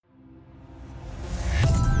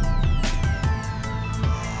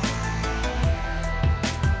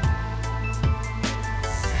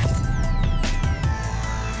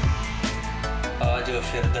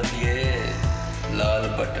ਫਿਰ ਦੱਸੀਏ ਲਾਲ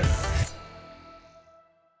ਬਟਨ।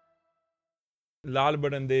 ਲਾਲ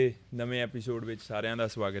ਬਟਨ ਦੇ ਨਵੇਂ ਐਪੀਸੋਡ ਵਿੱਚ ਸਾਰਿਆਂ ਦਾ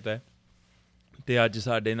ਸਵਾਗਤ ਹੈ। ਅਤੇ ਅੱਜ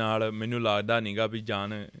ਸਾਡੇ ਨਾਲ ਮੈਨੂੰ ਲੱਗਦਾ ਨਹੀਂ ਗਾ ਵੀ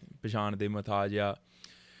ਜਾਣ ਪਛਾਣ ਦੇ ਮੁਹਤਾਜ ਆ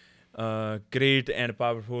ਗ੍ਰੇਟ ਐਂਡ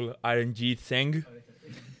ਪਾਵਰਫੁਲ ਆਇਰਨਜੀਤ ਸਿੰਘ।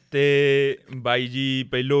 ਅਤੇ ਬਾਈ ਜੀ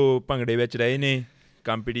ਪਹਿਲੋਂ ਭੰਗੜੇ ਵਿੱਚ ਰਹੇ ਨੇ,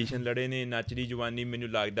 ਕੰਪੀਟੀਸ਼ਨ ਲੜੇ ਨੇ। ਨੱਚ ਦੀ ਜਵਾਨੀ, ਮੈਨੂੰ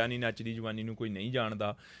ਲੱਗਦਾ ਨਹੀਂ ਨੱਚ ਦੀ ਜਵਾਨੀ ਨੂੰ ਕੋਈ ਨਹੀਂ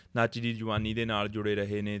ਜਾਣਦਾ, ਨੱਚ ਦੀ ਜਵਾਨੀ ਦੇ ਨਾਲ ਜੁੜੇ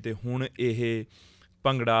ਰਹੇ ਨੇ। ਅਤੇ ਹੁਣ ਇਹ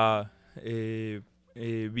ਭੰਗੜਾ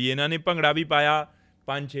ਵੀ ਇਹਨਾਂ ਨੇ ਭੰਗੜਾ ਵੀ ਪਾਇਆ,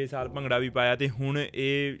 5-6 ਸਾਲ ਭੰਗੜਾ ਵੀ ਪਾਇਆ, ਅਤੇ ਹੁਣ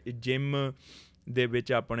ਇਹ ਜਿੰਮ ਦੇ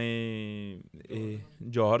ਵਿੱਚ ਆਪਣੇ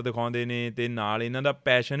ਜੌਹਰ ਦਿਖਾਉਂਦੇ ਨੇ। ਅਤੇ ਨਾਲ ਇਹਨਾਂ ਦਾ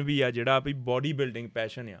ਪੈਸ਼ਨ ਵੀ ਆ ਜਿਹੜਾ ਵੀ ਬੋਡੀ ਬਿਲਡਿੰਗ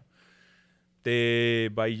ਪੈਸ਼ਨ ਆ। ਅਤੇ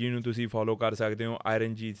ਬਾਈ ਜੀ ਨੂੰ ਤੁਸੀਂ ਫੋਲੋ ਕਰ ਸਕਦੇ ਹੋ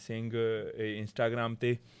ਆਇਰਨਜੀਤ ਸਿੰਘ ਇੰਸਟਾਗ੍ਰਾਮ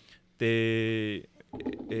 'ਤੇ। ਅਤੇ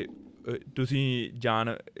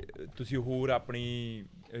ਤੁਸੀਂ ਹੋਰ ਆਪਣੀ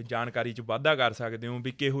ਜਾਣਕਾਰੀ 'ਚ ਵਾਧਾ ਕਰ ਸਕਦੇ ਹੋ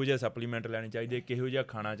ਵੀ ਕਿਹੋ ਜਿਹਾ ਸਪਲੀਮੈਂਟ ਲੈਣੇ ਚਾਹੀਦੇ, ਕਿਹੋ ਜਿਹਾ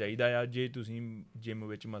ਖਾਣਾ ਚਾਹੀਦਾ ਆ ਜੇ ਤੁਸੀਂ ਜਿੰਮ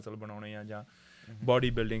ਵਿੱਚ ਮਸਲ ਬਣਾਉਣੇ ਆ ਜਾਂ ਬੋਡੀ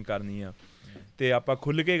ਬਿਲਡਿੰਗ ਕਰਨੀ ਆ। ਅਤੇ ਆਪਾਂ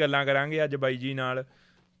ਖੁੱਲ੍ਹ ਕੇ ਗੱਲਾਂ ਕਰਾਂਗੇ ਅੱਜ ਬਾਈ ਜੀ ਨਾਲ।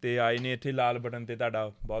 ਅਤੇ ਆਏ ਨੇ ਇੱਥੇ ਲਾਲ ਬਟਨ 'ਤੇ,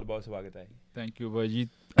 ਤੁਹਾਡਾ ਬਹੁਤ ਬਹੁਤ ਸਵਾਗਤ ਹੈ ਜੀ। ਥੈਂਕ ਯੂ ਬਾਈ ਜੀ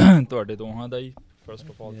ਤੁਹਾਡੇ ਦੋਹਾਂ ਦਾ ਜੀ। First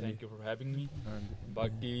of all thank you for having ਮੀ।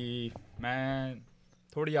 ਬਾਕੀ ਮੈਂ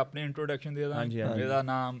ਥੋੜ੍ਹੀ ਆਪਣੀ ਇੰਟਰੋਡਕਸ਼ਨ ਦੇ ਦਾਂ। ਮੇਰਾ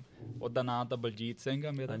ਨਾਮ ਤਾਂ ਬਲਜੀਤ ਸਿੰਘ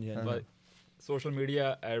ਆ ਮੇਰਾ। ਸੋਸ਼ਲ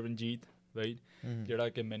ਮੀਡੀਆ ਆਇਰਨਜੀਤ ਰਾਈਟ, ਜਿਹੜਾ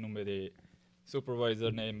ਕਿ ਮੈਨੂੰ ਮੇਰੇ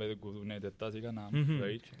ਸੁਪਰਵਾਈਜ਼ਰ ਨੇ, ਮੇਰੇ ਗੁਰੂ ਨੇ ਦਿੱਤਾ ਸੀਗਾ ਨਾਮ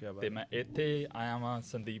ਰਾਈਟ। ਅਤੇ ਮੈਂ ਇੱਥੇ ਆਇਆ ਵਾਂ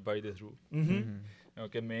ਸੰਦੀਪ ਬਾਈ ਦੇ ਥਰੂ,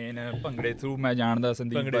 ਕਿਉਂਕਿ ਮੇਨ ਭੰਗੜੇ ਥਰੂ ਮੈਂ ਜਾਣਦਾ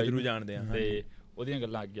ਸੰਦੀਪ ਬਾਈ ਥਰੂ ਜਾਣਦੇ ਹਾਂ, ਅਤੇ ਉਹਦੀਆਂ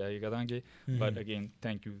ਗੱਲਾਂ ਅੱਗੇ ਆਏ ਕਰਾਂਗੇ। ਬਟ ਅਗੇਨ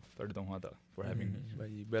ਥੈਂਕ ਯੂ ਤੁਹਾਡੇ ਦੋਹਾਂ ਦਾ for having me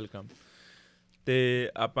by. Welcome. ਅਤੇ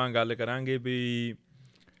ਆਪਾਂ ਗੱਲ ਕਰਾਂਗੇ ਵੀ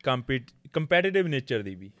ਕੰਪੈਟੀਟਿਵ ਨੇਚਰ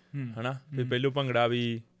ਦੀ ਵੀ, ਹੈ ਨਾ। ਫਿਰ ਪਹਿਲੋਂ ਭੰਗੜਾ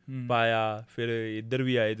ਵੀ ਪਾਇਆ, ਫਿਰ ਇੱਧਰ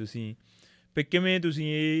ਵੀ ਆਏ ਤੁਸੀਂ। ਫਿਰ ਕਿਵੇਂ ਤੁਸੀਂ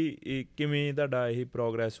ਇਹ ਕਿਵੇਂ ਤੁਹਾਡਾ ਇਹ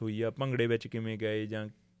ਪ੍ਰੋਗਰੈਸ ਹੋਈ ਆ, ਭੰਗੜੇ ਵਿੱਚ ਕਿਵੇਂ ਗਏ ਜਾਂ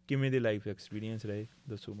ਕਿਵੇਂ ਦੇ ਲਾਈਫ ਐਕਸਪੀਰੀਅੰਸ ਰਹੇ,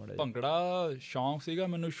 ਦੱਸੋ ਮਾੜਾ ਜਿਹਾ। ਭੰਗੜਾ ਸ਼ੌਂਕ ਸੀਗਾ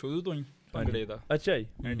ਮੈਨੂੰ ਸ਼ੁਰੂ ਤੋਂ ਹੀ ਭੰਗੜੇ ਦਾ। ਅੱਛਾ ਜੀ।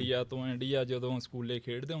 ਇੰਡੀਆ ਜਦੋਂ ਸਕੂਲੇ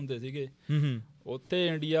ਖੇਡਦੇ ਹੁੰਦੇ ਸੀਗੇ, ਉੱਥੇ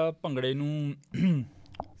ਇੰਡੀਆ ਭੰਗੜੇ ਨੂੰ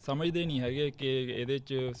ਸਮਝਦੇ ਨਹੀਂ ਹੈਗੇ ਕਿ ਇਹਦੇ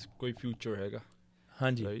 'ਚ ਕੋਈ ਫਿਊਚਰ ਹੈਗਾ।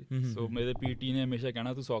 ਹਾਂਜੀ। ਸੋ ਮੇਰੇ ਪੀਟੀ ਨੇ ਹਮੇਸ਼ਾ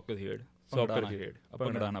ਕਹਿਣਾ ਤੂੰ ਸੌਕਰ ਖੇਡ,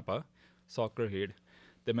 ਭੰਗੜਾ ਨਾ ਪਾ, ਸੌਕਰ ਖੇਡ।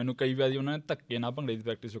 ਅਤੇ ਮੈਨੂੰ ਕਈ ਵਾਰੀ ਉਹਨਾਂ ਨੇ ਧੱਕੇ ਨਾਲ ਭੰਗੜੇ ਦੀ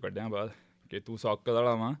ਪ੍ਰੈਕਟਿਸ ਤੋਂ ਕੱਢਿਆ ਬਾਅਦ ਕਿ ਤੂੰ ਸੌਕਰ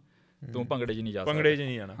ਵਾਲਾ ਵਾਂ, ਤੂੰ ਭੰਗੜੇ 'ਚ ਨਹੀਂ ਜਾ ਸਕਦਾ, ਭੰਗੜੇ 'ਚ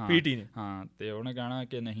ਨਹੀਂ ਜਾਣਾ ਪੀਟੀ ਨੇ। ਹਾਂ, ਅਤੇ ਉਹਨੇ ਕਹਿਣਾ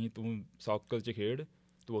ਕਿ ਨਹੀਂ ਤੂੰ ਸੌਕਰ 'ਚ ਖੇਡ,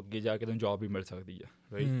 ਤੂੰ ਅੱਗੇ ਜਾ ਕੇ ਤੈਨੂੰ ਜੋਬ ਵੀ ਮਿਲ ਸਕਦੀ ਆ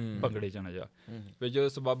ਰਾਈਟ, ਭੰਗੜੇ 'ਚ ਨਾ ਜਾ। ਫਿਰ ਜਦੋਂ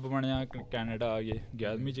ਸਬੱਬ ਬਣਿਆ ਕੈਨੇਡਾ ਆ ਗਏ,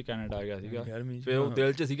 11ਵੀਂ 'ਚ ਕੈਨੇਡਾ ਆ ਗਿਆ ਸੀਗਾ, ਫਿਰ ਉਹ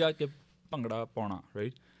ਦਿਲ 'ਚ ਸੀਗਾ ਕਿ ਭੰਗੜਾ ਪਾਉਣਾ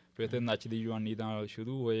ਰਾਈਟ। ਫਿਰ ਉੱਥੇ ਨੱਚ ਦੀ ਜਵਾਨੀ ਨਾਲ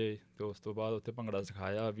ਸ਼ੁਰੂ ਹੋਏ, ਅਤੇ ਉਸ ਤੋਂ ਬਾਅਦ ਉੱਥੇ ਭੰਗੜਾ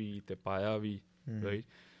ਸਿਖਾਇਆ ਵੀ ਅਤੇ ਪਾਇਆ ਵੀ ਰਾਈਟ।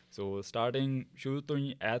 ਸੋ ਸਟਾਰਟਿੰਗ ਸ਼ੁਰੂ ਤੋਂ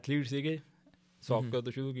ਹੀ ਐਥਲੀਟ ਸੀਗੇ, ਸੌਕਰ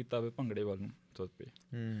ਤੋਂ ਸ਼ੁਰੂ ਕੀਤਾ, ਫਿਰ ਭੰਗੜੇ ਵੱਲ ਨੂੰ ਤੁਰ ਪਏ।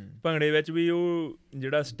 ਭੰਗੜੇ ਵਿੱਚ ਵੀ ਉਹ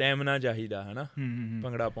ਜਿਹੜਾ ਸਟੈਮਿਨਾ ਚਾਹੀਦਾ ਹੈ ਨਾ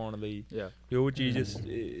ਭੰਗੜਾ ਪਾਉਣ ਲਈ, ਉਹ ਚੀਜ਼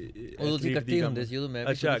ਉਦੋਂ ਅਸੀਂ ਇਕੱਠੇ ਹੁੰਦੇ ਸੀ, ਉਦੋਂ ਮੈਂ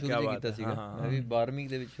ਵੀ ਸ਼ੁਰੂ ਕੀਤਾ ਸੀਗਾ, ਮੈਂ ਵੀ 12ਵੀਂ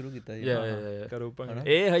ਦੇ ਵਿੱਚ ਸ਼ੁਰੂ ਕੀਤਾ ਸੀ। ਕਰੋ ਭੰਗੜਾ,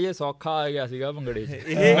 ਇਹ ਹਜੇ ਸੌਖਾ ਆ ਗਿਆ ਸੀਗਾ ਭੰਗੜੇ 'ਚ,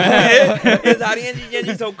 ਇਹ ਸਾਰੀਆਂ ਚੀਜ਼ਾਂ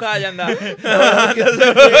 'ਚ ਸੌਖਾ ਆ ਜਾਂਦਾ।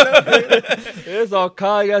 ਇਹ ਸੌਖਾ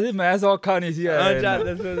ਆ ਗਿਆ ਸੀ, ਮੈਂ ਸੌਖਾ ਨਹੀਂ ਸੀ ਆਇਆ।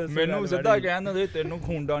 ਮੈਨੂੰ ਸਿੱਧਾ ਕਹਿੰਦਾ ਤੈਨੂੰ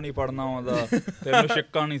ਖੂੰਡਾ ਨਹੀਂ ਫੜਨਾ ਆਉਂਦਾ, ਤੈਨੂੰ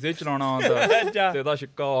ਛਿੱਕਾ ਨਹੀਂ ਸੀ ਚਲਾਉਣਾ ਆਉਂਦਾ, ਤੇਰਾ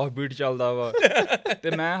ਛਿੱਕਾ ਆਫ ਬੀਟ ਚੱਲਦਾ ਵਾ। ਤੇ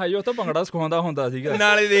ਮੈਂ ਹਜੇ ਉੱਥੇ ਭੰਗੜਾ ਸਿਖਾਉਂਦਾ ਹੁੰਦਾ ਸੀਗਾ,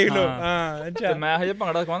 ਨਾਲੇ ਦੇਖ ਲਓ। ਤੇ ਮੈਂ ਹਜੇ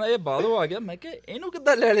ਭੰਗੜਾ ਸਿਖਾਉਂਦਾ, ਇਹ ਬਾਹਰੋਂ ਆ ਗਿਆ। ਮੈਂ ਕਿਹਾ ਇਹਨੂੰ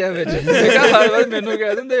ਕਿੱਦਾਂ ਲੈ ਲਿਆ ਵਿੱਚ। ਮੈਨੂੰ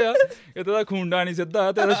ਕਹਿ ਦਿੰਦੇ ਆ ਇਹ ਤੇਰਾ ਖੂੰਡਾ ਨਹੀਂ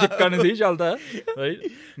ਸਿੱਧਾ, ਤੇਰਾ ਛਿੱਕਾ ਨਹੀਂ ਸਹੀ ਚੱਲਦਾ ਰਾਈਟ।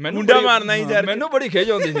 ਮੈਨੂੰ ਮਾਰਨਾ ਹੀ ਸਰ, ਮੈਨੂੰ ਬੜੀ ਖਿਝ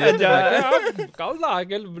ਆਉਂਦੀ ਸੀ। ਕੱਲ ਆ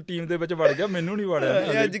ਕੇ ਟੀਮ ਦੇ ਵਿੱਚ ਵੜ ਗਿਆ, ਮੈਨੂੰ ਨਹੀਂ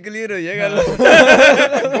ਵੜਿਆ। ਅੱਜ ਕਲੀਅਰ ਹੋਈ ਹੈ ਗੱਲ।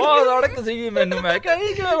 ਬਹੁਤ ਅੜਕ ਸੀਗੀ ਮੈਨੂੰ, ਮੈਂ ਕਿਹਾ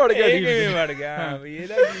ਇਹ ਕਿਵੇਂ ਵੜ ਗਿਆ,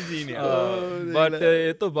 ਇਹਦਾ ਕੀ ਸੀਨ ਆ। ਬਟ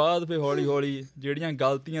ਇਹ ਤੋਂ ਬਾਅਦ ਫਿਰ ਹੌਲੀ ਹੌਲੀ ਜਿਹੜੀਆਂ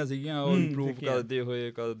ਗਲਤੀਆਂ ਸੀਗੀਆਂ ਉਹ ਇੰਪਰੂਵ ਕਰਦੇ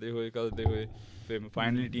ਹੋਏ ਫਿਰ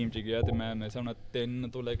ਫਾਈਨਲੀ ਟੀਮ 'ਚ ਗਿਆ। ਅਤੇ ਮੈਂ ਮੇਰੇ ਹਿਸਾਬ ਨਾਲ 3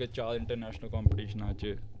 ਤੋਂ ਲੈ ਕੇ 4 ਇੰਟਰਨੈਸ਼ਨਲ ਕੰਪੀਟੀਸ਼ਨਾਂ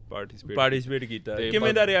 'ਚ ਪਾਰਟੀਸਪੇਟ ਕੀਤਾ।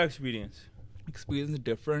 ਕਿਵੇਂ ਦਾ ਰਿਹਾ ਐਕਸਪੀਰੀਅੰਸ?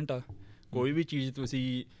 ਡਿਫਰੈਂਟ ਆ। ਕੋਈ ਵੀ ਚੀਜ਼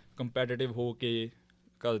ਤੁਸੀਂ ਕੰਪੈਟੀਟਿਵ ਹੋ ਕੇ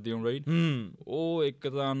ਕਰਦੇ ਹੋ ਰਾਈਟ, ਉਹ ਇੱਕ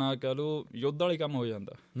ਤਰ੍ਹਾਂ ਨਾਲ ਕਹਿ ਲਓ ਯੁੱਧ ਵਾਲਾ ਕੰਮ ਹੋ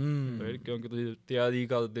ਜਾਂਦਾ ਰਾਈਟ, ਕਿਉਂਕਿ ਤੁਸੀਂ ਤਿਆਰੀ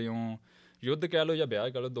ਕਰਦੇ ਹੋ। ਯੁੱਧ ਕਹਿ ਲਓ ਜਾਂ ਵਿਆਹ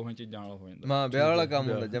ਕਹਿ ਲਓ, ਦੋਵੇਂ ਚੀਜ਼ਾਂ ਵਾਲਾ ਹੋ ਜਾਂਦਾ। ਵਿਆਹ ਵਾਲਾ ਕੰਮ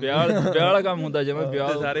ਹੁੰਦਾ, ਵਿਆਹ ਵਾਲਾ ਕੰਮ ਹੁੰਦਾ ਜਿਵੇਂ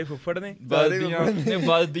ਵਿਆਹ ਸਾਰੇ ਫੁੱਫੜ ਨੇ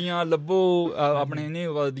ਵਰਦੀਆਂ ਲੱਭੋ ਆਪਣੇ, ਨੇ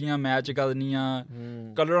ਵਰਦੀਆਂ ਮੈਚ ਕਰਨੀਆਂ,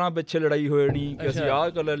 ਕਲਰਾਂ ਪਿੱਛੇ ਲੜਾਈ ਹੋ ਜਾਣੀ ਕਿ ਅਸੀਂ ਆਹ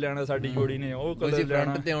ਕਲਰ ਲੈਣਾ, ਸਾਡੀ ਜੋੜੀ ਨੇ ਉਹ ਕਲਰ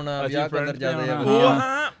ਲੈਣਾ ਤੇ ਆਉਣਾ,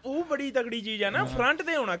 ਉਹ ਬੜੀ ਤਗੜੀ ਚੀਜ਼ ਆ ਨਾ। ਫਰੰਟ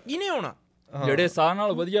ਤੇ ਆਉਣਾ, ਕਿਹਨੇ ਆਉਣਾ? ਜਿਹੜੇ ਸਾਰਿਆਂ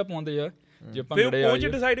ਨਾਲ ਵਧੀਆ ਪਾਉਂਦੇ ਆ। ਜੇ ਭੰਗੜੇ ਕੋਚ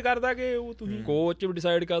ਡਿਸਾਈਡ ਕਰਦਾ ਕਿ ਉਹ ਤੁਸੀਂ ਕੋਚ ਵੀ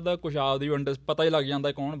ਡਿਸਾਈਡ ਕਰਦਾ, ਕੁਛ ਆਪਦੀ ਪਤਾ ਹੀ ਲੱਗ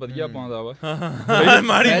ਜਾਂਦਾ ਕੌਣ ਵਧੀਆ ਪਾਉਂਦਾ ਵਾ।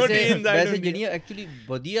 ਵੈਸੇ ਜਿਹੜੀਆਂ ਐਕਚੁਅਲੀ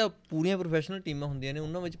ਵਧੀਆ ਪੂਰੀਆਂ ਪ੍ਰੋਫੈਸ਼ਨਲ ਟੀਮਾਂ ਹੁੰਦੀਆਂ ਨੇ,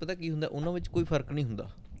 ਉਹਨਾਂ ਵਿੱਚ ਪਤਾ ਕੀ ਹੁੰਦਾ, ਉਹਨਾਂ ਵਿੱਚ ਕੋਈ ਫਰਕ ਨਹੀਂ ਹੁੰਦਾ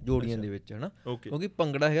ਜੋੜੀਆਂ ਦੇ ਵਿੱਚ, ਹੈ ਨਾ। ਕਿਉਂਕਿ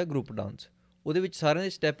ਭੰਗੜਾ ਹੈਗਾ ਗਰੁੱਪ ਡਾਂਸ, ਉਹਦੇ ਵਿੱਚ ਸਾਰਿਆਂ ਦੇ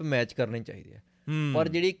ਸਟੈਪ ਮੈਚ ਕਰਨੇ ਚਾਹੀਦੇ ਆ। ਪਰ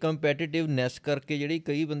ਜਿਹੜੀ ਕੰਪੈਟੀਟਿਵਨੈਸ ਕਰਕੇ ਜਿਹੜੀ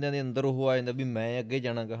ਕਈ ਬੰਦਿਆਂ ਦੇ ਅੰਦਰ ਉਹ ਆ ਜਾਂਦਾ ਵੀ ਮੈਂ ਅੱਗੇ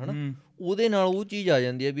ਜਾਣਾਗਾ ਹੈ ਨਾ, ਉਹਦੇ ਨਾਲ ਉਹ ਚੀਜ਼ ਆ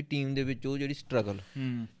ਜਾਂਦੀ ਹੈ ਵੀ ਟੀਮ ਦੇ ਵਿੱਚ ਉਹ ਜਿਹੜੀ ਸਟਰਗਲ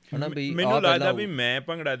ਹੈ ਨਾ ਵੀ ਮੈਨੂੰ ਲੱਗਦਾ ਵੀ ਮੈਂ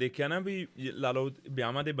ਭੰਗੜਾ ਦੇਖਿਆ ਨਾ ਵੀ ਲਾ ਲਓ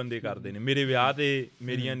ਵਿਆਹਾਂ ਦੇ ਬੰਦੇ ਕਰਦੇ ਨੇ, ਮੇਰੇ ਵਿਆਹ ਤੇ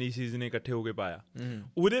ਮੇਰੀਆਂ ਨੀਸੀਜ਼ ਨੇ ਇਕੱਠੇ ਹੋ ਕੇ ਪਾਇਆ,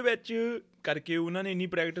 ਉਹਦੇ ਵਿੱਚ ਕਰਕੇ ਉਹਨਾਂ ਨੇ ਇੰਨੀ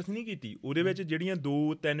ਪ੍ਰੈਕਟਿਸ ਨਹੀਂ ਕੀਤੀ, ਉਹਦੇ ਵਿੱਚ ਜਿਹੜੀਆਂ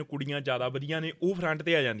 2-3 ਕੁੜੀਆਂ ਜ਼ਿਆਦਾ ਵਧੀਆ ਨੇ ਉਹ ਫਰੰਟ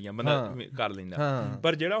ਤੇ ਆ ਜਾਂਦੀਆਂ, ਬੰਦਾ ਕਰ ਲੈਂਦਾ।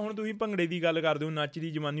 ਪਰ ਜਿਹੜਾ ਹੁਣ ਤੁਸੀਂ ਭੰਗੜੇ ਦੀ ਗੱਲ ਕਰਦੇ ਹੋ, ਨੱਚ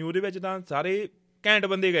ਦੀ ਜਵਾਨੀ, ਉਹਦੇ ਵਿੱਚ ਤਾਂ ਸਾਰੇ ਘੈਂਟ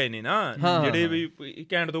ਬੰਦੇ ਗਏ ਨੇ ਨਾ, ਜਿਹੜੇ ਵੀ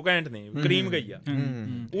ਘੈਂਟ ਤੋਂ ਘੈਂਟ ਨੇ, ਕਰੀਮ ਗਈ ਆ,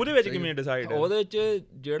 ਉਹਦੇ ਵਿੱਚ ਕਿਵੇਂ ਡਿਸਾਈਡ? ਉਹਦੇ ਚ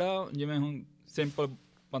ਜਿਹੜਾ ਜਿਵੇਂ ਹੁਣ ਸਿੰਪਲ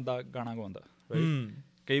ਬੰਦਾ ਗਾਣਾ ਗਾਉਂਦਾ,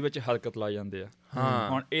 ਕਈ ਵਿੱਚ ਹਰਕਤ ਲਾ ਜਾਂਦੇ ਆ,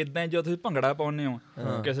 ਹੁਣ ਏਦਾਂ ਜਦੋਂ ਤੁਸੀਂ ਭੰਗੜਾ ਪਾਉਂਦੇ ਹੋ,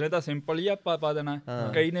 ਕਿਸੇ ਨੇ ਤਾਂ ਸਿੰਪਲ ਹੀ ਪਾ ਦੇਣਾ,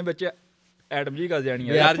 ਕਈ ਨੇ ਵਿੱਚ ਐਟਮ ਜੀ ਕਰ ਜਾਣੀ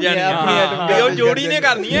ਯਾਰ, ਉਹ ਜੋੜੀ ਨੇ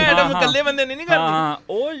ਕਰਨੀ ਹੈ, ਐਟਮ ਇਕੱਲੇ ਬੰਦੇ ਨੇ ਨਹੀਂ ਕਰਨੀ।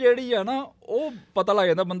 ਉਹ ਜਿਹੜੀ ਆ ਨਾ, ਉਹ ਪਤਾ ਲੱਗ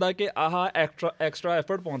ਜਾਂਦਾ ਬੰਦਾ ਕਿ ਆਹ ਐਕਸਟਰਾ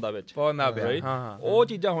ਐਫਰਟ ਪਾਉਂਦਾ ਵਿੱਚ, ਉਹ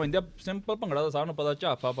ਚੀਜ਼ਾਂ ਹੋ ਜਾਂਦੀਆਂ। ਸਿੰਪਲ ਭੰਗੜਾ ਦਾ ਸਭ ਨੂੰ ਪਤਾ,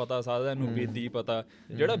 ਝਾਫਾ ਪਤਾ, ਸਾਰਿਆਂ ਨੂੰ ਬੇਦੀ ਪਤਾ,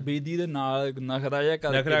 ਜਿਹੜਾ ਬੇਦੀ ਦੇ ਨਾਲ ਨਖਰਾ ਜਿਹਾ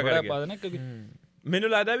ਕਰਕੇ ਪਾ ਦੇਣਾ। ਮੈਨੂੰ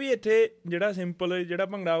ਲੱਗਦਾ ਵੀ ਇੱਥੇ ਜਿਹੜਾ ਸਿੰਪਲ ਜਿਹੜਾ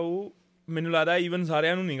ਭੰਗੜਾ, ਉਹ ਮੈਨੂੰ ਲੱਗਦਾ ਈਵਨ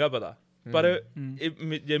ਸਾਰਿਆਂ ਨੂੰ ਨੀਗਾ ਪਤਾ, ਪਰ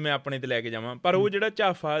ਜੇ ਮੈਂ ਆਪਣੇ ਤੇ ਲੈ ਕੇ ਜਾਵਾਂ, ਪਰ ਉਹ ਜਿਹੜਾ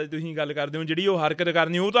ਝਾਫਾ ਤੁਸੀਂ ਗੱਲ ਕਰਦੇ ਹੋ, ਜਿਹੜੀ ਉਹ ਹਰਕਤ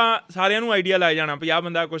ਕਰਨੀ, ਉਹ ਤਾਂ ਸਾਰਿਆਂ ਨੂੰ ਆਈਡੀਆ ਲੱਗ ਜਾਣਾ ਵੀ ਆਹ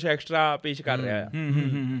ਬੰਦਾ ਕੁਛ ਐਕਸਟਰਾ ਪੇਸ਼ ਕਰ ਰਿਹਾ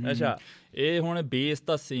ਆ। ਅੱਛਾ, ਇਹ ਹੁਣ ਬੇਸ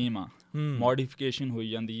ਤਾਂ ਸੇਮ ਆ, ਮੋਡੀਫਿਕੇਸ਼ਨ ਹੋਈ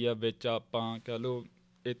ਜਾਂਦੀ ਆ ਵਿੱਚ, ਆਪਾਂ ਕਹਿ ਲਓ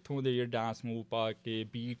ਇੱਥੋਂ ਦੇ ਡਾਂਸ ਮੂਵ ਪਾ ਕੇ,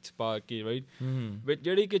 ਬੀਟਸ ਪਾ ਕੇ, ਰਾਈਟ, ਵਿੱਚ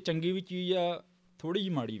ਜਿਹੜੀ ਕਿ ਚੰਗੀ ਵੀ ਚੀਜ਼ ਆ, ਥੋੜ੍ਹੀ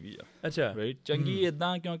ਜਿਹੀ ਮਾੜੀ ਵੀ ਆ। ਅੱਛਾ, ਰਾਈਟ, ਚੰਗੀ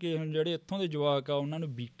ਇੱਦਾਂ ਕਿਉਂਕਿ ਹੁਣ ਜਿਹੜੇ ਇੱਥੋਂ ਦੇ ਜਵਾਕ ਆ, ਉਹਨਾਂ ਨੂੰ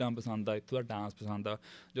ਬੀਟਾਂ ਪਸੰਦ ਆ, ਇੱਥੋਂ ਦਾ ਡਾਂਸ ਪਸੰਦ ਆ,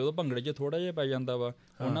 ਜਦੋਂ ਭੰਗੜੇ 'ਚ ਥੋੜ੍ਹਾ ਜਿਹਾ ਪੈ ਜਾਂਦਾ ਵਾ,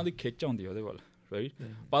 ਉਹਨਾਂ ਦੀ ਖਿੱਚ ਆਉਂਦੀ ਉਹਦੇ ਵੱਲ, ਰਾਈਟ,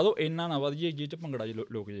 ਪਰ ਉਹ ਇੰਨਾ ਨਾ ਵਧ ਜੇ ਜਿਹ 'ਚ ਭੰਗੜਾ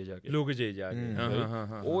ਲੁਕ ਜੇ ਜਾ ਕੇ,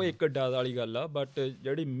 ਉਹ ਇੱਕ ਡਰ ਵਾਲੀ ਗੱਲ ਆ। ਬਟ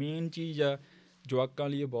ਜਿਹੜੀ ਮੇਨ ਚੀਜ਼ ਆ ਜਵਾਕਾਂ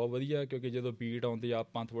ਲਈ ਬਹੁਤ ਵਧੀਆ, ਕਿਉਂਕਿ ਜਦੋਂ ਬੀਟ ਆਉਂਦੀ ਆ,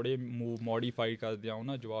 ਆਪਾਂ ਥੋੜ੍ਹੇ ਮੂਵ ਮੋਡੀਫਾਈ ਕਰਦੇ ਆ,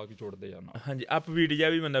 ਉਹਨਾਂ ਜਵਾਕ ਜੁੜਦੇ ਆ ਨਾਲ। ਹਾਂਜੀ, ਅਪ ਬੀਟ ਜਿਹਾ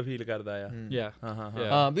ਵੀ ਬੰਦਾ ਫੀਲ ਕਰਦਾ ਆ।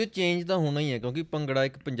 ਹਾਂ, ਵੀ ਚੇਂਜ ਤਾਂ ਹੋਣਾ ਹੀ ਹੈ, ਕਿਉਂਕਿ ਭੰਗੜਾ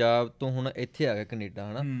ਇੱਕ ਪੰਜਾਬ ਤੋਂ ਹੁਣ ਇੱਥੇ ਆ ਗਿਆ ਕੈਨੇਡਾ,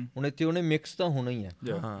 ਹੈ ਨਾ, ਹੁਣ ਇੱਥੇ ਉਹਨੇ ਮਿਕਸ ਤਾਂ ਹੋਣਾ ਹੀ ਹੈ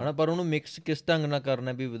ਨਾ, ਪਰ ਉਹਨੂੰ ਮਿਕਸ ਕਿਸ ਢੰਗ ਨਾਲ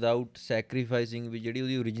ਕਰਨਾ ਵੀ ਵਿਦਆਊਟ ਸੈਕਰੀਫਾਈਸਿੰਗ, ਵੀ ਜਿਹੜੀ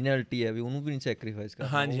ਉਹਦੀ ਓਰੀਜਨੈਲਿਟੀ ਹੈ ਵੀ ਉਹਨੂੰ ਵੀ ਨਹੀਂ ਸੈਕਰੀਫਾਈਸ ਕਰਨਾ।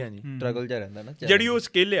 ਹਾਂਜੀ, ਸਟਰਗਲ ਜਿਹਾ ਰਹਿੰਦਾ ਨਾ, ਜਿਹੜੀ ਉਹ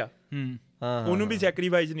ਸਕਿੱਲ ਆ ਉਹਨੂੰ ਵੀ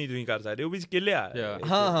ਸੈਕਰੀਫਾਈਸ ਨਹੀਂ ਤੁਸੀਂ ਕਰ ਸਕਦੇ, ਉਹ ਵੀ ਸਕਿੱਲ ਆ।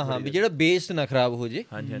 ਹਾਂ, ਵੀ ਜਿਹੜਾ ਬੇਸ ਨਾ ਖਰਾਬ ਹੋ ਜੇ,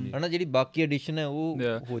 ਹਨਾ, ਜਿਹੜੀ ਬਾਕੀ ਐਡੀਸ਼ਨ ਹੈ ਉਹ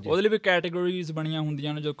ਹੋ ਜੇ। ਉਹਦੇ ਲਈ ਵੀ ਕੈਟੇਗਰੀਜ਼ ਬਣੀਆਂ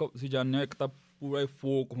ਹੁੰਦੀਆਂ ਨੇ, ਜੋ ਤੁਸੀਂ ਜਾਣਦੇ ਹੋ। ਇੱਕ ਤਾਂ ਪੂਰਾ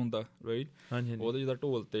ਫੋਕ ਹੁੰਦਾ, ਰਾਈਟ, ਉਹਦੇ ਜਿੱਦਾਂ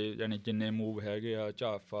ਢੋਲ ਤੇ ਯਾਨੀ ਜਿੰਨੇ ਮੂਵ ਹੈਗੇ ਆ,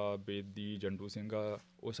 ਝਾਫਾ, ਬੇਦੀ, ਜੰਡੂ ਸਿੰਘਾ,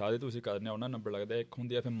 ਉਹ ਸਾਰੇ ਤੁਸੀਂ ਕਰਦੇ ਆ, ਉਹਨਾਂ ਨੰਬਰ ਲੱਗਦਾ। ਇੱਕ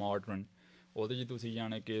ਹੁੰਦੀ ਆ ਫਿਰ ਮਾਡਰਨ, ਉਹਦੇ 'ਚ ਤੁਸੀਂ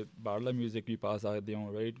ਜਾਣੇ ਕਿ ਬਾਹਰਲਾ ਮਿਊਜ਼ਿਕ ਵੀ ਪਾ ਸਕਦੇ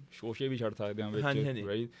ਹੋ, ਰਾਈਟ, ਸ਼ੋਸ਼ੇ ਵੀ ਛੱਡ ਸਕਦੇ ਹੋ ਵਿੱਚ,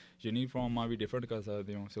 ਰਾਈਟ, ਯੂਨੀਫਾਰਮਾਂ ਵੀ ਡਿਫਰੈਂਟ ਕਰ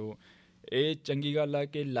ਸਕਦੇ ਹੋ। ਸੋ ਇਹ ਚੰਗੀ ਗੱਲ ਆ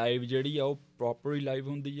ਕਿ ਲਾਈਵ ਜਿਹੜੀ ਆ ਉਹ ਪ੍ਰੋਪਰਲੀ ਲਾਈਵ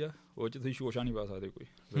ਹੁੰਦੀ ਆ, ਉਹ 'ਚ ਤੁਸੀਂ ਸ਼ੋਸ਼ਾ ਨਹੀਂ ਪਾ ਸਕਦੇ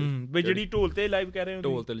ਕੋਈ। ਜਿਹੜੀ ਢੋਲ ਤੇ ਲਾਈਵ ਕਹਿ ਰਹੇ ਹੋ,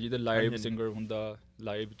 ਢੋਲ ਤੇ ਜਿਹਦੇ ਲਾਈਵ ਸਿੰਗਰ ਹੁੰਦਾ,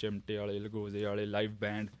 ਲਾਈਵ ਚਿਮਟੇ ਵਾਲੇ, ਲਗੋਜ਼ੇ ਵਾਲੇ, ਲਾਈਵ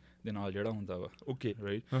ਬੈਂਡ ਦੇ ਨਾਲ ਜਿਹੜਾ ਹੁੰਦਾ ਵਾ, ਓਕੇ,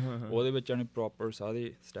 ਰਾਈਟ, ਉਹਦੇ ਵਿੱਚ ਪ੍ਰੋਪਰ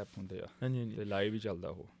ਸਾਰੇ ਸਟੈਪ ਹੁੰਦੇ ਆ, ਤੇ ਲਾਈਵ ਹੀ ਚੱਲਦਾ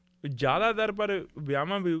ਉਹ ਜ਼ਿਆਦਾਤਰ। ਪਰ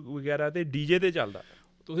ਵਿਆਹਾਂ ਵਗੈਰਾ ਤੇ ਡੀਜੇ ਤੇ ਚੱਲਦਾ।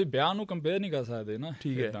 ਤੁਸੀਂ ਵਿਆਹ ਨੂੰ ਕੰਪੇਅਰ ਨਹੀਂ ਕਰ ਸਕਦੇ ਨਾ,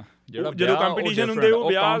 ਠੀਕ ਹੈ, ਜਿਹੜਾ ਜਦੋਂ ਕੰਪੀਟੀਸ਼ਨ ਹੁੰਦੇ ਉਹ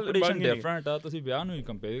ਵਿਆਹ ਡਿਫਰੈਂਟ ਆ, ਤੁਸੀਂ ਵਿਆਹ ਨੂੰ ਹੀ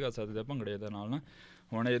ਕੰਪੇਅਰ ਕਰ ਸਕਦੇ ਭੰਗੜੇ ਦੇ ਨਾਲ ਨਾ।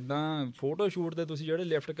 ਹੁਣ ਇੱਦਾਂ ਫੋਟੋ ਸ਼ੂਟ ਤੇ ਤੁਸੀਂ ਜਿਹੜੇ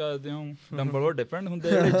ਲਿਫਟ ਕਰਦੇ ਹੋ ਡੰਬਲ, ਉਹ ਡਿਫਰੈਂਟ ਹੁੰਦੇ,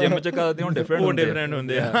 ਜਿਹੜੇ ਜਿਮ 'ਚ ਕਰਦੇ ਹੋ ਡਿਫਰੈਂਟ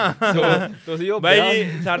ਹੁੰਦੇ ਆ। ਤੁਸੀਂ ਉਹ ਬਾਈ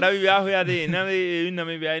ਜੀ, ਸਾਡਾ ਵੀ ਵਿਆਹ ਹੋਇਆ ਤੇ ਇਹਨਾਂ ਦੇ ਇਹ ਵੀ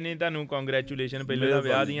ਨਵੇਂ ਵਿਆਹ ਨੇ, ਤੁਹਾਨੂੰ ਕੰਗ੍ਰੈਚੁਲੇਸ਼ਨ ਪਹਿਲੇ ਦਾ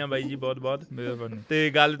ਵਿਆਹ ਦੀਆਂ ਬਾਈ ਜੀ, ਬਹੁਤ ਬਹੁਤ ਮਿਹਰਬਾਨੀ। ਤੇ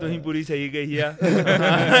ਗੱਲ ਤੁਸੀਂ ਪੂਰੀ ਸਹੀ ਕਹੀ ਆ।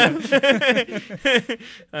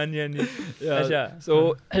 ਹਾਂਜੀ। ਅੱਛਾ,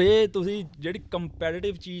 ਸੋ ਇਹ ਤੁਸੀਂ ਜਿਹੜੀ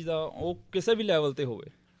ਕੰਪੈਟੀਟਿਵ ਚੀਜ਼ ਆ, ਉਹ ਕਿਸੇ ਵੀ ਲੈਵਲ ਤੇ ਹੋਵੇ,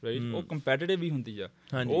 ਰਾਈਟ, ਉਹ ਕੰਪੈਟੀਟਿਵ ਹੀ ਹੁੰਦੀ ਆ।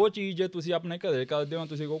 ਉਹ ਚੀਜ਼ ਜੇ ਤੁਸੀਂ ਆਪਣੇ ਘਰੇ ਕਰਦੇ ਹੋ,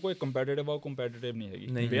 ਤੁਸੀਂ ਕੋਈ ਕੰਪੈਟੀਟਿਵ ਆ, ਉਹ ਕੰਪੈਟੀਟਿਵ ਨਹੀਂ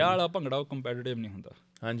ਹੈਗੀ। ਵਿਆਹ ਵਾਲਾ ਭੰਗੜਾ ਉਹ ਕੰਪੈਟੀਟਿਵ ਨਹੀਂ ਹੁੰਦਾ।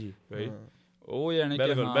 ਹਾਂਜੀ, ਰਾਈਟ, ਉਹ ਯਾਨੀ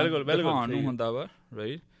ਕਿ ਬਿਲਕੁਲ ਹੁੰਦਾ ਵਾ,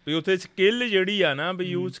 ਰਾਈਟ, ਵੀ ਉੱਥੇ ਸਕਿੱਲ ਜਿਹੜੀ ਆ ਨਾ,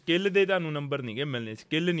 ਵੀ ਉਹ ਸਕਿੱਲ ਦੇ ਤੁਹਾਨੂੰ ਨੰਬਰ ਨਹੀਂ ਗੇ ਮਿਲਣੇ,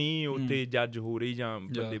 ਸਕਿੱਲ ਨਹੀਂ ਉੱਥੇ ਜੱਜ ਹੋ ਰਹੀ ਜਾਂ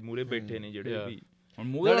ਬੰਦੇ ਮੂਹਰੇ ਬੈਠੇ ਨੇ ਜਿਹੜੇ ਵੀ,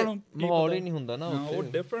 ਮਾਹੌਲ ਹੀ ਨਹੀਂ ਹੁੰਦਾ ਨਾ, ਉਹ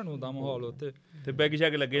ਡਿਫਰੈਂਟ ਹੁੰਦਾ ਮਾਹੌਲ ਉੱਥੇ, ਤੇ ਪੈਗ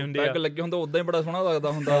ਸ਼ੈਗ ਲੱਗੇ ਹੁੰਦੇ ਆ, ਲੱਗੇ ਹੁੰਦਾ, ਉਦਾਂ ਹੀ ਬੜਾ ਸੋਹਣਾ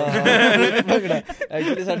ਲੱਗਦਾ ਹੁੰਦਾ।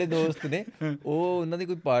 ਐਕਚੁਅਲੀ ਸਾਡੇ ਦੋਸਤ ਨੇ, ਉਹ ਉਹਨਾਂ ਦੀ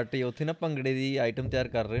ਕੋਈ ਪਾਰਟੀ ਉੱਥੇ ਨਾ ਭੰਗੜੇ ਦੀ ਆਈਟਮ ਤਿਆਰ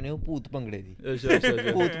ਕਰ ਰਹੇ ਨੇ, ਉਹ ਭੂਤ ਭੰਗੜੇ ਦੀ।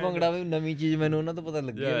 ਭੂਤ ਭੰਗੜਾ ਵੀ ਨਵੀਂ ਚੀਜ਼ ਮੈਨੂੰ ਉਹਨਾਂ ਤੋਂ ਪਤਾ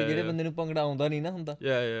ਲੱਗਿਆ, ਵੀ ਜਿਹੜੇ ਬੰਦੇ ਨੂੰ ਭੰਗੜਾ ਆਉਂਦਾ ਨਹੀਂ ਨਾ ਹੁੰਦਾ,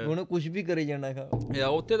 ਉਹਨੂੰ ਕੁਛ ਵੀ ਕਰੇ ਜਾਣਾ ਹੈਗਾ।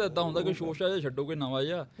 ਉੱਥੇ ਤਾਂ ਏਦਾਂ ਹੁੰਦਾ ਕਿ ਸ਼ੋਸ਼ਾ ਜਿਹਾ ਛੱਡੋ ਕੋਈ ਨਵਾਂ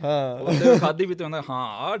ਜਿਹਾ, ਉੱਥੇ ਖਾਦੀ ਵੀ ਤੇ ਹੁੰਦਾ, ਹਾਂ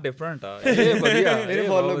ਆਹ ਡਿਫਰੈਂਟ ਆ, ਇਹ ਵਧੀਆ, ਇਹ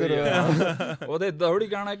ਫੋਲੋ ਕਰੋ। ਉਹਦੇ ਏਦਾਂ ਥੋੜੀ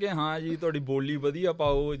ਕਹਿਣਾ ਕਿ ਹਾਂ ਜੀ ਤੁਹਾਡੀ ਬੋਲੀ ਵਧੀਆ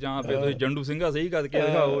ਪਾਓ, ਜਾਂ ਫਿਰ ਤੁਸੀਂ ਜੰਡੂ ਸਿੰਘਾ ਸਹੀ ਕਰਕੇ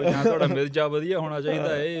ਦਿਖਾਓ, ਜਾਂ ਤੁਹਾਡਾ ਮਿਰਜ਼ਾ ਵਧੀਆ ਹੋਣਾ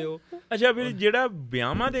ਚਾਹੀਦਾ, ਇਹ ਉਹ। ਅੱਛਾ, ਫਿਰ ਜਿਹੜਾ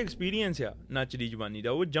ਵਿਆਹਾਂ ਦੇ ਐਕਸਪੀਰੀਅੰਸ ਆ ਨੱਚ ਦੀ ਜਵਾਨੀ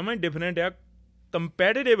ਦਾ, ਉਹ ਜਮਾਂ ਡਿਫਰੈਂਟ ਆ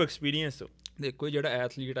ਕੰਪੈਟੀਟਿਵ ਐਕਸਪੀਰੀਅੰਸ ਤੋਂ। ਦੇਖੋ, ਜਿਹੜਾ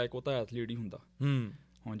ਐਥਲੀਟ ਆ, ਉਹ ਤਾਂ ਐਥਲੀਟ ਹੀ ਹੁੰਦਾ।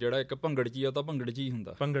 ਹੁਣ ਜਿਹੜਾ ਇੱਕ ਭੰਗੜ 'ਚ ਹੀ ਆ, ਤਾਂ ਭੰਗੜ 'ਚ ਹੀ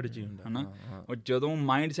ਹੁੰਦਾ, ਹਨਾ। ਜਦੋਂ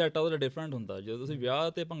ਮਾਈਂਡ ਸੈਟ ਆ ਉਹਦਾ ਡਿਫਰੈਂਟ ਹੁੰਦਾ। ਜਦੋਂ ਤੁਸੀਂ ਵਿਆਹ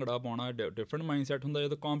ਤੇ ਭੰਗੜਾ ਪਾਉਣਾ, ਡਿਫਰੈਂਟ ਮਾਈਂਡ ਸੈਟ ਹੁੰਦਾ।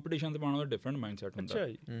 ਜਦੋਂ ਕੰਪੀਟੀਸ਼ਨ ਤੇ ਪਾਉਣਾ, ਉਹਦਾ ਡਿਫਰੈਂਟ ਮਾਈਂਡ ਸੈਟ ਹੁੰਦਾ,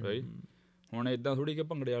 ਰਾਈਟ। ਹੁਣ ਇਦਾਂ ਥੋੜੀ ਕਿ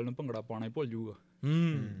ਭੰਗੜੇ ਵਾਲੇ ਨੂੰ ਭੰਗੜਾ ਪਾਉਣਾ ਹੀ ਭੁੱਲ ਜਾਊਗਾ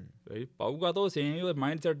ਪਾਊਗਾ ਤਾਂ ਉਹ ਸੇਮ ਹੀ,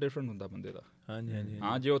 ਮਾਈਂਡ ਸੈਟ ਡਿਫਰੈਂਟ ਹੁੰਦਾ ਬੰਦੇ ਦਾ।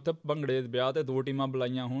 ਹਾਂ ਜੇ ਉੱਥੇ ਭੰਗੜੇ ਦੇ ਵਿਆਹ ਤੇ 2 ਟੀਮਾਂ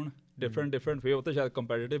ਬੁਲਾਈਆਂ ਹੋਣ ਡਿਫਰੈਂਟ ਫਿਰ ਉੱਥੇ ਸ਼ਾਇਦ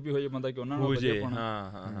ਕੰਪੀਟੀਟਿਵ ਵੀ ਹੋ ਜਾਏ ਬੰਦਾ ਕਿ ਉਹਨਾਂ ਨਾਲ ਵਧੀਆ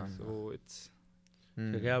ਪਾਉਣਾ। ਸੋ ਇਟਸ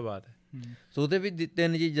ਕਿਆ ਬਾਤ ਹੈ। ਸੋ ਉਹਦੇ ਵੀ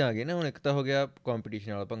 3 ਚੀਜ਼ਾਂ ਆ ਗਈਆਂ ਨਾ ਹੁਣ। ਇੱਕ ਤਾਂ ਹੋ ਗਿਆ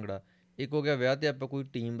ਕੰਪੀਟੀਸ਼ਨ ਵਾਲਾ ਭੰਗੜਾ, ਇੱਕ ਹੋ ਗਿਆ ਵਿਆਹ ਤੇ ਆਪਾਂ ਕੋਈ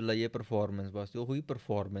ਟੀਮ ਬੁਲਾਈਏ ਪਰਫੋਰਮੈਂਸ ਵਾਸਤੇ, ਉਹ ਹੀ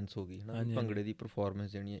ਪਰਫੋਰਮੈਂਸ ਹੋ ਗਈ ਹੈ ਨਾ, ਭੰਗੜੇ ਦੀ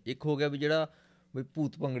ਪਰਫੋਰਮੈਂਸ ਦੇਣੀ ਹੈ। ਇੱਕ ਹੋ ਗਿਆ ਵੀ ਜਿਹੜਾ ਬਈ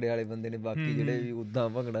ਭੂਤ ਭੰਗੜੇ ਵਾਲੇ ਬੰਦੇ ਨੇ, ਬਾਕੀ ਜਿਹੜੇ ਵੀ ਉੱਦਾਂ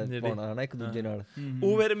ਭੰਗੜਾ ਪਾਉਣਾ ਹੈ ਨਾ ਇੱਕ ਦੂਜੇ ਨਾਲ,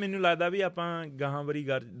 ਉਹ ਫਿਰ ਮੈਨੂੰ ਲੱਗਦਾ ਵੀ ਆਪਾਂ ਗਾਹਾਂ ਵਾਰੀ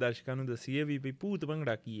ਦਰਸ਼ਕਾਂ ਨੂੰ ਦੱਸੀਏ ਵੀ ਭੂਤ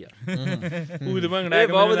ਭੰਗੜਾ ਕੀ ਆ। ਭੂਤ ਭੰਗੜਾ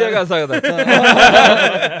ਬਹੁਤ ਵਧੀਆ ਕਰ ਸਕਦਾ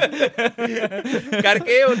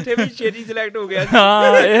ਕਰਕੇ ਉੱਥੇ ਵੀ ਛੇਤੀ ਸਿਲੈਕਟ ਹੋ ਗਿਆ।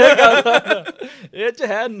 ਹਾਂ ਇਹ ਗੱਲ ਇਹ ਚ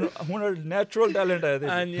ਹੈ ਹੁਣ ਨੈਚੁਰਲ ਟੈਲੈਂਟ ਹੈ ਇਹਦੇ।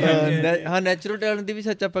 ਹਾਂ ਨੈਚੁਰਲ ਟੈਲੈਂਟ ਦੀ ਵੀ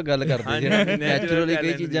ਸੱਚ ਆਪਾਂ ਗੱਲ ਕਰਦੇ ਸੀ ਨਾ, ਨੈਚੁਰਲੀ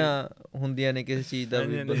ਕਈ ਚੀਜ਼ਾਂ ਹੁੰਦੀਆਂ ਨੇ ਕਿਸੇ ਚੀਜ਼ ਦਾ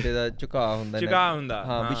ਵੀ ਬੰਦੇ ਦਾ ਝੁਕਾਅ ਹੁੰਦਾ,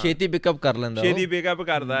 ਹਾਂ ਵੀ ਛੇਤੀ ਪਿਕਅਪ ਕਰ ਲੈਂਦਾ, ਪਿਕਅਪ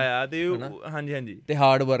ਕਰਦਾ ਆ ਤੇ ਹਾਂਜੀ ਤੇ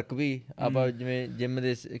ਹਾਰਡ ਵਰਕ ਵੀ। ਆਪਾਂ ਜਿਵੇਂ ਜਿਮ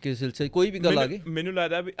ਦੇ ਕਿਸੇ ਸਿਲਸਿਲੇ ਕੋਈ ਵੀ ਗੱਲ ਆ ਗਈ, ਮੈਨੂੰ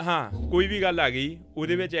ਲੱਗਦਾ ਵੀ ਹਾਂ ਕੋਈ ਵੀ ਗੱਲ ਆ ਗਈ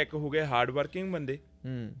ਉਹਦੇ ਵਿੱਚ ਇੱਕ ਹੋ ਗਏ ਹਾਰਡ ਵਰਕਿੰਗ ਬੰਦੇ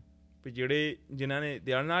ਵੀ ਜਿਹੜੇ ਜਿਨ੍ਹਾਂ ਨੇ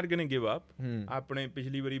they are not going to give up. ਆਪਣੇ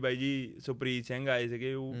ਪਿਛਲੀ ਵਾਰੀ ਬਾਈ ਜੀ ਸੁਪ੍ਰੀਤ ਸਿੰਘ ਆਏ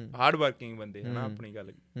ਸੀਗੇ, ਉਹ ਹਾਰਡ ਵਰਕਿੰਗ ਬੰਦੇ ਹਨਾ, ਆਪਣੀ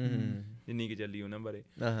ਗੱਲ ਜਿੰਨੀ ਕੁ ਚੱਲੀ ਉਹਨਾਂ ਬਾਰੇ।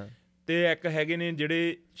 ਤੇ ਇੱਕ ਹੈਗੇ ਨੇ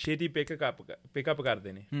ਜਿਹੜੇ ਛੇਤੀ ਪਿਕਅਪ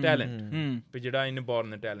ਕਰਦੇ ਨੇ ਟੈਲੈਂਟ, ਵੀ ਜਿਹੜਾ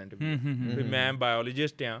ਇਨਬੋਰਨ ਟੈਲੈਂਟ ਵੀ ਮੈਂ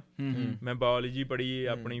ਬਾਇਓਲੋਜਿਸਟ ਆ, ਮੈਂ ਬਾਇਓਲੋਜੀ ਪੜ੍ਹੀ,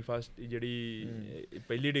 ਆਪਣੀ ਫਸਟ ਜਿਹੜੀ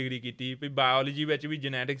ਪਹਿਲੀ ਡਿਗਰੀ ਕੀਤੀ, ਵੀ ਬਾਇਓਲੋਜੀ ਵਿੱਚ ਵੀ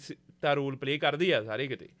ਜੈਨੇਟਿਕਸ ਦਾ ਰੋਲ ਪਲੇ ਕਰਦੀ ਆ ਸਾਰੇ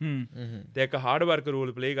ਕਿਤੇ, ਤੇ ਇੱਕ ਹਾਰਡ ਵਰਕ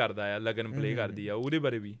ਰੋਲ ਪਲੇ ਕਰਦਾ ਆ, ਲਗਨ ਪਲੇ ਕਰਦੀ ਆ। ਉਹਦੇ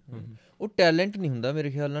ਬਾਰੇ ਵੀ ਉਹ ਟੈਲੈਂਟ ਨਹੀਂ ਹੁੰਦਾ ਮੇਰੇ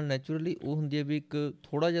ਖਿਆਲ ਨਾਲ, ਨੈਚੁਰਲੀ ਉਹ ਹੁੰਦੀ ਹੈ ਵੀ ਇੱਕ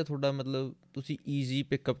ਥੋੜ੍ਹਾ ਜਿਹਾ ਤੁਹਾਡਾ ਮਤਲਬ ਤੁਸੀਂ ਈਜ਼ੀ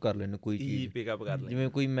ਪਿਕਅਪ ਕਰ ਲੈਂਦੇ ਕੋਈ ਚੀਜ਼, ਜਿਵੇਂ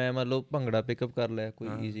ਕੋਈ ਮੈਂ ਮੰਨ ਲਓ ਭੰਗੜਾ ਪਿਕਅਪ ਕਰ ਲਿਆ ਕੋਈ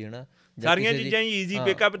ਈਜ਼ੀ ਹੈ ਨਾ, ਸਾਰੀਆਂ ਚੀਜ਼ਾਂ ਈਜ਼ੀ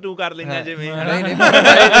ਪਿਕਅਪ ਤੂੰ ਕਰ ਲੈਂਦਾ ਜਿਵੇਂ। ਨਹੀਂ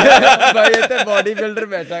ਭਾਈ ਇਹ ਤਾਂ ਬਾਡੀ ਬਿਲਡਰ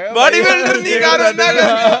ਬੈਠਾ ਹੈ, ਬਾਡੀ ਬਿਲਡਰ ਨਹੀਂ ਕਰ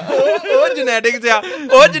ਉਹ ਜੈਨੇਟਿਕਸ ਆ,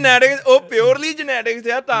 ਉਹ ਪਿਓਰਲੀ ਜੈਨੇਟਿਕਸ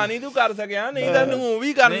ਆ, ਤਾਂ ਨਹੀਂ ਤੂੰ ਕਰ ਸਕਿਆ, ਨਹੀਂ ਤਾਂ ਤੂੰ ਉਹ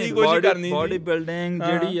ਵੀ ਕਰਨ ਦੀ ਕੋਸ਼ਿਸ਼ ਕਰਨੀ। ਬਾਡੀ ਬਿਲਡਿੰਗ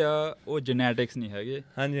ਜਿਹੜੀ ਆ ਉਹ ਜੈਨੇਟਿਕਸ ਨਹੀਂ ਹੈਗੇ,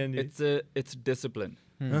 ਇਟਸ ਡਿਸਪਲਿਨ,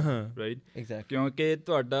 ਰਾਈਟ। ਕਿਉਂਕਿ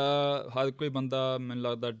ਤੁਹਾਡਾ ਹਰ ਕੋਈ ਬੰਦਾ ਮੈਨੂੰ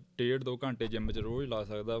ਲੱਗਦਾ 1.5-2 ਘੰਟੇ ਜਿੰਮ 'ਚ ਰੋਜ਼ ਲਾ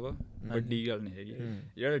ਸਕਦਾ ਵਾ, ਵੱਡੀ ਗੱਲ ਨਹੀਂ ਹੈਗੀ।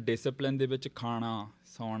 ਜਿਹੜਾ ਡਿਸਪਲਿਨ ਦੇ ਵਿੱਚ ਖਾਣਾ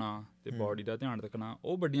ਸੌਣਾ ਤੇ ਬਾਡੀ ਦਾ ਧਿਆਨ ਰੱਖਣਾ,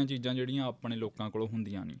 ਉਹ ਵੱਡੀਆਂ ਚੀਜ਼ਾਂ ਜਿਹੜੀਆਂ ਆਪਣੇ ਲੋਕਾਂ ਕੋਲੋਂ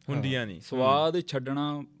ਹੁੰਦੀਆਂ ਨਹੀਂ। ਸਵਾਦ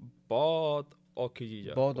ਛੱਡਣਾ ਬਹੁਤ ਔਖੀ ਚੀਜ਼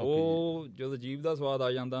ਆ, ਉਹ ਜਦੋਂ ਜੀਭ ਦਾ ਸਵਾਦ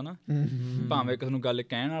ਆ ਜਾਂਦਾ ਨਾ, ਭਾਵੇਂ ਕਿਸੇ ਨੂੰ ਗੱਲ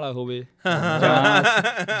ਕਹਿਣ ਵਾਲਾ ਹੋਵੇ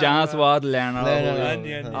ਜਾਂ ਸਵਾਦ ਲੈਣ ਵਾਲਾ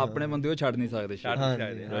ਹੋਵੇ, ਆਪਣੇ ਬੰਦੇ ਉਹ ਛੱਡ ਨਹੀਂ ਸਕਦੇ।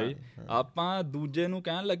 ਆਪਾਂ ਦੂਜੇ ਨੂੰ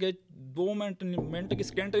ਕਹਿਣ ਲੱਗੇ 2 ਮਿੰਟ ਕਿ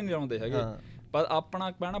ਸਕਿੰਟ ਹੀ ਨਹੀਂ ਲਾਉਂਦੇ ਹੈਗੇ, ਪਰ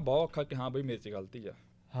ਆਪਣਾ ਕਹਿਣਾ ਬਹੁਤ ਔਖਾ ਕਿ ਹਾਂ ਬਈ ਮੇਰੇ 'ਚ ਗਲਤੀ ਆ।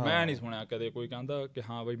 ਮੈਂ ਨਹੀਂ ਸੁਣਿਆ ਕਦੇ ਕੋਈ ਕਹਿੰਦਾ ਕਿ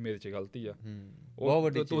ਹਾਂ ਬਈ ਮੇਰੇ 'ਚ ਗਲਤੀ ਆ।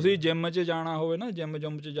 ਤੁਸੀਂ ਜਿੰਮ 'ਚ ਜਾਣਾ ਹੋਵੇ ਨਾ, ਜਿੰਮ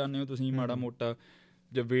 'ਚ ਜਾਂਦੇ ਹੋ ਤੁਸੀਂ, ਮਾੜਾ ਮੋਟਾ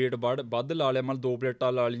ਜੇ ਵੇਟ ਵੱਧ ਲਾ ਲਿਆ, ਮਤਲਬ 2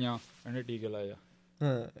 ਪਲੇਟਾਂ ਲਾ ਲਈਆਂ, ਇਹਨੇ ਟੀਕੇ ਲਾਏ ਆ,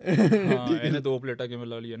 ਇਹਨੇ 2 ਪਲੇਟਾਂ ਕਿਵੇਂ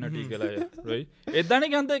ਲਾ ਲਈ, ਇਹਨੇ ਟੀਕੇ ਲਾਏ ਆ, ਰਾਈਟ। ਏਦਾਂ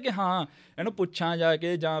ਨਹੀਂ ਕਹਿੰਦੇ ਕਿ ਹਾਂ ਇਹਨੂੰ ਪੁੱਛਾਂ ਜਾ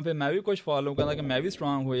ਕੇ, ਜਾਂ ਫਿਰ ਮੈਂ ਵੀ ਕੁਛ ਫੋਲੋ ਕਰਦਾ ਕਿ ਮੈਂ ਵੀ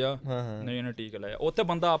ਸਟਰੋਂਗ ਹੋਇਆ, ਨਹੀਂ ਇਹਨੇ ਟੀਕੇ ਲਾਇਆ। ਉੱਥੇ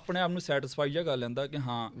ਬੰਦਾ ਆਪਣੇ ਆਪ ਨੂੰ ਸੈਟਿਸਫਾਈ ਜਿਹਾ ਕਰ ਲੈਂਦਾ ਕਿ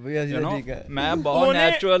ਹਾਂ ਮੈਂ ਬਹੁਤ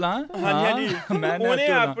ਨੈਚੁਰਲ ਹਾਂ। ਉਹਨੇ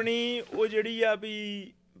ਆਪਣੀ ਉਹ ਜਿਹੜੀ ਆ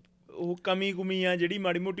ਵੀ ਉਹ ਕਮੀ ਕੁਮੀ ਆ ਜਿਹੜੀ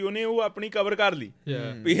ਮਾੜੀ ਮੋਟੀ, ਉਹਨੇ ਉਹ ਆਪਣੀ ਕਵਰ ਕਰ ਲਈ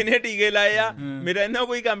ਵੀ ਇਹਨੇ ਟੀਕੇ ਲਾਏ ਆ, ਮੇਰਾ ਇਹਨਾਂ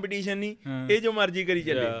ਕੋਈ ਕੰਪੀਟੀਸ਼ਨ ਨਹੀਂ, ਇਹ ਜੋ ਮਰਜ਼ੀ ਕਰੀ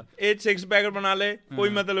ਚੱਲੇ, ਇਹ 6 ਪੈਕ ਬਣਾ ਲਏ, ਕੋਈ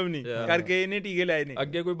ਮਤਲਬ ਨਹੀਂ, ਕਰਕੇ ਇਹਨੇ ਟੀਕੇ ਲਾਏ ਨੇ।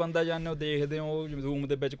 ਅੱਗੇ ਕੋਈ ਬੰਦਾ ਜਾਂਦੇ ਹੋ ਦੇਖਦੇ ਹੋ ਜ਼ੂਮ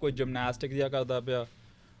ਦੇ ਵਿੱਚ ਕੋਈ ਜਿਮਨਾਸਟਿਕ ਜਿਹਾ ਕਰਦਾ ਪਿਆ,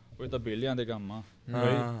 ਉਹ ਤਾਂ ਵਿਹਲਿਆਂ ਦੇ ਕੰਮ ਆ,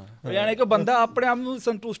 ਯਾਨੀ ਕਿ ਬੰਦਾ ਆਪਣੇ ਆਪ ਨੂੰ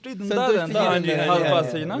ਸੰਤੁਸ਼ਟੀ ਦਿੰਦਾ ਰਹਿੰਦਾ ਹਰ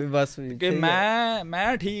ਪਾਸੇ ਨਾ, ਕਿ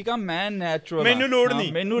ਮੈਂ ਠੀਕ ਆ, ਮੈਂ ਨੈਚੁਰਲ, ਮੈਨੂੰ ਲੋੜ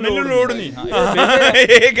ਨਹੀਂ,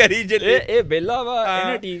 ਇਹ ਕਰੀ ਚੱਲੇ, ਇਹ ਵਿਹਲਾ ਵਾ,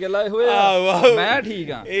 ਇਹਨੇ ਟੀਕੇ ਲਾਏ ਹੋਏ ਆ, ਮੈਂ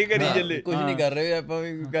ਠੀਕ ਆ, ਇਹ ਕਰੀ ਚੱਲੇ, ਕੁਝ ਨਹੀਂ ਕਰ ਰਹੇ ਆਪਾਂ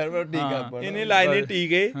ਵੀ ਕਰ ਠੀਕ ਆ, ਇਹਨੇ ਲਾਏ ਨੇ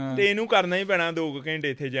ਟੀਕੇ ਤੇ ਇਹਨੂੰ ਕਰਨਾ ਹੀ ਪੈਣਾ 2 ਘੰਟੇ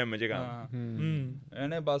ਇੱਥੇ ਜਿੰਮ 'ਚ ਕੰਮ।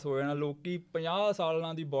 ਇਹਨੇ ਬਸ ਹੋ ਜਾਣਾ। ਲੋਕੀ 50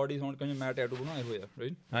 ਸਾਲਾਂ ਦੀ ਬੋਡੀ ਸੁਣ ਕੇ ਮੈਂ ਟੈਟੂ ਬਣਾਏ ਹੋਏ ਆ,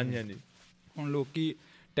 ਰਾਈਟ। ਹੁਣ ਲੋਕੀ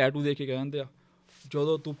ਟੈਟੂ ਦੇਖ ਕੇ ਕਹਿੰਦੇ ਆ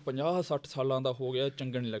ਜਦੋਂ ਤੂੰ 50-60 ਸਾਲਾਂ ਦਾ ਹੋ ਗਿਆ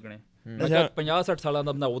ਚੰਗੇ ਨਹੀਂ ਲੱਗਣੇ। 50-60 ਸਾਲਾਂ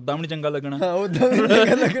ਦਾ ਬੰਦਾ ਉਦਾਂ ਵੀ ਨਹੀਂ ਚੰਗਾ ਲੱਗਣਾ।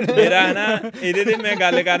 ਮੇਰਾ ਨਾ ਇਹਦੇ ਤੇ ਮੈਂ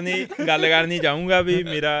ਗੱਲ ਕਰਨੀ ਚਾਹੂੰਗਾ ਵੀ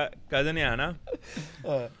ਮੇਰਾ ਕਜ਼ਨ ਆ ਨਾ,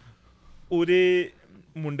 ਉਹਦੇ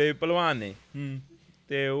ਮੁੰਡੇ ਭਲਵਾਨ ਨੇ,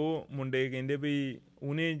 ਤੇ ਉਹ ਮੁੰਡੇ ਕਹਿੰਦੇ ਵੀ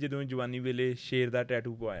ਉਹਨੇ ਜਦੋਂ ਜਵਾਨੀ ਵੇਲੇ ਸ਼ੇਰ ਦਾ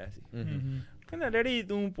ਟੈਟੂ ਪਵਾਇਆ ਸੀ, ਕਹਿੰਦਾ ਡੈਡੀ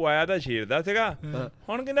ਤੂੰ ਪਵਾਇਆ ਤਾਂ ਸ਼ੇਰ ਦਾ ਸੀਗਾ,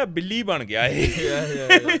 ਹੁਣ ਕਹਿੰਦਾ ਬਿੱਲੀ ਬਣ ਗਿਆ ਇਹ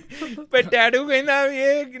ਟੈਟੂ, ਕਹਿੰਦਾ ਵੀ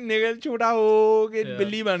ਇਹ ਨਿਕਲ ਛੋਟਾ ਹੋ ਕੇ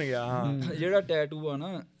ਬਿੱਲੀ ਬਣ ਗਿਆ। ਜਿਹੜਾ ਟੈਟੂ ਆ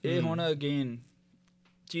ਨਾ, ਇਹ ਹੁਣ ਅਗੇਨ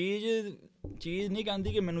ਚੀਜ਼ ਨਹੀਂ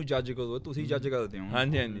ਕਹਿੰਦੀ ਕਿ ਮੈਨੂੰ ਜੱਜ ਕਰੋ, ਤੁਸੀਂ ਜੱਜ ਕਰਦੇ ਹੋ।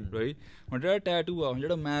 ਰਾਈਟ। ਹੁਣ ਜਿਹੜਾ ਟੈਟੂ ਆ, ਹੁਣ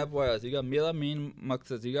ਜਿਹੜਾ ਮੈਂ ਪਵਾਇਆ ਸੀਗਾ, ਮੇਰਾ ਮੇਨ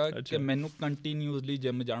ਮਕਸਦ ਸੀਗਾ ਕਿ ਮੈਨੂੰ ਕੰਟੀਨਿਊਸਲੀ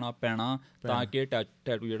ਜਿੰਮ ਜਾਣਾ ਪੈਣਾ ਤਾਂ ਕਿ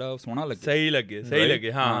ਟੈਟੂ ਜਿਹੜਾ ਸੋਹਣਾ ਲੱਗੇ, ਸਹੀ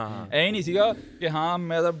ਲੱਗੇ। ਹਾਂ ਇਹ ਨਹੀਂ ਸੀਗਾ ਕਿ ਹਾਂ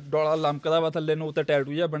ਮੇਰਾ ਡੋਲਾ ਲਮਕਦਾ ਵਾ ਥੱਲੇ ਨੂੰ, ਉੱਤੇ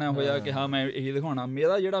ਟੈਟੂ ਜਿਹਾ ਬਣਿਆ ਹੋਇਆ ਕਿ ਹਾਂ ਮੈਂ ਇਹੀ ਦਿਖਾਉਣਾ।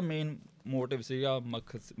 ਮੇਰਾ ਜਿਹੜਾ ਮੇਨ ਮੋਟਿਵ ਸੀਗਾ,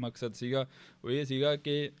 ਮਕਸਦ ਸੀਗਾ, ਉਹ ਇਹ ਸੀਗਾ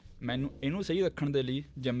ਕਿ ਮੈਨੂੰ ਇਹਨੂੰ ਸਹੀ ਰੱਖਣ ਦੇ ਲਈ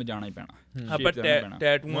ਜਿਮ ਜਾਣਾ ਹੀ ਪੈਣਾ। ਆਪਾਂ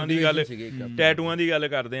ਟੈਟੂਆਂ ਦੀ ਗੱਲ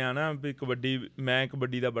ਕਰਦੇ ਆ ਨਾ ਵੀ ਕਬੱਡੀ, ਮੈਂ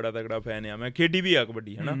ਕਬੱਡੀ ਦਾ ਬੜਾ ਤਕੜਾ ਫੈਨ ਆ, ਮੈਂ ਖੇਡੀ ਵੀ ਆ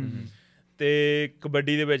ਕਬੱਡੀ ਹੈ ਨਾ, ਅਤੇ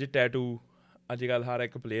ਕਬੱਡੀ ਦੇ ਵਿੱਚ ਟੈਟੂ ਅੱਜ ਕੱਲ੍ਹ ਹਰ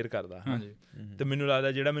ਇੱਕ ਪਲੇਅਰ ਕਰਦਾ। ਅਤੇ ਮੈਨੂੰ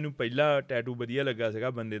ਲੱਗਦਾ ਜਿਹੜਾ ਮੈਨੂੰ ਪਹਿਲਾ ਟੈਟੂ ਵਧੀਆ ਲੱਗਾ ਸੀਗਾ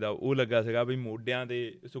ਬੰਦੇ ਦਾ, ਉਹ ਲੱਗਾ ਸੀਗਾ ਵੀ ਮੋਢਿਆਂ 'ਤੇ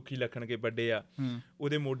ਸੁੱਖੀ ਲੱਖਣ ਕੇ ਵੱਡੇ ਆ,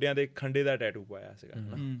 ਉਹਦੇ ਮੋਢਿਆਂ 'ਤੇ ਖੰਡੇ ਦਾ ਟੈਟੂ ਪਾਇਆ ਸੀਗਾ ਹੈ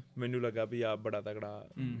ਨਾ। ਮੈਨੂੰ ਲੱਗਾ ਵੀ ਆਹ ਬੜਾ ਤਕੜਾ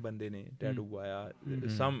ਬੰਦੇ ਨੇ ਟੈਟੂ ਪਾਇਆ,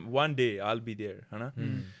 one day I'll be there ਹੈ ਨਾ।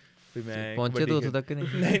 ਵੀ ਮੈਂ ਪਹੁੰਚੇ ਤਾਂ ਉੱਥੋਂ ਤੱਕ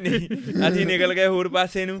ਨਹੀਂ ਅਸੀਂ ਨਿਕਲ ਗਏ ਹੋਰ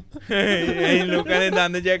ਪਾਸੇ ਨੂੰ, ਅਸੀਂ ਲੋਕਾਂ ਦੇ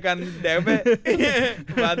ਦੰਦ ਚੈੱਕ ਕਰਨ ਡਿੱਗ ਪਏ,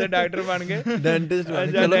 ਬਾਅਦ ਡਾਕਟਰ ਬਣ ਗਏ,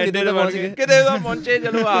 ਕਿਤੇ ਤਾਂ ਪਹੁੰਚੇ,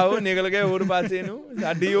 ਚਲੋ ਆਹੋ ਨਿਕਲ ਗਏ ਹੋਰ ਪਾਸੇ ਨੂੰ।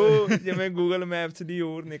 ਸਾਡੀ ਉਹ ਜਿਵੇਂ ਗੂਗਲ ਮੈਪਸ ਦੀ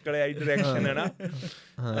ਹੋਰ ਨਿਕਲ ਆਈ ਡਾਇਰੈਕਸ਼ਨ ਹੈ ਨਾ।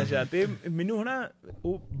 ਅੱਛਾ, ਅਤੇ ਮੈਨੂੰ ਹੈ ਨਾ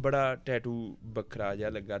ਉਹ ਬੜਾ ਟੈਟੂ ਵੱਖਰਾ ਜਿਹਾ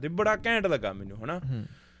ਲੱਗਾ ਅਤੇ ਬੜਾ ਘੈਂਟ ਲੱਗਾ ਮੈਨੂੰ ਹੈ ਨਾ।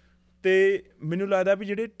 ਅਤੇ ਮੈਨੂੰ ਲੱਗਦਾ ਵੀ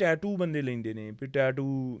ਜਿਹੜੇ ਟੈਟੂ ਬੰਦੇ ਲੈਂਦੇ ਨੇ ਵੀ ਟੈਟੂ,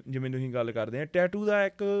 ਜਿਵੇਂ ਤੁਸੀਂ ਗੱਲ ਕਰਦੇ ਆ ਟੈਟੂ ਦਾ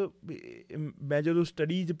ਇੱਕ, ਮੈਂ ਜਦੋਂ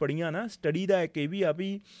ਸਟੱਡੀਜ਼ ਪੜ੍ਹੀਆਂ ਨਾ, ਸਟੱਡੀ ਦਾ ਇੱਕ ਇਹ ਵੀ ਆ ਵੀ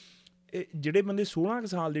ਜਿਹੜੇ ਬੰਦੇ 16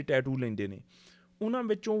 ਸਾਲ ਦੇ ਟੈਟੂ ਲੈਂਦੇ ਨੇ ਉਹਨਾਂ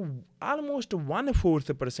ਵਿੱਚੋਂ ਆਲਮੋਸਟ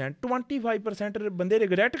 1/4%, 25% ਬੰਦੇ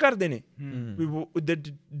ਰਿਗਰੈਟ ਕਰਦੇ ਨੇ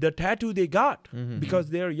the tattoo they got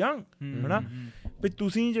because they are young ਹੈ ਨਾ। ਵੀ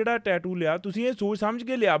ਤੁਸੀਂ ਜਿਹੜਾ ਟੈਟੂ ਲਿਆ ਤੁਸੀਂ ਇਹ ਸੋਚ ਸਮਝ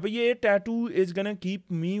ਕੇ ਲਿਆ ਵੀ ਇਹ tattoo is ਗੋਨਾ keep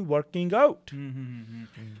me working out,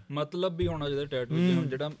 ਮਤਲਬ ਵੀ ਹੋਣਾ ਚਾਹੀਦਾ ਟੈਟੂ।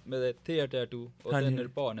 ਜਿਹੜਾ ਮੇਰੇ ਇੱਥੇ ਆ ਟੈਟੂ ਉਹ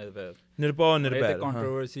ਨਿਰਭਉ ਨਿਰਭੈ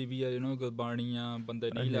ਕੰਟਰੋਵਰਸੀ ਵੀ ਆ, ਗੁਰਬਾਣੀ ਆ,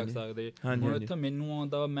 ਬੰਦੇ ਨਹੀਂ ਲੱਗ ਸਕਦੇ। ਹੁਣ ਇੱਥੇ ਮੈਨੂੰ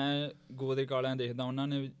ਆਉਂਦਾ, ਮੈਂ ਗੋਰੇ ਕਾਲਿਆਂ ਦੇਖਦਾ ਉਹਨਾਂ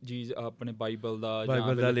ਨੇ ਚੀਜ਼ ਆਪਣੇ ਬਾਈਬਲ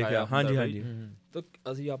ਦਾ ਲਿਖਿਆ, ਹਾਂਜੀ, ਤਾਂ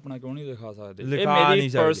ਅਸੀਂ ਆਪਣਾ ਕਿਉਂ ਨਹੀਂ ਦਿਖਾ ਸਕਦੇ? ਮੇਰੀ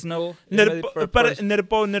ਪਰਸਨਲ ਪਰ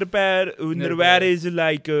ਨਿਰਭਉ ਨਿਰਵੈਰ ਇਜ਼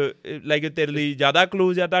ਲਾਈਕ ਤੇਰੇ ਲਈ ਜ਼ਿਆਦਾ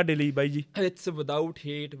ਕਲੋਜ਼ ਆ ਤੁਹਾਡੇ ਲਈ ਬਾਈ ਜੀ? It's without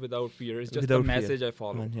hate, without fear, it's just a message I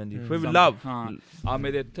follow with ਲਵ। ਹਾਂ, ਆ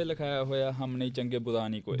ਮੇਰੇ ਇੱਥੇ ਲਿਖਾਇਆ ਹੋਇਆ ਹਮ ਨਹੀਂ ਚੰਗੇ ਬੁਰਾ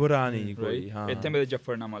ਨਹੀਂ ਕੋਈ, ਇੱਥੇ ਮੇਰੇ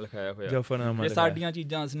ਜਫਰਨਾਮਾ ਲਿਖਾਇਆ ਹੋਇਆ। ਇਹ ਸਾਡੀਆਂ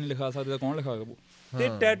ਚੀਜ਼ਾਂ ਅਸੀਂ ਨਹੀਂ ਲਿਖਾ ਸਕਦੇ ਤਾਂ ਕੌਣ ਲਿਖਾਗਾ? ਤੇ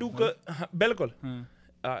ਟੈਟੂ ਬਿਲਕੁਲ।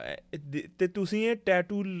 ਤੇ ਤੁਸੀਂ ਇਹ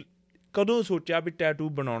ਟੈਟੂ ਕਦੋਂ ਸੋਚਿਆ ਵੀ ਟੈਟੂ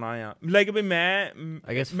ਬਣਾਉਣਾ ਆ? ਲਾਈਕ ਵੀ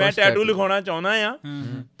ਮੈਂ ਟੈਟੂ ਲਿਖਾਉਣਾ ਚਾਹੁੰਦਾ ਆ,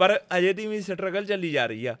 ਪਰ ਅਜੇ ਦੀ ਵੀ ਸਟਰਗਲ ਚੱਲੀ ਜਾ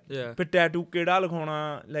ਰਹੀ ਆ ਫਿਰ ਟੈਟੂ ਕਿਹੜਾ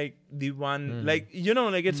ਲਿਖਾਉਣਾ, like the one like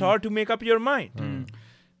like it's hard to make up your mind.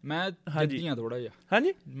 ਮੈਂ ਜਿੱਦੀ ਹਾਂ ਥੋੜਾ ਜਿਹਾ।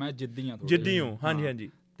 ਹਾਂਜੀ, ਮੈਂ ਜਿੱਦੀ ਹਾਂ, ਜਿੱਦੀ ਹੋ। ਹਾਂਜੀ।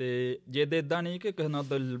 ਤੇ ਜਿੱਦ ਏਦਾਂ ਨਹੀਂ ਕਿ ਕਿਸੇ ਨਾਲ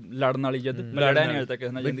ਲੜਨ ਵਾਲੀ ਜਿੱਦ, ਲੜਿਆ ਨਹੀਂ ਅਜੇ ਤੱਕ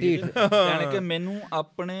ਕਿਸੇ ਨਾਲ ਜ਼ਿੰਦਗੀ 'ਚ। ਯਾਨੀ ਕਿ ਮੈਨੂੰ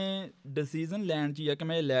ਆਪਣੇ ਡਿਸੀਜ਼ਨ ਲੈਣ 'ਚ ਹੀ ਆ ਕਿ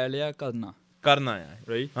ਮੈਂ ਲੈ ਲਿਆ ਕਰਨਾ ਆ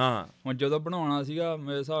ਰਾਈਟ। ਹਾਂ, ਹੁਣ ਜਦੋਂ ਬਣਾਉਣਾ ਸੀਗਾ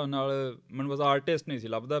ਮੇਰੇ ਹਿਸਾਬ ਨਾਲ ਮੈਨੂੰ ਬਸ ਆਰਟਿਸਟ ਨਹੀਂ ਸੀ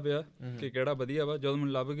ਲੱਭਦਾ ਪਿਆ ਕਿ ਕਿਹੜਾ ਵਧੀਆ ਵਾ। ਜਦੋਂ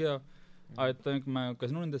ਮੈਨੂੰ ਲੱਭ ਗਿਆ ਅੱਜ ਤੱਕ ਮੈਂ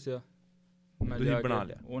ਕਿਸੇ ਨੂੰ ਨਹੀਂ ਦੱਸਿਆ, ਮੈਂ ਬਣਾ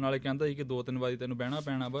ਲਿਆ। ਉਹ ਨਾਲੇ ਕਹਿੰਦਾ ਸੀ ਕਿ 2-3 ਵਾਰੀ ਤੈਨੂੰ ਬਹਿਣਾ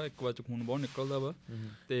ਪੈਣਾ ਵਾ, ਇੱਕ ਵਾਰ 'ਚ ਖੂਨ ਬਹੁਤ ਨਿਕਲਦਾ ਵਾ।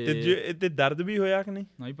 ਤੇ ਦਰਦ ਵੀ ਹੋਇਆ ਕਿ ਨਹੀਂ?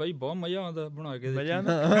 ਨਹੀਂ ਭਾਈ, ਬਹੁਤ ਮਜ਼ਾ ਆਉਂਦਾ ਬਣਾ ਕੇ। ਮਜ਼ਾ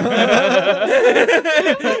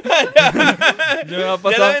ਜਿਵੇਂ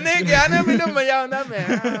ਆਪਾਂ ਇਹਨੇ ਕਿਹਾ ਨਾ ਮੈਨੂੰ ਮਜ਼ਾ ਆਉਂਦਾ, ਮੈਂ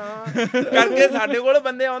ਕਰਕੇ ਸਾਡੇ ਕੋਲ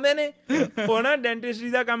ਬੰਦੇ ਆਉਂਦੇ ਨੇ ਉਹ ਨਾ ਡੈਂਟਿਸਟਰੀ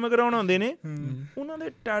ਦਾ ਕੰਮ ਕਰਾਉਣ ਆਉਂਦੇ ਨੇ, ਉਹਨਾਂ ਦੇ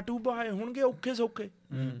ਟੈਟੂ ਪਾਏ ਹੋਣਗੇ ਔਖੇ ਸੌਖੇ,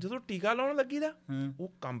 ਜਦੋਂ ਟੀਕਾ ਲਾਉਣ ਲੱਗੀ ਦਾ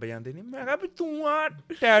ਉਹ ਕੰਬ ਜਾਂਦੇ ਨੇ। ਮੈਂ ਕਿਹਾ ਵੀ ਤੂੰ ਆਹ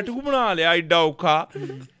ਟੈਟੂ ਬਣਾ ਲਿਆ ਏਡਾ ਔਖਾ,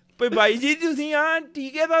 ਵੀ ਬਾਈ ਜੀ ਤੁਸੀਂ ਆਹ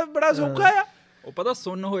ਟੀਕੇ ਦਾ ਬੜਾ ਸੌਖਾ ਆ। ਉਹ ਪਤਾ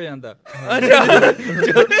ਸੁੰਨ ਹੋ ਜਾਂਦਾ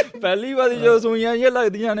ਪਹਿਲੀ ਵਾਰੀ ਜਦੋਂ ਸੂਈਆਂ ਜਿਹੀਆਂ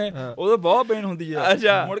ਲੱਗਦੀਆਂ ਨੇ ਉਦੋਂ ਬਹੁਤ ਪੇਨ ਹੁੰਦੀ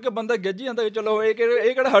ਆ। ਮੁੜ ਕੇ ਬੰਦਾ ਗਿੱਝ ਜਾਂਦਾ ਚਲੋ ਇਹ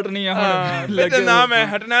ਕਿਹੜਾ ਹਟਣੀ ਆ ਹੁਣ, ਨਾ ਮੈਂ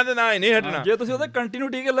ਹਟਣਾ ਤੇ ਨਾ ਹੀ ਨਹੀਂ ਹਟਣਾ। ਜੇ ਤੁਸੀਂ ਉਹਦੇ ਕੰਟੀਨਿਊ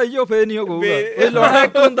ਟੀਕੇ ਲਾਈ ਜਾਓ ਫੇਰ ਨਹੀਂ ਹੋਊਗਾ, ਇਹ ਲਾਉਣਾ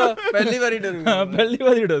ਇੱਕ ਹੁੰਦਾ ਪਹਿਲੀ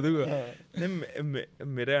ਵਾਰੀ ਡਰੂਗਾ।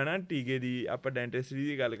 ਮੇਰੇ ਹੈ ਨਾ ਟੀਕੇ ਦੀ, ਆਪਾਂ ਡੈਂਟਿਸਟਰੀ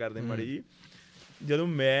ਦੀ ਗੱਲ ਕਰਦੇ ਮਾੜੀ ਜੀ, ਜਦੋਂ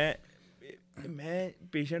ਮੈਂ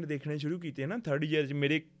ਪੇਸ਼ੈਂਟ ਦੇਖਣੇ ਸ਼ੁਰੂ ਕੀਤੇ ਨਾ 3rd ਈਅਰ 'ਚ,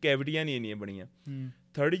 ਮੇਰੇ ਕੈਵਿਟੀਆਂ ਨਹੀਂ ਇੰਨੀਆਂ ਬਣੀਆਂ।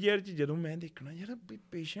 3rd ਈਅਰ 'ਚ ਜਦੋਂ ਮੈਂ ਦੇਖਣਾ ਯਾਰ ਵੀ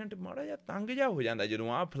ਪੇਸ਼ੈਂਟ ਮਾੜਾ ਜਿਹਾ ਤੰਗ ਜਿਹਾ ਹੋ ਜਾਂਦਾ ਜਦੋਂ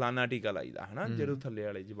ਆਹ ਫਲਾਨਾ ਟੀਕਾ ਲਾਈਦਾ ਹੈ ਨਾ, ਜਦੋਂ ਥੱਲੇ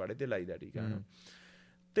ਵਾਲੇ ਜਬਾੜੇ 'ਤੇ ਲਾਈਦਾ ਟੀਕਾ।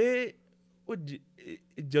 ਅਤੇ ਉਹ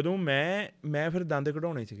ਜਦੋਂ ਮੈਂ ਫਿਰ ਦੰਦ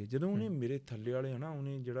ਕਢਾਉਣੇ ਸੀਗੇ, ਜਦੋਂ ਉਹਨੇ ਮੇਰੇ ਥੱਲੇ ਵਾਲੇ ਹੈ ਨਾ,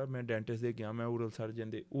 ਉਹਨੇ ਜਿਹੜਾ ਮੈਂ ਡੈਂਟਿਸਟ ਦੇ ਗਿਆ, ਮੈਂ ਓਰਲ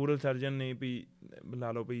ਸਰਜਨ ਨੇ ਵੀ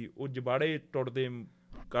ਲਾ ਲਓ ਵੀ ਉਹ ਜਬਾੜੇ ਟੁੱਟਦੇ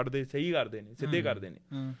ਕੱਢਦੇ ਸਹੀ ਕਰਦੇ ਨੇ, ਸਿੱਧੇ ਕਰਦੇ ਨੇ।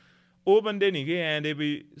 ਉਹ ਬੰਦੇ ਨਹੀਂ ਗੇ ਐਂ ਦੇ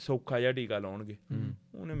ਵੀ ਸੌਖਾ ਜਿਹਾ ਟੀਕਾ ਲਾਉਣਗੇ।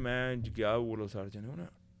 ਉਹਨੇ ਮੈਂ ਗਿਆ ਓਰਲ ਸਰਜਨ, ਉਹਨੇ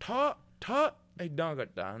ਠਾ ਏਦਾਂ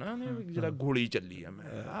ਕੱਟਾ ਹੈ ਨਾ, ਉਹਨੇ ਜਿਹੜਾ ਗੋਲੀ ਚੱਲੀ ਆ।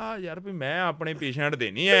 ਮੈਂ ਯਾਰ ਵੀ ਮੈਂ ਆਪਣੇ ਪੇਸ਼ੈਂਟ ਦੇ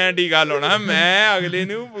ਨਹੀਂ ਐਂ ਟੀਕਾ ਲਾਉਣਾ, ਮੈਂ ਅਗਲੇ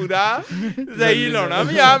ਨੂੰ ਪੂਰਾ ਸਹੀ ਲਾਉਣਾ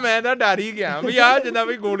ਵੀ ਆਹ ਮੈਂ ਤਾਂ ਡਰ ਹੀ ਗਿਆ ਵੀ ਆਹ ਜਿੱਦਾਂ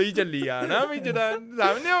ਵੀ ਗੋਲੀ ਚੱਲੀ ਆ ਨਾ, ਵੀ ਜਿੱਦਾਂ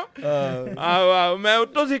ਸਮਝਦੇ ਹੋ। ਆਹੋ ਮੈਂ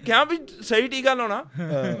ਉੱਤੋਂ ਸਿੱਖਿਆ ਵੀ ਸਹੀ ਟੀਕਾ ਲਾਉਣਾ,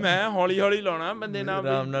 ਮੈਂ ਹੌਲੀ ਹੌਲੀ ਲਾਉਣਾ ਬੰਦੇ ਨਾਲ।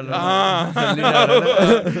 ਹਾਂ,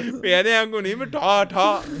 ਇਹਦੇ ਵਾਂਗੂ ਨਹੀਂ ਵੀ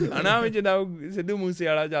ਠਾ ਹੈ ਨਾ, ਵੀ ਜਿੱਦਾਂ ਸਿੱਧੂ ਮੂਸੇ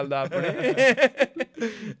ਵਾਲਾ ਚੱਲਦਾ ਆਪਣੇ।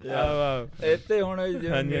 ਇੱਥੇ ਹੁਣ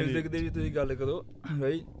ਜਿਵੇਂ ਮਿਊਜ਼ਿਕ ਦੀ ਵੀ ਤੁਸੀਂ ਗੱਲ ਕਰੋ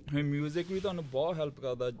ਬਈ, ਮਿਊਜ਼ਿਕ ਵੀ ਤੁਹਾਨੂੰ ਬਹੁਤ ਹੈਲਪ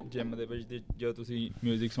ਕਰਦਾ ਜਿਮ ਦੇ ਵਿੱਚ ਜਦੋਂ ਤੁਸੀਂ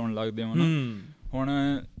ਮਿਊਜ਼ਿਕ ਸੁਣਨ ਲੱਗਦੇ ਹੋ ਨਾ।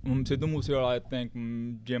 ਹੁਣ ਸਿੱਧੂ ਮੂਸੇਵਾਲਾ ਇੱਥੇ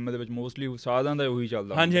ਜਿਮ ਦੇ ਵਿੱਚ ਮੋਸਟਲੀ ਸਾਰਿਆਂ ਦਾ ਉਹੀ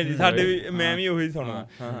ਚੱਲਦਾ। ਹਾਂਜੀ ਸਾਡੇ ਵੀ, ਮੈਂ ਵੀ ਉਹੀ ਸੁਣਦਾ।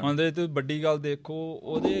 ਹੁਣ ਤੇ ਵੱਡੀ ਗੱਲ ਦੇਖੋ,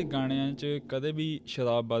 ਉਹਦੇ ਗਾਣਿਆਂ 'ਚ ਕਦੇ ਵੀ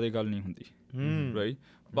ਸ਼ਰਾਬ ਬਾਰੇ ਗੱਲ ਨਹੀਂ ਹੁੰਦੀ, ਰਾਈਟ।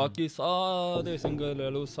 ਬਾਕੀ ਸਾਰੇ ਸਿੰਗਰ ਲੈ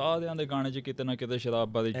ਲਓ, ਸਾਰਿਆਂ ਦੇ ਗਾਣੇ 'ਚ ਕਿਤੇ ਨਾ ਕਿਤੇ ਸ਼ਰਾਬ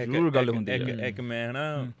ਬਾਰੇ ਜ਼ਰੂਰ ਗੱਲ ਹੁੰਦੀ ਹੈ। ਇੱਕ ਮੈਂ ਹਨਾ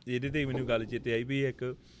ਇਹਦੇ ਤੇ ਮੈਨੂੰ ਗੱਲ ਚੇਤੇ ਆਈ ਵੀ ਇੱਕ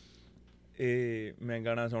ਇਹ ਮੈਂ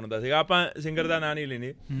ਗਾਣਾ ਸੁਣਦਾ ਸੀਗਾ, ਆਪਾਂ ਸਿੰਗਰ ਦਾ ਨਾਂ ਨਹੀਂ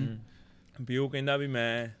ਲੈਂਦੇ, ਵੀ ਉਹ ਕਹਿੰਦਾ ਵੀ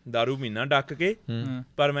ਮੈਂ ਦਾਰੂ ਪੀਨਾ ਡੱਕ ਕੇ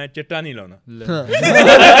ਪਰ ਮੈਂ ਚਿੱਟਾ ਨਹੀਂ ਲਾਉਣਾ।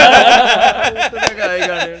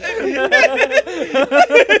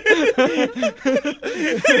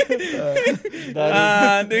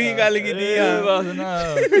 ਤੁਸੀਂ ਗੱਲ ਕੀਤੀ ਆ ਬਸ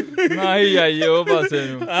ਨਾ ਹੀ ਜਾਈਏ ਉਹ ਪਾਸੇ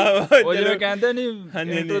ਨੂੰ। ਉਹ ਜਿਵੇਂ ਕਹਿੰਦੇ ਨੀ,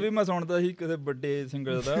 ਇੰਟਰਵਿਊ ਮੈਂ ਸੁਣਦਾ ਸੀ ਕਿਸੇ ਵੱਡੇ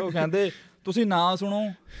ਸਿੰਗਰ ਦਾ, ਉਹ ਕਹਿੰਦੇ ਤੁਸੀਂ ਨਾ ਸੁਣੋ,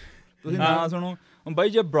 ਤੁਸੀਂ ਨਾ ਸੁਣੋ ਬਾਈ।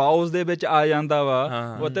 ਜੇ ਬਰਾਊਜ਼ ਦੇ ਵਿੱਚ ਆ ਜਾਂਦਾ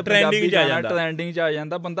ਵਾ, ਉੱਥੇ ਟ੍ਰੈਂਡਿੰਗ ਚ ਆ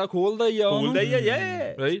ਜਾਂਦਾ, ਬੰਦਾ ਖੋਲਦਾ ਹੀ ਆ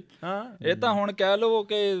ਰਾਈਟ। ਇਹ ਤਾਂ ਹੁਣ ਕਹਿ ਲਓ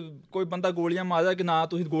ਕਿ ਕੋਈ ਬੰਦਾ ਗੋਲੀਆਂ ਮਾਰਦਾ ਕਿ ਨਾ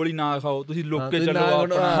ਤੁਸੀਂ ਗੋਲੀ ਨਾ ਖਾਓ, ਤੁਸੀਂ ਲੁੱਕ ਕੇ ਚਲੋ,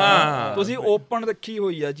 ਤੁਸੀਂ ਓਪਨ ਰੱਖੀ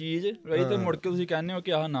ਹੋਈ ਆ ਚੀਜ਼ ਰਾਈਟ, ਤੇ ਮੁੜ ਕੇ ਤੁਸੀਂ ਕਹਿੰਦੇ ਹੋ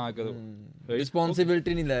ਕਿ ਆਹ ਨਾ ਕਰੋ,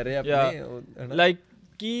 ਰਿਸਪੌਂਸਿਬਿਲਟੀ ਨਹੀਂ ਲੈ ਰਹੇ ਆਪਣੀ। ਲਾਈਕ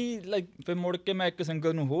ਫਿਰ ਮੁੜ ਕੇ ਮੈਂ ਇੱਕ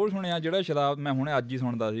ਸਿੰਗਰ ਨੂੰ ਹੋਰ ਸੁਣਿਆ ਜਿਹੜਾ ਸ਼ਰਾਬ, ਮੈਂ ਹੁਣੇ ਅੱਜ ਹੀ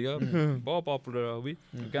ਸੁਣਦਾ ਸੀਗਾ, ਬਹੁਤ ਪਾਪੂਲਰ ਆ ਉਹ ਵੀ,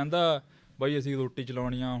 ਕਹਿੰਦਾ ਬਾਈ ਅਸੀਂ ਰੋਟੀ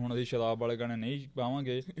ਚਲਾਉਣੀ ਆ, ਹੁਣ ਅਸੀਂ ਸ਼ਰਾਬ ਵਾਲੇ ਗਾਣੇ ਨਹੀਂ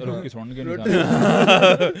ਪਾਵਾਂਗੇ, ਲੋਕੀ ਸੁਣਨਗੇ ਨਹੀਂ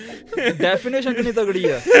ਸਾਨੂੰ। ਡੈਫੀਨੇਸ਼ਨ ਕਿੰਨੀ ਤਗੜੀ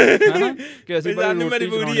ਆ ਹਨਾ, ਕਿ ਅਸੀਂ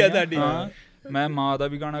ਮਜਬੂਰੀ ਆ ਸਾਡੀ। ਮੈਂ ਮਾਂ ਦਾ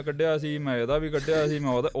ਵੀ ਗਾਣਾ ਕੱਢਿਆ ਸੀ, ਮੈਂ ਇਹਦਾ ਵੀ ਕੱਢਿਆ ਸੀ,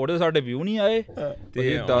 ਮੈਂ ਉਹਦੇ ਸਾਡੇ ਵਿਊ ਨਹੀਂ ਆਏ,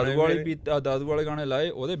 ਤੇ ਦਾਦੂ ਵਾਲੇ ਗਾਣੇ ਲਾਏ,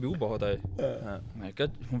 ਉਹਦੇ ਵਿਊ ਬਹੁਤ ਆਏ। ਮੈਂ ਕਿਹਾ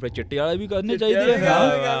ਹੁਣ ਫਿਰ ਚਿੱਟੇ ਵਾਲੇ ਵੀ ਕਰਨੇ ਚਾਹੀਦੇ ਆ,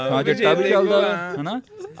 ਹਾਂ ਚਿੱਟਾ ਵੀ ਚੱਲਦਾ ਹਨਾ।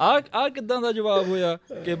 ਆਹ ਕਿੱਦਾਂ ਦਾ ਜਵਾਬ ਹੋਇਆ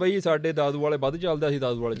ਕਿ ਬਈ ਸਾਡੇ ਦਾਦੂ ਵਾਲੇ ਵੱਧ ਚੱਲਦੇ, ਅਸੀਂ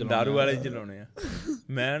ਦਾਦੂ ਵਾਲੇ ਚਲਾਉਣੇ ਆ।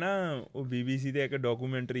 ਮੈਂ ਨਾ ਉਹ BBC ਤੇ ਇੱਕ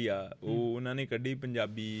ਡਾਕੂਮੈਂਟਰੀ ਆ, ਉਹ ਉਹਨਾਂ ਨੇ ਕੱਢੀ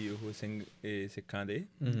ਪੰਜਾਬੀ ਉਹ ਸਿੱਖਾਂ ਦੇ,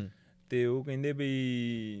 ਤੇ ਉਹ ਕਹਿੰਦੇ ਵੀ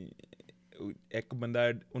ਇੱਕ ਬੰਦਾ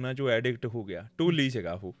ਉਹਨਾਂ ਚੋਂ ਐਡਿਕਟ ਹੋ ਗਿਆ, ਢੋਲੀ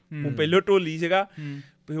ਸੀਗਾ ਉਹ ਪਹਿਲੋਂ ਢੋਲੀ ਸੀਗਾ,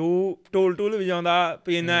 ਵੀ ਉਹ ਢੋਲ ਵਜਾਉਂਦਾ,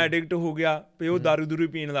 ਵੀ ਇੰਨਾ ਐਡਿਕਟ ਹੋ ਗਿਆ ਵੀ ਉਹ ਦਾਰੂ ਦੂਰੂ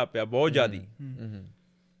ਪੀਣ ਲੱਗ ਪਿਆ ਬਹੁਤ ਜ਼ਿਆਦਾ।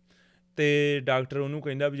 ਤੇ ਡਾਕਟਰ ਉਹਨੂੰ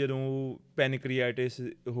ਕਹਿੰਦਾ ਵੀ ਜਦੋਂ ਪੈਨਕ੍ਰੀਆਟਿਸ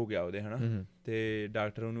ਹੋ ਗਿਆ ਉਹਦੇ ਹਨਾ, ਤੇ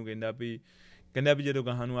ਡਾਕਟਰ ਉਹਨੂੰ ਕਹਿੰਦਾ ਵੀ ਜਦੋਂ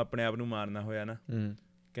ਗਾਹਾਂ ਨੂੰ ਆਪਣੇ ਆਪ ਨੂੰ ਮਾਰਨਾ ਹੋਇਆ ਨਾ,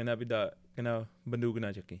 ਕਹਿੰਦਾ ਵੀ ਕਹਿੰਦਾ ਬੰਦੂਕ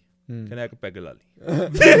ਨਾ ਚੱਕੀ, ਕਹਿੰਦਾ ਇੱਕ ਪੈਗ ਲਾ ਲਈ।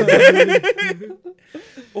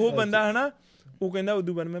 ਉਹ ਬੰਦਾ ਹਨਾ, ਉਹ ਕਹਿੰਦਾ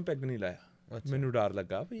ਉਦੋਂ ਬਾਅਦ ਮੈਂ ਪੈਗ ਨਹੀਂ ਲਾਇਆ, ਮੈਨੂੰ ਡਰ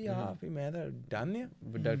ਲੱਗਾ ਵੀ ਵੀ ਮੈਂ ਤਾਂ ਡਨ ਆ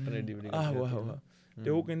ਡਾਕਟਰ ਐਡੀ ਵੱਡੀ। ਆਹੋ ਤੇ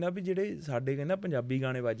ਉਹ ਕਹਿੰਦਾ ਵੀ ਜਿਹੜੇ ਸਾਡੇ ਕਹਿੰਦਾ ਪੰਜਾਬੀ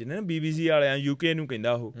ਗਾਣੇ ਵੱਜਦੇ ਨੇ BBC ਵਾਲਿਆਂ UK ਨੂੰ,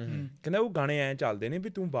 ਕਹਿੰਦਾ ਉਹ ਕਹਿੰਦਾ ਉਹ ਗਾਣੇ ਐਂ ਚੱਲਦੇ ਨੇ ਵੀ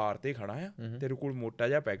ਤੂੰ ਬਾਰ ਤੇ ਖੜਾ ਆ, ਤੇਰੇ ਕੋਲ ਮੋਟਾ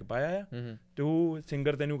ਜਿਹਾ ਪੈਗ ਪਾਇਆ ਆ, ਤੇ ਉਹ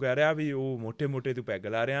ਸਿੰਗਰ ਤੈਨੂੰ ਕਹਿ ਰਿਹਾ ਵੀ ਉਹ ਮੋਟੇ ਤੂੰ ਪੈਗ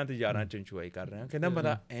ਲਾ ਰਿਹਾ ਤੇ ਯਾਰਾਂ ਚ ਇੰਜੋਏ ਕਰ ਰਿਹਾ, ਕਹਿੰਦਾ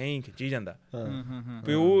ਬੰਦਾ ਐਂ ਹੀ ਖਿੱਚੀ ਜਾਂਦਾ।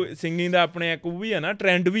 ਵੀ ਉਹ ਸਿੰਗਿੰਗ ਦਾ ਆਪਣੇ ਇੱਕ ਉਹ ਵੀ ਆ ਨਾ,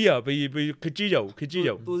 ਟਰੈਂਡ ਵੀ ਆ ਵੀ ਖਿੱਚੀ ਜਾਓ।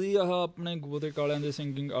 ਤੁਸੀਂ ਆਹ ਆਪਣੇ ਗੋਤੇ ਕਾਲਿਆਂ ਦੇ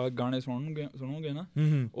ਸਿੰਗਿੰਗ ਗਾਣੇ ਸੁਣੋਗੇ ਨਾ,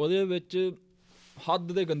 ਉਹਦੇ ਵਿੱਚ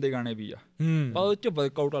ਹੱਦ ਦੇ ਗੰਦੇ ਗਾਣੇ ਵੀ ਆ, ਪਰ ਉਹਦੇ ਚ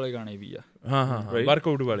ਵਰਕਆਊਟ ਵਾਲੇ ਗਾਣੇ ਵੀ ਆ,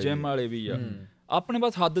 ਵਰਕਆਊਟ ਵਾਲੇ ਜਿਮ ਵਾਲੇ ਵੀ ਆ। ਆਪਣੇ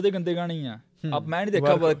ਬਸ ਹੱਦ ਦੇ ਗੰਦੇ ਗਾਣੇ ਹੀ ਆ। ਮੈਂ ਨੀ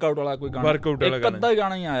ਦੇਖਿਆ ਵਰਕਆਊਟ ਵਾਲਾ ਕੋਈ ਗਾਣਾ, ਇੱਕ ਅੱਧਾ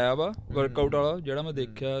ਗਾਣਾ ਹੀ ਆਇਆ ਵਾ ਵਰਕਆਊਟ ਵਾਲਾ ਜਿਹੜਾ ਮੈਂ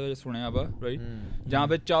ਦੇਖਿਆ ਸੁਣਿਆ ਵਾ ਰਾਈਟ। ਜਾਂ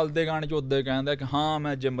ਫਿਰ ਚੱਲਦੇ ਗਾਣੇ ਚ ਉਦਾਂ ਕਹਿੰਦਾ ਕਿ ਹਾਂ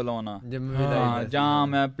ਮੈਂ ਜਿਮ ਲਾਉਣਾ, ਜਾਂ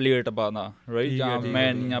ਮੈਂ ਪਲੇਟ ਪਾਉਣਾ ਰਾਈਟ, ਜਾਂ ਮੈਂ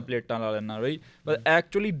ਇੰਨੀਆਂ ਪਲੇਟਾਂ ਲਾ ਲੈਣਾ ਰਾਈਟ, ਪਰ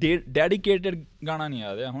ਐਕਚੁਅਲੀ ਡੈਡੀਕੇਟਡ ਗਾਣਾ ਨਹੀਂ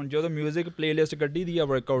ਆ ਰਿਹਾ। ਹੁਣ ਜਦੋਂ ਮਿਊਜ਼ਿਕ ਪਲੇਲਿਸਟ ਕੱਢੀ ਦੀ ਆ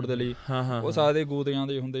ਵਰਕਆਊਟ ਦੇ ਲਈ, ਉਹ ਸਾਰੇ ਗੋਤਿਆਂ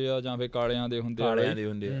ਦੇ ਹੁੰਦੇ ਆ ਜਾਂ ਫਿਰ ਕਾਲਿਆਂ ਦੇ ਹੁੰਦੇ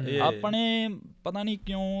ਆ। ਆਪਣੇ ਪਤਾ ਨਹੀਂ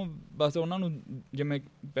ਕਿਉਂ ਬਸ ਉਹਨਾਂ ਨੂੰ, ਜਿਵੇਂ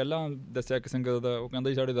ਪਹਿਲਾਂ ਦੱਸਿਆ ਇੱਕ ਸਿੰਗਰ ਦਾ, ਉਹ ਕਹਿੰਦਾ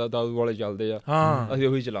ਸੀ ਸਾਡੇ ਦਾਦੂ ਵਾਲੇ ਚੱਲਦੇ ਆ, ਅਸੀਂ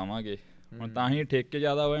ਉਹੀ ਚਲਾਵਾਂਗੇ। ਹੁਣ ਤਾਂ ਹੀ ਠੇਕੇ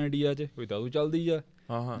ਜ਼ਿਆਦਾ ਵਾ ਇੰਡੀਆ 'ਚ, ਕੋਈ ਦਾਰੂ ਚੱਲਦੀ ਆ,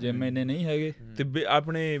 ਜਿਮ ਇੰਨੇ ਨਹੀਂ ਹੈਗੇ। ਤੇ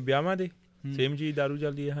ਆਪਣੇ ਵਿਆਹਾਂ ਦੇ ਸੇਮ ਚੀਜ਼ ਦਾਰੂ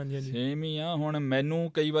ਚੱਲਦੀ ਹੈ। ਹਾਂਜੀ ਸੇਮ ਹੀ ਆ। ਹੁਣ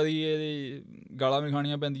ਮੈਨੂੰ ਕਈ ਵਾਰੀ ਇਹ ਗਾਲਾਂ ਵੀ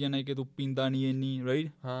ਖਾਣੀਆਂ ਪੈਂਦੀਆਂ ਨੇ ਕਿ ਤੂੰ ਪੀਂਦਾ ਨਹੀਂ ਇੰਨੀ ਰਾਈਟ,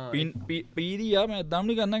 ਪੀ ਦੀ ਆ। ਮੈਂ ਏਦਾਂ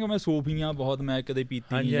ਨਹੀਂ ਕਰਨਾ ਕਿ ਮੈਂ ਸੋਫੀਆਂ ਬਹੁਤ, ਮੈਂ ਕਦੇ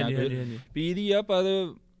ਪੀਤੀ ਨਹੀਂ, ਪੀ ਦੀ ਆ, ਪਰ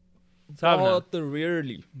ਬਹੁਤ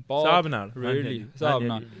ਰੇਅਰਲੀ, ਹਿਸਾਬ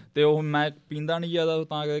ਨਾਲ। ਤੇ ਉਹ ਮੈਂ ਪੀਂਦਾ ਨਹੀਂ ਜ਼ਿਆਦਾ,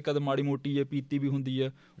 ਤਾਂ ਕਦੇ ਮਾੜੀ ਮੋਟੀ ਜੇ ਪੀਤੀ ਵੀ ਹੁੰਦੀ ਆ,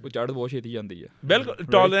 ਉਹ ਚੜ੍ਹ ਬਹੁਤ ਛੇਤੀ ਜਾਂਦੀ ਆ। ਬਿਲਕੁਲ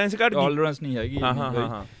ਟੋਲਰੈਂਸ ਨਹੀਂ ਹੈਗੀ।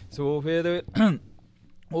 ਸੋ ਫਿਰ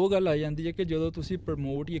ਉਹ ਗੱਲ ਆ ਜਾਂਦੀ ਹੈ ਕਿ ਜਦੋਂ ਤੁਸੀਂ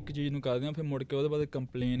ਪ੍ਰਮੋਟ ਹੀ ਇੱਕ ਚੀਜ਼ ਨੂੰ ਕਰਦੇ ਹੋ, ਫਿਰ ਮੁੜ ਕੇ ਉਹਦੇ ਬਾਅਦ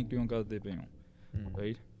ਕੰਪਲੇਨ ਕਿਉਂ ਕਰਦੇ ਪਏ ਹੋ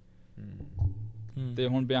ਰਾਈਟ। ਤੇ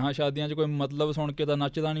ਹੁਣ ਵਿਆਹਾਂ ਸ਼ਾਦੀਆਂ 'ਚ ਕੋਈ ਮਤਲਬ ਸੁਣ ਕੇ ਤਾਂ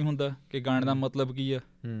ਨੱਚਦਾ ਨਹੀਂ ਹੁੰਦਾ ਕਿ ਗਾਣੇ ਦਾ ਮਤਲਬ ਕੀ ਆ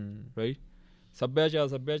ਰਾਈਟ।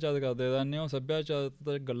 ਸੱਭਿਆਚਾਰ ਕਰਦੇ ਰਹਿੰਦੇ ਹੋ। ਸੱਭਿਆਚਾਰ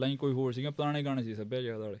ਤਾਂ ਗੱਲਾਂ ਹੀ ਕੋਈ ਹੋਰ ਸੀਗੀਆਂ, ਪੁਰਾਣੇ ਗਾਣੇ ਸੀ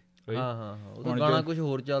ਸੱਭਿਆਚਾਰ ਵਾਲੇ। ਗਾਣਾ ਕੁਛ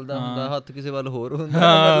ਹੋਰ ਚੱਲਦਾ ਹੁੰਦਾ, ਹੱਥ ਕਿਸੇ ਵੱਲ ਹੋਰ ਹੁੰਦਾ,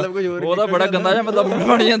 ਮਤਲਬ ਕੁਝ ਹੋਰ। ਉਹਦਾ ਬੜਾ ਗੰਦਾ ਜਿਹਾ ਮਤਲਬ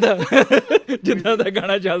ਬਣ ਜਾਂਦਾ ਜਿੱਦਾਂ ਦਾ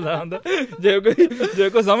ਗਾਣਾ ਚੱਲਦਾ ਹੁੰਦਾ। ਜੇ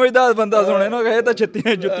ਕੋਈ ਸਮਝਦਾਰ ਬੰਦਾ ਸੁਣੇ ਨਾ, ਕਹੇ ਤਾਂ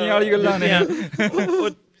ਜੁੱਤੀਆਂ ਵਾਲੀ ਗੱਲਾਂ ਨੇ।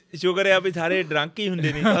 ਸ਼ੁਕਰ ਆ ਵੀ ਸਾਰੇ ਡਰੰਕ ਹੀ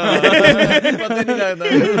ਹੁੰਦੇ ਨੇ, ਪਤਾ ਹੀ ਨਹੀਂ ਲੱਗਦਾ।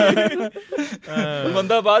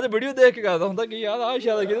 ਬੰਦਾ ਬਾਅਦ ਚ ਵੀਡੀਓ ਦੇਖ ਕੇ ਕਰਦਾ ਹੁੰਦਾ ਕਿ ਯਾਰ ਆਹ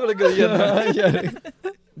ਸ਼ਾਇਦ ਕਿਹਦੇ ਵੇਲੇ ਕਰੀ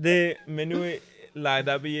ਜਾਂਦਾ। ਤੇ ਮੈਨੂੰ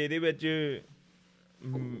ਲੱਗਦਾ ਵੀ ਇਹਦੇ ਵਿੱਚ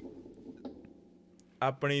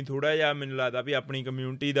ਆਪਣੀ ਥੋੜ੍ਹਾ ਜਿਹਾ ਮੈਨੂੰ ਲੱਗਦਾ ਵੀ ਆਪਣੀ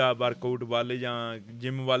ਕਮਿਊਨਿਟੀ ਦਾ ਵਰਕਆਊਟ ਵੱਲ ਜਾਂ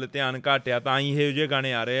ਜਿੰਮ ਵੱਲ ਧਿਆਨ ਘੱਟਿਆ ਤਾਂ ਹੀ ਇਹੋ ਜਿਹੇ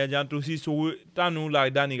ਗਾਣੇ ਆ ਰਹੇ ਆ, ਜਾਂ ਤੁਸੀਂ ਤੁਹਾਨੂੰ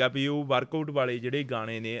ਲੱਗਦਾ ਨੀਗਾ ਵੀ ਉਹ ਵਰਕਆਊਟ ਵਾਲੇ ਜਿਹੜੇ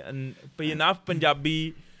ਗਾਣੇ ਨੇ ਵੀ ਇਨਫ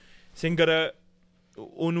ਪੰਜਾਬੀ ਸਿੰਗਰ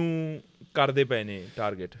ਉਹਨੂੰ ਕਰਦੇ ਪਏ ਨੇ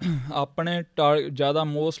ਟਾਰਗੇਟ ਆਪਣੇ ਜ਼ਿਆਦਾ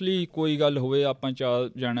ਮੋਸਟਲੀ ਕੋਈ ਗੱਲ ਹੋਵੇ ਆਪਾਂ ਚਾਰ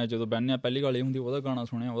ਜਾਣਾ ਜਦੋਂ ਬਹਿੰਦੇ ਹਾਂ ਪਹਿਲੀ ਗੱਲ ਇਹ ਹੁੰਦੀ ਉਹਦਾ ਗਾਣਾ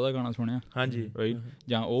ਸੁਣਿਆ ਹਾਂਜੀ ਰਾਈਟ,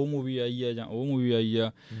 ਜਾਂ ਉਹ ਮੂਵੀ ਆਈ ਹੈ ਜਾਂ ਉਹ ਮੂਵੀ ਆਈ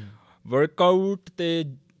ਆ। ਵਰਕਆਊਟ ਤੇ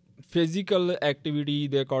ਫਿਜ਼ੀਕਲ ਐਕਟੀਵਿਟੀ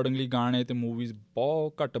ਦੇ ਅਕੋਰਡਿੰਗਲੀ ਗਾਣੇ ਤੇ ਮੂਵੀਜ਼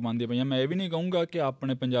ਬਹੁਤ ਘੱਟ ਬਣਦੀਆਂ ਪਈਆਂ। ਮੈਂ ਇਹ ਵੀ ਨਹੀਂ ਕਹੂੰਗਾ ਕਿ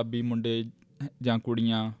ਆਪਣੇ ਪੰਜਾਬੀ ਮੁੰਡੇ ਜਾਂ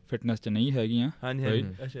ਕੁੜੀਆਂ ਫਿਟਨੈਸ 'ਚ ਨਹੀਂ ਹੈਗੀਆਂ,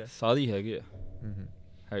 ਸਾਰੇ ਹੈਗੇ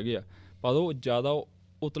ਆ ਪਰ ਉਹ ਜ਼ਿਆਦਾ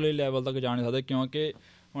ਉਤਲੇ ਲੈਵਲ ਤੱਕ ਜਾ ਨਹੀਂ ਸਕਦੇ, ਕਿਉਂਕਿ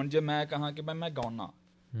ਹੁਣ ਜੇ ਮੈਂ ਕਹਾਂ ਕਿ ਮੈਂ ਗਾਉਣਾ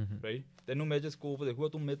ਰਾਈਟ, ਤੈਨੂੰ ਮੇਰੇ 'ਚ ਸਕੋਪ ਦੇਖੂਗਾ,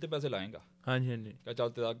 ਤੂੰ ਮੇਰੇ 'ਤੇ ਪੈਸੇ ਲਾਏਂਗਾ। ਹਾਂਜੀ ਚੱਲ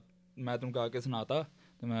ਤੇਰਾ ਮੈਂ ਤੈਨੂੰ ਗਾ ਕੇ ਸੁਣਾਤਾ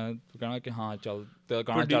ਤੇ ਮੈਂ ਕਹਿਣਾ ਕਿ ਹਾਂ ਚੱਲ ਤੇਰਾ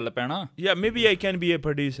ਗਾਣਾ ਚੱਲ ਪੈਣਾ, ਜਾਂ maybe I can be a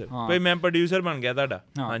producer, ਕੋਈ ਮੈਂ ਪ੍ਰੋਡਿਊਸਰ ਬਣ ਗਿਆ ਤੁਹਾਡਾ।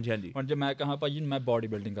 ਹਾਂਜੀ ਹੁਣ ਜੇ ਮੈਂ ਕਹਾਂ ਭਾਜੀ ਮੈਂ ਬਾਡੀ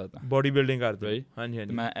ਬਿਲਡਿੰਗ ਕਰਦਾ, ਹਾਂਜੀ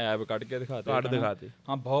ਹਾਂਜੀ, ਮੈਂ ਐਬ ਕੱਢ ਕੇ ਦਿਖਾਤੇ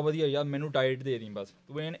ਹਾਂ ਬਹੁਤ ਵਧੀਆ ਯਾਰ ਮੈਨੂੰ ਡਾਈਟ ਦੇ ਦੀ, ਬਸ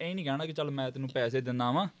ਤੂੰ ਇਹ ਨਹੀਂ ਕਹਿਣਾ ਕਿ ਚੱਲ ਮੈਂ ਤੈਨੂੰ ਪੈਸੇ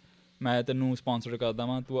ਦਿੰਦਾ ਵਾਂ, ਮੈਂ ਤੈਨੂੰ ਸਪੋਂਸਰ ਕਰਦਾ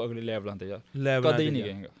ਵਾਂ, ਤੂੰ ਅਗਲੇ ਲੈਵਲਾਂ 'ਤੇ ਜਾ, ਕਦੇ ਹੀ ਨਹੀਂ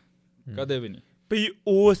ਕਹੇਗਾ, ਕਦੇ ਵੀ ਨਹੀਂ। ਵੀ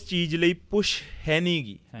ਉਸ ਚੀਜ਼ ਲਈ ਪੁਸ਼ ਹੈ ਨਹੀਂ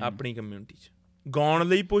ਗੀ ਆਪਣੀ ਕਮਿਊਨਿਟੀ 'ਚ। ਗਾਉਣ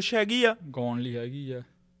ਲਈ ਪੁਸ਼ ਹੈਗੀ ਆ, ਗਾਉਣ ਲਈ ਹੈਗੀ ਆ,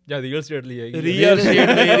 ਜਾਂ ਰੀਅਲ ਸਟੇਟ ਲਈ ਹੈਗੀ,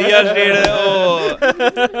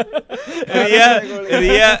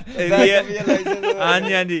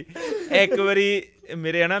 ਹਾਂਜੀ ਹਾਂਜੀ। ਇੱਕ ਵਾਰੀ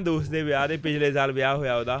ਮੇਰੇ ਨਾ ਦੋਸਤ ਦੇ ਵਿਆਹ ਦੇ ਪਿਛਲੇ ਸਾਲ ਵਿਆਹ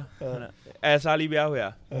ਹੋਇਆ ਉਹਦਾ, ਇਸ ਸਾਲ ਹੀ ਵਿਆਹ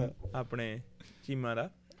ਹੋਇਆ ਆਪਣੇ ਚੀਮਾ ਦਾ,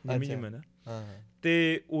 ਚੀਮਾ ਦਾ,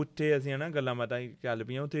 ਤੇ ਉੱਥੇ ਅਸੀਂ ਨਾ ਗੱਲਾਂ ਬਾਤਾਂ ਚੱਲ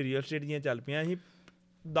ਪਈਆਂ, ਉੱਥੇ ਰੀਅਲ ਸਟੇਟ ਦੀਆਂ ਚੱਲ ਪਈਆਂ। ਅਸੀਂ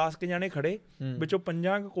 10 ਕੁ ਜਾਣੇ ਖੜੇ, ਵਿੱਚੋਂ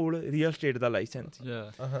 5 ਕੋਲ ਰੀਅਲ ਸਟੇਟ ਦਾ ਲਾਇਸੈਂਸ,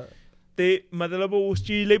 ਤੇ ਮਤਲਬ ਉਸ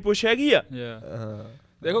ਚੀਜ਼ ਲਈ ਪੁੱਛ ਹੈਗੀ ਆ।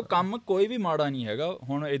 ਦੇਖੋ ਕੰਮ ਕੋਈ ਵੀ ਮਾੜਾ ਨਹੀਂ ਹੈਗਾ,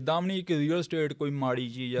 ਹੁਣ ਏਦਾਂ ਵੀ ਨਹੀਂ ਕਿ ਰੀਅਲ ਸਟੇਟ ਕੋਈ ਮਾੜੀ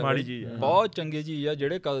ਚੀਜ਼ ਆ, ਬਹੁਤ ਚੰਗੀ ਚੀਜ਼ ਆ।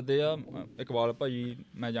 ਜਿਹੜੇ ਕਰਦੇ ਆ ਇਕਬਾਲ ਭਾਜੀ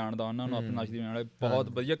ਮੈਂ ਜਾਣਦਾ ਉਹਨਾਂ ਨੂੰ, ਆਪਣੇ ਨਸ਼ਦੀ ਵਾਲੇ ਬਹੁਤ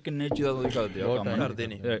ਵਧੀਆ ਕਿੰਨੇ ਚੀਜ਼ਾਂ ਤੋਂ ਕਰਦੇ ਆ, ਕੰਮ ਕਰਦੇ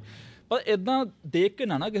ਨੇ। ਪਰ ਏਦਾਂ ਦੇਖ ਕੇ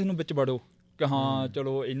ਨਾ ਕਿਸੇ ਨੂੰ ਵਿੱਚ ਵੜੋ ਕਿ ਹਾਂ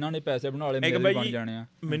ਚਲੋ ਇਹਨਾਂ ਨੇ ਪੈਸੇ ਬਣਾ ਲਏ ਮੇਰੇ ਬਣ ਜਾਣੇ ਆ।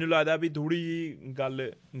 ਮੈਨੂੰ ਲੱਗਦਾ ਵੀ ਥੋੜ੍ਹੀ ਜਿਹੀ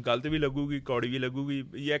ਗੱਲ ਗਲਤ ਵੀ ਲੱਗੂਗੀ, ਕੌੜੀ ਵੀ ਲੱਗੂਗੀ,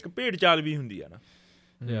 ਜਾਂ ਇੱਕ ਭੇਡ ਚਾਲ ਵੀ ਹੁੰਦੀ ਆ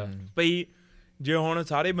ਨਾ ਭਈ। ਜੇ ਹੁਣ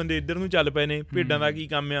ਸਾਰੇ ਬੰਦੇ ਇੱਧਰ ਨੂੰ ਚੱਲ ਪਏ ਨੇ, ਭੇਡਾਂ ਦਾ ਕੀ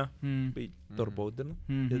ਕੰਮ ਆ ਵੀ ਤੁਰ ਪਓ ਉੱਧਰ ਨੂੰ,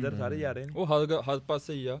 ਇੱਧਰ ਸਾਰੇ ਜਾ ਰਹੇ ਨੇ, ਉਹ ਹਰ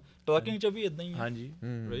ਪਾਸੇ ਹੀ ਆ। ਟਰੱਕਿੰਗ 'ਚ ਵੀ ਇੱਦਾਂ ਹੀ ਆ। ਹਾਂਜੀ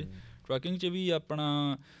ਟਰੱਕਿੰਗ 'ਚ ਵੀ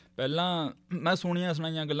ਆਪਣਾ ਪਹਿਲਾਂ ਮੈਂ ਸੁਣੀਆਂ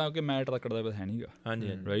ਸੁਣਾਈਆਂ ਗੱਲਾਂ ਕਿ ਮੈਂ ਟਰੱਕ ਦਾ ਹੈ ਨੀਗਾ। ਹਾਂਜੀ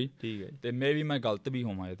ਰਾਈਟ, ਠੀਕ ਹੈ। ਤੇ ਮੈਂ ਗਲਤ ਵੀ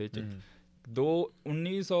ਹੋਵਾਂ ਇਹਦੇ 'ਚ।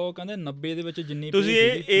 1990 ਦੇ ਵਿੱਚ ਜਿੰਨੀ ਤੁਸੀਂ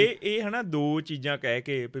ਇਹ ਹਨਾ ਦੋ ਚੀਜ਼ਾਂ ਕਹਿ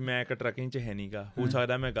ਕੇ ਵੀ ਮੈਂ ਇੱਕ ਟਰੱਕਿੰਗ 'ਚ ਹੈ ਨੀਗਾ, ਹੋ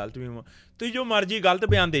ਸਕਦਾ ਮੈਂ ਗਲਤ ਵੀ ਹੋਵਾਂ, ਤੁਸੀਂ ਜੋ ਮਰਜ਼ੀ ਗਲਤ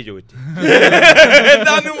ਬਿਆਨ ਦੇ ਜੋ ਇੱਥੇ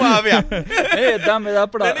ਤੁਹਾਨੂੰ ਮਾਫ ਆ। ਏਦਾਂ ਮੇਰਾ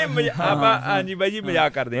ਪੜਾ ਆਪਾਂ ਹਾਂਜੀ ਬਾਈ ਜੀ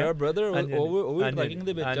ਮਜ਼ਾਕ ਕਰਦੇ ਆ ਬ੍ਰਦਰ, ਉਹ ਵੀ ਟਰੱਕਿੰਗ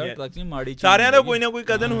ਦੇ ਵਿੱਚ ਟਰੱਕਿੰਗ ਮਾੜੀ ਸਾਰਿਆਂ ਦਾ ਕੋਈ ਨਾ ਕੋਈ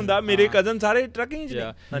ਕਜ਼ਨ ਹੁੰਦਾ, ਮੇਰੇ ਕਜ਼ਨ ਸਾਰੇ ਟਰੱਕਿੰਗ 'ਚ।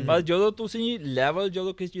 ਪਰ ਜਦੋਂ ਤੁਸੀਂ ਲੈਵਲ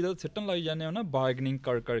ਜਦੋਂ ਕਿਸੇ ਚੀਜ਼ ਦਾ ਸਿੱਟਣ ਲੱਗ ਜਾਂਦੇ ਹੋ ਨਾ, ਬਾਰਗਨਿੰਗ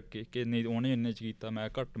ਕਰਕੇ ਕਿ ਨਹੀਂ ਉਹਨੇ ਇੰਨੇ 'ਚ ਕੀਤਾ, ਮੈਂ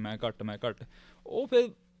ਘੱਟ, ਉਹ ਫਿਰ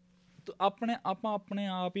ਆਪਣੇ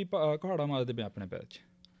ਆਪ ਹੀ ਘਾੜਾ ਮਾਰਦੇ ਪਏ ਆਪਣੇ ਪੈਰ 'ਚ।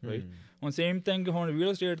 ਰਾਈਟ, ਹੁਣ ਸੇਮ ਥਿੰਗ ਹੁਣ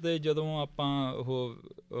ਰੀਅਲ ਸਟੇਟ 'ਤੇ ਜਦੋਂ ਆਪਾਂ ਉਹ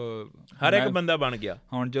ਹਰ ਇੱਕ ਬੰਦਾ ਬਣ ਗਿਆ,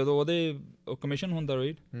 ਹੁਣ ਜਦੋਂ ਉਹਦੇ ਕਮਿਸ਼ਨ ਹੁੰਦਾ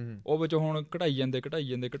ਰਾਈਟ, ਉਹ ਵਿੱਚ ਹੁਣ ਘਟਾਈ ਜਾਂਦੇ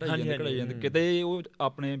ਕਿਤੇ ਉਹ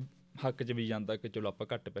ਆਪਣੇ ਹੱਕ 'ਚ ਵੀ ਜਾਂਦਾ ਕਿ ਚਲੋ ਆਪਾਂ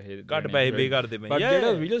ਘੱਟ ਪੈਸੇ ਪੇ ਕਰਦੇ ਪਏ। ਪਰ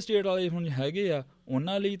ਜਿਹੜਾ ਰੀਅਲ ਸਟੇਟ ਵਾਲੇ ਹੁਣ ਹੈਗੇ ਆ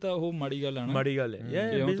ਉਹਨਾਂ ਲਈ ਤਾਂ ਉਹ ਮਾੜੀ ਗੱਲ ਹੈ ਨਾ, ਮਾੜੀ ਗੱਲ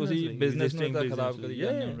ਹੈ। ਹੁਣ ਤੁਸੀਂ ਬਿਜ਼ਨਸ ਨੂੰ ਤਾਂ ਖਰਾਬ ਕਰੀ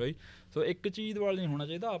ਜਾਂਦੇ ਹੋ ਰਾਈਟ। ਸੋ ਇੱਕ ਚੀਜ਼ ਦੁਆਲੇ ਨਹੀਂ ਹੋਣਾ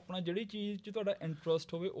ਚਾਹੀਦਾ, ਆਪਣਾ ਜਿਹੜੀ ਚੀਜ਼ 'ਚ ਤੁਹਾਡਾ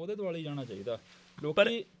ਇੰਟਰਸਟ ਹੋਵੇ ਉਹਦੇ ਦੁਆਲੇ ਹੀ ਜਾਣਾ ਚਾਹੀਦਾ।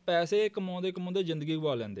 ਲੋਕੀ ਪੈਸੇ ਕਮਾਉਂਦੇ ਜ਼ਿੰਦਗੀ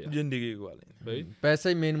ਗਵਾ ਲੈਂਦੇ ਆ, ਪੈਸਾ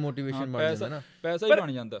ਹੀ ਮੇਨ ਮੋਟੀਵੇਸ਼ਨ ਬਣ ਜਾਂਦਾ ਨਾ, ਪੈਸਾ ਹੀ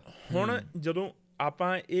ਬਣ ਜਾਂਦਾ। ਹੁਣ ਜਦੋਂ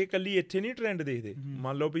ਆਪਾਂ ਇਹ ਇਕੱਲੀ ਇੱਥੇ ਨਹੀਂ ਟਰੈਂਡ ਦੇਖਦੇ,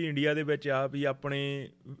 ਮੰਨ ਲਓ ਵੀ ਇੰਡੀਆ ਦੇ ਵਿੱਚ ਆ ਵੀ ਆਪਣੇ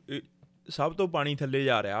ਸਭ ਤੋਂ ਪਾਣੀ ਥੱਲੇ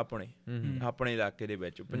ਜਾ ਰਿਹਾ, ਆਪਣੇ ਇਲਾਕੇ ਦੇ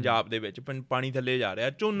ਵਿੱਚ ਪੰਜਾਬ ਦੇ ਵਿੱਚ ਪਾਣੀ ਥੱਲੇ ਜਾ ਰਿਹਾ।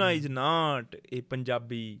 ਝੋਨਾ ਇਜ਼ ਨਾਟ ਇਹ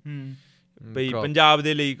ਪੰਜਾਬੀ ਬਈ ਪੰਜਾਬ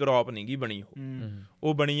ਦੇ ਲਈ ਕਰੋਪ ਨਹੀਂ ਗੀ ਬਣੀ,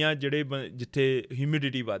 ਉਹ ਬਣੀ ਆ ਜਿਹੜੇ ਜਿੱਥੇ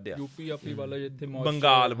ਹਿਊਮਿਡਿਟੀ ਵੱਧ ਆ,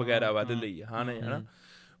 ਬੰਗਾਲ ਵਗੈਰਾ ਵੱਧ ਲਈ ਹਨਾ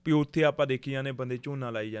ਵੀ ਉੱਥੇ ਆਪਾਂ ਦੇਖੀ ਜਾਂਦੇ ਬੰਦੇ ਝੋਨਾ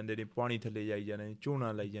ਲਾਈ ਜਾਂਦੇ ਨੇ, ਪਾਣੀ ਥੱਲੇ ਜਾਈ ਜਾਂਦੇ ਨੇ,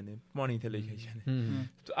 ਝੋਨਾ ਲਾਈ ਜਾਂਦੇ, ਪਾਣੀ ਥੱਲੇ ਜਾਈ ਜਾਂਦੇ।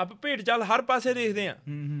 ਆਪਾਂ ਭੇਡ ਚਾਲ ਹਰ ਪਾਸੇ ਦੇਖਦੇ ਆ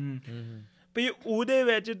ਵੀ ਉਹਦੇ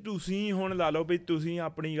ਵਿੱਚ ਤੁਸੀਂ ਹੁਣ ਲਾ ਲਓ ਵੀ ਤੁਸੀਂ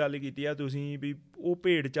ਆਪਣੀ ਗੱਲ ਕੀਤੀ ਆ, ਤੁਸੀਂ ਵੀ ਉਹ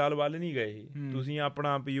ਭੇਡ ਚਾਲ ਵੱਲ ਨਹੀਂ ਗਏ, ਤੁਸੀਂ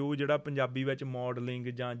ਆਪਣਾ ਵੀ ਉਹ ਜਿਹੜਾ ਪੰਜਾਬੀ ਵਿੱਚ ਮੋਡਲਿੰਗ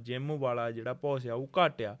ਜਾਂ ਜਿੰਮ ਵਾਲਾ ਜਿਹੜਾ ਭੌਸ ਆ ਉਹ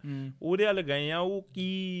ਘੱਟ ਆ, ਉਹਦੇ ਵੱਲ ਗਏ ਆ। ਉਹ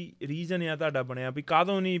ਕੀ ਰੀਜ਼ਨ ਆ ਤੁਹਾਡਾ ਬਣਿਆ ਵੀ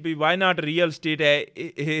ਕਾਹਦੋਂ ਨਹੀਂ ਵੀ ਵਾਈ ਨਾਟ ਰੀਅਲ ਸਟੇਟ ਹੈ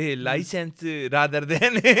ਇਹ licence rather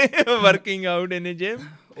than working out in gym?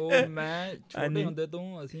 ਉਹ ਮੈਂ ਛੋਟੇ ਹੁੰਦੇ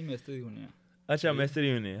ਤੋਂ ਅਸੀਂ ਮਿਸਤਰੀ ਹੁੰਦੇ ਆ। ਅੱਛਾ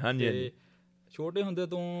ਮਿਸਤਰੀ ਹੁੰਦੇ, ਹਾਂਜੀ। ਛੋਟੇ ਹੁੰਦੇ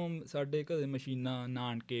ਤੋਂ ਸਾਡੇ ਘਰੇ ਮਸ਼ੀਨਾਂ,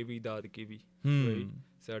 ਨਾਨਕੇ ਵੀ ਦਾਦਕੇ ਵੀ,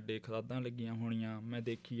 ਸਾਡੇ ਖਰਾਦਾਂ ਲੱਗੀਆਂ ਹੋਣੀਆਂ, ਮੈਂ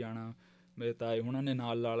ਦੇਖੀ ਜਾਣਾ। ਮੇਰੇ ਤਾਏ ਉਹਨਾਂ ਨੇ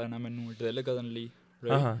ਨਾਲ ਲਾ ਲੈਣਾ ਮੈਨੂੰ ਡਰਿੱਲ ਕਰਨ ਲਈ,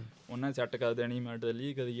 ਉਹਨਾਂ ਨੇ ਸੈੱਟ ਕਰ ਦੇਣੀ, ਮੈਂ ਡਰਿੱਲ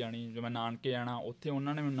ਹੀ ਕਰੀ ਜਾਣੀ। ਜਦੋਂ ਮੈਂ ਨਾਨਕੇ ਆਉਣਾ ਉੱਥੇ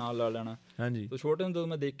ਉਹਨਾਂ ਨੇ ਮੈਨੂੰ ਨਾਲ ਲਾ ਲੈਣਾ। ਤਾਂ ਛੋਟੇ ਹੁੰਦੇ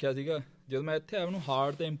ਮੈਂ ਦੇਖਿਆ ਸੀਗਾ। ਜਦੋਂ ਮੈਂ ਇੱਥੇ ਆਇਆ ਮੈਨੂੰ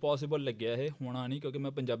ਹਾਰਡ ਤੇ ਇੰਪੋਸੀਬਲ ਲੱਗਿਆ ਇਹ ਹੋਣਾ ਨਹੀਂ, ਕਿਉਂਕਿ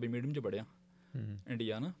ਮੈਂ ਪੰਜਾਬੀ ਮੀਡੀਅਮ 'ਚ ਪੜ੍ਹਿਆ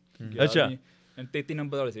ਇੰਡੀਆ ਨਾ। 33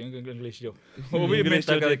 ਨੰਬਰ ਵਾਲੇ ਸੀ ਇੰਗਲਿਸ਼ 'ਚ, ਉਹ ਵੀ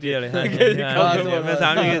 33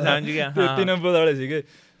 ਨੰਬਰ ਵਾਲੇ ਸੀਗੇ।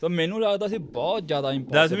 ਤਾਂ ਮੈਨੂੰ ਲੱਗਦਾ ਸੀ ਬਹੁਤ ਜ਼ਿਆਦਾ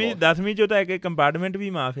ਇੰਪੋਸੀਬਲ। 10ਵੀਂ 'ਚੋਂ ਤਾਂ ਇੱਕ ਕੰਪਾਰਟਮੈਂਟ ਵੀ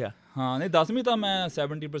ਮਾਫ ਆ। ਹਾਂ ਨਹੀਂ 10ਵੀਂ ਤਾਂ ਮੈਂ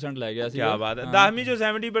 70% ਲੈ ਗਿਆ ਸੀ। ਕਿਆ ਬਾਤ ਹੈ। 10ਵੀਂ 'ਚੋਂ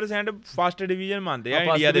 70% ਫਸਟ ਡਿਵੀਜ਼ਨ ਮੰਨਦੇ ਆ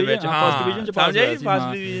ਇੰਡੀਆ ਦੇ ਵਿੱਚ। ਫਸਟ ਡਿਵੀਜ਼ਨ 'ਚ ਫਸਟ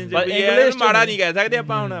ਡਿਵੀਜ਼ਨ ਮਾੜਾ ਨਹੀਂ ਕਹਿ ਸਕਦੇ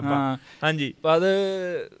ਆਪਾਂ ਹੁਣ ਆਪਾਂ। ਹਾਂਜੀ ਪਰ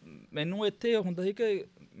ਮੈਨੂੰ ਇੱਥੇ ਹੁੰਦਾ ਸੀ ਕਿ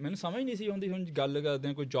ਮੈਨੂੰ ਸਮਝ ਨਹੀਂ ਸੀ ਆਉਂਦੀ, ਹੁਣ ਗੱਲ ਕਰਦੇ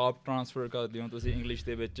ਹਾਂ ਕੋਈ ਜੋਬ ਟਰਾਂਸਫਰ ਕਰਦੇ ਹੋ ਤੁਸੀਂ ਇੰਗਲਿਸ਼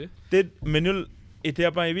ਦੇ ਵਿੱਚ। ਅਤੇ ਮੈਨੂੰ ਇੱਥੇ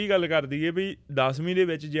ਆਪਾਂ ਇਹ ਵੀ ਗੱਲ ਕਰ ਦਈਏ ਵੀ 10ਵੀਂ ਦੇ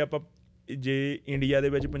ਵਿੱਚ ਜੇ ਇੰਡੀਆ ਦੇ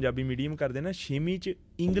ਵਿੱਚ ਪੰਜਾਬੀ ਮੀਡੀਅਮ ਕਰਦੇ ਨਾ, 6ਵੀਂ 'ਚ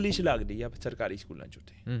ਇੰਗਲਿਸ਼ ਲੱਗਦੀ ਆ ਸਰਕਾਰੀ ਸਕੂਲਾਂ 'ਚ।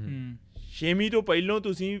 ਉੱਥੇ 6ਵੀਂ ਤੋਂ ਪਹਿਲੋਂ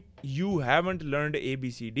ਤੁਸੀਂ ਯੂ ਹੈਵਨਟ ਲਰਨਡ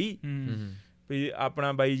ABCD। ਵੀ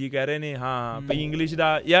ਆਪਣਾ ਬਾਈ ਜੀ ਕਹਿ ਰਹੇ ਨੇ ਹਾਂ ਵੀ ਇੰਗਲਿਸ਼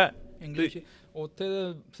ਦਾ ਜਾਂ ਇੰਗਲਿਸ਼ ਉੱਥੇ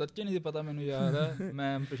ਸੱਚੀ ਨਹੀਂ ਸੀ ਪਤਾ ਮੈਨੂੰ ਯਾਦ ਆ।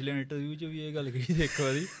 ਮੈਂ ਪਿਛਲੇ ਇੰਟਰਵਿਊ 'ਚ ਵੀ ਇਹ ਗੱਲ ਕਹੀ ਸੀ ਇੱਕ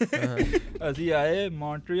ਵਾਰੀ। ਅਸੀਂ ਆਏ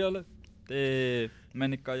ਮੌਂਟਰੀਅਲ ਅਤੇ ਮੈਂ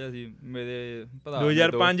ਨਿੱਕਾ ਜਿਹਾ ਸੀ, ਮੇਰੇ ਭਰਾ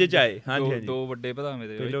 2005 'ਚ ਆਏ। ਹਾਂਜੀ 2 ਵੱਡੇ ਭਰਾ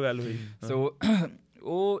ਮੇਰੇ ਪਹਿਲੋਂ ਗੱਲ ਹੋਈ। ਸੋ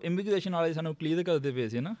ਉਹ ਇਮੀਗ੍ਰੇਸ਼ਨ ਵਾਲੇ ਸਾਨੂੰ ਕਲੀਅਰ ਕਰਦੇ ਪਏ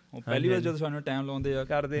ਸੀ ਨਾ। ਉਹ ਪਹਿਲੀ ਵਾਰ ਜਦੋਂ ਸਾਨੂੰ ਟਾਈਮ ਲਾਉਂਦੇ ਆ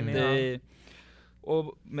ਕਰਦੇ ਨੇ। ਅਤੇ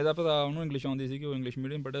ਉਹ ਮੇਰਾ ਭਰਾ ਉਹਨੂੰ ਇੰਗਲਿਸ਼ ਆਉਂਦੀ ਸੀਗੀ, ਉਹ ਇੰਗਲਿਸ਼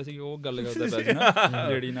ਮੀਡੀਅਮ ਪੜ੍ਹਿਆ ਸੀ, ਉਹ ਗੱਲ ਕਰਦਾ ਪਿਆ ਸੀ ਨਾ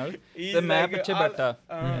ਲੇਡੀ ਨਾਲ, ਅਤੇ ਮੈਂ ਪਿੱਛੇ ਬੈਠਾ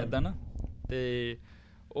ਇੱਦਾਂ ਨਾ। ਅਤੇ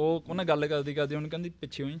ਉਹਨੇ ਗੱਲ ਕਰਦੀ ਉਹਨੂੰ ਕਹਿੰਦੀ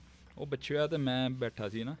ਪਿੱਛੇ ਹੋਈ, ਉਹ ਪਿੱਛੇ ਹੋਇਆ ਅਤੇ ਮੈਂ ਬੈਠਾ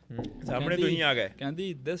ਸੀ ਨਾ ਸਾਹਮਣੇ ਤੁਸੀਂ ਆ ਗਏ।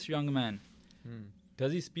 ਕਹਿੰਦੀ ਦਿਸ young man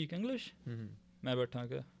does he speak English. ਮੈਂ ਬੈਠਾ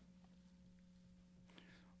ਕਿ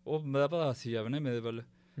ਉਹ ਮੇਰਾ ਭਰਾ ਹੱਸੀ ਜਾਵੇ ਨਾ ਮੇਰੇ ਵੱਲ,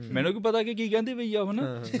 ਮੈਨੂੰ ਕੀ ਪਤਾ ਕਿ ਕੀ ਕਹਿੰਦੀ ਪਈ ਆ ਉਹ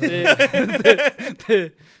ਨਾ। ਤੇ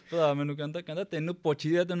ਭਰਾ ਮੈਨੂੰ ਕਹਿੰਦਾ ਤੈਨੂੰ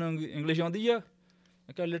ਪੁੱਛਦੀ ਆ ਤੈਨੂੰ ਇੰਗਲਿਸ਼ ਆਉਂਦੀ ਆ?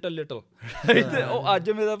 ਮੈਂ ਕਿਹਾ ਲਿਟਲ। ਤੇ ਉਹ ਅੱਜ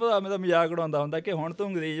ਮੇਰਾ ਭਰਾ ਮੇਰਾ ਮਜ਼ਾਕ ਉਡਾਉਂਦਾ ਹੁੰਦਾ ਕਿ ਹੁਣ ਤੂੰ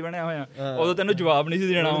ਅੰਗਰੇਜ਼ ਬਣਿਆ ਹੋਇਆ, ਉਦੋਂ ਤੈਨੂੰ ਜਵਾਬ ਨਹੀਂ ਸੀ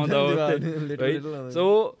ਦੇਣਾ ਆਉਂਦਾ।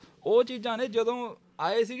 ਸੋ ਉਹ ਚੀਜ਼ਾਂ ਨੇ ਜਦੋਂ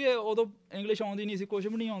ਆਏ ਸੀਗੇ ਉਦੋਂ ਇੰਗਲਿਸ਼ ਆਉਂਦੀ ਨਹੀਂ ਸੀ, ਕੁਛ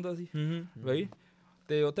ਵੀ ਨਹੀਂ ਆਉਂਦਾ ਸੀ ਬਾਈ।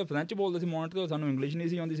 ਅਤੇ ਉੱਥੇ ਫਰੈਂਚ ਬੋਲਦੇ ਸੀ ਮੌਂਟਰੀਅਲ, ਸਾਨੂੰ ਇੰਗਲਿਸ਼ ਨਹੀਂ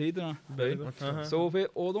ਸੀ ਆਉਂਦੀ ਸਹੀ ਤਰ੍ਹਾਂ। ਸੋ ਫਿਰ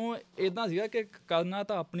ਉਦੋਂ ਇੱਦਾਂ ਸੀਗਾ ਕਿ ਕਰਨਾ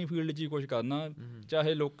ਤਾਂ ਆਪਣੀ ਫੀਲਡ 'ਚ ਹੀ ਕੁਛ ਕਰਨਾ,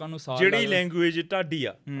 ਚਾਹੇ ਲੋਕਾਂ ਨੂੰ ਜਿਹੜੀ ਲੈਂਗੁਏਜ ਤੁਹਾਡੀ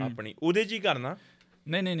ਆ ਆਪਣੀ ਉਹਦੇ 'ਚ ਹੀ ਕਰਨਾ।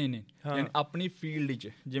 ਨਹੀਂ ਆਪਣੀ ਫੀਲਡ 'ਚ,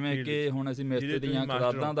 ਜਿਵੇਂ ਕਿ ਹੁਣ ਅਸੀਂ ਮਿਸਤਰੀ ਦੀਆਂ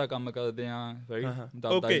ਕਰਾਦਾਂ ਦਾ ਕੰਮ ਕਰਦੇ ਹਾਂ ਰਾਈਟ।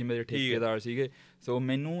 ਦਾਦਾ ਜੀ ਮੇਰੇ ਠੇਕੇਦਾਰ ਸੀਗੇ। ਸੋ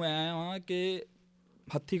ਮੈਨੂੰ ਐਂ ਆ ਕਿ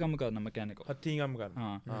ਹੱਥੀਂ ਕੰਮ ਕਰਨਾ, ਮਕੈਨਿਕਲ ਹੱਥੀਂ ਕੰਮ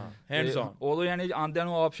ਕਰਨਾ। ਹਾਂ ਹੈਂਡਸ ਔਨ। ਉਦੋਂ ਯਾਨੀ ਆਉਂਦਿਆਂ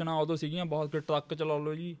ਨੂੰ ਆਪਸ਼ਨਾਂ ਉਦੋਂ ਸੀਗੀਆਂ ਬਹੁਤ, ਟਰੱਕ ਚਲਾ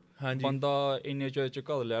ਲਓ ਜੀ, ਬੰਦਾ ਇੰਨੇ 'ਚ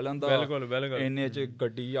ਘਰ ਲੈ ਲੈਂਦਾ, ਇੰਨੇ 'ਚ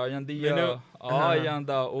ਗੱਡੀ ਆ ਜਾਂਦੀ ਆ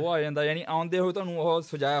ਜਾਂਦਾ, ਉਹ ਆ ਜਾਂਦਾ। ਯਾਨੀ ਆਉਂਦੇ ਹੋਏ ਤੁਹਾਨੂੰ ਉਹ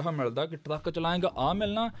ਸਜਾਇਆ ਹੋਇਆ ਮਿਲਦਾ ਕਿ ਟਰੱਕ ਚਲਾਏਗਾ ਆਹ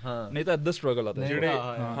ਮਿਲਣਾ, ਨਹੀਂ ਤਾਂ ਇੱਦਾਂ ਸਟਰਗਲ ਆ।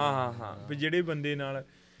 ਵੀ ਜਿਹੜੇ ਬੰਦੇ ਨਾਲ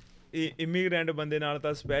ਇਮੀਗ੍ਰੈਂਟ ਬੰਦੇ ਨਾਲ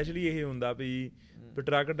ਤਾਂ ਸਪੈਸ਼ਲੀ ਇਹ ਹੁੰਦਾ ਵੀ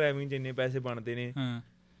ਟਰੱਕ ਡਰਾਈਵਿੰਗ 'ਚ ਇੰਨੇ ਪੈਸੇ ਬਣਦੇ ਨੇ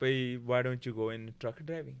ਭਈ Y don't you go in truck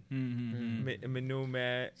driving. ਮੈਨੂੰ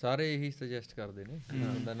ਮੈਂ ਸਾਰੇ ਇਹੀ ਸੁਜੈਸਟ ਕਰਦੇ ਨੇ,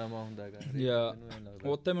 ਬੰਦਾ ਨਵਾਂ ਹੁੰਦਾ ਹੈਗਾ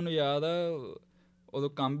ਉੱਥੇ। ਮੈਨੂੰ ਯਾਦ ਆ ਉਦੋਂ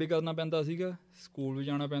ਕੰਮ ਵੀ ਕਰਨਾ ਪੈਂਦਾ ਸੀਗਾ, ਸਕੂਲ ਵੀ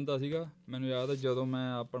ਜਾਣਾ ਪੈਂਦਾ ਸੀਗਾ। ਮੈਨੂੰ ਯਾਦ ਆ ਜਦੋਂ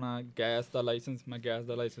ਮੈਂ ਆਪਣਾ ਗੈਸ ਦਾ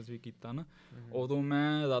ਲਾਇਸੈਂਸ ਵੀ ਕੀਤਾ ਨਾ, ਉਦੋਂ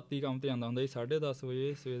ਮੈਂ ਰਾਤੀ ਕੰਮ 'ਤੇ ਜਾਂਦਾ ਹੁੰਦਾ ਸੀ 10:30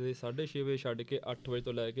 ਵਜੇ, ਸਵੇਰੇ 6:30 ਵਜੇ ਛੱਡ ਕੇ 8 ਵਜੇ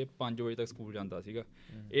ਤੋਂ ਲੈ ਕੇ 5 ਵਜੇ ਤੱਕ ਸਕੂਲ ਜਾਂਦਾ ਸੀਗਾ।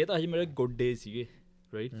 ਇਹ ਤਾਂ ਅਸੀਂ ਮੇਰੇ ਗੁੱਡ ਡੇਜ਼ ਸੀਗੇ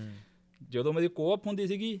ਰਾਈਟ। ਜਦੋਂ ਮੇਰੀ ਕੋਅਪ ਹੁੰਦੀ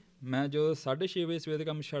ਸੀਗੀ, ਮੈਂ ਜਦੋਂ 6:30 ਵਜੇ ਸਵੇਰੇ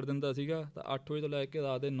ਕੰਮ ਛੱਡ ਦਿੰਦਾ ਸੀਗਾ ਤਾਂ 8 ਵਜੇ ਤੋਂ ਲੈ ਕੇ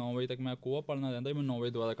ਰਾਤ ਦੇ 9 ਵਜੇ ਤੱਕ ਮੈਂ ਕੋਅਪ ਪੜ੍ਹਨਾ ਰਹਿੰਦਾ, ਮੈਂ 9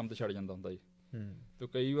 ਵਜੇ ਦੁਬਾਰਾ ਕੰਮ 'ਤੇ ਛੱਡ ਜਾਂਦਾ ਹੁੰਦਾ ਜੀ। ਅਤੇ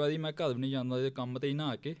ਕਈ ਵਾਰੀ ਮੈਂ ਘਰ ਵੀ ਨਹੀਂ ਜਾਂਦਾ, ਕੰਮ 'ਤੇ ਹੀ ਨਾ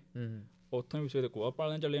ਆ ਕੇ ਉੱਥੋਂ ਵੀ ਸਵੇਰੇ ਕੋਅਪ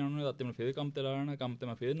ਪੜ੍ਹਨ ਚਲੇ ਜਾਣਾ, ਰਾਤੀ ਮੈਂ ਫਿਰ ਕੰਮ 'ਤੇ ਲਾ ਲੈਣਾ, ਕੰਮ 'ਤੇ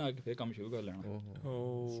ਮੈਂ ਫਿਰ ਨਾ ਆ ਕੇ ਫਿਰ ਕੰਮ ਸ਼ੁਰੂ ਕਰ ਲੈਣਾ।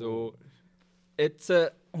 ਸੋ ਇਟਸ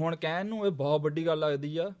ਹੁਣ ਕਹਿਣ ਨੂੰ ਇਹ ਬਹੁਤ ਵੱਡੀ ਗੱਲ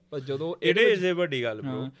ਲੱਗਦੀ ਆ, ਪਰ ਜਦੋਂ ਵੱਡੀ ਗੱਲ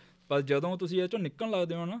ਪਰ ਜਦੋਂ ਤੁਸੀਂ ਇਹ 'ਚੋਂ ਨਿਕਲਣ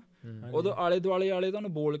ਲੱਗਦੇ ਹੋ ਨਾ, ਉਦੋਂ ਆਲੇ ਦੁਆਲੇ ਵਾਲੇ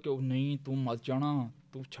ਤੁਹਾਨੂੰ ਬੋਲ ਕੇ ਨਹੀਂ ਤੂੰ ਮਰ ਜਾਣਾ,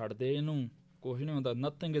 ਤੂੰ ਛੱਡ ਦੇ ਇਹਨੂੰ, ਕੁਛ ਨਹੀਂ ਹੁੰਦਾ,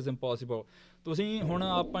 ਨਥਿੰਗ ਇਜ਼ ਇੰਪੋਸੀਬਲ। ਤੁਸੀਂ ਹੁਣ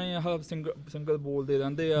ਆਪਣੇ ਆਹ ਸਿੰਗਲ ਬੋਲਦੇ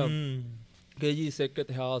ਰਹਿੰਦੇ ਆ ਕਿ ਜੀ ਸਿੱਖ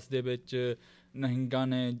ਇਤਿਹਾਸ ਦੇ ਵਿੱਚ ਨਿਹੰਗਾਂ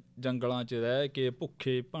ਨੇ ਜੰਗਲਾਂ 'ਚ ਰਹਿ ਕੇ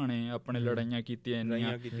ਭੁੱਖੇ ਭਾਣੇ ਆਪਣੇ ਲੜਾਈਆਂ ਕੀਤੀਆਂ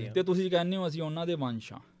ਇੰਨੀਆਂ, ਅਤੇ ਤੁਸੀਂ ਕਹਿੰਦੇ ਹੋ ਅਸੀਂ ਉਹਨਾਂ ਦੇ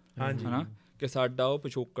ਵੰਸ਼ ਹਾਂ ਹੈ ਨਾ, ਕਿ ਸਾਡਾ ਉਹ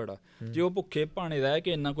ਪਿਛੋਕੜ ਆ। ਜੇ ਉਹ ਭੁੱਖੇ ਭਾਣੇ ਰਹਿ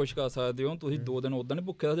ਕੇ ਇੰਨਾ ਕੁਛ ਕਰ ਸਕਦੇ ਹੋ, ਤੁਸੀਂ 2 ਦਿਨ ਉੱਦਾਂ ਨਹੀਂ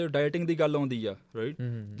ਭੁੱਖੇ ਰਹਿ ਸਕਦੇ। ਡਾਈਟਿੰਗ ਦੀ ਗੱਲ ਆਉਂਦੀ ਆ ਰਾਈਟ,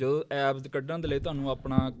 ਜਦੋਂ ਐਬਸ ਕੱਢਣ ਦੇ ਲਈ ਤੁਹਾਨੂੰ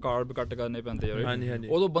ਆਪਣਾ ਕਾਰਬ ਕੱਟ ਕਰਨੇ ਪੈਂਦੇ ਆ ਰਾਈਟ।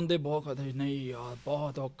 ਉਦੋਂ ਬੰਦੇ ਬਹੁਤ ਕਹਿੰਦੇ ਨਹੀਂ ਯਾਰ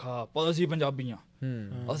ਬਹੁਤ ਔਖਾ, ਪਰ ਅਸੀਂ ਪੰਜਾਬੀ ਹਾਂ,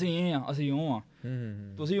 ਅਸੀਂ ਇਹ ਹਾਂ, ਅਸੀਂ ਉਹ ਹਾਂ।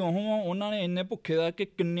 ਤੁਸੀਂ ਉਹ ਉਹਨਾਂ ਨੇ ਇੰਨੇ ਭੁੱਖੇ ਰਹਿ ਕੇ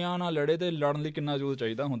ਕਿੰਨਿਆਂ ਨਾਲ ਲੜੇ, ਅਤੇ ਲੜਨ ਲਈ ਕਿੰਨਾ ਜ਼ੋਰ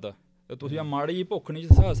ਚਾਹੀਦਾ ਹੁੰਦਾ। ਤੁਸੀਂ ਆ ਮਾੜੀ ਜਿਹੀ ਭੁੱਖ ਨਹੀਂ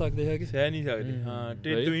ਸਹਿ ਸਕਦੇ ਹੈਗੇ, ਸਹਿ ਨਹੀਂ ਸਕਦੇ। ਹਾਂ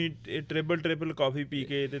ਤੇ ਤੁਸੀਂ ਟ੍ਰਿਪਲ ਕਾਫੀ ਪੀ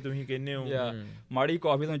ਕੇ ਤੇ ਤੁਸੀਂ ਕਹਿੰਦੇ ਹੋ ਮਾੜੀ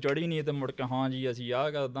ਕਾਫੀ ਤੋਂ ਚੜੀ ਨਹੀਂ ਤੇ ਮੁੜ ਕੇ ਹਾਂ ਜੀ ਅਸੀਂ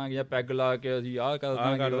ਆਹ ਕਰ ਦਾਂਗੇ, ਜਾਂ ਪੈਗ ਲਾ ਕੇ ਅਸੀਂ ਆਹ ਕਰ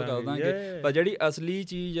ਦਾਂਗੇ ਉਹ ਕਰ ਦਾਂਗੇ। ਪਰ ਜਿਹੜੀ ਅਸਲੀ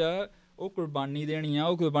ਚੀਜ਼ ਆ ਉਹ ਕੁਰਬਾਨੀ ਦੇਣੀ ਆ,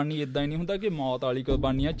 ਉਹ ਕੁਰਬਾਨੀ ਇਦਾਂ ਹੀ ਨਹੀਂ ਹੁੰਦਾ ਕਿ ਮੌਤ ਵਾਲੀ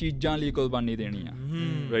ਕੁਰਬਾਨੀ ਆ, ਚੀਜ਼ਾਂ ਲਈ ਕੁਰਬਾਨੀ ਦੇਣੀ ਆ,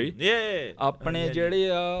 ਰਾਈਟ। ਆਪਣੇ ਜਿਹੜੇ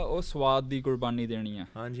ਆ ਉਹ ਸਵਾਦ ਦੀ ਕੁਰਬਾਨੀ ਦੇਣੀ ਆ,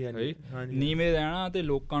 ਨੀਵੇਂ ਰਹਿਣਾ ਤੇ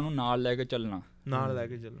ਲੋਕਾਂ ਨੂੰ ਨਾਲ ਲੈ ਕੇ ਚੱਲਣਾ,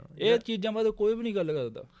 ਇਹ ਚੀਜ਼ਾਂ ਬਾਰੇ ਕੋਈ ਵੀ ਨਹੀਂ ਗੱਲ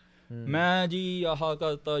ਕਰਦਾ। ਮੈਂ ਜੀ ਆਹ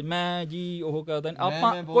ਕਰਤਾ, ਮੈਂ ਜੀ ਉਹ ਕਰਦਾ,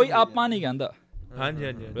 ਆਪਾਂ ਕੋਈ ਆਪਾਂ ਨਹੀਂ ਕਹਿੰਦਾ।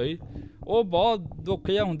 ਰਾਈਟ। ਉਹ ਬਹੁਤ ਦੁੱਖ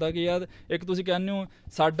ਜਿਹਾ ਹੁੰਦਾ ਕਿ ਯਾਰ ਇੱਕ ਤੁਸੀਂ ਕਹਿੰਦੇ ਹੋ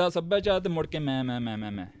ਸਾਡਾ ਸੱਭਿਆਚਾਰ ਤੇ ਮੁੜ ਕੇ ਮੈਂ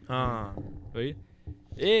ਰਾਈਟ।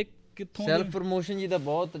 ਇਹ ਕਿੱਥੋਂ ਸੈਲਫ ਪ੍ਰਮੋਸ਼ਨ ਜੀ ਤਾਂ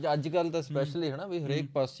ਬਹੁਤ ਅੱਜ ਕੱਲ੍ਹ ਤਾਂ ਸਪੈਸ਼ਲੀ ਹੈ ਨਾ ਵੀ ਹਰੇਕ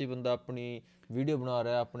ਪਾਸੇ ਬੰਦਾ ਆਪਣੀ ਵੀਡੀਓ ਬਣਾ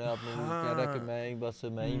ਰਿਹਾ, ਆਪਣੇ ਆਪ ਨੂੰ ਕਹਿ ਰਿਹਾ ਕਿ ਮੈਂ ਹੀ ਬਸ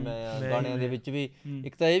ਮੈਂ ਆ। ਗਾਣਿਆਂ ਦੇ ਵਿੱਚ ਵੀ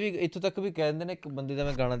ਇੱਕ ਤਾਂ ਇਹ ਵੀ ਇੱਥੋਂ ਤੱਕ ਵੀ ਕਹਿ ਦਿੰਦੇ ਨੇ, ਇੱਕ ਬੰਦੇ ਦਾ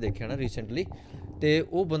ਮੈਂ ਗਾਣਾ ਦੇਖਿਆ ਨਾ ਰੀਸੈਂਟਲੀ, ਤੇ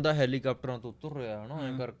ਉਹ ਬੰਦਾ ਹੈਲੀਕਾਪਟਰਾਂ ਤੋਂ ਉਤਰ ਰਿਹਾ ਹੈ ਨਾ,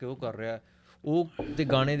 ਐਂ ਕਰਕੇ ਉਹ ਕਰ ਰਿਹਾ ਉਹ, ਤੇ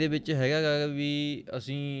ਗਾਣੇ ਦੇ ਵਿੱਚ ਹੈਗਾ ਵੀ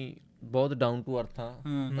ਅਸੀਂ ਬਹੁਤ ਡਾਊਨ ਟੂ ਅਰਥ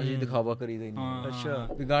ਹਾਂ, ਅਸੀਂ ਦਿਖਾਵਾ ਕਰੀਦਾ ਹੀ ਨਹੀਂ। ਅੱਛਾ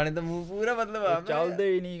ਵੀ ਗਾਣੇ ਦਾ ਮੂੰਹ ਪੂਰਾ ਮਤਲਬ ਚੱਲਦੇ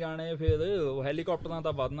ਹੀ ਨਹੀਂ ਗਾਣੇ, ਫਿਰ ਹੈਲੀਕਾਪਟਰਾਂ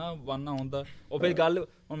ਦਾ ਬਣਨਾ ਹੁੰਦਾ। ਉਹ ਫਿਰ ਗੱਲ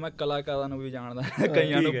ਹੁਣ ਮੈਂ ਕਲਾਕਾਰਾਂ ਨੂੰ ਵੀ ਜਾਣਦਾ,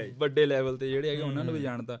 ਕਈਆਂ ਨੂੰ ਵੱਡੇ ਲੈਵਲ ਤੇ ਜਿਹੜੇ ਹੈਗੇ ਉਹਨਾਂ ਨੂੰ ਵੀ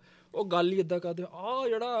ਜਾਣਦਾ, ਉਹ ਗੱਲ ਹੀ ਇੱਦਾਂ ਕਰਦੇ ਆਹ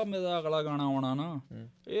ਜਿਹੜਾ ਮੇਰਾ ਅਗਲਾ ਗਾਣਾ ਆਉਣਾ ਨਾ,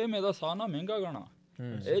 ਇਹ ਮੇਰਾ ਸਾਰਿਆਂ ਨਾਲੋਂ ਮਹਿੰਗਾ ਗਾਣਾ,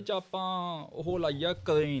 ਇਹ 'ਚ ਆਪਾਂ ਉਹ ਲਾਈ ਆ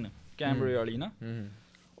ਕਰੇਨ ਕੈਮਰੇ ਵਾਲੀ ਨਾ,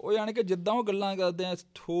 ਉਹ ਯਾਨੀ ਕਿ ਜਿੱਦਾਂ ਉਹ ਗੱਲਾਂ ਕਰਦੇ ਆ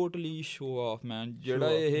ਟੋਟਲੀ ਸ਼ੋ ਆਫ ਮੈਨ।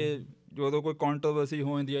 ਜਿਹੜਾ ਇਹ ਜਦੋਂ ਕੋਈ ਕੰਟਰੋਵਰਸੀ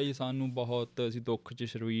ਹੋ ਜਾਂਦੀ ਆ ਜੀ ਸਾਨੂੰ ਬਹੁਤ ਅਸੀਂ ਦੁੱਖ 'ਚ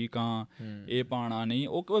ਸ਼ਰੀਕ ਹਾਂ, ਇਹ ਪਾਉਣਾ ਨਹੀਂ,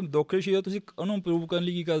 ਉਹ ਦੁੱਖ ਸ਼ਰੀਕ ਤੁਸੀਂ ਉਹਨੂੰ ਇੰਪਰੂਵ ਕਰਨ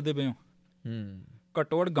ਲਈ ਕੀ ਕਰਦੇ ਪਏ ਹੋ?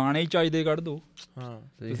 ਘੱਟੋ ਘੱਟ ਗਾਣੇ ਹੀ ਚਾਹੀਦੇ ਕੱਢ ਦਿਓ।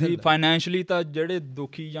 ਤੁਸੀਂ ਫਾਈਨੈਂਸ਼ਲੀ ਤਾਂ ਜਿਹੜੇ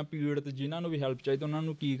ਦੁਖੀ ਜਾਂ ਪੀੜਤ ਜਿਨ੍ਹਾਂ ਨੂੰ ਵੀ ਹੈਲਪ ਚਾਹੀਦੀ ਉਹਨਾਂ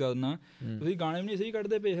ਨੂੰ ਕੀ ਕਰਨਾ, ਤੁਸੀਂ ਗਾਣੇ ਵੀ ਨਹੀਂ ਸਹੀ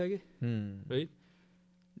ਕੱਢਦੇ ਪਏ ਹੈਗੇ, ਰਾਈਟ।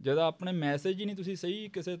 ਜਦੋਂ ਆਪਣੇ ਮੈਸੇਜ ਹੀ ਨਹੀਂ ਤੁਸੀਂ ਸਹੀ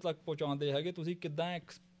ਕਿਸੇ ਤੱਕ ਪਹੁੰਚਾਉਂਦੇ ਹੈਗੇ, ਤੁਸੀਂ ਕਿੱਦਾਂ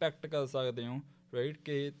ਐਕਸਪੈਕਟ ਕਰ ਸਕਦੇ ਹੋ, ਰਾਈਟ,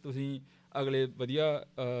 ਕਿ ਤੁਸੀਂ ਅਗਲੇ ਵਧੀਆ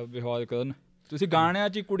ਵਿਵਹਾਰ ਕਰਨ। ਤੁਸੀਂ ਗਾਣਿਆਂ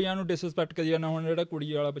 'ਚ ਕੁੜੀਆਂ ਨੂੰ ਡਿਸਰਿਸਪੈਕਟ ਕਰੀ ਜਾਣਾ, ਹੁਣ ਜਿਹੜਾ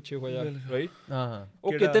ਕੁੜੀ ਵਾਲਾ ਪਿੱਛੇ ਹੋਇਆ, ਰਾਈਟ,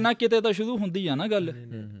 ਉਹ ਕਿਤੇ ਨਾ ਕਿਤੇ ਤਾਂ ਸ਼ੁਰੂ ਹੁੰਦੀ ਆ ਨਾ ਗੱਲ।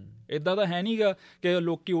 ਏਦਾਂ ਤਾਂ ਹੈ ਨੀ ਗਾ ਕਿ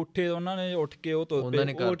ਲੋਕੀ ਉੱਠੇ ਉਹਨਾਂ ਨੇ ਉੱਠ ਕੇ ਉਹ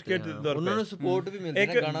ਉਹਨਾਂ ਨੂੰ ਸਪੋਰਟ ਵੀ ਮਿਲਦੀ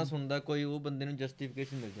ਹੈ, ਗਾਣਾ ਸੁਣਦਾ ਕੋਈ ਉਹ ਬੰਦੇ ਨੂੰ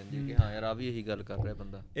ਜਸਟੀਫਿਕੇਸ਼ਨ ਮਿਲ ਜਾਂਦੀ ਹੈ ਕਿ ਹਾਂ ਯਾਰ ਆ ਵੀ ਇਹੀ ਗੱਲ ਕਰ ਰਿਹਾ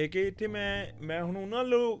ਬੰਦਾ। ਇੱਕ ਇੱਥੇ ਮੈਂ ਹੁਣ ਉਹਨਾਂ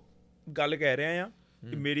ਨੂੰ ਗੱਲ ਕਹਿ ਰਿਹਾ ਆ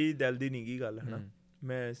ਕਿ ਮੇਰੀ ਦਿਲ ਦੀ ਨੀਗੀ ਗੱਲ, ਹੈ ਨਾ।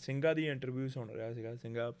 ਮੈਂ ਸਿੰਘਾ ਦੀ ਇੰਟਰਵਿਊ ਸੁਣ ਰਿਹਾ ਸੀਗਾ,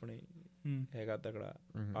 ਸਿੰਘਾ ਆਪਣੇ ਹੈਗਾ ਤਕੜਾ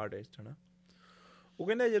ਆਰਟਿਸਟ, ਹੈ ਨਾ। ਉਹ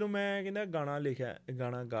ਕਹਿੰਦਾ ਜਦੋਂ ਮੈਂ ਕਹਿੰਦਾ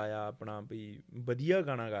ਗਾਣਾ ਗਾਇਆ ਆਪਣਾ ਵੀ ਵਧੀਆ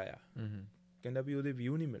ਗਾਣਾ ਗਾਇਆ, ਕਹਿੰਦਾ ਵੀ ਉਹਦੇ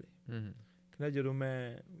ਵਿਊ ਨਹੀਂ ਮਿਲੇ। ਕਹਿੰਦਾ ਜਦੋਂ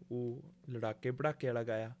ਮੈਂ ਉਹ ਲੜਾਕੇ ਪੜਾਕੇ ਵਾਲਾ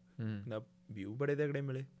ਗਾਇਆ, ਕਹਿੰਦਾ ਵਿਊ ਬੜੇ ਤਗੜੇ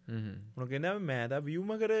ਮਿਲੇ। ਹੁਣ ਕਹਿੰਦਾ ਮੈਂ ਤਾਂ ਵਿਊ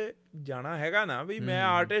ਮਗਰ ਜਾਣਾ ਹੈਗਾ ਨਾ, ਵੀ ਮੈਂ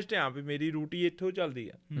ਆਰਟਿਸਟ ਹਾਂ, ਵੀ ਮੇਰੀ ਰੂਟੀ ਇੱਥੋਂ ਚੱਲਦੀ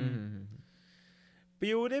ਆ,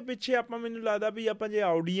 ਵੀ ਉਹਦੇ ਪਿੱਛੇ ਆਪਾਂ ਮੈਨੂੰ ਲੱਗਦਾ ਵੀ ਆਪਾਂ ਜੇ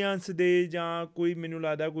ਆਡੀਅੰਸ ਦੇ ਜਾਂ ਕੋਈ ਮੈਨੂੰ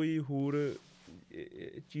ਲੱਗਦਾ ਕੋਈ ਹੋਰ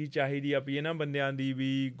ਚੀਜ਼ ਚਾਹੀਦੀ ਆ ਵੀ ਇਹਨਾਂ ਬੰਦਿਆਂ ਦੀ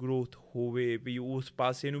ਵੀ ਗਰੋਥ ਹੋਵੇ, ਵੀ ਉਸ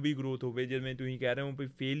ਪਾਸੇ ਨੂੰ ਵੀ ਗਰੋਥ ਹੋਵੇ। ਜਿਵੇਂ ਤੁਸੀਂ ਕਹਿ ਰਹੇ ਹੋ ਵੀ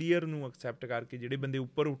ਫੇਲੀਅਰ ਨੂੰ ਐਕਸੈਪਟ ਕਰਕੇ ਜਿਹੜੇ ਬੰਦੇ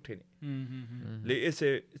ਉੱਪਰ ਉੱਠੇ ਨੇ, ਇਟਸ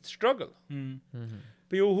ਸਟਰਗਲ,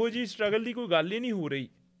 ਵੀ ਉਹੋ ਜਿਹੀ ਸਟਰਗਲ ਦੀ ਕੋਈ ਗੱਲ ਹੀ ਨਹੀਂ ਹੋ ਰਹੀ।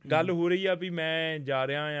 ਗੱਲ ਹੋ ਰਹੀ ਆ ਵੀ ਮੈਂ ਜਾ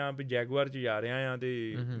ਰਿਹਾ ਹਾਂ ਵੀ ਜੈਗੁਆਰ 'ਚ ਜਾ ਰਿਹਾ ਹਾਂ,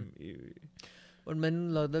 ਤੇ ਔਰ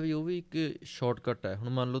ਮੈਨੂੰ ਲੱਗਦਾ ਵੀ ਉਹ ਵੀ ਇੱਕ ਸ਼ਾਰਟਕਟ ਹੈ। ਹੁਣ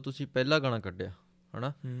ਮੰਨ ਲਓ ਤੁਸੀਂ ਪਹਿਲਾ ਗਾਣਾ ਕੱਢਿਆ, ਹੈ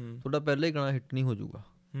ਨਾ, ਤੁਹਾਡਾ ਪਹਿਲਾ ਹੀ ਗਾਣਾ ਹਿੱਟ ਨਹੀਂ ਹੋ ਜਾਊਗਾ,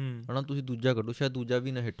 ਹੈ ਨਾ, ਤੁਸੀਂ ਦੂਜਾ ਕੱਢੋ, ਸ਼ਾਇਦ ਦੂਜਾ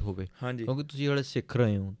ਵੀ ਨਾ ਹਿੱਟ ਹੋਵੇ, ਕਿਉਂਕਿ ਤੁਸੀਂ ਹਾਲੇ ਸਿੱਖ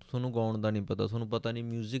ਰਹੇ ਹੋ, ਤੁਹਾਨੂੰ ਗਾਉਣ ਦਾ ਨਹੀਂ ਪਤਾ, ਤੁਹਾਨੂੰ ਪਤਾ ਨਹੀਂ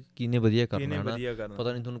ਮਿਊਜ਼ਿਕ ਕਿਹਨੇ ਵਧੀਆ ਕਰਨਾ, ਹੈ ਨਾ,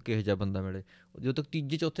 ਪਤਾ ਨਹੀਂ ਤੁਹਾਨੂੰ ਕਿਹੋ ਜਿਹਾ ਬੰਦਾ ਮਿਲੇ। ਜਦੋਂ ਤੱਕ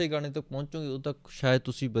ਤੀਜੇ ਚੌਥੇ ਗਾਣੇ ਤੱਕ ਪਹੁੰਚੋਗੇ ਉਦੋਂ ਤੱਕ ਸ਼ਾਇਦ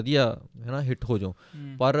ਤੁਸੀਂ ਵਧੀਆ, ਹੈ ਨਾ, ਹਿੱਟ ਹੋ ਜਾਓ।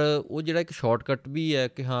 ਪਰ ਉਹ ਜਿਹੜਾ ਇੱਕ ਸ਼ਾਰਟਕਟ ਵੀ ਹੈ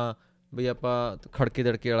ਕਿ ਹਾਂ ਬਈ ਆਪਾਂ ਖੜਕੇ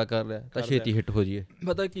ਦੜਕੇ ਵਾਲਾ ਕਰ ਲਿਆ ਤਾਂ ਛੇਤੀ ਹਿੱਟ ਹੋ ਜਾਈਏ।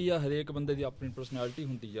 ਪਤਾ ਕੀ ਆ, ਹਰੇਕ ਬੰਦੇ ਦੀ ਆਪਣੀ ਪਰਸਨੈਲਿਟੀ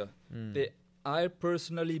ਹੁੰਦੀ ਆ, ਤੇ ਆਈ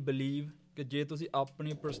ਪਰਸਨਲੀ ਬਿਲੀਵ ਕਿ ਜੇ ਤੁਸੀਂ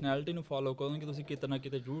ਆਪਣੀ ਪਰਸਨੈਲਿਟੀ ਨੂੰ ਫੋਲੋ ਕਰੋਗੇ ਤੁਸੀਂ ਕਿਤੇ ਨਾ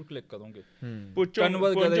ਕਿਤੇ ਜ਼ਰੂਰ ਕਲਿੱਕ ਕਰੋਗੇ।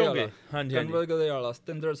 ਕਨਵਰ ਗਦੇ ਵਾਲਾ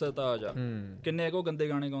ਸਤਿੰਦਰ ਸਰਤਾਜ ਆ, ਕਿੰਨੇ ਕੋ ਗੰਦੇ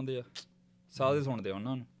ਗਾਣੇ ਗਾਉਂਦੇ ਆ, ਸਾਰੇ ਸੁਣਦੇ ਆ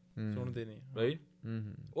ਉਹਨਾਂ ਨੂੰ, ਸੁਣਦੇ ਨੇ, ਰਾਈਟ।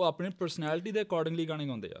 ਉਹ ਆਪਣੀ ਪਰਸਨੈਲਿਟੀ ਦੇ ਅਕੋਰਡਿੰਗਲੀ ਗਾਣੇ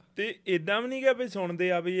ਗਾਉਂਦੇ ਆ। ਤੇ ਇੱਦਾਂ ਵੀ ਨਹੀਂ ਗਾ ਵੀ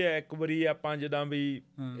ਸੁਣਦੇ ਆ ਵੀ ਇੱਕ ਵਾਰੀ ਆਪਾਂ ਜਿੱਦਾਂ ਵੀ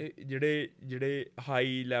ਜਿਹੜੇ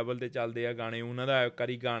ਹਾਈ ਲੈਵਲ 'ਤੇ ਚੱਲਦੇ ਆ ਗਾਣੇ, ਉਹਨਾਂ ਦਾ ਇੱਕ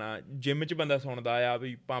ਵਾਰੀ ਗਾਣਾ ਜਿੰਮ 'ਚ ਬੰਦਾ ਸੁਣਦਾ ਆ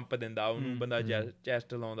ਵੀ ਪੰਪ ਦਿੰਦਾ ਉਹਨੂੰ, ਬੰਦਾ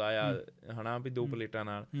ਚੈਸਟ ਲਾਉਂਦਾ ਆ, ਹੈ ਨਾ, ਵੀ 2 ਪਲੇਟਾਂ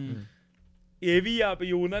ਨਾਲ। ਇਹ ਵੀ ਆ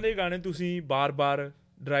ਵੀ ਉਹਨਾਂ ਦੇ ਗਾਣੇ ਤੁਸੀਂ ਬਾਰ-ਬਾਰ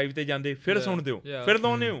ਡਰਾਈਵ ਤੇ ਜਾਂਦੇ ਫਿਰ ਸੁਣਦੇ ਹੋ, ਫਿਰ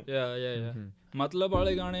ਲਾਉਂਦੇ ਹੋ, ਮਤਲਬ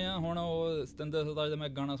ਵਾਲੇ ਗਾਣੇ ਆ। ਹੁਣ ਉਹ ਸਤਿੰਦਰ ਸਰਤਾਜ ਦਾ ਮੈਂ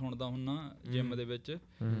ਗਾਣਾ ਸੁਣਦਾ ਹੁੰਦਾ ਜਿੰਮ ਦੇ ਵਿੱਚ,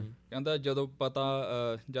 ਕਹਿੰਦਾ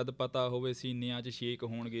ਜਦ ਪਤਾ ਹੋਵੇ ਸੀਨਿਆਂ 'ਚ ਸ਼ੇਕ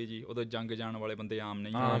ਹੋਣਗੇ ਜੀ, ਉਦੋਂ ਜੰਗ ਜਾਣ ਵਾਲੇ ਬੰਦੇ ਆਮ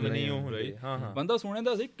ਨਹੀਂ ਹੁੰਦੇ। ਬੰਦਾ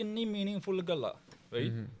ਸੁਣਦਾ ਸੀ ਕਿੰਨੀ ਮੀਨਿੰਗਫੁਲ ਗੱਲ ਆ,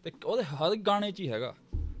 ਤੇ ਉਹਦੇ ਹਰ ਗਾਣੇ 'ਚ ਹੀ ਹੈਗਾ।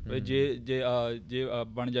 ਜੇ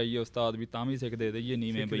ਬਣ ਜਾਈਏ ਉਸਤਾਦ ਵੀ ਤਾਂ ਵੀ ਸਿੱਖ ਦੇ ਦੇਈਏ,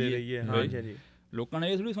 ਨੀਵੇਂ ਬਈਏ, ਲੋਕਾਂ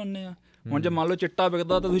ਨੇ ਇਹ ਥੋੜ੍ਹੀ ਸੁਣਨੇ ਆ। ਹੁਣ ਜੇ ਮੰਨ ਲਓ ਚਿੱਟਾ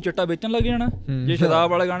ਵਿਕਦਾ ਤਾਂ ਤੁਸੀਂ ਚਿੱਟਾ ਵੇਚਣ ਲੱਗ ਜਾਣਾ, ਜੇ ਸ਼ਰਾਬ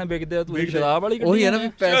ਵਾਲੇ ਗਾਣੇ ਵਿਕਦੇ ਆ ਤੁਸੀਂ ਸ਼ਰਾਬ ਵਾਲੀ ਉਹੀ ਹੈ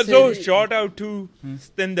ਨਾ। ਸੋ short out to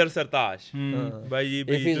Satinder Sartaj ਬਾਈ ਜੀ,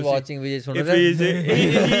 if he's watching we ਸੁਣ ਰਿਹਾ,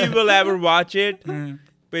 if he will ever watch it,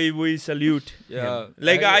 we salute him,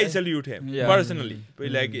 like I salute him personally,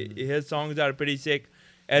 like his songs are pretty sick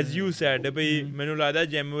as you said ਬਈ ਮੈਨੂੰ ਲੱਗਦਾ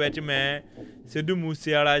ਜਿਮ ਵਿੱਚ ਮੈਂ ਸਿੱਧੂ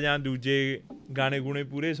ਮੂਸੇਵਾਲਾ ਜਾਂ ਦੂਜੇ ਗਾਣੇ ਗੁਣੇ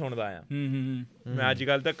ਪੂਰੇ ਸੁਣਦਾ ਆ। ਮੈਂ ਅੱਜ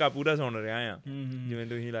ਕੱਲ੍ਹ ਧੱਕਾ ਪੂਰਾ ਸੁਣ ਰਿਹਾ ਆ ਜਿਵੇਂ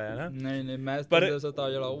ਤੁਸੀਂ ਲਾਇਆ ਨਾ। ਨਹੀਂ ਮੈਂ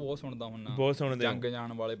ਸਰਤਾਜ ਵਾਲਾ ਉਹ ਬਹੁਤ ਸੁਣਦਾ ਹੁੰਦਾ। ਬਹੁਤ ਸੁਣਦੇ। ਜੰਗ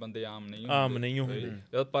ਜਾਣ ਵਾਲੇ ਬੰਦੇ ਆਮ ਨਹੀਂ ਹੁੰਦੇ।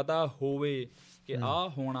 ਜਦ ਪਤਾ ਹੋਵੇ ਕਿ ਆਹ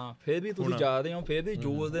ਹੋਣਾ ਫਿਰ ਵੀ ਤੁਸੀਂ ਜਾਦੇ ਹੋ, ਫਿਰ ਵੀ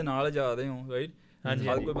ਜੋਸ਼ ਦੇ ਨਾਲ ਜਾਦੇ ਹੋ, ਰਾਈਟ।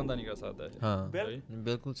 ਹਰ ਕੋਈ ਬੰਦਾ ਨਹੀਂ ਕਰ ਸਕਦਾ। ਹਾਂ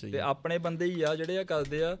ਬਿਲਕੁਲ ਸਹੀ। ਤੇ ਆਪਣੇ ਬੰਦੇ ਹੀ ਆ ਜਿਹੜੇ ਆ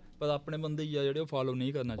ਕਰਦੇ ਆ, ਪਰ ਆਪਣੇ ਬੰਦੇ ਹੀ ਆ ਜਿਹੜੇ ਉਹ ਫੋਲੋ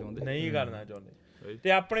ਨਹੀਂ ਕਰਨਾ ਚਾਹੁੰਦੇ।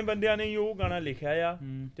 ਤੇ ਆਪਣੇ ਬੰਦਿਆਂ ਨੇ ਹੀ ਉਹ ਗਾਣਾ ਲਿਖਿਆ ਆ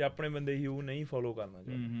ਤੇ ਆਪਣੇ ਬੰਦੇ ਹੀ ਉਹ ਨਹੀਂ ਫੋਲੋ ਕਰਨਾ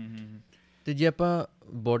ਚਾਹੁੰਦੇ। ਤੇ ਜੇ ਆਪਾਂ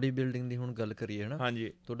ਬੋਡੀ ਬਿਲਡਿੰਗ ਦੀ ਹੁਣ ਗੱਲ ਕਰੀਏ ਹਨਾ,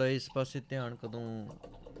 ਹਾਂਜੀ, ਤੁਹਾਡਾ ਇਸ ਪਾਸੇ ਧਿਆਨ ਕਦੋਂ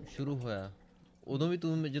ਸ਼ੁਰੂ ਹੋਇਆ? ਉਦੋਂ ਵੀ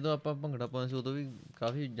ਤੂੰ ਜਦੋਂ ਆਪਾਂ ਭੰਗੜਾ ਪਾਉਂਦੇ ਸੀ ਉਦੋਂ ਵੀ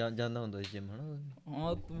ਕਾਫੀ ਜਾਂਦਾ ਹੁੰਦਾ ਸੀ ਜਿਮ ਹਨਾ?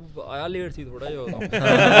 ਹਾਂ ਤੂੰ ਆਇਆ ਲੇਟ ਸੀ ਥੋੜਾ ਜਿਹਾ ਉਦੋਂ।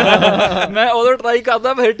 ਮੈਂ ਉਦੋਂ ਟਰਾਈ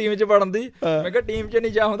ਕਰਦਾ ਫਿਰ ਟੀਮ 'ਚ ਵੜਨ ਦੀ। ਮੈਂ ਕਿਹਾ ਟੀਮ 'ਚ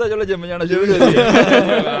ਨਹੀਂ ਜਾ ਹੁੰਦਾ, ਚਲੋ ਜਿਮ ਜਾਣਾ ਸ਼ੁਰੂ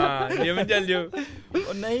ਕਰੀਏ। ਜਿਮ ਚੱਲ ਜਾਓ।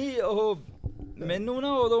 ਨਹੀਂ ਉਹ ਮੈਨੂੰ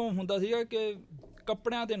ਨਾ ਉਦੋਂ ਹੁੰਦਾ ਸੀਗਾ ਕਿ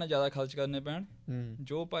ਕੱਪੜਿਆਂ ਤੇ ਨਾ ਜ਼ਿਆਦਾ ਖਰਚ ਕਰਨੇ ਪੈਣ,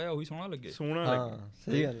 ਜੋ ਪਾਇਆ ਉਹੀ ਸੋਹਣਾ ਲੱਗੇ।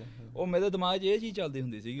 ਸਹੀ ਗੱਲ। ਉਹ ਮੇਰੇ ਦਿਮਾਗ 'ਚ ਇਹ ਚੀਜ਼ ਚੱਲਦੀ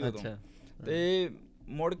ਹੁੰਦੀ ਸੀਗੀ ਉਦੋਂ। ਤੇ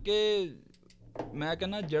ਮੁੜ ਕੇ ਮੈਂ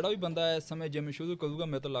ਕਹਿੰਦਾ ਜਿਹੜਾ ਵੀ ਬੰਦਾ ਇਸ ਸਮੇਂ ਜਿਮ ਸ਼ੁਰੂ ਕਰੂਗਾ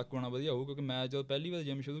ਮੇਰੇ ਤੋਂ ਲੱਕ ਹੋਣਾ ਵਧੀਆ ਹੋਊ। ਕਿਉਂਕਿ ਮੈਂ ਜਦੋਂ ਪਹਿਲੀ ਵਾਰ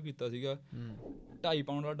ਜਿਮ ਸ਼ੁਰੂ ਕੀਤਾ ਸੀਗਾ 2.5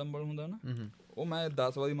 ਪਾਉਂਡ ਦਾ ਡੰਬਲ ਹੁੰਦਾ ਨਾ, ਉਹ ਮੈਂ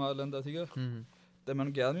 10 ਵਾਰੀ ਮਾਰ ਲੈਂਦਾ ਸੀਗਾ ਤੇ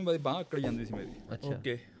ਮੈਨੂੰ 11ਵੀਂ ਵਾਰੀ ਬਾਂਹ ਆਕੜ ਜਾਂਦੀ ਸੀ ਮੇਰੀ।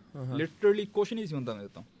 ਓਕੇ, ਲਿਟਰਲੀ ਕੁਛ ਨਹੀਂ ਸੀ ਹੁੰਦਾ ਮੇਰੇ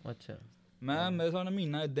ਤੋਂ। ਅੱਛਾ, ਮੈਂ ਮੇਰੇ ਹਿਸਾਬ ਨਾਲ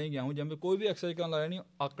ਮਹੀਨਾ ਇੱਦਾਂ ਹੀ ਗਿਆ ਹੂੰ ਜਿਵੇਂ ਕੋਈ ਵੀ ਐਕਸਰਸਾਈਜ਼ ਕਰਨ ਲਾਇਆ ਨਹੀਂ,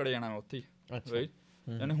 ਆਕੜ ਜਾਣਾ ਮੈਂ ਉੱਥੇ ਹੀ। ਰਾਈਟ,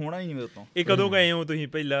 ਯਾਨੀ ਹੋਣਾ ਹੀ ਨਹੀਂ ਮੇਰੇ ਤੋਂ। ਇਹ ਕਦੋਂ ਗਏ ਹੋ ਤੁਸੀਂ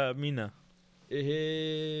ਪਹਿਲਾ ਮਹੀਨਾ?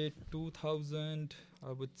 ਇਹ 2009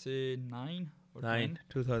 I would say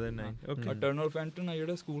 2009 ਓਕੇ। ਟਰਨਲ ਫੈਂਟਨ ਆ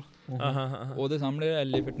ਜਿਹੜਾ ਸਕੂਲ, ਉਹਦੇ ਸਾਹਮਣੇ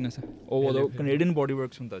LA ਫਿਟਨੈਸ, ਉਹ ਉਦੋਂ ਕੈਨੇਡੀਅਨ ਬੋਡੀ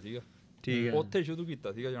ਵਰਕਸ ਹੁੰਦਾ ਸੀਗਾ। ਠੀਕ ਹੈ, ਉੱਥੇ ਸ਼ੁਰੂ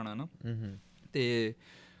ਕੀਤਾ ਸੀਗਾ ਜਾਣਾ ਨਾ। ਤੇ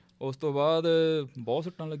ਉਸ ਤੋਂ ਬਾਅਦ ਬਹੁਤ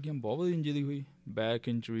ਸੱਟਾਂ ਲੱਗੀਆਂ, ਬਹੁਤ ਇੰਜਰੀ ਹੋਈ, ਬੈਕ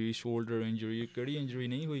ਇੰਜਰੀ, ਸ਼ੋਲਡਰ ਇੰਜਰੀ, ਕਿਹੜੀ ਇੰਜਰੀ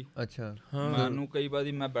ਨਹੀਂ ਹੋਈ। ਅੱਛਾ, ਮੈਨੂੰ ਕਈ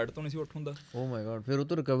ਵਾਰੀ ਮੈਂ ਬੈੱਡ ਤੋਂ ਨਹੀਂ ਸੀ ਉੱਠ ਹੁੰਦਾ। ਓ ਮਾਈ ਗॉड, ਫਿਰ ਉਹ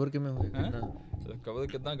ਤੋਂ ਰਿਕਵਰ ਕਿਵੇਂ ਹੋਇਆ? ਰਿਕਵਰ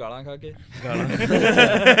ਕਿੱਦਾਂ? ਗਾਲਾਂ ਖਾ ਕੇ। ਗਾਲਾਂ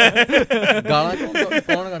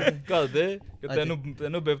ਕੌਣ ਕਰਦੇ? ਘਰ ਦੇ ਕਿ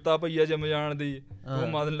ਤੈਨੂੰ ਬਿਪਤਾ ਪਈ ਆ ਜਿਮ ਜਾਣ ਦੀ, ਤੂੰ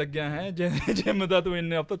ਮਾਰਨ ਲੱਗਿਆ ਹੈ ਜਿਮ ਦਾ, ਤੂੰ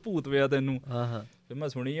ਇੰਨੇ ਆਪ ਭੂਤ ਪਿਆ ਤੈਨੂੰ। ਫਿਰ ਮੈਂ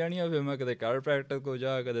ਸੁਣੀ ਜਾਣੀ ਆ, ਫਿਰ ਮੈਂ ਕਦੇ ਕਾਇਰੋਪ੍ਰੈਕਟਰ ਕੋਲ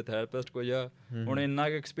ਜਾ, ਕਦੇ ਥੈਰੇਪਿਸਟ ਕੋਲ ਜਾ। ਹੁਣ ਇੰਨਾ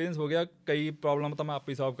ਕੁ ਐਕਸਪੀਰੀਅੰਸ ਹੋ ਗਿਆ, ਕਈ ਪ੍ਰੋਬਲਮ ਤਾਂ ਮੈਂ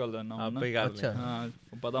ਆਪੇ ਸੋਲਵ ਕਰ ਲੈਂਦਾ ਹੁਣ। ਹਾਂ,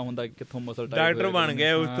 ਪਤਾ ਹੁੰਦਾ ਕਿੱਥੋਂ ਮਸਲ ਟਾਈਟ ਡਾਕਟਰ ਬਣ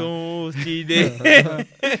ਗਏ ਉਸ ਤੋਂ ਉਸ ਚੀਜ਼ ਦੇ।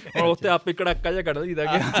 ਹੁਣ ਉੱਥੇ ਆਪੇ ਕੜਾਕਾ ਜਿਹਾ ਕੱਢ ਲਈਦਾ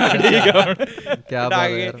ਕਿ ਠੀਕ ਆ ਹੁਣ ਕਿਆ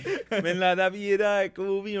ਬਾਤ ਹੈ। ਮੈਨੂੰ ਲੱਗਦਾ ਵੀ ਇਹਦਾ ਇੱਕ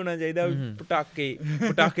ਉਹ ਵੀ ਹੋਣਾ ਚਾਹੀਦਾ,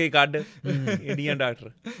 ਪਟਾਕੇ ਕੱਢ ਇੰਡੀਅਨ ਡਾਕਟਰ।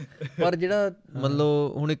 ਪਰ ਜਿਹੜਾ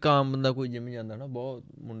ਮਤਲਬ ਹੁਣ ਇੱਕ ਆਮ ਬੰਦਾ ਕੋਈ ਜਿਮ ਜਾਂਦਾ ਨਾ, ਬਹੁਤ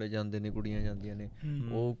ਮੁੰਡੇ ਜਾਂਦੇ ਨੇ, ਕੁੜੀਆਂ ਜਾਂਦੀਆਂ ਨੇ,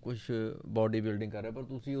 ਉਹ ਕੁਛ ਬੋਡੀ ਬਿਲਡਿੰਗ ਕਰ ਰਿਹਾ, ਪਰ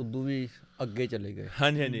ਤੁਸੀਂ ਉਦੋਂ ਵੀ ਅੱਗੇ ਚਲੇ ਗਏ।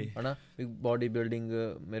 ਹਾਂਜੀ ਹਾਂਜੀ, ਹਨਾ, ਬੋਡੀ ਬਿਲਡਿੰਗ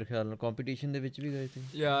ਮੇਰੇ ਖਿਆਲ ਨਾਲ ਕੰਪੀਟੀਸ਼ਨ ਦੇ ਵਿੱਚ ਵੀ ਗਏ ਸੀ।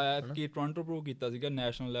 ਕੀ ਟੋਰਾਂਟੋ ਪ੍ਰੋ ਕੀਤਾ ਸੀਗਾ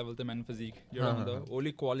ਨੈਸ਼ਨਲ ਲੈਵਲ ਤੇ ਮੈਨ ਫਿਜ਼ੀਕ ਜਿਹੜਾ ਹੁੰਦਾ, ਉਹ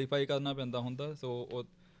ਲਈ ਕੁਆਲੀਫਾਈ ਕਰਨਾ ਪੈਂਦਾ ਹੁੰਦਾ। ਸੋ ਉਹ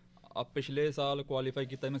ਪਿਛਲੇ ਸਾਲ ਕੁਆਲੀਫਾਈ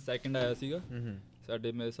ਕੀਤਾ, ਮੈਂ ਸੈਕਿੰਡ ਆਇਆ ਸੀਗਾ।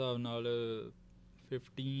 ਸਾਡੇ ਮੇਰੇ ਹਿਸਾਬ ਨਾਲ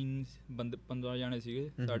 15 ਜਾਣੇ ਸੀਗੇ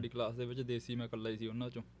ਸਾਡੀ ਕਲਾਸ ਦੇ ਵਿੱਚ, ਦੇਸੀ ਮੈਂ ਇਕੱਲਾ ਹੀ ਸੀ ਉਹਨਾਂ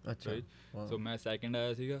ਚੋਂ। ਸੋ ਮੈਂ ਸੈਕਿੰਡ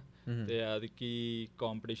ਆਇਆ ਸੀਗਾ। ਤੇ ਐਤਕੀ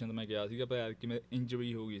ਕੰਪੀਟੀਸ਼ਨ ਤੇ ਮੈਂ ਗਿਆ ਸੀਗਾ, ਪਰ ਐਤਕੀ ਮੇਰੇ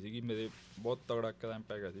ਇੰਜਰੀ ਹੋ ਗਈ ਸੀਗੀ, ਮੇਰੇ ਬਹੁਤ ਤਗੜਾ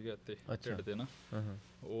ਕ੍ਰੈਂਪ ਹੈਗਾ ਸੀਗਾ ਇੱਥੇ ਢਿੱਡ ਤੇ ਨਾ।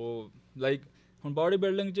 ਉਹ ਲਾਈਕ ਹੁਣ ਬਾਡੀ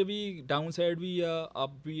ਬਿਲਡਿੰਗ 'ਚ ਵੀ ਡਾਊਨ ਸਾਈਡ ਵੀ ਆ,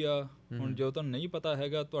 ਅਪ ਵੀ ਆ। ਹੁਣ ਜਦੋਂ ਤੁਹਾਨੂੰ ਨਹੀਂ ਪਤਾ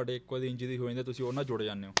ਹੈਗਾ, ਤੁਹਾਡੇ ਇੱਕ ਵਾਰੀ ਇੰਜਰੀ ਹੋ ਜਾਂਦੀ, ਤੁਸੀਂ ਉਹ ਨਾਲ ਜੁੜ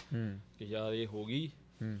ਜਾਂਦੇ ਹੋ ਕਿ ਯਾਰ ਇਹ ਹੋ ਗਈ,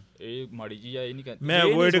 ਇਹ ਮਾੜੀ ਚੀਜ਼ ਆ, ਇਹ ਨਹੀਂ ਕਹਿੰਦੇ ਮੈਂ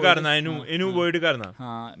ਅਵੋਇਡ ਕਰਨਾ, ਇਹਨੂੰ ਅਵੋਇਡ ਕਰਨਾ।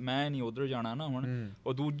 ਹਾਂ, ਮੈਂ ਨਹੀਂ ਉੱਧਰ ਜਾਣਾ ਨਾ। ਹੁਣ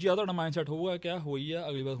ਉਹ ਦੂਜਾ ਤੁਹਾਡਾ ਮਾਈਂਡ ਸੈਟ ਹੋਊਗਾ ਕਿਆ ਹੋਈ ਆ,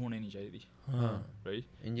 ਅਗਲੀ ਵਾਰ ਹੋਣੀ ਨਹੀਂ ਚਾਹੀਦੀ।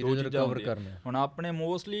 ਹੁਣ ਆਪਣੇ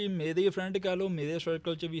ਮੋਸਟਲੀ ਮੇਰੇ ਫਰੈਂਡ ਕਹਿ ਲਓ, ਮੇਰੇ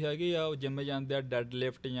ਸਰਕਲ 'ਚ ਵੀ ਹੈਗੇ ਆ, ਜਿੰਮ ਜਾਂਦੇ ਆ, ਡੈਡ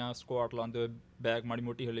ਲਿਫਟ ਜਾਂ ਸਕੁਆਟ ਲਾਉਂਦੇ ਹੋਏ ਬੈਕ ਮਾੜੀ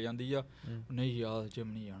ਮੋਟੀ ਹਿੱਲ ਜਾਂਦੀ ਆ, ਨਹੀਂ ਯਾਰ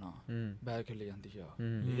ਜਿੰਮ ਨਹੀਂ ਜਾਣਾ, ਬੈਕ ਹਿੱਲ ਜਾਂਦੀ ਆ,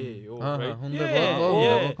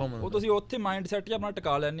 ਉਹ ਤੁਸੀਂ ਉੱਥੇ ਮਾਈਂਡ ਸੈਟ 'ਚ ਆਪਣਾ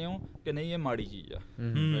ਟਿਕਾ ਲੈਂਦੇ ਹੋ ਕਿ ਨਹੀਂ ਇਹ ਮਾੜੀ ਚੀਜ਼ ਆ।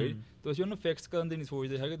 ਤੁਸੀਂ ਉਹਨੂੰ ਫਿਕਸ ਕਰਨ ਦੀ ਨਹੀਂ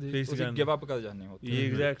ਸੋਚਦੇ ਹੈਗੇ, ਤੁਸੀਂ ਗਿਵ ਅਪ ਕਰ ਜਾਂਦੇ ਹੋ।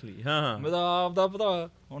 ਐਗਜ਼ੈਕਟਲੀ, ਹਾਂ। ਮੇਰਾ ਆਪ ਦਾ ਪਤਾ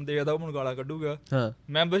ਹੁਣ ਦੇਖਦਾ, ਉਹ ਮੈਨੂੰ ਗਾਲਾਂ ਕੱਢੂਗਾ,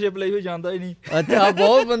 ਮੈਂਬਰਸ਼ਿਪ ਲਈ ਹੋਈ ਜਾਂਦਾ ਹੀ ਨਹੀਂ। ਅੱਛਾ,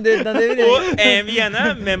 ਬਹੁਤ ਬੰਦੇ ਏਦਾਂ ਦੇ ਵੀ ਉਹ ਐ ਵੀ ਆ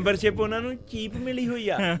ਨਾ, ਮੈਂਬਰਸ਼ਿਪ ਉਹਨਾਂ ਨੂੰ ਚੀਪ ਮਿਲੀ ਹੋਈ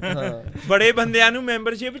ਆ। ਬੜੇ ਬੰਦਿਆਂ ਨੂੰ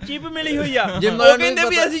ਮੈਂਬਰਸ਼ਿਪ ਚੀਪ ਮਿਲੀ ਹੋਈ ਆ, ਉਹ ਕਹਿੰਦੇ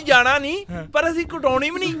ਵੀ ਅਸੀਂ ਜਾਣਾ ਨਹੀਂ ਪਰ ਅਸੀਂ ਕਟਾਉਣੀ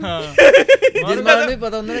ਵੀ ਨਹੀਂ। ਜਿੰਨਾਂ ਨੂੰ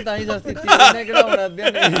ਪਤਾ ਉਹਨਾਂ ਨੇ ਤਾਂ ਹੀ ਸਸਤੀ ਇਹਨੇ ਕਢਾਉਣਾ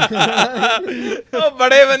ਅੱਧਿਆਂ ਨੇ। ਉਹ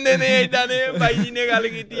ਬੜੇ ਬੰਦੇ ਨੇ ਏਦਾਂ ਦੇ, ਬਾਈ ਜੀ ਨੇ ਗੱਲ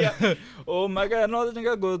ਕੀਤੀ ਆ। ਉਹ ਮੈਂ ਕਿਹਾ ਇਹਨਾਂ ਦਾ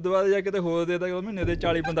ਚੰਗਾ ਗੁਰਦੁਆਰੇ ਜਾ ਕਿਤੇ ਹੋਰ ਦੇ ਤਾਂ ਮਹੀਨੇ ਦੇ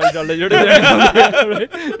 40-45 ਡਾਲਰ ਜਿਹੜੇ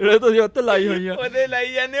ਤੁਸੀਂ ਉੱਥੇ ਲਾਈ ਹੋਈਆਂ, ਉਹਦੇ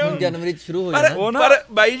ਲਾਈ ਜਾਂਦੇ ਹੋ। ਜਨਵਰੀ 'ਚ ਸ਼ੁਰੂ ਹੋ ਜਾਣਾ। ਪਰ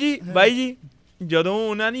ਬਾਈ ਜੀ ਜਦੋਂ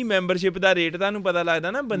ਉਹਨਾਂ ਦੀ ਮੈਂਬਰਸ਼ਿਪ ਦਾ ਰੇਟ ਤੁਹਾਨੂੰ ਪਤਾ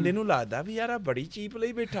ਲੱਗਦਾ ਨਾ, ਬੰਦੇ ਨੂੰ ਲੱਗਦਾ ਵੀ ਯਾਰ ਆ ਬੜੀ ਚੀਪ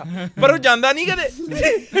ਲਈ ਬੈਠਾ, ਪਰ ਉਹ ਜਾਂਦਾ ਨਹੀਂ ਕਦੇ।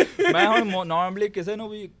 ਮੈਂ ਹੁਣ ਨੋਰਮਲੀ ਕਿਸੇ ਨੂੰ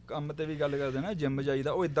ਵੀ ਕੰਮ ਤੇ ਵੀ ਗੱਲ ਕਰਦੇ ਨਾ, ਜਿੰਮ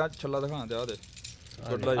ਜਾਈਦਾ, ਉਹ ਏਦਾਂ ਛੱਲਾ ਦਿਖਾਉਂਦੇ ਆ ਉਹਦੇ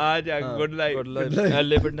ਗੁੱਡ ਲਾਈਫ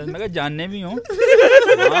LA ਫਿਟਨੈਸ। ਮੈਂ ਕਿਹਾ ਜਾਣੇ ਵੀ ਹੋ,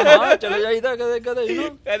 ਹਾਂ ਚਲੇ ਜਾਈਦਾ ਕਦੇ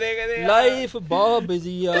ਲਾਈਫ ਬਹੁਤ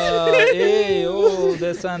ਬਿਜ਼ੀ ਆ, ਇਹ ਉਹ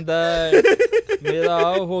ਦਿਸ ਐਂਡ ਦੈਟ। ਮੇਰਾ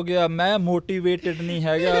ਉਹ ਹੋ ਗਿਆ, ਮੈਂ ਮੋਟੀਵੇਟਡ ਨਹੀਂ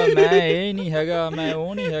ਹੈਗਾ, ਮੈਂ ਇਹ ਨਹੀਂ ਹੈਗਾ, ਮੈਂ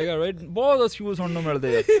ਉਹ ਨਹੀਂ ਹੈਗਾ, ਰਾਈਟ। ਬਹੁਤ ਐਕਸਕਿਊਜ਼ ਸੁਣਨ ਨੂੰ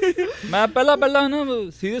ਮਿਲਦੇ ਆ। ਮੈਂ ਪਹਿਲਾਂ ਨਾ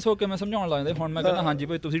ਸੀਰੀਅਸ ਹੋ ਕੇ ਮੈਂ ਸਮਝਾਉਣ ਲੱਗ ਜਾਂਦਾ, ਹੁਣ ਮੈਂ ਕਹਿੰਦਾ ਹਾਂਜੀ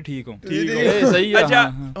ਭਾਈ ਤੁਸੀਂ ਠੀਕ ਹੋ, ਇਹ ਸਹੀ ਆ। ਅੱਛਾ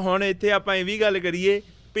ਹੁਣ ਇੱਥੇ ਆਪਾਂ ਇਹ ਵੀ ਗੱਲ ਕਰੀਏ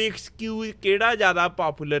ਵੀ ਐਕਸਕਿਊਜ਼ ਕਿਹੜਾ ਜ਼ਿਆਦਾ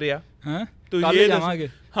ਪਪੂਲਰ ਆ? ਹਾਂ ਤੁਸੀਂ ਜਾਵਾਂਗੇ,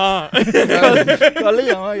 ਹਾਂ ਕੱਲ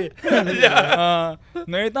ਜਾਵਾਂਗੇ। ਹਾਂ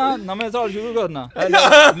ਨਹੀਂ ਤਾਂ ਨਵੇਂ ਸਾਲ ਸ਼ੁਰੂ ਕਰਨਾ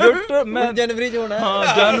ਮੈਂ ਜਨਵਰੀ ਚ ਹੋਣਾ।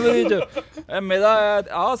 ਹਾਂ ਜਨਵਰੀ ਚ। ਮੇਰਾ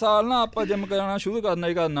ਆਹ ਸਾਲ ਨਾ ਆਪਾਂ ਜਿਮ ਕਰਨਾ ਸ਼ੁਰੂ ਕਰਨਾ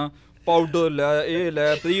ਹੀ ਕਰਨਾ, ਪਾਊਡਰ ਲੈ, ਇਹ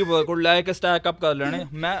ਲੈ, ਪ੍ਰੀ ਵਰਕਆਊਟ ਲੈ ਕੇ ਸਟੈਕ ਅਪ ਕਰ ਲੈਣੇ।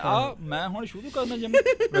 ਮੈਂ ਹੁਣ ਸ਼ੁਰੂ ਕਰਨਾ ਜਿਮ,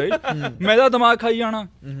 ਰਾਈਟ। ਮੇਰਾ ਦਿਮਾਗ ਖਾਈ ਜਾਣਾ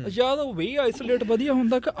ਯਾਰ ਉਹ ਵੀ ਆਈਸੋਲੇਟ ਵਧੀਆ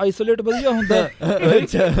ਹੁੰਦਾ ਕਿ ਆਈਸੋਲੇਟ ਵਧੀਆ ਹੁੰਦਾ,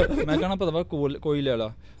 ਮੈਂ ਕਹਿਣਾ ਪਤਾ ਕੋਈ ਲੈ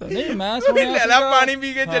ਲਾ। ਨਹੀਂ ਮੈਂ ਸੁਣਿਆ ਪਾਣੀ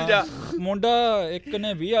ਪੀ ਕੇ ਚੱਲ ਜਾ। ਮੁੰਡਾ ਇੱਕ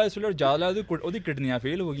ਨੇ 20 ਆਈਸੋਲੇਟ ਜ਼ਿਆਦਾ ਲਿਆ, ਉਹਦੀ ਕਿਡਨੀਆਂ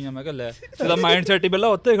ਫੇਲ ਹੋ ਗਈਆਂ। ਮੈਂ ਕਿਹਾ ਲੈ ਇਹਦਾ ਮਾਈਂਡ ਸੈਟ ਹੀ ਪਹਿਲਾਂ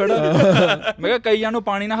ਉੱਥੇ ਖੜਾ। ਮੈਂ ਕਿਹਾ ਕਈਆਂ ਨੂੰ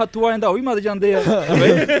ਪਾਣੀ ਨਾਲ ਹੱਥੋਂ ਆ ਜਾਂਦਾ, ਉਹ ਵੀ ਮਰ ਜਾਂਦੇ ਆ।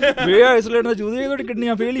 20 ਆਈਸੋਲੇਟ ਨਾਲ ਜੂਦੇ ਤੁਹਾਡੀ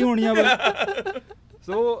ਕਿਡਨੀਆਂ ਫੇਲ ਹੀ ਹੋਣੀਆਂ ਵਾ।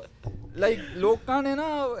 ਸੋ ਲਾਈਕ ਲੋਕਾਂ ਨੇ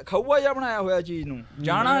ਨਾ ਖਊਆ ਜਿਹਾ ਬਣਾਇਆ ਹੋਇਆ ਚੀਜ਼ ਨੂੰ,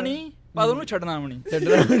 ਜਾਣਾ ਨਹੀਂ ਪਰ ਉਹਨੂੰ ਛੱਡਣਾ ਵੀ ਨਹੀਂ।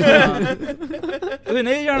 ਤੁਸੀਂ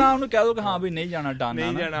ਨਹੀਂ ਜਾਣਾ ਉਹਨੂੰ ਕਹਿ ਦੋ ਕਿ ਹਾਂ ਵੀ ਨਹੀਂ ਜਾਣਾ, ਡਨ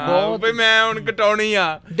ਨਹੀਂ ਜਾਣਾ ਵੀ ਮੈਂ ਹੁਣ ਕਟਾਉਣੀ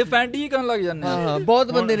ਆ, ਡਿਫੈਂਡ ਹੀ ਕਰਨ ਲੱਗ ਜਾਂਦੇ। ਹਾਂ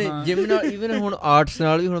ਬਹੁਤ ਬੰਦੇ ਨੇ ਜਿਮ ਨਾਲ, ਈਵਨ ਹੁਣ ਆਰਟਸ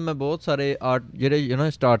ਨਾਲ ਵੀ। ਹੁਣ ਮੈਂ ਬਹੁਤ ਸਾਰੇ ਆਰਟ ਜਿਹੜੇ ਨਾ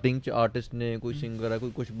ਸਟਾਰਟਿੰਗ ਚ ਆਰਟਿਸਟ ਨੇ, ਕੋਈ ਸਿੰਗਰ ਹੈ,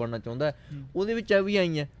 ਕੋਈ ਕੁਛ ਬਣਨਾ ਚਾਹੁੰਦਾ, ਉਹਦੇ ਵਿੱਚ ਇਹ ਵੀ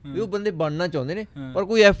ਆਈਆਂ ਵੀ ਉਹ ਬੰਦੇ ਬਣਨਾ ਚਾਹੁੰਦੇ ਨੇ ਪਰ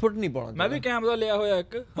ਕੋਈ ਐਫਰਟ ਨਹੀਂ ਪਾਉਣਾ। ਮੈਂ ਵੀ ਕੈਮਰਾ ਲਿਆ ਹੋਇਆ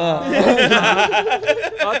ਇੱਕ,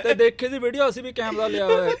 ਤੇ ਦੇਖੇ ਦੀ ਵੀਡੀਓ ਅਸੀਂ ਵੀ ਕੈਮਰਾ ਲਿਆ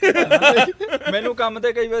ਹੋਇਆ। ਮੈਨੂੰ ਕੰਮ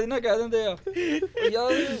ਤੇ ਕਈ ਵਾਰੀ ਨਾ ਕਹਿ ਦਿੰਦੇ ਆ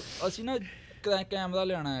ਯਾਰ ਅਸੀਂ ਨਾ ਕੈਮਰਾ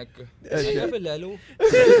ਲੈਣਾ ਇੱਕ, ਫਿਰ ਲੈ ਲਓ।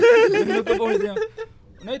 ਮੈਨੂੰ ਤਾਂ ਪੁੱਛਦੇ ਆ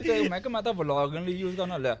ਨਹੀਂ ਤੇ ਮੈਂ ਕਿਹਾ ਮੈਂ ਤਾਂ ਵਲੌਗਿੰਗ ਲਈ ਯੂਜ਼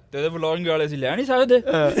ਕਰਨਾ। ਲੈ ਤੇਰੇ ਵਲੌਗਿੰਗ ਵਾਲੇ ਅਸੀਂ ਲੈ ਨਹੀਂ ਸਕਦੇ।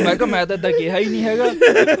 ਮੈਂ ਕਿਹਾ ਮੈਂ ਤਾਂ ਏਦਾਂ ਕਿਹਾ ਹੀ ਨਹੀਂ ਹੈਗਾ।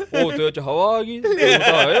 ਉਹ ਤੇ ਉਹ ਚ ਹਵਾ ਆ ਗਈ।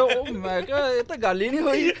 ਮੈਂ ਕਿਹਾ ਇਹ ਤਾਂ ਗੱਲ ਹੀ ਨਹੀਂ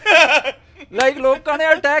ਹੋਈ। ਲਾਈਕ ਲੋਕਾਂ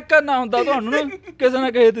ਨੇ ਅਟੈਕ ਕਰਨਾ ਹੁੰਦਾ ਤੁਹਾਨੂੰ ਨਾ ਕਿਸੇ ਨਾ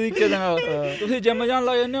ਕਿਸੇ ਤਰੀਕੇ ਦੇ ਨਾਲ। ਤੁਸੀਂ ਜਿਮ ਜਾਣ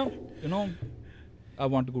ਲੱਗ ਜਾਂਦੇ ਹੋ, you know I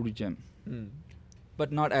want to go to gym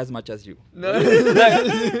but not as much as you।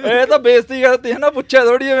 ਇਹ ਤਾਂ ਬੇਇੱਜ਼ਤੀ ਕਰਤੀ ਹੈ ਨਾ, ਪੁੱਛਿਆ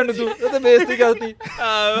ਥੋੜੀ ਹੈ ਮੈਨੂੰ ਤੂੰ, ਇਹ ਤਾਂ ਬੇਇੱਜ਼ਤੀ ਕਰਤੀ।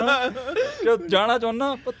 ਕਿਉਂ ਜਾਣਾ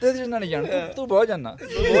ਚਾਹੁੰਦਾ ਪਰ ਤੇਰੇ ਜਿੰਨਾ ਨਹੀਂ ਜਾਣਾ, ਤੂੰ ਬਹੁਤ ਜਾਣਾ,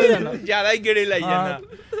 ਬਹੁਤ ਜਾਣਾ, ਜ਼ਿਆਦਾ ਹੀ ਗੇੜੇ ਲਾਈ ਜਾਂਦਾ।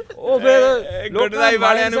 ਉਹ ਫਿਰ ਗੁੱਡਲਾਈ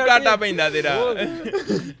ਵਾਲਿਆਂ ਨੂੰ ਘਾਟਾ ਪੈਂਦਾ ਤੇਰਾ।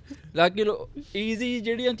 ਲਾਕੀ ਈਜ਼ੀ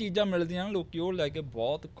ਜਿਹੜੀਆਂ ਚੀਜ਼ਾਂ ਮਿਲਦੀਆਂ ਨੇ ਲੋਕੀ ਉਹ ਲੈ ਕੇ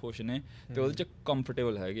ਬਹੁਤ ਖੁਸ਼ ਨੇ ਤੇ ਉਹਦੇ ਚ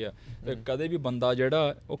ਕੰਫਰਟੇਬਲ ਹੈਗੇ ਆ। ਤੇ ਕਦੇ ਵੀ ਬੰਦਾ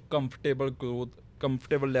ਜਿਹੜਾ ਉਹ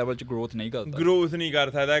ਕੰਫਰਟੇਬਲ ਲੈਵਲ ਚ ਗਰੋਥ ਨਹੀਂ ਕਰ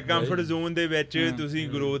ਸਕਦਾ। ਕੰਫਰਟ ਜ਼ੋਨ ਦੇ ਵਿੱਚ ਤੁਸੀਂ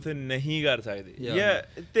ਗਰੋਥ ਨਹੀਂ ਕਰ ਸਕਦੇ।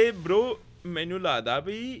 ਤੇ ਬ్రో ਮੈਨੂੰ ਲੱਗਦਾ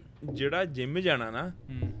ਵੀ ਜਿਹੜਾ ਜਿਮ ਜਾਣਾ ਨਾ,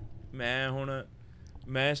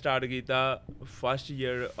 ਮੈਂ ਸਟਾਰਟ ਕੀਤਾ ਫਸਟ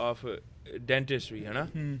ਈਅਰ ਆਫ ਡੈਂਟਿਸਟਰੀ ਹੈ ਨਾ।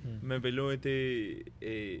 ਮੈਂ ਪਹਿਲੋਂ ਇੱਥੇ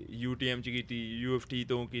UTM 'ਚ ਕੀਤੀ, UFT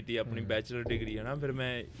ਤੋਂ ਕੀਤੀ ਆਪਣੀ ਬੈਚਲਰ ਡਿਗਰੀ ਹੈ ਨਾ। ਫਿਰ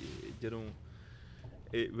ਮੈਂ ਜਦੋਂ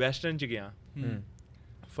ਵੈਸਟਰਨ 'ਚ ਗਿਆ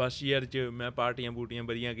ਫਸਟ ਈਅਰ 'ਚ, ਮੈਂ ਪਾਰਟੀਆਂ ਪੂਟੀਆਂ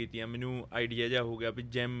ਬੜੀਆਂ ਕੀਤੀਆਂ। ਮੈਨੂੰ ਆਈਡੀਆ ਜਿਹਾ ਹੋ ਗਿਆ ਵੀ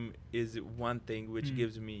gym is one thing which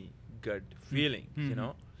gives me good feeling, you know.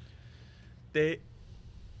 ਅਤੇ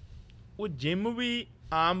ਉਹ ਜਿਮ ਵੀ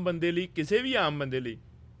ਆਮ ਬੰਦੇ ਲਈ, ਕਿਸੇ ਵੀ ਆਮ ਬੰਦੇ ਲਈ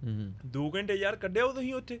 2 ਘੰਟੇ ਯਾਰ ਕੱਢਿਆ ਉਹ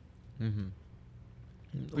ਤੁਸੀਂ ਉੱਥੇ।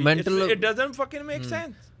 Mental it doesn't fucking make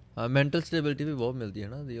sense. Mental stability ਵੀ ਬਹੁਤ ਮਿਲਦੀ ਹੈ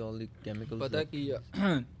ਨਾ, ਦੀ ਆਲ ਦੀ ਕੈਮੀਕਲਸ। ਪਤਾ ਕੀ ਆ,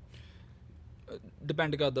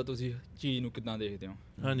 ਡਿਪੈਂਡ ਕਰਦਾ ਤੁਸੀਂ ਚੀਜ਼ ਨੂੰ ਕਿੱਦਾਂ ਦੇਖਦੇ ਹੋ।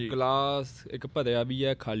 ਹਾਂਜੀ ਗਲਾਸ ਇੱਕ ਭਰਿਆ ਵੀ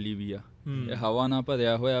ਆ, ਖਾਲੀ ਵੀ ਆ। ਇਹ ਹਵਾ ਨਾਲ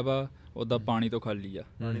ਭਰਿਆ ਹੋਇਆ ਵਾ, ਉੱਦਾਂ ਪਾਣੀ ਤੋਂ ਖਾਲੀ ਆ।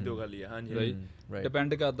 ਹਾਂਜੀ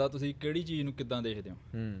ਡਿਪੈਂਡ ਕਰਦਾ ਤੁਸੀਂ ਕਿਹੜੀ ਚੀਜ਼ ਨੂੰ ਕਿੱਦਾਂ ਦੇਖਦੇ ਹੋ।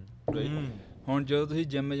 ਹੁਣ ਜਦੋਂ ਤੁਸੀਂ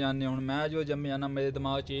ਜਿੰਮ ਜਾਂਦੇ ਹੋ, ਹੁਣ ਮੈਂ ਜੋ ਜਿੰਮ ਜਾਂਦਾ ਮੇਰੇ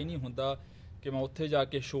ਦਿਮਾਗ 'ਚ ਇਹ ਨਹੀਂ ਹੁੰਦਾ ਕਿ ਮੈਂ ਉੱਥੇ ਜਾ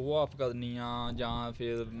ਕੇ ਸ਼ੋਅ ਆਫ ਕਰਨੀ ਆ, ਜਾਂ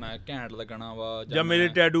ਫਿਰ ਮੈਂ ਘੈਂਟ ਲੱਗਣਾ ਵਾ, ਜਾਂ ਮੇਰੇ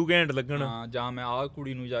ਟੈਟੂ ਘੈਂਟ ਲੱਗਣਾ, ਜਾਂ ਮੈਂ ਆਹ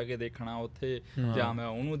ਕੁੜੀ ਨੂੰ ਜਾ ਕੇ ਦੇਖਣਾ ਉੱਥੇ, ਜਾਂ ਮੈਂ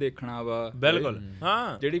ਉਹਨੂੰ ਦੇਖਣਾ ਵਾ। ਬਿਲਕੁਲ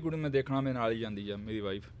ਹਾਂ, ਜਿਹੜੀ ਕੁੜੀ ਮੈਂ ਦੇਖਣਾ ਮੇਰੇ ਨਾਲ ਹੀ ਜਾਂਦੀ ਆ, ਮੇਰੀ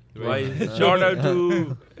ਵਾਈਫ। ਸ਼ਾਰਟ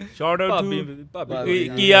ਆਊਟ ਭਾਬੀ।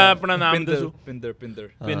 ਕੀ ਆ ਆਪਣਾ ਨਾਮ ਦੱਸੋ? ਪਿੰਦਰ।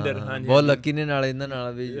 ਹਾਂਜੀ ਬਹੁਤ ਲੱਕੀ ਨੇ ਨਾਲ ਇਹਨਾਂ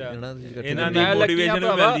ਨਾਲ ਵੀ ਇਹਨਾਂ ਦੀ ਮੋਟੀਵੇਸ਼ਨ ਵੀ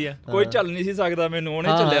ਮਿਲਦੀ ਆ। ਕੋਈ ਚੱਲ ਨਹੀਂ ਸੀ ਸਕਦਾ ਮੈਨੂੰ, ਉਹਨੇ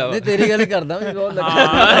ਚੱਲਿਆ ਵਾ। ਨਹੀਂ ਤੇਰੀ ਗੱਲ ਕਰਦਾ ਮੈਂ, ਬਹੁਤ ਲੱਕੀ।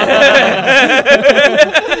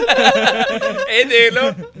 ਇਹ ਦੇਖ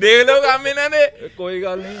ਲਓ ਕੰਮ ਇਹਨਾਂ ਦੇ। ਕੋਈ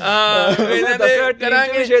ਗੱਲ ਨਹੀਂ, ਇਹਨਾਂ ਦੇ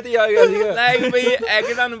ਕਰਾਂਗੇ, ਛੇਤੀ ਆ ਗਿਆ ਸੀਗਾ। ਲਾਈਕ ਬਈ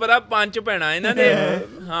ਇੱਕ ਤੁਹਾਨੂੰ ਪਤਾ 5 ਭੈਣਾਂ ਇਹਨਾਂ ਦੇ।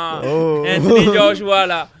 ਹਾਂ ਐਂਥਨੀ ਜੋਸ਼ੂਆ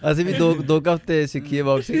ਵਾਲਾ। ਅਸੀਂ ਵੀ 2 ਹਫ਼ਤੇ ਸਿੱਖੀਏ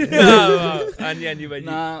ਬਾਕਸਿੰਗ। ਹਾਂਜੀ ਬਾਈ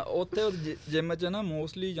ਨਾ ਉੱਥੇ ਜਿਮ 'ਚ ਨਾ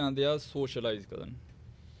ਮੋਸਟਲੀ ਜਾਂਦੇ ਆ ਸੋਸ਼ਲਾਈਜ਼ ਕਰਨ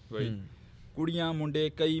ਬਈ, ਕੁੜੀਆਂ ਮੁੰਡੇ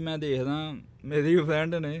ਕਈ ਮੈਂ ਦੇਖਦਾ, ਮੇਰੀ ਵੀ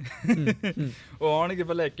ਫਰੈਂਡ ਨੇ, ਉਹ ਆਉਣਗੇ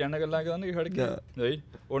ਪਹਿਲਾਂ ਇੱਕ ਨਾਲ ਗੱਲਾਂ ਕਰਨਗੇ ਖੜ ਕੇ, ਰਾਈਟ।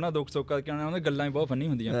 ਉਹਨਾਂ ਦੁੱਖ ਸੁੱਖ ਕਰਕੇ ਆਉਣਾ, ਉਹਨਾਂ ਗੱਲਾਂ ਵੀ ਬਹੁਤ ਫਨੀ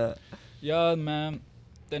ਹੁੰਦੀਆਂ। ਯਾਰ ਮੈਂ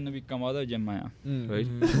 3 ਵੀਕਾਂ ਬਾਅਦ ਜਿਮ ਆਇਆ, ਰਾਈਟ।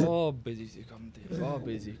 ਬਹੁਤ ਬਿਜ਼ੀ ਸੀ ਕੰਮ ਤੇ, ਬਹੁਤ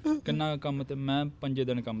ਬਿਜ਼ੀ। ਕਿੰਨਾ ਕੰਮ ਤੇ ਮੈਂ 5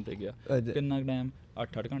 ਦਿਨ ਕੰਮ ਤੇ ਗਿਆ। ਕਿੰਨਾ ਟਾਈਮ?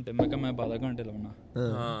 8 ਘੰਟੇ। ਮੈਂ ਕਿਹਾ ਮੈਂ 12 ਘੰਟੇ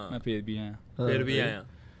ਲਾਉਣਾ, ਮੈਂ ਫਿਰ ਵੀ ਆਇਆ। ਫਿਰ ਵੀ ਆਇਆ।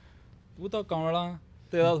 ਉਹ ਤਾਂ ਕਮਲਾ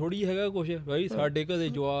ਤੇਰਾ ਥੋੜੀ ਹੈਗਾ ਕੁਛ ਬਾਈ। ਸਾਡੇ ਘਰੇ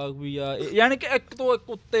ਜਵਾਕ ਵੀ ਆ, ਯਾਨੀ ਕਿ ਇੱਕ ਤੋਂ ਇੱਕ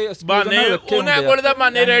ਉੱਤੇ ਬਾਨੇ ਉਹਨਾਂ ਕੋਲ ਤਾਂ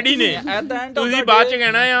ਬਾਨੇ ਰੈਡੀ ਨੇ। ਤੁਸੀਂ ਬਾਅਦ ਚ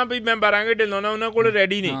ਕਹਿਣਾ ਆ ਵੀ ਮੈਂ 12 ਘੰਟੇ ਲਾਉਣਾ, ਉਹਨਾਂ ਕੋਲ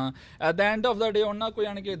ਰੈਡੀ ਨੇ। ਐਟ ਦ ਐਂਡ ਆਫ ਦਾ ਡੇ ਉਹਨਾਂ ਕੋਲ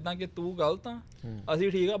ਯਾਨੀ ਕਿ ਇਦਾਂ ਕਿ ਤੂੰ ਗਲਤ ਆ,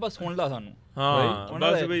 ਅਸੀਂ ਠੀਕ ਆ, ਬਸ ਸੁਣ ਲਾ ਸਾਨੂੰ। ਹਾਂ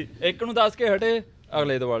ਬਸ ਬਈ ਇੱਕ ਨੂੰ ਦੱਸ ਕੇ ਹਟੇ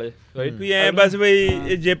ਅਗਲੇ ਦੁਆਲੇ ਵੀ ਐ ਬਸ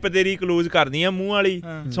ਬਈ ਜਿੱਪ ਤੇਰੀ ਕਲੋਜ਼ ਕਰਦੀ ਆ ਮੂੰਹ ਵਾਲੀ,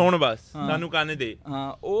 ਸੁਣ ਬਸ ਸਾਨੂੰ ਕੰਨ ਦੇ।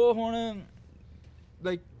 ਹਾਂ ਉਹ ਹੁਣ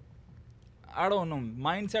like I don't no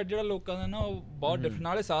mindset ਜਿਹੜਾ ਲੋਕਾਂ ਦਾ ਨਾ ਉਹ ਬਹੁਤ ਡਿਫਰੈਂਟ।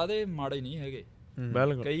 ਨਾਲੇ ਸਾਰੇ ਮਾੜੇ ਨਹੀਂ ਹੈਗੇ,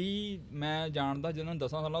 ਕਈ ਮੈਂ ਜਾਣਦਾ ਜਿਹਨਾਂ ਨੂੰ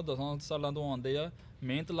 10 ਸਾਲਾਂ ਤੋਂ ਆਉਂਦੇ ਆ,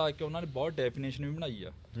 ਮਿਹਨਤ ਲਾ ਕੇ ਉਹਨਾਂ ਨੇ ਬਹੁਤ ਡੈਫੀਨੇਸ਼ਨ ਵੀ ਬਣਾਈ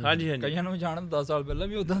ਆ। ਹਾਂਜੀ ਹਾਂਜੀ ਕਈਆਂ ਨੂੰ ਜਾਣਦਾ 10 ਸਾਲ ਪਹਿਲਾਂ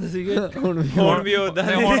ਵੀ ਉਦਾਂ ਦੇ ਸੀਗੇ, ਹੁਣ ਵੀ ਉਦਾਂ,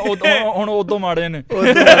 ਹੁਣ ਉਦੋਂ ਮਾੜੇ ਨੇ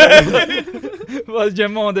ਬਸ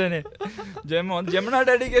ਜਿਮ ਆਉਂਦੇ ਨੇ, ਜਿਮ ਨਾਲ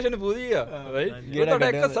ਡੈਡੀਕੇਸ਼ਨ ਪੂਰੀ ਆ ਰਾਈਟ। ਤੁਹਾਡਾ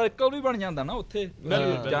ਇੱਕ ਸਰਕਲ ਵੀ ਬਣ ਜਾਂਦਾ ਨਾ ਉੱਥੇ,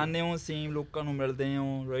 ਜਾਂਦੇ ਹੋ ਸੇਮ ਲੋਕਾਂ ਨੂੰ ਮਿਲਦੇ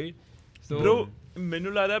ਹੋ ਰਾਈਟ। ਸੋ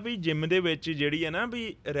ਮੈਨੂੰ ਲੱਗਦਾ ਵੀ ਜਿਮ ਦੇ ਵਿੱਚ ਜਿਹੜੀ ਹੈ ਨਾ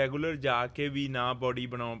ਵੀ ਰੈਗੂਲਰ ਜਾ ਕੇ ਵੀ ਨਾ ਬੋਡੀ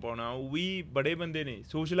ਬਣਾਉਣ ਪਾਉਣਾ, ਉਹ ਵੀ ਬੜੇ ਬੰਦੇ ਨੇ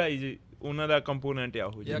ਸੋਸ਼ਲਾਈਜ਼ ਉਹਨਾਂ ਦਾ ਕੰਪੋਨੈਂਟ ਆ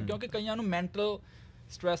ਉਹ ਜਿਹਾ। ਕਿਉਂਕਿ ਕਈਆਂ ਨੂੰ ਮੈਂਟਲ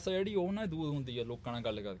ਸਟ੍ਰੈਸ ਜਿਹੜੀ ਉਹ ਨਾ ਦੂਰ ਹੁੰਦੀ ਆ ਲੋਕਾਂ ਨਾਲ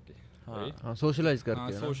ਗੱਲ ਕਰਕੇ, ਹਾਂ ਸੋਸ਼ਲਾਈਜ਼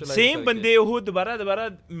ਕਰਕੇ। ਸੇਮ ਬੰਦੇ ਉਹ ਦੁਬਾਰਾ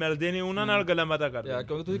ਮਿਲਦੇ ਨੇ, ਉਹਨਾਂ ਨਾਲ ਗੱਲਾਂ ਬਾਤਾਂ ਕਰਦੇ ਆ।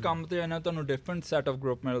 ਕਿਉਂਕਿ ਤੁਸੀਂ ਕੰਮ ਤੇ ਆਉਂਦੇ ਹੋ, ਤੁਹਾਨੂੰ ਡਿਫਰੈਂਟ ਸੈਟ ਆਫ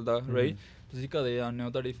ਗਰੁੱਪ ਮਿਲਦਾ ਰਾਈਟ। ਤੁਸੀਂ ਘਰੇ ਆਉਂਦੇ ਹੋ,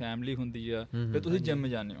 ਤੁਹਾਡੀ ਫੈਮਿਲੀ ਹੁੰਦੀ ਆ, ਫਿਰ ਤੁਸੀਂ ਜਿਮ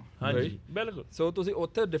ਜਾਂਦੇ ਹੋ ਰਾਈਟ। ਬਿਲਕੁਲ। ਸੋ ਤੁਸੀਂ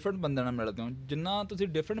ਉੱਥੇ ਡਿਫਰੈਂਟ ਬੰਦਿਆਂ ਨਾਲ ਮਿਲਦੇ ਹੋ, ਜਿੰਨਾ ਤੁਸੀਂ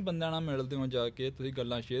ਡਿਫਰੈਂਟ ਬੰਦਿਆਂ ਨਾਲ ਮਿਲਦੇ ਹੋ ਜਾ ਕੇ, ਤੁਸੀਂ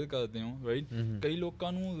ਗੱਲਾਂ ਸ਼ੇਅਰ ਕਰਦੇ ਹੋ ਰਾਈਟ। ਕਈ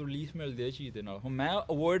ਲੋਕਾਂ ਨੂੰ ਰਿਲੀਫ ਮਿਲਦੀ ਹੈ ਇਸ ਚੀਜ਼ ਦੇ ਨਾਲ। ਹੁਣ ਮੈਂ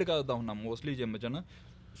ਅਵੋਇਡ ਕਰਦਾ ਹੁੰਦਾ ਮੋਸਟਲੀ ਜਿਮ 'ਚ ਨਾ,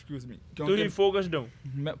 ਐਕਸਕਿਊਜ਼ ਮੀ, ਤੁਸੀਂ ਫੋਕਸਡ ਹੋ।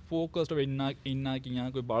 ਮੈਂ ਫੋਕਸਡ ਇੰਨਾ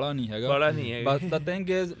ਕੀਆਂ ਕੋਈ ਬਾਹਲਾ ਨਹੀਂ ਹੈਗਾ, ਬਟ ਦ ਥਿੰਗ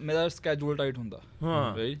ਇਜ਼ ਮੇਰਾ ਸਕੈਜੂਲ ਟਾਈਟ ਹੁੰਦਾ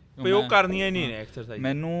ਰਾਈਟ। ਉਹ ਕਰਨੀਆਂ ਹੀ ਨਹੀਂ ਐਕਸਰਸਾਈਜ਼,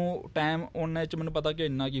 ਮੈਨੂੰ ਟਾਈਮ ਉਹਨਾਂ 'ਚ ਮੈਨੂੰ ਪਤਾ ਕਿ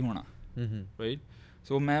ਇੰਨਾ ਕੀ ਹੋਣਾ ਰਾਈਟ।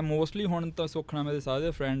 ਸੋ ਮੈਂ ਮੋਸਟਲੀ ਹੁਣ ਤਾਂ ਸੁੱਖਣਾ ਮੇਰੇ ਸਾਰੇ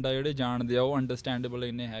ਫਰੈਂਡ ਆ ਜਿਹੜੇ ਜਾਣਦੇ ਆ, ਉਹ ਅੰਡਰਸਟੈਂਡੇਬਲ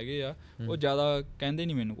ਇੰਨੇ ਹੈਗੇ ਆ, ਉਹ ਜ਼ਿਆਦਾ ਕਹਿੰਦੇ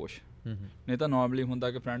ਨਹੀਂ ਮੈਨੂੰ ਕੁਛ। ਨਹੀਂ ਤਾਂ ਨੋਰਮਲੀ ਹੁੰਦਾ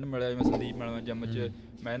ਕਿ ਫਰੈਂਡ ਮਿਲਿਆ, ਮੈਂ ਸੰਦੀਪ ਮਿਲਿਆ ਜਿਮ 'ਚ,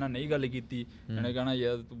 ਮੈਂ ਇਹਨਾਂ ਨਹੀਂ ਗੱਲ ਕੀਤੀ, ਇਹਨੇ ਕਹਿਣਾ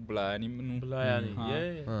ਯਾਰ ਤੂੰ ਬੁਲਾਇਆ ਨਹੀਂ ਮੈਨੂੰ,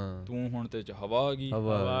 ਤੂੰ ਹੁਣ ਤੇ ਹਵਾ ਆ ਗਈ,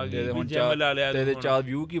 ਤੇਰੇ 4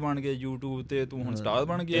 ਵਿਊ ਕੀ ਬਣ ਗਏ YouTube ਤੇ, ਤੂੰ ਹੁਣ ਸਟਾਰ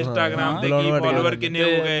ਬਣ ਗਿਆ ਇੰਸਟਾਗ੍ਰਾਮ ਤੇ, ਕੀ ਫਾਲੋਅਰ ਕਿੰਨੇ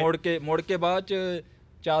ਹੋ ਗਏ। ਮੁੜ ਕੇ ਬਾਅਦ 'ਚ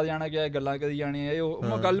 4 ਜਾਣਾ ਗਿਆ ਗੱਲਾਂ ਕਰੀ ਜਾਣੀਆਂ,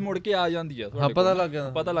 ਉਹ ਗੱਲ ਮੁੜ ਕੇ ਆ ਜਾਂਦੀ ਆ,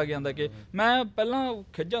 ਪਤਾ ਲੱਗ ਜਾਂਦਾ ਕਿ ਮੈਂ ਪਹਿਲਾਂ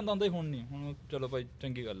ਖਿੱਚ ਜਾਂਦਾ ਹੁੰਦਾ, ਹੁਣ ਨਹੀਂ, ਹੁਣ ਚਲੋ ਭਾਈ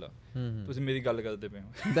ਚੰਗੀ ਗੱਲ ਆ ਤੁਸੀਂ ਮੇਰੀ ਗੱਲ ਕਰਦੇ ਪਏ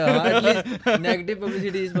ਹੋ, ਨੈਗੇਟਿਵ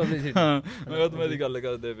ਪਬਲਿਸਿਟੀ ਇਜ਼ ਪਬਲਿਸਿਟੀ, ਹਾਂ ਮੈਂ ਕਿਹਾ ਮੇਰੀ ਗੱਲ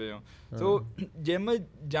ਕਰਦੇ ਪਏ ਹੋ। ਸੋ ਜਿਮ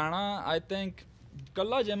ਜਾਣਾ ਆਈ ਥਿੰਕ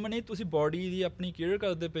ਇਕੱਲਾ ਜਿਮ ਨਹੀਂ, ਤੁਸੀਂ ਬੋਡੀ ਦੀ ਆਪਣੀ ਕੇਅਰ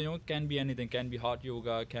ਕਰਦੇ ਪਏ ਹੋ, can be anything, can be hot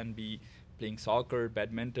yoga, can be playing soccer,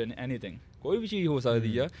 badminton, anything, ਕੋਈ ਵੀ ਚੀਜ਼ ਹੋ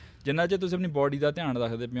ਸਕਦੀ ਆ ਜਿੰਨਾ ਚਿਰ ਤੁਸੀਂ ਆਪਣੀ ਬੋਡੀ ਦਾ ਧਿਆਨ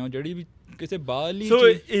ਰੱਖਦੇ ਪਏ ਹੋ, ਜਿਹੜੀ ਵੀ ਕਿਸੇ ਬਾਹਰਲੀ। ਸੋ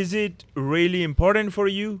is it really important for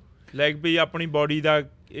you like ਵੀ ਆਪਣੀ ਬੋਡੀ ਦਾ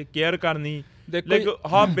ਕੇਅਰ ਕਰਨੀ, like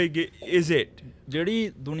how big is it?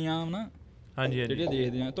 ਜਿਹੜੀ ਦੁਨੀਆ ਨਾ ਹਾਂਜੀ ਜਿਹੜੀ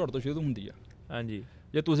ਦੇਖਦੇ ਆ ਤੁਹਾਡੇ ਤੋਂ ਸ਼ੁਰੂ ਹੁੰਦੀ ਆ। ਹਾਂਜੀ,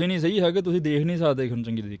 ਜੇ ਤੁਸੀਂ ਨਹੀਂ ਸਹੀ ਹੈਗੇ ਤੁਸੀਂ ਦੇਖ ਨਹੀਂ ਸਕਦੇ ਕਿਸੇ ਨੂੰ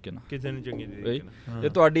ਚੰਗੇ ਤਰੀਕੇ ਨਾਲ, ਕਿਸੇ ਨੂੰ ਚੰਗੇ ਤਰੀਕੇ ਨਾਲ। ਜੇ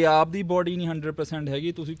ਤੁਹਾਡੀ ਆਪ ਦੀ ਬੋਡੀ ਨਹੀਂ 100%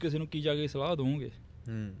 ਹੈਗੀ, ਤੁਸੀਂ ਕਿਸੇ ਨੂੰ ਕੀ ਜਾ ਕੇ ਸਲਾਹ ਦੋਗੇ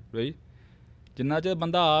ਰਾਈਟ। ਜਿੰਨਾ ਚਿਰ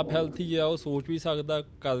ਬੰਦਾ ਆਪ ਹੈਲਥੀ ਆ, ਉਹ ਸੋਚ ਵੀ ਸਕਦਾ,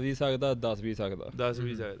 ਕਰ ਵੀ ਸਕਦਾ, ਦੱਸ ਵੀ ਸਕਦਾ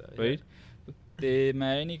ਰਾਈਟ। ਅਤੇ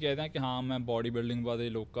ਮੈਂ ਇਹ ਨਹੀਂ ਕਹਿਦਾ ਕਿ ਹਾਂ ਮੈਂ ਬੋਡੀ ਬਿਲਡਿੰਗ ਬਾਰੇ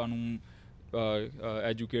ਲੋਕਾਂ ਨੂੰ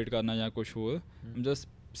ਐਜੂਕੇਟ ਕਰਨਾ ਜਾਂ ਕੁਛ ਹੋਰ, ਜਸਟ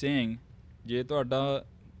ਸੇਇੰਗ ਜੇ ਤੁਹਾਡਾ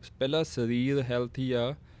ਪਹਿਲਾਂ ਸਰੀਰ ਹੈਲਥੀ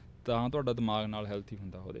ਆ ਤਾਂ ਤੁਹਾਡਾ ਦਿਮਾਗ ਨਾਲ ਹੈਲਥੀ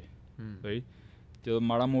ਹੁੰਦਾ ਉਹਦੇ ਰਾਈਟ। ਜਦੋਂ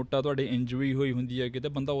ਮਾੜਾ ਮੋਟਾ ਤੁਹਾਡੀ ਇੰਜਰੀ ਹੋਈ ਹੁੰਦੀ ਹੈ ਕਿਤੇ,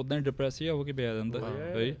 ਬੰਦਾ ਉੱਦਾਂ ਹੀ ਡਿਪਰੈਸਿਵ ਹੋ ਕੇ ਪਿਆ ਜਾਂਦਾ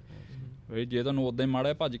ਰਾਈਟ। ਜੇ ਤੁਹਾਨੂੰ ਉੱਦਾਂ ਹੀ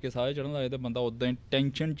ਮਾੜਾ ਭੱਜ ਕੇ ਸਾਰੇ ਚੜ੍ਹਨ ਲੱਗ ਜਾਂਦਾ, ਬੰਦਾ ਉੱਦਾਂ ਹੀ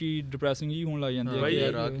ਟੈਨਸ਼ਨ 'ਚ ਹੀ ਡਿਪਰੈਸਿੰਗ ਹੀ ਹੋਣ ਲੱਗ ਜਾਂਦੀ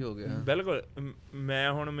ਹੈ। ਬਿਲਕੁਲ।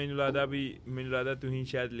 ਮੈਂ ਹੁਣ ਮੈਨੂੰ ਲੱਗਦਾ ਤੁਸੀਂ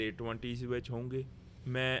ਸ਼ਾਇਦ ਲੇਟ 20s ਵਿੱਚ ਹੋਵੋਗੇ,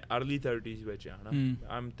 ਮੈਂ ਅਰਲੀ 30s ਵਿੱਚ ਆ ਹੈ ਨਾ,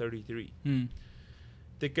 ਆਮ 33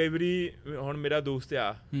 ਅਤੇ ਕਈ ਵਾਰੀ ਹੁਣ ਮੇਰਾ ਦੋਸਤ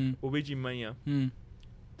ਆ, ਉਹ ਵੀ ਜਿੰਮਾਂ ਹੀ ਆ,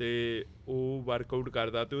 ਅਤੇ ਉਹ ਵਰਕਆਊਟ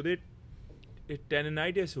ਕਰਦਾ ਅਤੇ ਉਹਦੇ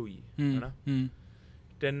ਟੈਨਨਾਈਟਿਸ ਹੋਈ ਹੈ ਨਾ।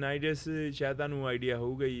 ਟੈਨਨਾਈਟਿਸ ਸ਼ਾਇਦ ਤੁਹਾਨੂੰ ਆਈਡੀਆ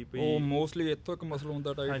ਹੋਊਗਾ ਹੀ, ਉਹ ਮੋਸਟਲੀ ਇੱਥੋਂ ਇੱਕ ਮਸਲ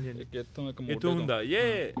ਹੁੰਦਾ ਟਾਈਪ, ਇੱਥੋਂ ਹੁੰਦਾ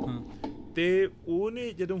ਯੇ। ਅਤੇ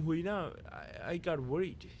ਉਹਨੇ ਜਦੋਂ ਹੋਈ ਨਾ, ਆਈ Gat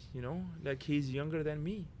worried you know like he is younger then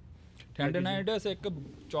ਮੀ। ਟੈਂਡਨਾਈਟਿਸ ਇੱਕ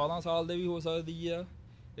 14 ਸਾਲ ਦੇ ਵੀ ਹੋ ਸਕਦੀ ਆ,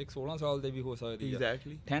 ਇੱਕ 16 ਸਾਲ ਦੇ ਵੀ ਹੋ ਸਕਦੀ ਆ।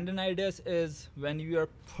 Exactly. Tendonitis is when you are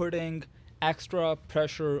putting extra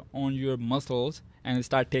pressure on your muscles and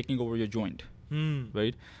start taking over your joint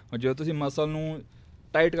right। ਜਦੋਂ ਤੁਸੀਂ ਮਸਲ ਨੂੰ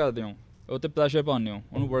ਟਾਈਟ ਕਰਦੇ ਹੋ, ਉਹ 'ਤੇ ਪ੍ਰੈਸ਼ਰ ਪਾਉਂਦੇ ਹੋ,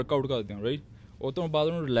 ਉਹਨੂੰ ਵਰਕਆਊਟ ਕਰਦੇ ਹੋ ਰਾਈਟ, ਉਹ ਤੋਂ ਬਾਅਦ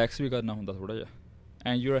ਉਹਨੂੰ ਰਿਲੈਕਸ ਵੀ ਕਰਨਾ ਹੁੰਦਾ ਥੋੜ੍ਹਾ ਜਿਹਾ।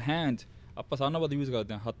 ਐਂਡ ਯੂਰ ਹੈਂਡਸ ਆਪਾਂ ਸਾਰਿਆਂ ਨਾਲੋਂ ਵੱਧ ਯੂਜ਼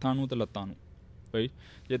ਕਰਦੇ ਹਾਂ ਹੱਥਾਂ ਨੂੰ ਅਤੇ ਲੱਤਾਂ ਨੂੰ ਰਾਈਟ।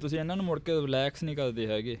 ਜੇ ਤੁਸੀਂ ਇਹਨਾਂ ਨੂੰ ਮੁੜ ਕੇ ਰਿਲੈਕਸ ਨਹੀਂ ਕਰਦੇ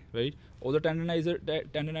ਹੈਗੇ ਰਾਈਟ, ਉਦੋਂ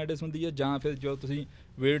ਟੈਂਡਨਾਈਟਿਸ ਹੁੰਦੀ ਹੈ। ਜਾਂ ਫਿਰ ਜਦੋਂ ਤੁਸੀਂ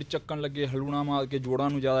ਵੇਟ ਚੱਕਣ ਲੱਗੇ ਹਲੂਣਾ ਮਾਰ ਕੇ ਜੋੜਾਂ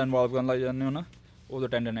ਨੂੰ ਜ਼ਿਆਦਾ ਇਨਵੋਲਵ ਕਰਨ ਲੱਗ ਜਾਂਦੇ ਹੋ ਨਾ, ਉਦੋਂ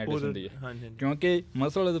ਟੈਂਡਨਾਈਟਿਸ ਹੁੰਦੀ ਹੈ। ਕਿਉਂਕਿ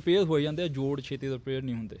ਮਸਲ ਰਿਪੇਅਰ ਹੋ ਜਾਂਦੇ ਆ, ਜੋੜ ਛੇਤੀ ਰਿਪੇਅਰ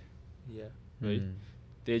ਨਹੀਂ ਹੁੰਦੇ ਰਾਈਟ।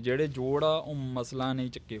 ਅਤੇ ਜਿਹੜੇ ਜੋੜ ਆ ਉਹ ਮਸਲਾਂ ਨਹੀਂ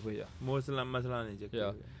ਚੱਕੇ ਹੋਏ ਆ, ਮਸਲਾਂ ਨਹੀਂ ਚੱਕੇ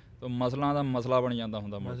ਤਾਂ ਮਸਲਾਂ ਦਾ ਮਸਲਾ ਬਣ ਜਾਂਦਾ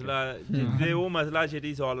ਹੁੰਦਾ ਮਸਲਾ, ਜੇ ਉਹ ਮਸਲਾ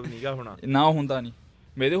ਛੇਤੀ ਸੋਲਵ ਨਹੀਂ ਗਾ ਹੋਣਾ, ਨਾ ਹੁੰਦਾ ਨਹੀਂ।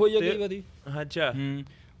 ਮੇਰੇ ਹੋਈ ਆ ਕਈ ਵਾਰੀ। ਅੱਛਾ।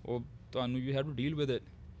 ਉਹ ਤੁਹਾਨੂੰ you have to deal with it.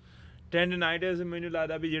 ਟੈਂਡਨਾਈਟਿਸ ਮੈਨੂੰ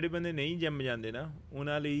ਲੱਗਦਾ ਵੀ ਜਿਹੜੇ ਬੰਦੇ ਨਹੀਂ ਜਿੰਮ ਜਾਂਦੇ ਨਾ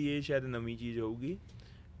ਉਹਨਾਂ ਲਈ ਇਹ ਸ਼ਾਇਦ ਨਵੀਂ ਚੀਜ਼ ਹੋਊਗੀ,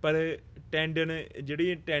 ਪਰ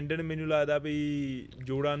ਟੈਂਡਨ ਮੈਨੂੰ ਲੱਗਦਾ ਵੀ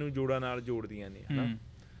ਜੋੜਾਂ ਨੂੰ ਜੋੜਾਂ ਨਾਲ ਜੋੜਦੀਆਂ ਨੇ, ਹੈ ਨਾ।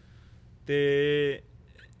 ਅਤੇ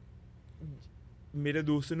ਮੇਰੇ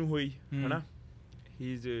ਦੋਸਤ ਨੂੰ ਹੋਈ, ਹੈ ਨਾ,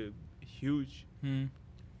 ਹੀ ਇਜ਼ ਹਿਊਜ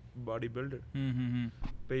ਬਾਡੀ ਬਿਲਡਰ,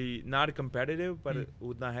 ਭਈ ਨਾਟ ਕੰਪੈਟੀਟਿਵ ਪਰ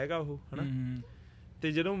ਉੱਦਾਂ ਹੈਗਾ ਉਹ, ਹੈ ਨਾ।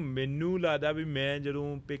 ਅਤੇ ਜਦੋਂ ਮੈਨੂੰ ਲੱਗਦਾ ਵੀ ਮੈਂ ਜਦੋਂ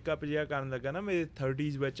ਪਿਕਅਪ ਜਿਹਾ ਕਰਨ ਲੱਗਾ ਨਾ ਮੇਰੇ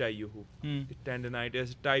 30s ਵਿੱਚ ਆਈ ਉਹ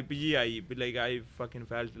ਟੈਂਡਨਾਈਟਿਸ ਟਾਈਪ ਜਿਹੀ ਆਈ ਵੀ like I fucking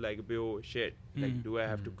felt like ਵੀ ਉਹ shit like do I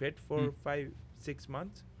have to quit for 5-6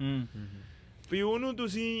 months ਵੀ ਉਹਨੂੰ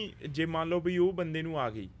ਤੁਸੀਂ ਜੇ ਮੰਨ ਲਓ ਵੀ ਉਹ ਬੰਦੇ ਨੂੰ ਆ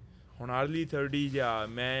ਗਈ ਹੁਣ ਅਰਲੀ 30s ਆ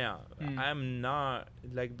ਮੈਂ ਆਈ ਐਮ ਨਾ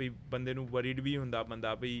ਲਾਈਕ ਵੀ ਬੰਦੇ ਨੂੰ ਵਰੀਡ ਵੀ ਹੁੰਦਾ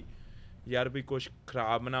ਬੰਦਾ ਵੀ ਯਾਰ ਵੀ ਕੁਛ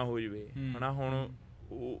ਖਰਾਬ ਨਾ ਹੋ ਜਾਵੇ, ਹੈ ਨਾ। ਹੁਣ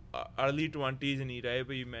ਉਹ ਅਰਲੀ 20s ਨਹੀਂ ਰਹੇ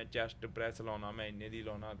ਵੀ ਮੈਂ ਚੈਸਟ ਪ੍ਰੈਸ ਲਾਉਣਾ ਮੈਂ ਇੰਨੇ ਦੀ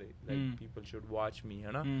ਲਾਉਣਾ ਅਤੇ ਲਾਈਕ ਪੀਪਲ ਸ਼ੁੱਡ ਵਾਚ ਮੀ,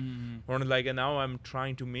 ਹੈ ਨਾ। ਹੁਣ like now I am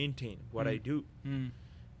trying to maintain what I do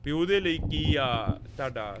ਵੀ ਉਹਦੇ ਲਈ ਕੀ ਆ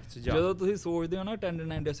ਤੁਹਾਡਾ ਸੁਝਾਅ? ਜਦੋਂ ਤੁਸੀਂ ਸੋਚਦੇ ਹੋ ਨਾ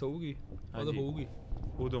ਟੈਂਡਨਾਈਟਿਸ ਹੋਊਗੀ ਉਦੋਂ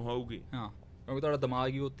ਹੋਊਗੀ, ਹਾਂ, ਕਿਉਂਕਿ ਤੁਹਾਡਾ ਦਿਮਾਗ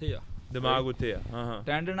ਹੀ ਉੱਥੇ ਆ, ਦਿਮਾਗ ਉੱਥੇ ਆ। ਹਾਂ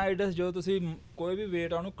ਟੈਂਡਨਾਈਟਿਸ ਜਦੋਂ ਤੁਸੀਂ ਕੋਈ ਵੀ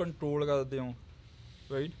ਵੇਟ ਆ ਉਹਨੂੰ ਕੰਟਰੋਲ ਕਰਦੇ ਹੋ,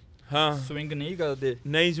 ਰਾਈਟ, ਹਾਂ, ਸਵਿੰਗ ਨਹੀਂ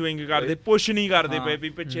ਕਰਦੇ ਪੁਸ਼ ਨਹੀਂ ਕਰਦੇ ਪਏ ਵੀ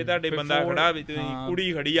ਪਿੱਛੇ ਤੁਹਾਡੇ ਬੰਦਾ ਖੜਾ ਵੀ ਤੁਸੀਂ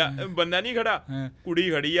ਕੁੜੀ ਖੜੀ ਆ, ਬੰਦਾ ਨਹੀਂ ਖੜਾ, ਕੁੜੀ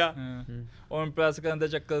ਖੜੀ ਆ, ਉਹ ਇੰਪ੍ਰੈਸ ਕਰਨ ਦੇ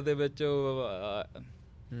ਚੱਕਰ ਦੇ ਵਿੱਚ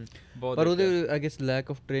ਪਰ ਉਹਦੇ I guess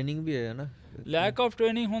lack of training ਵੀ ਹੈ ਨਾ, ਲੈਕ ਆਫ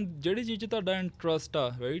ਟ੍ਰੇਨਿੰਗ। ਹੁਣ ਜਿਹੜੀ ਚੀਜ਼ 'ਚ ਤੁਹਾਡਾ ਇੰਟਰਸਟ ਆ,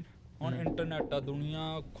 ਰਾਈਟ, ਹੁਣ ਇੰਟਰਨੈਟ ਆ,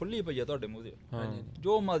 ਦੁਨੀਆ ਖੁੱਲੀ ਪਈ ਆ ਤੁਹਾਡੇ ਮੂੰਹ ਦੇ,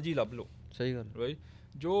 ਜੋ ਮਰਜ਼ੀ ਲੱਭ ਲਓ, ਸਹੀ ਗੱਲ, ਰਾਈਟ,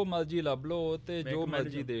 ਜੋ ਮਰਜ਼ੀ ਲੱਭ ਲਓ ਅਤੇ ਜੋ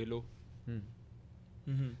ਮਰਜ਼ੀ ਦੇਖ ਲਓ,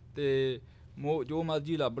 ਅਤੇ ਜੋ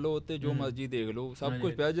ਮਰਜ਼ੀ ਲੱਭ ਲਓ ਅਤੇ ਜੋ ਮਰਜ਼ੀ ਦੇਖ ਲਓ, ਸਭ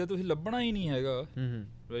ਕੁਛ ਪਿਆ। ਜੇ ਤੁਸੀਂ ਲੱਭਣਾ ਹੀ ਨਹੀਂ ਹੈਗਾ,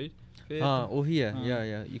 ਰਾਈਟ, ਫਿਰ ਹਾਂ ਉਹੀ ਹੈ,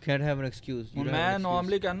 you can't have an excuse. ਮੈਂ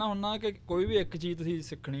ਨੋਰਮਲੀ ਕਹਿੰਦਾ ਹੁੰਦਾ ਕਿ ਕੋਈ ਵੀ ਇੱਕ ਚੀਜ਼ ਤੁਸੀਂ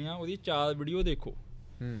ਸਿੱਖਣੀ ਆ ਉਹਦੀ 4 ਵੀਡੀਓ ਦੇਖੋ,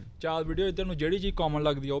 4 ਵੀਡੀਓ ਤੁਹਾਨੂੰ ਜਿਹੜੀ ਚੀਜ਼ ਕਾਮਨ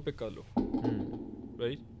ਲੱਗਦੀ ਆ ਉਹ ਪਿਕ ਕਰ ਲਓ,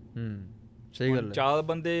 ਰਾਈਟ। ਸਹੀ ਗੱਲ। 4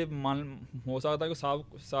 ਬੰਦੇ ਹੋ ਸਕਦਾ ਕਿ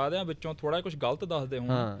ਸਾਰਿਆਂ ਵਿੱਚੋਂ ਥੋੜ੍ਹਾ ਕੁਛ ਗਲਤ ਦੱਸਦੇ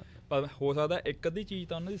ਹੋਣ, ਪਰ ਹੋ ਸਕਦਾ ਇੱਕ ਅੱਧੀ ਚੀਜ਼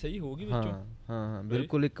ਤਾਂ ਉਹਨਾਂ ਦੀ ਸਹੀ ਹੋਊਗੀ ਵਿੱਚੋਂ। ਹਾਂ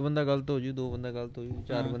ਬਿਲਕੁਲ, ਇੱਕ ਬੰਦਾ ਗਲਤ ਹੋ ਜੂ, 2 ਬੰਦਾ ਗਲਤ ਹੋ ਜੂ,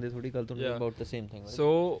 4 ਬੰਦੇ ਥੋੜ੍ਹੀ ਗਲਤ ਹੋਣਗੇ, ਅਬਾਊਟ ਦ ਸੇਮ ਥਿੰਗ। ਸੋ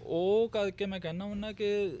ਉਹ ਕਰਕੇ ਮੈਂ ਕਹਿੰਦਾ ਹੁੰਦਾ ਕਿ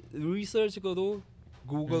ਰਿਸਰਚ ਕਰੋ,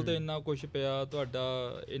 ਗੂਗਲ 'ਤੇ ਇੰਨਾ ਕੁਛ ਪਿਆ, ਤੁਹਾਡਾ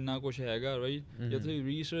ਇੰਨਾ ਕੁਛ ਹੈਗਾ, ਰਾਈਟ। ਜੇ ਤੁਸੀਂ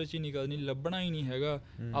ਰਿਸਰਚ ਹੀ ਨਹੀਂ ਕਰਨੀ, ਲੱਭਣਾ ਹੀ ਨਹੀਂ ਹੈਗਾ,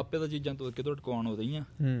 ਆਪੇ ਤਾਂ ਚੀਜ਼ਾਂ ਤੁਰ ਕੇ ਤੁਹਾਡੇ ਕੋਲ ਆਉਣ ਹੋ ਰਹੀਆਂ,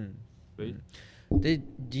 ਰਾਈਟ। ਅਤੇ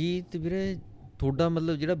ਜੀਤ ਵੀਰੇ ਤੁਹਾਡਾ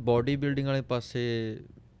ਮਤਲਬ ਜਿਹੜਾ ਬੋਡੀ ਬਿਲਡਿੰਗ ਵਾਲੇ ਪਾਸੇ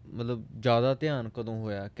ਮਤਲਬ ਜ਼ਿਆਦਾ ਧਿਆਨ ਕਦੋਂ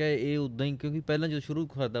ਹੋਇਆ ਕਿ ਇਹ ਉੱਦਾਂ ਹੀ? ਕਿਉਂਕਿ ਪਹਿਲਾਂ ਜਦੋਂ ਸ਼ੁਰੂ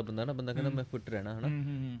ਕਰਦਾ ਬੰਦਾ ਨਾ, ਬੰਦਾ ਕਹਿੰਦਾ ਮੈਂ ਫਿੱਟ ਰਹਿਣਾ, ਹੈ ਨਾ,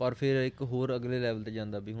 ਪਰ ਫਿਰ ਇੱਕ ਹੋਰ ਅਗਲੇ ਲੈਵਲ 'ਤੇ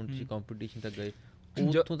ਜਾਂਦਾ ਵੀ ਹੁਣ ਤੁਸੀਂ ਕੰਪੀਟੀਸ਼ਨ ਤੱਕ ਗਏ,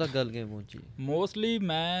 ਉੱਥੋਂ ਤੱਕ ਗੱਲ ਕਿਵੇਂ ਪਹੁੰਚੀ? ਮੋਸਟਲੀ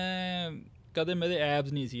ਮੈਂ ਕਦੇ ਮੇਰੇ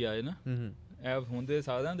ਐਬਸ ਨਹੀਂ ਸੀ ਆਏ ਨਾ, ਐਬਸ ਹੁੰਦੇ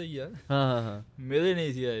ਸਾਰਿਆਂ ਦੇ ਹੀ ਆ, ਹਾਂ, ਮੇਰੇ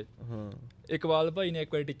ਨਹੀਂ ਸੀ ਆਏ। ਇਕਬਾਲ ਭਾਈ ਨੇ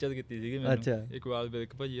ਇੱਕ ਵਾਰੀ ਟੀਚਰ ਕੀਤੀ ਸੀਗੀ ਮੈਨੂੰ, ਇਕਬਾਲ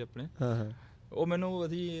ਵਿਰਕ ਭਾਜੀ ਆਪਣੇ, ਉਹ ਮੈਨੂੰ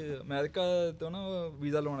ਅਸੀਂ ਅਮਰੀਕਾ ਤੋਂ ਨਾ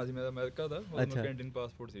ਵੀਜ਼ਾ ਲਵਾਉਣਾ ਸੀ ਮੇਰਾ, ਅਮਰੀਕਾ ਦਾ, ਉਹ ਕੈਂਟੀਨ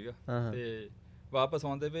ਪਾਸਪੋਰਟ ਸੀਗਾ, ਅਤੇ ਵਾਪਸ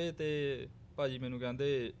ਆਉਂਦੇ ਪਏ ਅਤੇ ਭਾਜੀ ਮੈਨੂੰ ਕਹਿੰਦੇ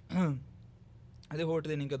ਇਹਦੇ ਹੋਰ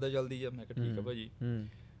ਟ੍ਰੇਨਿੰਗ ਕਿੱਦਾਂ ਚੱਲਦੀ ਆ? ਮੈਂ ਕਿਹਾ ਠੀਕ ਆ ਭਾਜੀ।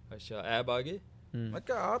 ਅੱਛਾ ਐਬ ਆ ਗਏ? ਮੈਂ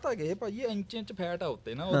ਕਿਹਾ ਆ ਤਾਂ ਗਏ ਭਾਜੀ, ਇੰਚ ਫੈਟ ਆ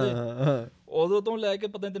ਉੱਤੇ ਨਾ ਉਹਦੇ, ਉਦੋਂ ਤੋਂ ਲੈ ਕੇ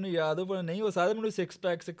ਪਤਾ ਨਹੀਂ ਤੈਨੂੰ ਯਾਦ ਹੋ ਪਰ ਨਹੀਂ, ਉਹ ਸਾਰੇ ਮੈਨੂੰ ਸਿਕਸ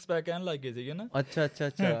ਪੈਕ ਕਹਿਣ ਲੱਗ ਗਏ ਸੀਗੇ ਨਾ, ਅੱਛਾ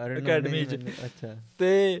ਅਕੈਡਮੀ 'ਚ।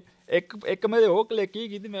 ਅਤੇ ਇੱਕ ਮੇਰੇ ਉਹ ਕਲਿੱਕ ਹੀ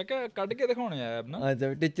ਕੀਤੀ, ਮੈਂ ਕਿਹਾ ਕੱਢ ਕੇ ਦਿਖਾਉਣੇ ਆ ਐਬ ਨਾ,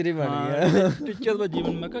 ਟੀਚਰ ਹੀ ਬਣ ਗਿਆ, ਟੀਚਰ ਭਾਜੀ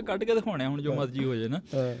ਮੈਨੂੰ, ਮੈਂ ਕਿਹਾ ਕੱਢ ਕੇ ਦਿਖਾਉਣੇ ਹੁਣ ਜੋ ਮਰਜ਼ੀ ਹੋ ਜਾਏ ਨਾ।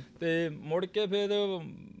 ਅਤੇ ਮੁੜ ਕੇ ਫਿਰ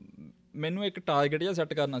ਮੈਨੂੰ ਇੱਕ ਟਾਰਗੇਟ ਜਿਹਾ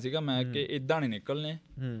ਸੈੱਟ ਕਰਨਾ ਸੀਗਾ ਮੈਂ ਕਿ ਇੱਦਾਂ ਨਹੀਂ ਨਿਕਲਣੇ,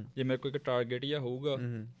 ਜੇ ਮੇਰੇ ਕੋਲ ਇੱਕ ਟਾਰਗੇਟ ਜਿਹਾ ਹੋਊਗਾ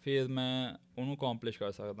ਫਿਰ ਮੈਂ ਉਹਨੂੰ ਅਕੋਂਪਲਿਸ਼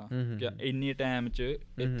ਕਰ ਸਕਦਾ ਕਿ ਇੰਨੇ ਟਾਈਮ 'ਚ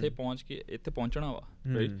ਇੱਥੇ ਪਹੁੰਚ ਕੇ ਇੱਥੇ ਪਹੁੰਚਣਾ ਵਾ,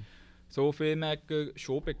 ਰਾਈਟ। ਸੋ ਫਿਰ ਮੈਂ ਇੱਕ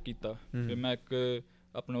ਸ਼ੋਅ ਪਿਕ ਕੀਤਾ, ਫਿਰ ਮੈਂ ਇੱਕ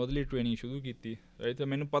ਆਪਣੇ ਉਹਦੇ ਲਈ ਟ੍ਰੇਨਿੰਗ ਸ਼ੁਰੂ ਕੀਤੀ, ਰਾਈਟ। ਅਤੇ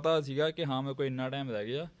ਮੈਨੂੰ ਪਤਾ ਸੀਗਾ ਕਿ ਹਾਂ ਮੇਰੇ ਕੋਲ ਇੰਨਾ ਟਾਈਮ ਰਹਿ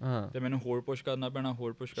ਗਿਆ ਅਤੇ ਮੈਨੂੰ ਹੋਰ ਪੁਸ਼ ਕਰਨਾ ਪੈਣਾ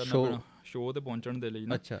ਸ਼ੋਅ 'ਤੇ ਪਹੁੰਚਣ ਦੇ ਲਈ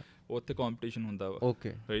ਨਾ, ਉੱਥੇ ਕੰਪੀਟੀਸ਼ਨ ਹੁੰਦਾ ਵਾ,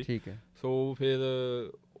 ਓਕੇ, ਠੀਕ ਹੈ। ਸੋ ਫਿਰ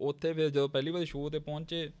ਉੱਥੇ ਫਿਰ ਜਦੋਂ ਪਹਿਲੀ ਵਾਰ ਸ਼ੋਅ 'ਤੇ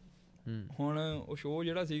ਪਹੁੰਚੇ, ਹੁਣ ਉਹ ਸ਼ੋਅ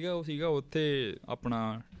ਜਿਹੜਾ ਸੀਗਾ ਉਹ ਸੀਗਾ ਉੱਥੇ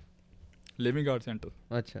ਆਪਣਾ ਲਿਵਿੰਗ ਆਰਟ ਸੈਂਟਰ,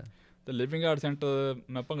 ਅੱਛਾ। ਅਤੇ ਲਿਵਿੰਗ ਆਰਟ ਸੈਂਟਰ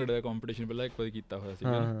ਮੈਂ ਭੰਗੜੇ ਦਾ ਕੰਪੀਟੀਸ਼ਨ ਪਹਿਲਾਂ ਇੱਕ ਵਾਰੀ ਕੀਤਾ ਹੋਇਆ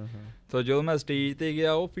ਸੀਗਾ, ਸੋ ਜਦੋਂ ਮੈਂ ਸਟੇਜ 'ਤੇ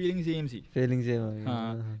ਗਿਆ ਉਹ ਫੀਲਿੰਗ ਸੇਮ ਸੀ,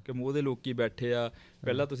 ਹਾਂ, ਕਿ ਮੂੰਹ ਦੇ ਲੋਕੀ ਬੈਠੇ ਆ,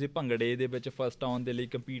 ਪਹਿਲਾਂ ਤੁਸੀਂ ਭੰਗੜੇ ਦੇ ਵਿੱਚ ਫਸਟ ਆਉਣ ਦੇ ਲਈ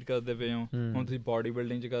ਕੰਪੀਟ ਕਰਦੇ ਪਏ ਹੋ, ਹੁਣ ਤੁਸੀਂ ਬੋਡੀ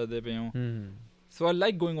ਬਿਲਡਿੰਗ 'ਚ ਕਰਦੇ ਪਏ ਹੋ, ਸੋ I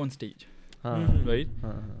like going on stage, right.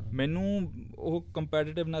 ਮੈਨੂੰ ਉਹ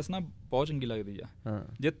ਕੰਪੈਟੀਟਿਵਨੈਸ ਨਾ ਬਹੁਤ ਚੰਗੀ ਲੱਗਦੀ ਆ।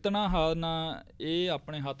 ਜਿੱਤਣਾ ਹਾਰਨਾ ਇਹ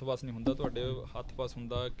ਆਪਣੇ ਹੱਥ ਵੱਸ ਨਹੀਂ ਹੁੰਦਾ, ਤੁਹਾਡੇ ਹੱਥ ਵੱਸ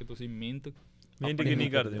ਹੁੰਦਾ ਕਿ ਤੁਸੀਂ ਮਿਹਨਤ ਕਿੰਨੀ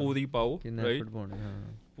ਕਰਦੇ ਪੂਰੀ ਪਾਓ, ਰਾਈਟ,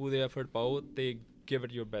 ਪੂਰੇ ਐਫਰਟ ਪਾਓ ਅਤੇ give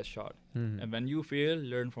it your best shot, and when you fail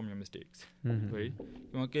learn from your mistakes, right,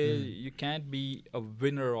 ਕਿਉਂਕਿ you can't be a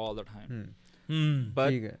winner all the time,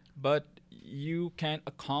 but you can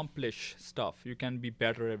accomplish stuff, you can be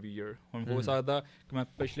better every year। ਹੁਣ ਹੋ ਸਕਦਾ ਕਿ ਮੈਂ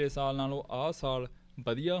ਪਿਛਲੇ ਸਾਲ ਨਾਲੋਂ ਆਹ ਸਾਲ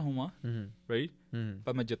ਵਧੀਆ ਹੋਵਾਂ ਰਾਈਟ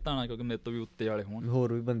ਪਰ ਮੈਂ ਜਿੱਤਾਂ ਨਾ ਕਿਉਂਕਿ ਮੇਰੇ ਤੋਂ ਵੀ ਉੱਤੇ ਵਾਲੇ ਹੋਣ,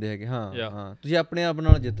 ਹੋਰ ਵੀ ਬੰਦੇ ਹੈਗੇ। ਹਾਂ ਤੁਸੀਂ ਆਪਣੇ ਆਪ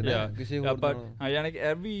ਨਾਲ ਜਿੱਤਣਾ ਕਿਸੇ ਹੋਰ ਨਾਲ। ਹਾਂ ਯਾਨੀ ਕਿ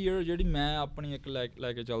ਐਵਰੀ ਈਅਰ ਜਿਹੜੀ ਮੈਂ ਆਪਣੀ ਇੱਕ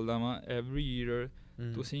ਲੈ ਕੇ ਚੱਲਦਾ ਵਾਂ, ਐਵਰੀ ਈਅਰ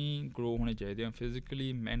ਤੁਸੀਂ ਗਰੋ ਹੋਣੇ ਚਾਹੀਦੇ ਆ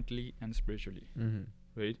physically, mentally and spiritually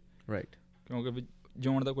right ਕਿਉਂਕਿ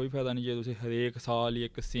ਜਿਉਣ ਦਾ ਕੋਈ ਫਾਇਦਾ ਨਹੀਂ ਜੇ ਤੁਸੀਂ ਹਰੇਕ ਸਾਲ ਹੀ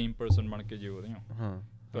ਇੱਕ ਸੇਮ ਪਰਸਨ ਬਣ ਕੇ ਜਿਉ ਰਹੇ ਹੋ,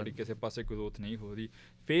 ਤੁਹਾਡੀ ਕਿਸੇ ਪਾਸੇ ਗਰੋਥ ਨਹੀਂ ਹੋ ਰਹੀ।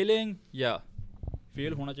 ਫੇਲਿੰਗ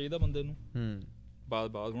ਫੇਲ ਹੋਣਾ ਚਾਹੀਦਾ ਬੰਦੇ ਨੂੰ,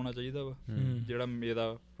 ਬਾਅਦ ਹੋਣਾ ਚਾਹੀਦਾ ਵਾ, ਜਿਹੜਾ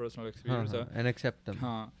ਮੇਰਾ ਪਰਸਨਲ ਐਕਸਪੀਰੀਅੰਸ ਆ।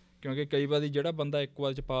 ਹਾਂ ਕਿਉਂਕਿ ਕਈ ਵਾਰੀ ਜਿਹੜਾ ਬੰਦਾ ਇੱਕ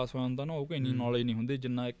ਵਾਰ 'ਚ ਪਾਸ ਹੋ ਜਾਂਦਾ ਨਾ, ਉਹ ਇੰਨੀ ਨੌਲੇਜ ਨਹੀਂ ਹੁੰਦੀ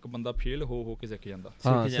ਜਿੰਨਾ ਇੱਕ ਬੰਦਾ ਫੇਲ ਹੋ ਕੇ ਸਿੱਖ ਜਾਂਦਾ।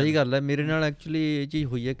 ਹਾਂ ਸਹੀ ਗੱਲ ਹੈ, ਮੇਰੇ ਨਾਲ ਐਕਚੁਅਲੀ ਇਹ ਚੀਜ਼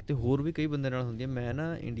ਹੋਈ ਹੈ ਕਿਤੇ ਹੋਰ ਵੀ ਕਈ ਬੰਦੇ ਨਾਲ ਹੁੰਦੀ ਹੈ। ਮੈਂ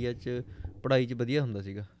ਨਾ ਇੰਡੀਆ 'ਚ ਪੜ੍ਹਾਈ 'ਚ ਵਧੀਆ ਹੁੰਦਾ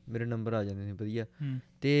ਸੀਗਾ, ਮੇਰੇ ਨੰਬਰ ਆ ਜਾਂਦੇ ਸੀ ਵਧੀਆ,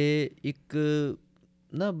 ਅਤੇ ਇੱਕ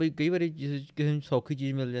ਨਾ ਬਈ ਕਈ ਵਾਰੀ ਕਿਸੇ ਨੂੰ ਸੌਖੀ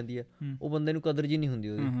ਚੀਜ਼ ਮਿਲ ਜਾਂਦੀ ਹੈ, ਉਹ ਬੰਦੇ ਨੂੰ ਕਦਰ ਜੀ ਨਹੀਂ ਹੁੰਦੀ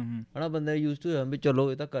ਉਹਦੀ, ਹੈ ਨਾ। ਬੰਦਾ ਯੂਜ਼ ਟੂ ਹੋਇਆ ਵੀ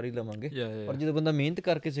ਚਲੋ ਇਹ ਤਾਂ ਕਰ ਹੀ ਲਵਾਂਗੇ, ਪਰ ਜਦੋਂ ਬੰਦਾ ਮਿਹਨਤ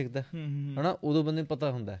ਕਰਕੇ ਸਿੱਖਦਾ ਹੈ ਨਾ, ਉਦੋਂ ਬੰਦੇ ਨੂੰ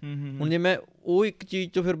ਪਤਾ ਹੁੰਦਾ। ਹੁਣ ਜੇ ਮੈਂ ਉਹ ਇੱਕ ਚੀਜ਼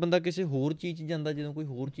 'ਚੋਂ ਫਿਰ ਬੰਦਾ ਕਿਸੇ ਹੋਰ ਚੀਜ਼ 'ਚ ਜਾਂਦਾ, ਜਦੋਂ ਕੋਈ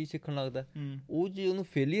ਹੋਰ ਚੀਜ਼ ਸਿੱਖਣ ਲੱਗਦਾ, ਉਹ ਜੇ ਉਹਨੂੰ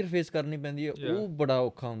ਫੇਲੀਅਰ ਫੇਸ ਕਰਨੀ ਪੈਂਦੀ ਹੈ, ਉਹ ਬੜਾ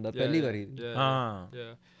ਔਖਾ ਹੁੰਦਾ ਪਹਿਲੀ ਵਾਰੀ। ਹੈ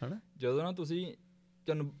ਨਾ ਜਦੋਂ ਨਾ ਤੁਸੀਂ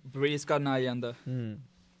ਤੁਹਾਨੂੰ ਬਰੇਸ ਕਰਨਾ ਆ ਜਾਂਦਾ,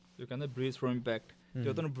 ਜੋ ਕਹਿੰਦੇ ਬਰੇਸ ਫਰੋਮ ਇੰਪੈਕਟ,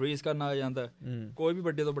 ਜਦੋਂ ਤੁਹਾਨੂੰ ਬਰੇਸ ਕਰਨਾ ਆ ਜਾਂਦਾ, ਕੋਈ ਵੀ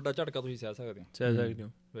ਵੱਡੇ ਤੋਂ ਵੱਡਾ ਝਟਕਾ ਤੁਸੀਂ ਸਹਿ ਸਕਦੇ ਹੋ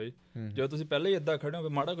ਬਾਈ। ਜਦੋਂ ਤੁਸੀਂ ਪਹਿਲਾਂ ਹੀ ਇੱਦਾਂ ਖੜੇ ਹੋ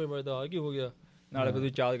ਮਾੜਾ ਕੋਈ ਵੱਜਦਾ ਆ ਕੀ ਹੋ ਗਿਆ, ਨਾਲੇ ਫਿਰ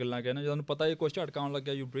ਤੁਸੀਂ 4 ਗੱਲਾਂ ਕਹਿੰਦੇ, ਜਦੋਂ ਤੁਹਾਨੂੰ ਪਤਾ ਹੀ ਕੁਛ ਝਟਕਾ ਆਉਣ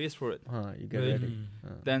ਲੱਗਿਆ, you brace four it.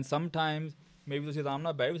 Then sometimes may be ਤੁਸੀਂ ਆਰਾਮ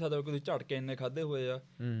ਨਾਲ ਬਹਿ ਵੀ ਸਕਦੇ ਹੋ, ਤੁਸੀਂ ਝਟਕੇ ਇੰਨੇ ਖਾਧੇ ਹੋਏ ਆ,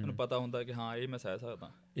 ਤੁਹਾਨੂੰ ਪਤਾ ਹੁੰਦਾ ਕਿ ਹਾਂ ਇਹ ਮੈਂ ਸਹਿ ਸਕਦਾ,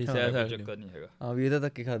 ਇਹ ਚੱਕਰ ਨਹੀਂ ਹੈਗਾ, ਹਾਂ ਵੀ ਇਹਦਾ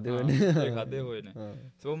ਧੱਕੇ ਖਾਧੇ ਹੋਏ ਨੇ।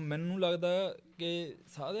 ਸੋ ਮੈਨੂੰ ਲੱਗਦਾ ਕਿ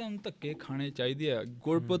ਸਾਰਿਆਂ ਨੂੰ ਧੱਕੇ ਖਾਣੇ ਚਾਹੀਦੇ ਆ,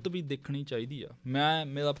 ਗੁਰਬਤ ਵੀ ਦੇਖਣੀ ਚਾਹੀਦੀ ਆ।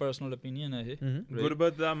 ਮੇਰਾ ਪਰਸਨਲ ਓਪੀਨੀਅਨ ਹੈ ਇਹ,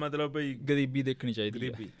 ਗੁਰਬਤ ਦਾ ਮਤਲਬ ਗਰੀਬੀ ਦੇਖਣੀ ਚਾਹੀਦੀ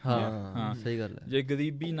ਹੈ। ਹਾਂ ਸਹੀ ਗੱਲ ਹੈ। ਜੇ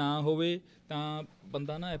ਗਰੀਬੀ ਨਾ ਹੋਵੇ ਤਾਂ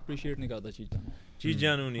ਬੰਦਾ ਨਾ ਐਪਰੀਸ਼ੀਏਟ ਨਹੀਂ ਕਰਦਾ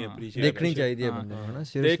ਚੀਜ਼ਾਂ ਨੂੰ, ਨਹੀਂ ਐਪਰੀਸ਼ੀਏਟ ਦੇਖਣੀ ਚਾਹੀਦੀ ਹੈ ਬੰਦੇ ਨੂੰ, ਹੈ ਨਾ,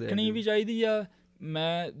 ਦੇਖਣੀ ਵੀ ਚਾਹੀਦੀ ਆ।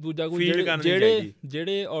 ਮੈਂ ਦੂਜਾ ਕੋਈ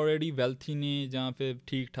ਜਿਹੜੇ ਆਲਰੇਡੀ ਵੈਲਥੀ ਨੇ ਜਾਂ ਫਿਰ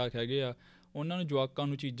ਠੀਕ ਠਾਕ ਹੈਗੇ ਆ, ਉਹਨਾਂ ਨੂੰ ਜਵਾਕਾਂ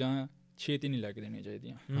ਨੂੰ ਚੀਜ਼ਾਂ ਛੇਤੀ ਨਹੀਂ ਲੈ ਕੇ ਦੇਣੀਆਂ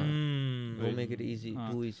ਚਾਹੀਦੀਆਂ।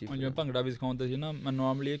 ਹੁਣ ਜਿਵੇਂ ਭੰਗੜਾ ਵੀ ਸਿਖਾਉਂਦੇ ਸੀ ਨਾ, ਮੈਂ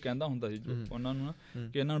ਨੋਰਮਲੀ ਇਹ ਕਹਿੰਦਾ ਹੁੰਦਾ ਸੀ ਉਹਨਾਂ ਨੂੰ ਨਾ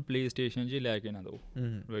ਕਿ ਇਹਨਾਂ ਨੂੰ ਪਲੇ ਸਟੇਸ਼ਨ 'ਚ ਲੈ ਕੇ ਨਾ ਦਿਓ,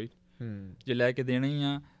 ਰਾਈਟ। ਜੇ ਲੈ ਕੇ ਦੇਣਾ ਹੀ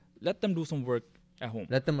ਆ, light them do some work at home,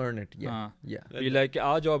 let them earn it। ਵੀ ਲੈ ਕੇ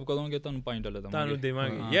ਆਹ ਜੋਬ ਕਰੋਗੇ ਤੁਹਾਨੂੰ $5 ਤੁਹਾਨੂੰ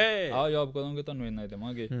ਦੇਵਾਂਗੇ, ਆਹ ਜੋਬ ਕਰੋਗੇ ਤੁਹਾਨੂੰ ਇੰਨਾ ਹੀ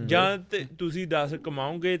ਦੇਵਾਂਗੇ, ਜਾਂ ਤੁਸੀਂ 10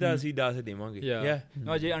 ਕਮਾਓਗੇ ਤਾਂ ਅਸੀਂ 10 ਦੇਵਾਂਗੇ।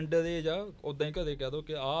 ਜੇ ਅੰਡਰ ਏਜ ਆ ਉੱਦਾਂ ਹੀ ਘਰੇ ਕਹਿ ਦੋ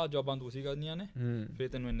ਕਿ ਆਹ ਜੋਬਾਂ ਤੁਸੀਂ ਕਰਨੀਆਂ ਨੇ, ਫਿਰ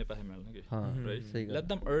ਤੈਨੂੰ ਇੰਨੇ ਪੈਸੇ ਮਿਲਣਗੇ, right.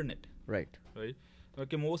 Light them earn it, right.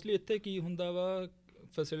 ਕਿਉਂਕਿ ਮੋਸਟਲੀ ਇੱਥੇ ਕੀ ਹੁੰਦਾ ਵਾ,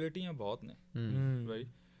 ਫੈਸਿਲਿਟੀਆਂ ਬਹੁਤ ਨੇ, ਰਾਈਟ।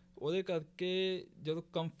 ਉਹਦੇ ਕਰਕੇ ਜਦੋਂ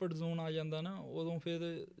ਕੰਫਰਟ ਜ਼ੋਨ ਆ ਜਾਂਦਾ ਨਾ, ਉਦੋਂ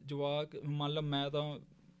ਫਿਰ ਜਵਾਕ, ਮੰਨ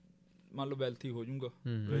ਲਓ ਵੈਲਥੀ ਹੋ ਜਾਊਗਾ,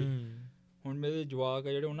 ਹੁਣ ਮੇਰੇ ਜਵਾਕ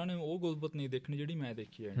ਆ ਜਿਹੜੇ, ਉਹਨਾਂ ਨੇ ਉਹ ਗੁਰਬਤ ਨਹੀਂ ਦੇਖਣੀ ਜਿਹੜੀ ਮੈਂ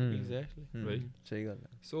ਦੇਖੀ ਹੈ। ਰਾਈਟ, ਸਹੀ ਗੱਲ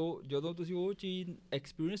ਹੈ। ਸੋ ਜਦੋਂ ਤੁਸੀਂ ਉਹ ਚੀਜ਼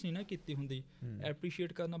ਐਕਸਪੀਰੀਅੰਸ ਨਹੀਂ ਨਾ ਕੀਤੀ ਹੁੰਦੀ,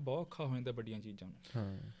 ਐਪਰੀਸ਼ੀਏਟ ਕਰਨਾ ਬਹੁਤ ਔਖਾ ਹੋ ਜਾਂਦਾ ਵੱਡੀਆਂ ਚੀਜ਼ਾਂ ਨੂੰ।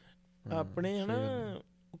 ਆਪਣੇ ਹੈ ਨਾ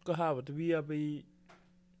ਕਹਾਵਤ ਵੀ ਆ ਬਈ,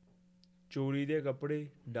 ਚੋਰੀ ਦੇ ਕੱਪੜੇ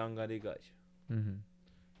ਡਾਂਗਾਂ ਦੇ ਗਾਜ।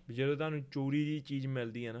 ਵੀ ਜਦੋਂ ਤੁਹਾਨੂੰ ਚੋਰੀ ਦੀ ਚੀਜ਼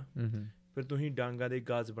ਮਿਲਦੀ ਹੈ ਨਾ, ਫਿਰ ਤੁਸੀਂ ਡਾਂਗਾਂ ਦੇ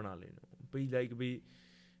ਗਾਜ ਬਣਾ ਲੈਣਾ ਬਈ, ਲਾਈਕ ਵੀ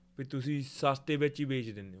ਤੁਸੀਂ ਸਸਤੇ ਵਿੱਚ ਹੀ ਵੇਚ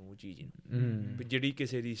ਦਿੰਦੇ ਹੋ ਉਹ ਚੀਜ਼ ਨੂੰ, ਵੀ ਜਿਹੜੀ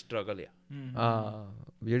ਕਿਸੇ ਦੀ ਸਟਰਗਲ ਆ,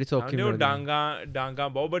 ਜਿਹੜੀ ਸੌਖੀ। ਉਹ ਡਾਂਗਾਂ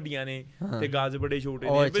ਬਹੁਤ ਵੱਡੀਆਂ ਨੇ ਤੇ ਗਾਜ ਬੜੇ ਛੋਟੇ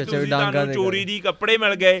ਨੇ, ਵੀ ਤੁਸੀਂ ਤੁਹਾਨੂੰ ਚੋਰੀ ਦੀ ਕੱਪੜੇ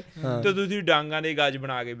ਮਿਲ ਗਏ ਤੇ ਤੁਸੀਂ ਡਾਂਗਾਂ ਦੇ ਗਾਜ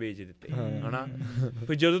ਬਣਾ ਕੇ ਵੇਚ ਦਿੱਤੇ, ਹਨਾ।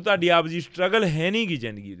 ਫਿਰ ਜਦੋਂ ਤੁਹਾਡੀ ਆਪ ਦੀ ਸਟਰਗਲ ਹੈ ਨਹੀਂ ਗੀ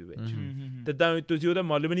ਜ਼ਿੰਦਗੀ ਦੇ ਵਿੱਚ, ਤੇ ਤਾਂ ਤੁਸੀਂ ਉਹਦਾ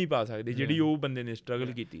ਮੁੱਲ ਵੀ ਨਹੀਂ ਪਾ ਸਕਦੇ ਜਿਹੜੀ ਉਹ ਬੰਦੇ ਨੇ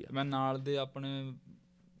ਸਟਰਗਲ ਕੀਤੀ ਆ। ਮੈਂ ਨਾਲ ਦੇ ਆਪਣੇ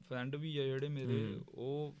ਫਰੈਂਡ ਵੀ ਆ ਜਿਹੜੇ ਮੇਰੇ,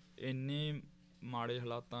 ਉਹ ਇੰਨੇ ਮਾੜੇ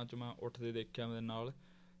ਹਾਲਾਤਾਂ 'ਚ ਮੈਂ ਉੱਠਦੇ ਦੇਖਿਆ ਮੇਰੇ ਨਾਲ,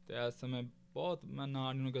 ਅਤੇ ਇਸ ਸਮੇਂ ਬਹੁਤ, ਮੈਂ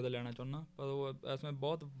ਨਾਂ ਨਹੀਂ ਕਦੇ ਲੈਣਾ ਚਾਹੁੰਦਾ, ਪਰ ਉਹ ਇਸ ਸਮੇਂ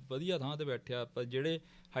ਬਹੁਤ ਵਧੀਆ ਥਾਂ 'ਤੇ ਬੈਠਿਆ। ਪਰ ਜਿਹੜੇ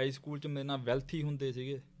ਹਾਈ ਸਕੂਲ 'ਚ ਮੇਰੇ ਨਾਲ ਵੈਲਥੀ ਹੁੰਦੇ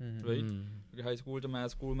ਸੀਗੇ, ਰਾਈਟ, ਕਿਉਂਕਿ ਹਾਈ ਸਕੂਲ 'ਚ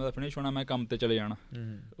ਸਕੂਲ ਮੇਰਾ ਫਿਨਿਸ਼ ਹੋਣਾ, ਮੈਂ ਕੰਮ 'ਤੇ ਚਲੇ ਜਾਣਾ,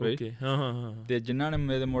 ਰਾਈਟ। ਅਤੇ ਜਿਨ੍ਹਾਂ ਨੇ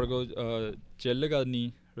ਮੇਰੇ ਮੁੜ ਕੇ ਚਿੱਲ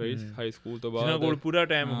ਕਰਨੀ, ਰਾਈਟ, ਹਾਈ ਸਕੂਲ ਤੋਂ ਬਾਅਦ ਕੋਲ ਪੂਰਾ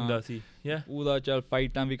ਟਾਈਮ ਹੁੰਦਾ ਸੀ, ਉਹਦਾ ਚੱਲ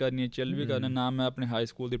ਫਾਈਟਾਂ ਵੀ ਕਰਨੀਆਂ, ਚਿੱਲ ਵੀ ਕਰਨਾ। ਨਾ ਮੈਂ ਆਪਣੇ ਹਾਈ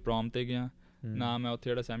ਸਕੂਲ ਦੀ ਪ੍ਰੋਮ 'ਤੇ ਗਿਆ, ਨਾ ਮੈਂ ਉੱਥੇ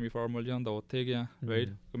ਜਿਹੜਾ ਸੈਮੀ ਫਾਰਮਲ ਜਿਹਾ ਹੁੰਦਾ ਉੱਥੇ ਗਿਆ, ਰਾਈਟ,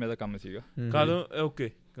 ਕਿ ਮੇਰਾ ਕੰਮ ਸੀਗਾ।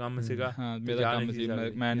 ਕੰਮ ਸੀਗਾ, ਹਾਂ ਮੇਰਾ ਕੰਮ ਸੀ,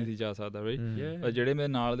 ਮੈਂ ਨਹੀਂ ਸੀ ਜਾ ਸਕਦਾ, ਰਾਈਟ। ਪਰ ਜਿਹੜੇ ਮੇਰੇ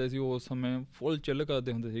ਨਾਲ ਦੇ ਸੀ ਉਸ ਸਮੇਂ ਫੁੱਲ ਚਿੱਲ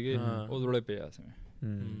ਕਰਦੇ ਹੁੰਦੇ ਸੀਗੇ, ਉਹ ਰੌਲੇ ਪਿਆ ਸਮੇਂ,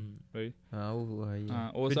 ਰਾਈਟ।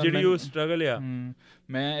 ਉਸ ਜਿਹੜੀ ਉਹ ਸਟਰਗਲ ਆ।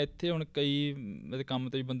 ਮੈਂ ਇੱਥੇ ਹੁਣ ਕਈ ਮੇਰੇ ਕੰਮ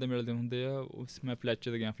 'ਤੇ ਵੀ ਬੰਦੇ ਮਿਲਦੇ ਹੁੰਦੇ ਆ, ਮੈਂ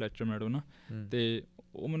ਫਲੈਚਰ ਗਿਆ, ਫਲੈਚਰ ਮੈਡੋ ਨਾ, ਅਤੇ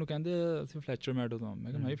ਉਹ ਮੈਨੂੰ ਕਹਿੰਦੇ ਅਸੀਂ ਫਲੈਚਰ ਮੈਡੋ ਤੋਂ।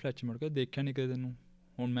 ਮੈਂ ਕਿਹਾ ਮੈਂ ਵੀ ਫਲੈਚਰ ਮੈਡੋ ਕਦੇ ਦੇਖਿਆ ਨਹੀਂ ਕਦੇ ਤੈਨੂੰ।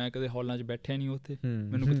 ਹੁਣ ਮੈਂ ਕਦੇ ਹਾਲਾਂ 'ਚ ਬੈਠਿਆ ਨਹੀਂ ਉੱਥੇ,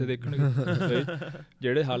 ਮੈਨੂੰ ਕਿੱਥੇ ਦੇਖਣਗੇ।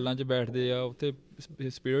 ਜਿਹੜੇ ਹਾਲਾਂ 'ਚ ਬੈਠਦੇ ਆ ਉੱਥੇ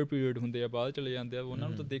ਸਪੇਅਰ ਪੀਰੀਅਡ ਹੁੰਦੇ ਆ, ਬਾਅਦ ਚਲੇ ਜਾਂਦੇ ਆ, ਉਹਨਾਂ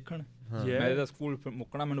ਨੂੰ ਤਾਂ ਦੇਖਣ। ਮੈਂ ਤਾਂ ਸਕੂਲ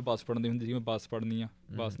ਮੁੱਕਣਾ, ਮੈਨੂੰ ਬੱਸ ਫੜਨੀ ਹੁੰਦੀ ਸੀ, ਮੈਂ ਬੱਸ ਫੜਨੀ ਆ,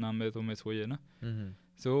 ਬੱਸ ਨਾ ਮੇਰੇ ਤੋਂ ਮਿਸ ਹੋ ਜਾਏ ਨਾ।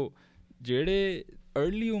 ਸੋ ਜਿਹੜੇ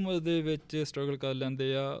ਅਰਲੀ ਉਮਰ ਦੇ ਵਿੱਚ ਸਟਰਗਲ ਕਰ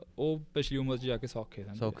ਲੈਂਦੇ ਆ ਉਹ ਪਿਛਲੀ ਉਮਰ 'ਚ ਜਾ ਕੇ ਸੌਖੇ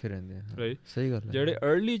ਰਹਿੰਦੇ ਆ ਰਾਈਟ ਸਹੀ ਗੱਲ ਜਿਹੜੇ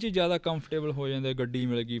ਅਰਲੀ 'ਚ ਜ਼ਿਆਦਾ ਕੰਫਰਟੇਬਲ ਹੋ ਜਾਂਦੇ ਗੱਡੀ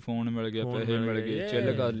ਮਿਲ ਗਈ ਫੋਨ ਮਿਲ ਗਿਆ ਪੈਸੇ ਮਿਲ ਗਏ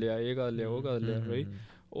ਚਿੱਲ ਕਰ ਲਿਆ ਇਹ ਕਰ ਲਿਆ ਉਹ ਕਰ ਲਿਆ ਰਾਈਟ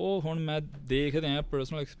ਉਹ ਹੁਣ ਮੈਂ ਦੇਖਦੇ ਹਾਂ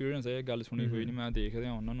ਪਰਸਨਲ ਐਕਸਪੀਰੀਅੰਸ ਹੈ ਗੱਲ ਸੁਣੀ ਹੋਈ ਨਹੀਂ ਮੈਂ ਦੇਖਦੇ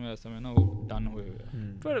ਹਾਂ ਉਹਨਾਂ ਨੂੰ ਇਸ ਸਮੇਂ ਨਾ ਉਹ ਡਨ ਹੋਏ ਹੋਏ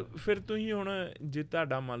ਪਰ ਫਿਰ ਤੁਸੀਂ ਹੁਣ ਜੇ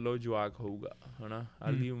ਤੁਹਾਡਾ ਮੰਨ ਲਓ ਜਵਾਕ ਹੋਊਗਾ ਹੈ ਨਾ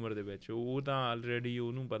ਅਰਲੀ ਉਮਰ ਦੇ ਵਿੱਚ ਉਹ ਤਾਂ ਆਲਰੇਡੀ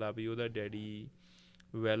ਉਹਨੂੰ ਪਤਾ ਵੀ ਉਹਦਾ ਡੈਡੀ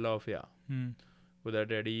ਵੈਲ ਆਫ ਆ ਉਹਦਾ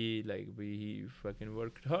ਡੈਡੀ ਲਾਈਕ ਵੀ ਹੀ ਫਕਿੰਗ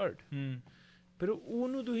ਵਰਕਡ ਹਾਰਡ ਫਿਰ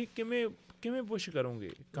ਉਹਨੂੰ ਤੁਸੀਂ ਕਿਵੇਂ ਪੁਸ਼ ਕਰੋਗੇ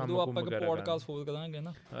ਕੰਮ ਆਪਾਂ ਇੱਕ ਪੋਡਕਾਸਟ ਹੋਲ ਕਰਾਂਗੇ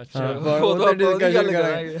ਨਾ ਅੱਛਾ ਡਿਸਕਸ਼ਨ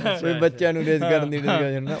ਕਰਾਂਗੇ ਕੋਈ ਬੱਚਿਆਂ ਨੂੰ ਰੇਜ਼ ਕਰਨ ਦੀ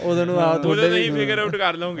ਡਿਸਕਸ਼ਨ ਨਾ ਉਦੋਂ ਨੂੰ ਆ ਤੁਹਾਡੇ ਤੁਸੀਂ ਫਿਗਰ ਆਊਟ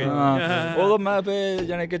ਕਰ ਲਓਗੇ ਉਦੋਂ ਮੈਂ ਫੇਰ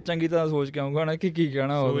ਜਾਣੇ ਕਿ ਚੰਗੀ ਤਰ੍ਹਾਂ ਸੋਚ ਕੇ ਆਉਂਗਾ ਨਾ ਕਿ ਕੀ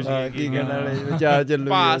ਕਹਿਣਾ ਹੋਵੇ ਕੀ ਕਹਿਣਾ ਵਿਚਾਰ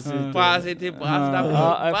ਚੱਲੂ ਪਾਸ ਇੱਥੇ ਪਾਸ ਦਾ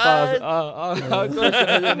ਕੁਛ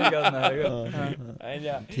ਨਹੀਂ ਕਰਨਾ ਹੈਗਾ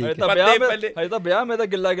ਹਜੇ ਤਾਂ ਵਿਆਹ ਮੇਰਾ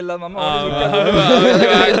ਗਿੱਲਾ ਮਾਮਾ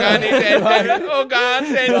ਉਹ ਗਾਂ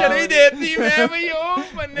ਟੈਨਸ਼ਨ ਵੀ ਦੇਤੀ ਮੈਂ ਬਈ ਉਹ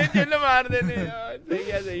ਬੰਦੇ ਚਿੱਲ ਮਾਰਦੇ ਨੇ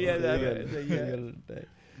ਸਹੀ ਹੈ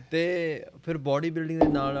ਤੇ ਫਿਰ ਬੋਡੀ ਬਿਲਡਿੰਗ ਦੇ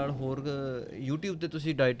ਨਾਲ ਹੋਰ YouTube ਤੇ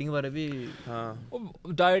ਤੁਸੀਂ ਡਾਈਟਿੰਗ ਬਾਰੇ ਵੀ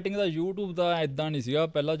ਉਹ ਡਾਈਟਿੰਗ ਦਾ YouTube ਦਾ ਇੱਦਾਂ ਨਹੀਂ ਸੀਗਾ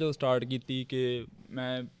ਪਹਿਲਾਂ ਜਦੋਂ ਸਟਾਰਟ ਕੀਤੀ ਕਿ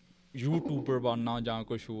ਮੈਂ ਯੂਟਿਊਬਰ ਬਣਨਾ ਜਾਂ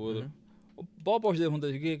ਕੁਛ ਹੋਰ ਬਹੁਤ ਪੁੱਛਦੇ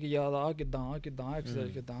ਹੁੰਦੇ ਸੀਗੇ ਕਿ ਯਾਰ ਆਹ ਕਿੱਦਾਂ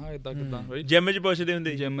ਐਕਸਰਸਾਈਜ਼ ਕਿੱਦਾਂ ਜਿਮ 'ਚ ਪੁੱਛਦੇ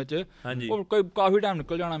ਹੁੰਦੇ ਜਿਮ 'ਚ ਉਹ ਕਾਫੀ ਟਾਈਮ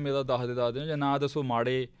ਨਿਕਲ ਜਾਣਾ ਮੇਰਾ ਦੱਸਦੇ ਜੇ ਨਾ ਦੱਸੋ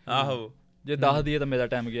ਮਾੜੇ ਆਹੋ ਜੇ ਦੱਸ ਦਈਏ ਤਾਂ ਮੇਰਾ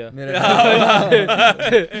ਟਾਈਮ ਗਿਆ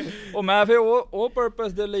ਉਹ ਮੈਂ ਫਿਰ ਉਹ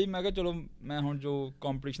ਪਰਪਸ ਦੇ ਲਈ ਮੈਂ ਕਿਹਾ ਚਲੋ ਮੈਂ ਹੁਣ ਜੋ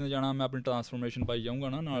ਕੰਪੀਟੀਸ਼ਨ 'ਤੇ ਜਾਣਾ ਮੈਂ ਆਪਣੀ ਟਰਾਂਸਫੋਰਮੇਸ਼ਨ ਪਾਈ ਜਾਊਂਗਾ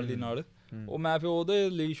ਨਾ ਨਾਲ ਦੀ ਨਾਲ ਉਹ ਮੈਂ ਫਿਰ ਉਹਦੇ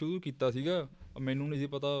ਲਈ ਸ਼ੁਰੂ ਕੀਤਾ ਸੀਗਾ ਮੈਨੂੰ ਨਹੀਂ ਸੀ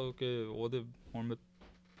ਪਤਾ ਕਿ ਉਹਦੇ ਹੁਣ ਮੈਂ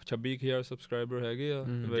 26,000 ਸਬਸਕ੍ਰਾਈਬਰ ਹੈਗੇ ਆ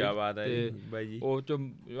ਤੇ ਉਹ 'ਚ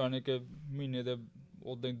ਯਾਨੀ ਕਿ ਮਹੀਨੇ ਦੇ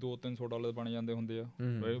ਉਦਾਂ ਹੀ $200-300 ਬਣ ਜਾਂਦੇ ਹੁੰਦੇ ਆ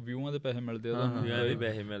ਵਿਊਆਂ ਦੇ ਪੈਸੇ ਮਿਲਦੇ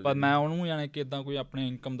ਆ ਪਰ ਮੈਂ ਉਹਨੂੰ ਯਾਨੀ ਕਿ ਇੱਦਾਂ ਕੋਈ ਆਪਣੇ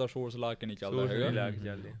ਇਨਕਮ ਦਾ ਸੋਰਸ ਲਾ ਕੇ ਨਹੀਂ ਚੱਲਦਾ ਹੈਗਾ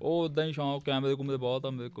ਉਹ ਉਦਾਂ ਹੀ ਸ਼ੌਂਕ ਕੈਮਰੇ ਕੁਮਰੇ ਬਹੁਤ ਆ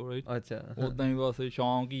ਮੇਰੇ ਕੋਲ ਉਦਾਂ ਹੀ ਬਸ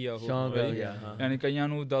ਸ਼ੌਂਕ ਹੀ ਆ ਉਹ ਯਾਨੀ ਕਈਆਂ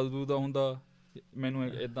ਨੂੰ ਦਰਦ ਦਾ ਹੁੰਦਾ ਮੈਨੂੰ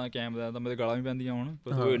ਏਦਾਂ ਕੈਮਰਾ ਦਾ ਮੇਰੇ ਗਾਲਾਂ ਵੀ ਪੈਂਦੀਆਂ ਹੁਣ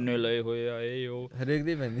ਇੰਨੇ ਲਏ ਹੋਏ ਆ ਇਹ ਉਹ ਹਰੇਕ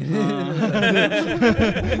ਦੀ ਪੈਂਦੀ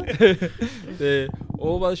ਤੇ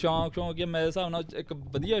ਉਹ ਬਸ ਸ਼ੌਂਕ ਹੀ ਮੇਰੇ ਹਿਸਾਬ ਨਾਲ ਇੱਕ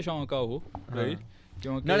ਵਧੀਆ ਸ਼ੌਂਕ ਆ ਉਹ ਰਾਈਟ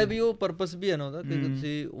ਨਾਲੇ ਵੀ ਉਹ ਪਰਪਸ ਵੀ ਹੈ ਨਾ ਉਹਦਾ ਕਿ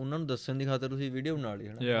ਤੁਸੀਂ ਉਹਨਾਂ ਨੂੰ ਦੱਸਣ ਦੀ ਖਾਤਰ ਤੁਸੀਂ ਵੀਡੀਓ ਬਣਾ ਲਈ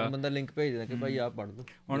ਹੈ ਬੰਦਾ ਲਿੰਕ ਭੇਜ ਦਿੰਦਾ ਕਿ ਭਾਈ ਆਹ ਪੜ੍ਹ ਲਓ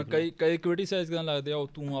ਹੁਣ ਕਈ ਕ੍ਰਿਟੀਸਾਈਜ਼ ਕਰਨ ਲੱਗਦੇ ਆ ਉਹ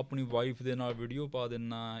ਤੂੰ ਆਪਣੀ ਵਾਈਫ ਦੇ ਨਾਲ ਵੀਡੀਓ ਪਾ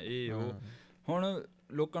ਦਿੰਦਾ ਇਹ ਉਹ ਹੁਣ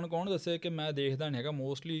ਲੋਕਾਂ ਨੂੰ ਕੌਣ ਦੱਸੇ ਕਿ ਮੈਂ ਦੇਖਦਾ ਨਹੀਂ ਹੈਗਾ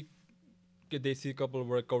ਮੋਸਟਲੀ ਕਿ ਦੇਸੀ ਕਪਲ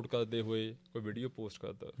ਵਰਕਆਊਟ ਕਰਦੇ ਹੋਏ ਕੋਈ ਵੀਡੀਓ ਪੋਸਟ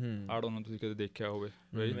ਕਰਦਾ ਆੜ ਉਹਨਾਂ ਤੁਸੀਂ ਕਦੇ ਦੇਖਿਆ ਹੋਵੇ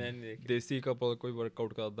ਦੇਸੀ ਕਪਲ ਕੋਈ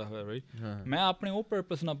ਵਰਕਆਊਟ ਕਰਦਾ ਹੋਇਆ ਰਾਈਟ ਮੈਂ ਆਪਣੇ ਉਹ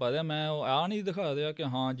ਪਰਪਸ ਨਾਲ ਪਾ ਦਿਆ ਮੈਂ ਆਹ ਨਹੀਂ ਦਿਖਾ ਦਿਆ ਕਿ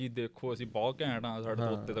ਹਾਂ ਜੀ ਦੇਖੋ ਅਸੀਂ ਬਹੁਤ ਘੈਂਟ ਹਾਂ ਸਾਡੇ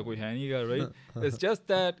ਤੋਂ ਉੱਤੇ ਤਾਂ ਕੋਈ ਹੈ ਨਹੀਂ ਗਾ ਰਾਈਟ ਇਟਸ ਜਸਟ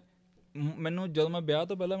ਦੈਟ ਮੈਨੂੰ ਜਦੋਂ ਮੈਂ ਵਿਆਹ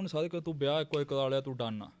ਤੋਂ ਪਹਿਲਾਂ ਮੈਨੂੰ ਸਾਰੇ ਕਹਿੰਦੇ ਤੂੰ ਵਿਆਹ ਇੱਕ ਵਾਰ ਕਰਾ ਲਿਆ ਤੂੰ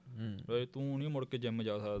ਡਨ ਆ ਤੂੰ ਨਹੀਂ ਮੁੜ ਕੇ ਜਿਮ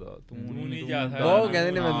ਜਾ ਸਕਦਾ ਤੂੰ ਨਹੀਂ ਜਾ ਸਕਦਾ ਉਹ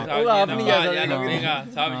ਕਹਿੰਦੇ ਨੇ ਉਹ ਆਪ ਨਹੀਂ ਜਾ ਸਕਦਾ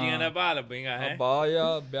ਸਬਜ਼ੀਆਂ ਦਾ ਭਾਅ ਲੱਭੇਗਾ ਹੈ ਬਾ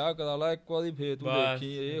ਯਾ ਵਿਆਹ ਕਰਾ ਲਾ ਇੱਕ ਵਾਰੀ ਫੇਰ ਤੂੰ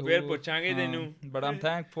ਦੇਖੀ ਇਹ ਫੇਰ ਪੁੱਛਾਂਗੇ ਤੈਨੂੰ ਬਟ ਆਮ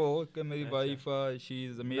ਥੈਂਕਫੁਲ ਕਿ ਮੇਰੀ ਵਾਈਫ ਸ਼ੀ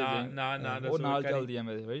ਇਜ਼ ਅਮੇਜ਼ਿੰਗ ਉਹ ਨਾਲ ਚੱਲਦੀ ਆ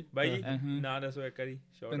ਮੇਰੇ ਰਾਈਟ ਬਾਈ ਨਾ ਦੱਸੋ ਇੱਕ ਵਾਰੀ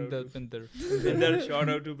Pinder short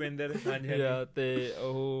out to Pinder ਹਾਂਜੀ ਤੇ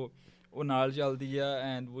ਉਹ ਨਾਲ ਚੱਲਦੀ ਆ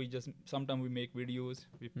and we just sometime we make videos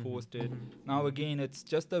we post it now again it's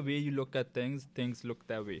just the way you look at things look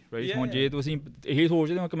that way right ਹੁਣ ਜੇ ਤੁਸੀਂ ਇਹ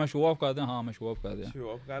ਸੋਚਦੇ ਹੋ ਕਿ ਮੈਂ ਸ਼ੋਅ ਆਫ ਕਰਦੇ ਹਾਂ ਮੈਂ ਸ਼ੋਅ ਆਫ ਕਰਦੇ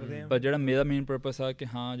ਹਾਂ ਪਰ ਜਿਹੜਾ ਮੇਰਾ ਮੇਨ ਪਰਪਸ ਆ ਕਿ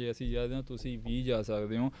ਹਾਂ ਜੇ ਅਸੀਂ ਜਾਂਦੇ ਹਾਂ ਤੁਸੀਂ ਵੀ ਜਾ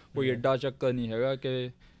ਸਕਦੇ ਹੋ ਕੋਈ ਐਡਾ ਚੱਕਰ ਨਹੀਂ ਹੈਗਾ ਕਿ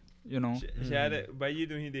ਯੂ ਨੋ ਸ਼ਾਇਦ ਬਾਈ ਜੀ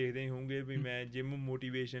ਤੁਸੀਂ ਦੇਖਦੇ ਹੋਵੋਗੇ ਵੀ ਮੈਂ ਜਿਮ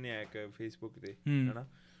ਮੋਟੀਵੇਸ਼ਨ ਹੈ ਇੱਕ ਫੇਸਬੁੱਕ ਤੇ ਹਨਾ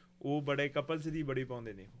ਉਹ ਬੜੇ ਕਪਲਸ ਦੀ ਬੜੀ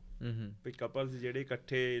ਪਾਉਂਦੇ ਨੇ ਵੀ ਕਪਲਸ ਜਿਹੜੇ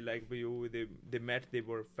ਇਕੱਠੇ ਲਾਈਕ ਵੀ ਉਹ they met they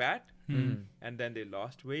were fat and then they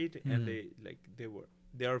lost weight and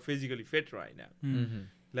they are physically fit right now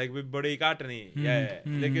like ਵੀ ਬੜੇ ਘੱਟ ਨੇ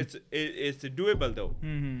like it's doable though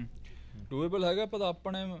doable ਹੈਗਾ ਪਰ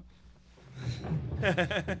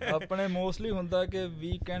अपने मोस्टली होता कि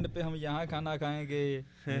वीकेंड पे हम यहाँ खाना खाएंगे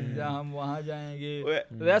या हम वहाँ जाएंगे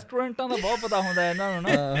रेस्टोरेंटा का बहुत पता होता है ना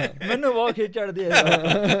मैनू बहुत खिच चढ़ती है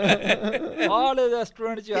आले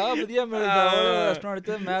रेस्टोरेंट च वधिया मिलता रेस्टोरेंट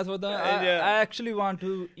च मैं सोचदा I actually want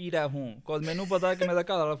to eat at home because मैनू पता कि मेरा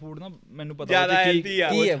घर वाला फूड ना मैनू पता ज्यादा हेल्दी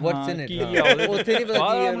है की है व्हाट्स इन इट ओथे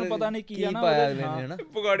नहीं पता नहीं की है ना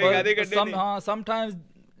पकौड़े कादे कड्डे हां समटाइम्स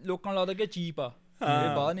ਲੋਕਾਂ ਨੂੰ ਲੱਗਦਾ ਕਿ ਚੀਪ ਆ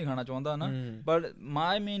ਇਹ ਬਾਹਰ ਨਹੀਂ ਖਾਣਾ ਚਾਹੁੰਦਾ ਨਾ ਬਟ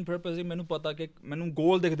ਮਾਈ ਮੇਨ ਪਰਪਸ ਹੈ ਮੈਨੂੰ ਪਤਾ ਕਿ ਮੈਨੂੰ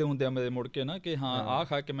ਗੋਲ ਦਿਖਦੇ ਹੁੰਦੇ ਆ ਮੇਰੇ ਮੁੜ ਕੇ ਨਾ ਕਿ ਹਾਂ ਆਹ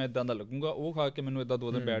ਖਾ ਕੇ ਮੈਂ ਇਦਾਂ ਦਾ ਲੱਗੂੰਗਾ ਉਹ ਖਾ ਕੇ ਮੈਨੂੰ ਇਦਾਂ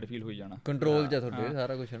 2 ਦਿਨ ਬੈਡ ਫੀਲ ਹੋਈ ਜਾਣਾ ਕੰਟਰੋਲ ਚ ਤੁਹਾਡੇ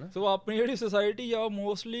ਸਾਰਾ ਕੁਝ ਹੈ ਨਾ ਸੋ ਆਪਣੀ ਜਿਹੜੀ ਸੋਸਾਇਟੀ ਆ ਉਹ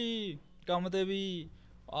ਮੋਸਟਲੀ ਕੰਮ ਤੇ ਵੀ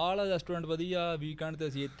ਆਹ ਵਾਲਾ ਰੈਸਟੋਰੈਂਟ ਵਧੀਆ ਵੀਕਐਂਡ ਤੇ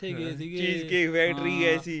ਅਸੀਂ ਇੱਥੇ ਗਏ ਸੀਗੇ ਚੀਜ਼ ਕੇਕ ਫੈਕਟਰੀ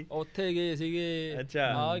ਗਏ ਸੀ ਉੱਥੇ ਗਏ ਸੀਗੇ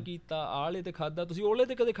ਆਹ ਕੀਤਾ ਆਲੇ ਤੇ ਖਾਦਾ ਤੁਸੀਂ ਉਹਲੇ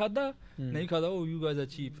ਤੇ ਕਦੇ ਖਾਦਾ ਨਹੀਂ ਖਾਦਾ ਉਹ ਯੂ ਗਾਇਜ਼ ਆ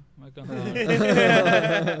ਚੀਪ ਮੈਂ ਕਿਹਾ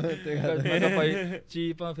ਭਾਈ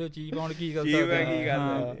ਚੀਪ ਆ ਫਿਰ ਚੀਪ ਹੁਣ ਕੀ ਕਰ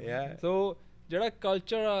ਸਕਦੇ ਸੋ ਜਿਹੜਾ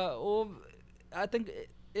ਕਲਚਰ ਆ ਉਹ ਆਈ ਥਿੰਕ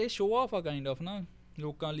ਇਹ ਸ਼ੋਅ ਆਫ ਆ ਕਾਈਂਡ ਆਫ ਨਾ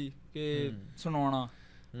ਲੋਕਾਂ ਲਈ ਕਿ ਸੁਣਾਉਣਾ।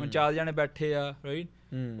 ਹੁਣ 4 ਜਣੇ ਬੈਠੇ ਆ ਰਾਈਟ,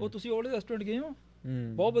 ਉਹ ਤੁਸੀਂ ਉਹਦੇ ਰੈਸਟੋਰੈਂਟ ਗਏ ਹੋ,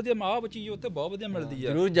 ਬਹੁਤ ਵਧੀਆ ਆਹ ਚੀਜ਼ ਉੱਥੇ ਬਹੁਤ ਵਧੀਆ ਮਿਲਦੀ ਆ,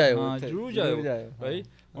 ਜ਼ਰੂਰ ਜਾਇਓ ਰਾਈਟ।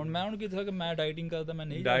 ਹੁਣ ਮੈਂ ਹੁਣ ਕੀ ਦੱਸਾਂ ਕਿ ਮੈਂ ਡਾਈਟਿੰਗ ਕਰਦਾ, ਮੈਂ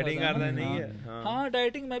ਨਹੀਂ ਡਾਈਟਿੰਗ ਕਰਦਾ ਨਹੀਂ ਹੈ। ਹਾਂ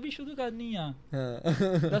ਡਾਈਟਿੰਗ ਮੈਂ ਵੀ ਸ਼ੁਰੂ ਕਰਨੀ ਆ,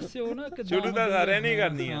 ਦੱਸਿਓ ਨਾ ਕਿੱਦਾਂ। ਸ਼ੁਰੂ ਤਾਂ ਸਾਰਿਆਂ ਨੇ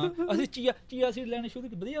ਕਰਨੀ ਆ। ਅਸੀਂ ਚੀਆ ਸੀਡ ਲੈਣੇ ਸ਼ੁਰੂ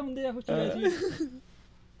ਵਧੀਆ ਹੁੰਦੇ ਆ ਉਹ ਚੀਆ ਸੀਡ,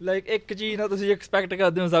 ਲਾਈਕ ਇੱਕ ਚੀਜ਼ ਨਾਲ ਤੁਸੀਂ ਐਕਸਪੈਕਟ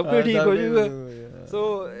ਕਰਦੇ ਹੋ ਸਭ ਕੁਝ ਠੀਕ ਹੋ ਜਾਊਗਾ। So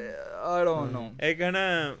I don't know. ਇੱਕ ਹੈ ਨਾ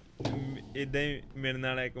ਏਦਾਂ ਹੀ ਮੇਰੇ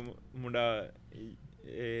ਨਾਲ ਇੱਕ ਮੁੰਡਾ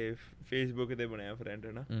ਫੇਸਬੁੱਕ ਤੇ ਬਣਿਆ ਫਰੈਂਡ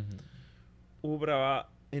ਹੈ ਨਾ, ਉਹ ਭਰਾਵਾ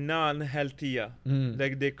ਇੰਨਾ ਅਨਹੈਲਥੀ ਆ,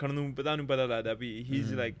 ਲਾਈਕ ਦੇਖਣ ਨੂੰ ਤੁਹਾਨੂੰ ਪਤਾ ਲੱਗਦਾ ਵੀ he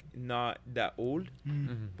is like not that old,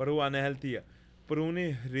 ਪਰ ਉਹ ਅਨਹੈਲਥੀ ਆ। ਪਰ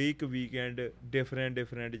ਉਹਨੇ ਹਰੇਕ ਵੀਕਐਂਡ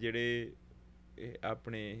ਡਿਫਰੈਂਟ ਜਿਹੜੇ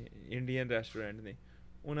ਆਪਣੇ ਇੰਡੀਅਨ ਰੈਸਟੋਰੈਂਟ ਨੇ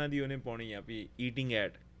ਉਹਨਾਂ ਦੀ ਉਹਨੇ ਪਾਉਣੀ ਆ ਵੀ ਈਟਿੰਗ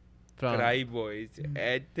ਐਟ ਕਰਾਈ ਬੋਇਜ਼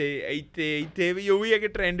ਇੱਥੇ ਵੀ। ਉਹ ਵੀ ਇੱਕ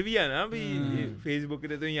ਟਰੈਂਡ ਵੀ ਆ ਨਾ ਵੀ ਫੇਸਬੁੱਕ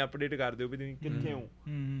ਤੇ ਤੁਸੀਂ ਅਪਡੇਟ ਕਰ ਦਿਓ ਵੀ ਤੁਸੀਂ ਕਿੱਥੇ ਹੋ।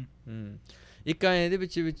 ਇੱਕ ਇਹਦੇ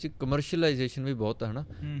ਵਿੱਚ ਕਮਰਸ਼ੀਅਲਾਈਜੇਸ਼ਨ ਵੀ ਬਹੁਤ ਹੈ ਨਾ,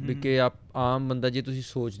 ਵੀ ਕਿ ਆਮ ਬੰਦਾ ਜੇ ਤੁਸੀਂ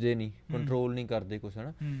ਸੋਚਦੇ ਨਹੀਂ, ਕੰਟਰੋਲ ਨਹੀਂ ਕਰਦੇ ਕੁਛ ਹੈ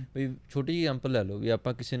ਨਾ। ਵੀ ਛੋਟੀ ਜਿਹੀ ਐਗਜ਼ਾਮਪਲ ਲੈ ਲਓ ਵੀ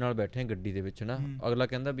ਆਪਾਂ ਕਿਸੇ ਨਾਲ ਬੈਠੇ ਹਾਂ ਗੱਡੀ ਦੇ ਵਿੱਚ ਨਾ, ਅਗਲਾ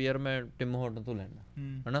ਕਹਿੰਦਾ ਵੀ ਯਾਰ ਮੈਂ ਟਿਮ ਹੋਟਲ ਤੋਂ ਲੈਣਾ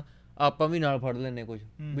ਹੈ ਨਾ, ਆਪਾਂ ਵੀ ਨਾਲ ਫੜ ਲੈਂਦੇ ਕੁਛ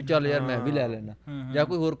ਵੀ ਚੱਲ ਯਾਰ ਮੈਂ ਵੀ ਲੈ ਲੈਣਾ, ਜਾਂ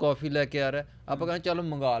ਕੋਈ ਹੋਰ ਕੌਫੀ ਲੈ ਕੇ ਆ ਰਿਹਾ ਆਪਾਂ ਕਹਿੰਦੇ ਚੱਲ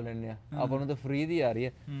ਮੰਗਵਾ ਲੈਂਦੇ ਹਾਂ, ਆਪਾਂ ਨੂੰ ਤਾਂ ਫ੍ਰੀ ਦੀ ਆ ਰਹੀ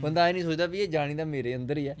ਹੈ। ਬੰਦਾ ਇਹ ਨਹੀਂ ਸੋਚਦਾ ਵੀ ਇਹ ਜਾਣੀ ਤਾਂ ਮੇਰੇ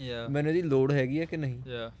ਅੰਦਰ ਹੀ ਹੈ, ਮੈਨੂੰ ਇਹਦੀ ਲੋੜ ਹੈਗੀ ਹੈ ਕਿ ਨਹੀਂ,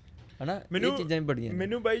 ਹੈ ਨਾ। ਇਹ ਚੀਜ਼ਾਂ ਵੀ ਬੜੀਆਂ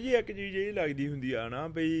ਮੈਨੂੰ ਬਾਈ ਜੀ ਇੱਕ ਚੀਜ਼ ਇਹ ਲੱਗਦੀ ਹੁੰਦੀ ਆ ਨਾ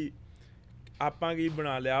ਬਈ ਆਪਾਂ ਕੀ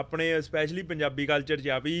ਬਣਾ ਲਿਆ ਆਪਣੇ ਸਪੈਸ਼ਲੀ ਪੰਜਾਬੀ ਕਲਚਰ 'ਚ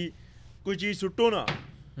ਆ ਵੀ ਕੋਈ ਚੀਜ਼ ਸੁੱਟੋ ਨਾ,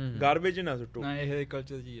 ਗਾਰਬੇਜ ਨਾ ਸੁੱਟੋ। ਇਹ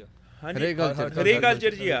ਕਲਚਰ ਜੀ ਆ, ਹਰੇਕ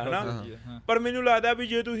ਕਲਚਰ 'ਚ ਹੀ ਆ ਹਨਾ। ਪਰ ਮੈਨੂੰ ਲੱਗਦਾ ਵੀ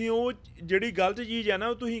ਜੇ ਤੁਸੀਂ ਉਹ ਜਿਹੜੀ ਗਲਤ ਚੀਜ਼ ਆ ਨਾ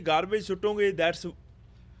ਉਹ ਤੁਸੀਂ ਗਾਰਬੇਜ ਸੁੱਟੋਗੇ, ਦੈਟਸ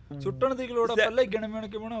ਸੁੱਟਣ ਦੀ ਲੋੜ ਆ, ਪਹਿਲਾਂ ਹੀ ਗਿਣ ਮਿਣ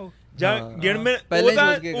ਕੇ ਬਣਾਓ ਜਾਂ ਗਿਣਵੇਂ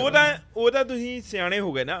ਉਹ ਤਾਂ ਤੁਸੀਂ ਸਿਆਣੇ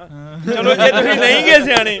ਹੋ ਗਏ ਨਾ। ਚਲੋ ਜੇ ਤੁਸੀਂ ਨਹੀਂ ਗਏ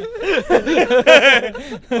ਸਿਆਣੇ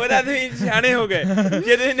ਉਹਦਾ ਤੁਸੀਂ ਸਿਆਣੇ ਹੋ ਗਏ,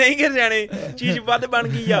 ਜੇ ਤੁਸੀਂ ਨਹੀਂ ਗਏ ਸਿਆਣੇ ਚੀਜ਼ ਵੱਧ ਬਣ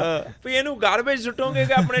ਗਈ ਆ ਵੀ ਇਹਨੂੰ ਗਾਰਬੇਜ ਸੁੱਟੋਗੇ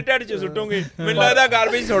ਕਿ ਆਪਣੇ ਢਿੱਡ 'ਚ ਸੁੱਟੋਗੇ। ਮੈਨੂੰ ਲੱਗਦਾ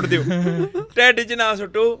ਗਾਰਬੇਜ ਸੁੱਟ ਦਿਓ, ਢਿੱਡ 'ਚ ਨਾ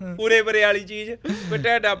ਸੁੱਟੋ ਪੂਰੇ ਪਰੇ ਵਾਲੀ ਚੀਜ਼, ਵੀ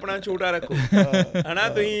ਢਿੱਡ ਆਪਣਾ ਛੋਟਾ ਰੱਖੋ ਹਨਾ।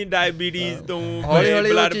 ਤੁਸੀਂ ਡਾਇਬੀਟੀਜ਼ ਤੋਂ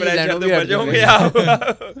ਬਲੱਡ ਪ੍ਰੈਸ਼ਰ ਤੋਂ ਬਚੋਗੇ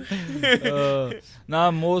ਨਾ।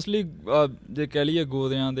 ਮੋਸਟਲੀ ਜੇ ਕਹਿ ਲਈਏ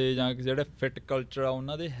ਗੋਰਿਆਂ ਦੇ ਜਾਂ ਜਿਹੜੇ ਫਿਟ ਕਲਚਰ ਆ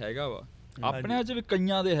ਉਹਨਾਂ ਦੇ ਹੈਗਾ ਵਾ, ਆਪਣੇ 'ਚ ਵੀ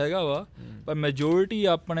ਕਈਆਂ ਦੇ ਹੈਗਾ ਵਾ, ਪਰ ਮੈਜੋਰਿਟੀ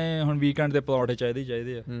ਆਪਣੇ ਹੁਣ ਵੀਕਐਂਡ ਦੇ ਪਰੌਂਠੇ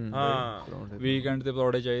ਚਾਹੀਦੇ ਆ। ਹਾਂ ਵੀਕਐਂਡ ਦੇ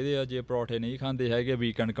ਪਰੌਂਠੇ ਚਾਹੀਦੇ ਆ, ਜੇ ਪਰੌਂਠੇ ਨਹੀਂ ਖਾਂਦੇ ਹੈਗੇ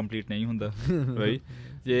ਵੀਕਐਂਡ ਕੰਪਲੀਟ ਨਹੀਂ ਹੁੰਦਾ ਬਾਈ।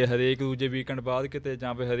 ਜੇ ਹਰੇਕ ਦੂਜੇ ਵੀਕਐਂਡ ਬਾਅਦ ਕਿਤੇ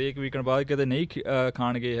ਜਾਂ ਫਿਰ ਹਰੇਕ ਵੀਕਐਂਡ ਬਾਅਦ ਕਿਤੇ ਨਹੀਂ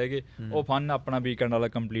ਖਾਣ ਗਏ ਹੈਗੇ, ਉਹ ਫਨ ਆਪਣਾ ਵੀਕਐਂਡ ਵਾਲਾ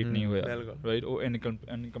ਕੰਪਲੀਟ ਨਹੀਂ ਹੋਇਆ ਰਾਈਟ, ਉਹ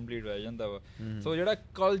ਇਨਕੰਪਲੀਟ ਰਹਿ ਜਾਂਦਾ ਵਾ। ਸੋ ਜਿਹੜਾ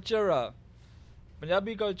ਕਲਚਰ ਆ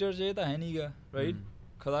ਪੰਜਾਬੀ ਕਲਚਰ 'ਚ ਇਹ ਤਾਂ ਹੈ ਨਹੀਂ ਗਾ ਰਾਈਟ।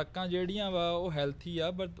 ਖੁਰਾਕਾਂ ਜਿਹੜੀਆਂ ਵਾ ਉਹ ਹੈਲਥੀ ਆ,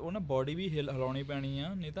 ਬਟ ਉਹ ਨਾ ਬੋਡੀ ਵੀ ਹਿਲਾਉਣੀ ਪੈਣੀ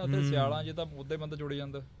ਆ, ਨਹੀਂ ਤਾਂ ਉੱਥੇ ਸਿਆਲਾਂ 'ਚ ਤਾਂ ਉੱਦਾਂ ਹੀ ਬੰਦਾ ਜੁੜ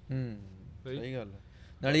ਜਾਂਦਾ। ਸਹੀ ਗੱਲ ਹੈ।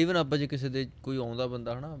 ਨਾਲ ਈਵਨ ਆਪਾਂ ਜੇ ਕਿਸੇ ਦੇ ਕੋਈ ਆਉਂਦਾ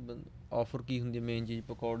ਬੰਦਾ ਹੈ ਨਾ, ਆਫਰ ਕੀ ਹੁੰਦੀ ਮੇਨ ਚੀਜ਼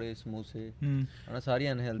ਪਕੌੜੇ ਸਮੋਸੇ ਹੈ ਨਾ,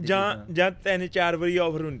 ਸਾਰੀਆਂ ਅਨਹੈਲਥੀ ਜਾਂ 3-4 ਵਾਰੀ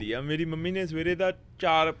ਆਫਰ ਹੁੰਦੀ ਆ। ਮੇਰੀ ਮੰਮੀ ਨੇ ਸਵੇਰੇ ਦਾ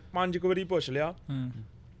 4-5 ਵਾਰੀ ਪੁੱਛ ਲਿਆ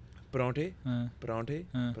ਪਰੌਂਠੇ ਪਰੌਂਠੇ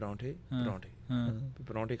ਪਰੌਂਠੇ ਪਰੌਂਠੇ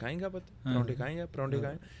ਪਰੌਂਠੇ ਖਾਏਂਗਾ ਪੁੱਤ, ਪਰੌਂਠੇ ਖਾਏਂਗਾ, ਪਰੌਂਠੇ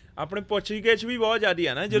ਖਾਏ। ਆਪਣੇ ਪੁੱਛ ਗਿੱਛ ਵੀ ਬਹੁਤ ਜ਼ਿਆਦੀ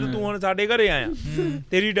ਆ ਨਾ। ਜਦੋਂ ਤੂੰ ਹੁਣ ਸਾਡੇ ਘਰੇ ਆਇਆ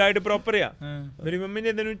ਤੇਰੀ ਡਾਇਟ ਪ੍ਰੋਪਰ ਆ, ਮੇਰੀ ਮੰਮੀ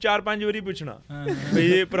ਨੇ ਤੈਨੂੰ 4-5 ਵਾਰੀ ਪੁੱਛਣਾ ਵੀ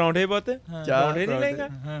ਇਹ ਪਰੌਂਠੇ ਪੁੱਤ, ਪਰੌਂਠੇ ਨਹੀਂ ਲਏਗਾ।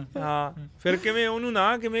 ਹਾਂ ਫਿਰ ਕਿਵੇਂ ਉਹਨੂੰ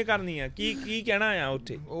ਨਾ ਕਿਵੇਂ ਕਰਨੀ ਆ, ਕੀ ਕਹਿਣਾ ਆ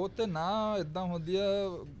ਉੱਥੇ? ਉਹ ਤੇ ਨਾ ਏਦਾਂ ਹੁੰਦੀ ਆ,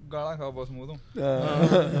 ਗਾਲਾਂ ਖਾਓ ਬਸ ਮੂੰਹ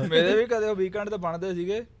ਤੋਂ। ਮੇਰੇ ਵੀ ਕਦੇ ਵੀਕਐਂਡ ਤੇ ਬਣਦੇ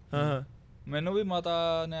ਸੀਗੇ, ਮੈਨੂੰ ਵੀ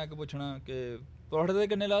ਮਾਤਾ ਨੇ ਆ ਕੇ ਪੁੱਛਣਾ ਕਿ ਪਰੌਂਠੇ ਤੇ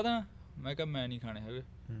ਕਿੰਨੇ ਲਾ ਦਾਂ, ਮੈਂ ਕਿਹਾ ਮੈਂ ਨਹੀਂ ਖਾਣੇ ਹੈਗੇ।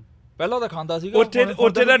 ਪਹਿਲਾਂ ਤਾਂ ਖਾਂਦਾ ਸੀਗਾ,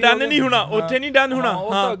 ਉੱਥੇ ਤਾਂ ਡਨ ਨਹੀਂ ਹੋਣਾ, ਉੱਥੇ ਨਹੀਂ ਡਨ ਹੋਣਾ।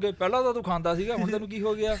 ਅੱਗੇ ਪਹਿਲਾਂ ਤਾਂ ਤੂੰ ਖਾਂਦਾ ਸੀਗਾ, ਹੁਣ ਤੈਨੂੰ ਕੀ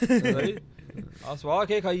ਹੋ ਗਿਆ? ਆ ਸਵਾਹ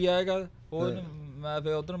ਕੇ ਖਾਈ ਜਾਏਗਾ ਉਹ। ਮੈਂ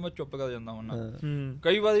ਫਿਰ ਉਧਰ ਮੈਂ ਚੁੱਪ ਕਰ ਜਾਂਦਾ ਹੁੰਦਾ।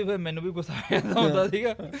 ਕਈ ਵਾਰੀ ਫਿਰ ਮੈਨੂੰ ਵੀ ਗੁੱਸਾ ਆ ਜਾਂਦਾ ਹੁੰਦਾ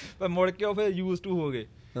ਸੀਗਾ, ਪਰ ਮੁੜ ਕੇ ਉਹ ਫਿਰ ਯੂਜ਼ ਟੂ ਹੋ ਗਏ।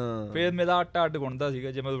 ਫਿਰ ਮੇਰਾ ਆਟਾ ਅੱਡ ਗੁੰਨਦਾ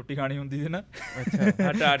ਸੀਗਾ ਜੇ ਮੈਂ ਰੋਟੀ ਖਾਣੀ ਹੁੰਦੀ ਸੀ ਨਾ।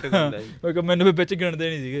 ਆਟਾ ਅੱਡ ਗੁੰਨਦਾ ਸੀ, ਮੈਨੂੰ ਵੀ ਵਿੱਚ ਗਿਣਦੇ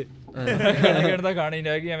ਨਹੀਂ ਸੀਗੇ। ਗਿਣਦਾ ਖਾਣੀ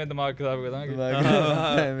ਨਹੀਂ ਹੈਗੀ, ਐਵੇਂ ਦਿਮਾਗ ਖਰਾਬ ਕਰਾਂਗੇ।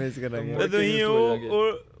 ਤੁਸੀਂ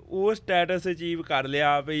ਉਹ ਸਟੇਟਸ ਅਚੀਵ ਕਰ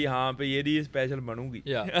ਲਿਆ ਵੀ ਹਾਂ ਵੀ ਇਹਦੀ ਸਪੈਸ਼ਲ ਬਣੂਗੀ।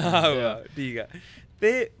 ਠੀਕ ਆ।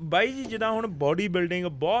 ਤੇ ਬਾਈ ਜੀ ਜਿੱਦਾਂ ਹੁਣ ਬੋਡੀ ਬਿਲਡਿੰਗ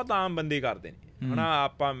ਬਹੁਤ ਆਮ ਬੰਦੇ ਕਰਦੇ ਨੇ ਹਨਾ,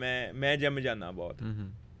 ਆਪਾਂ ਮੈਂ ਜਿਮ ਜਾਂਦਾ ਬਹੁਤ।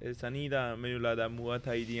 ਸਨੀ ਦਾ ਮੈਨੂੰ ਲੱਗਦਾ ਮੂਆ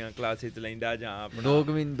ਥਾਈ ਦੀਆਂ ਕਲਾਸਿਸ ਲੈਂਦਾ, ਜਾਂ ਆਪਣਾ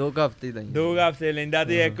 2 ਹਫ਼ਤੇ ਲੈਂਦਾ।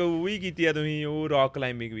 ਤੇ ਇੱਕ ਉਹ ਵੀ ਕੀਤੀ ਆ ਤੁਸੀਂ, ਉਹ ਰੌਕ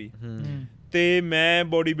ਕਲਾਈਮਿੰਗ ਵੀ। ਤੇ ਮੈਂ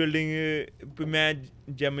ਬੋਡੀ ਬਿਲਡਿੰਗ ਮੈਂ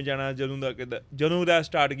ਜਿਮ ਜਾਣਾ ਜਦੋਂ ਦਾ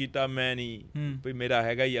ਸਟਾਰਟ ਕੀਤਾ, ਮੈਂ ਨਹੀਂ ਵੀ ਮੇਰਾ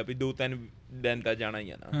ਹੈਗਾ ਹੀ ਆ ਵੀ 2-3 ਦਿਨ ਤਾਂ ਜਾਣਾ ਹੀ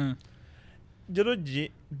ਆ ਨਾ। ਜਦੋਂ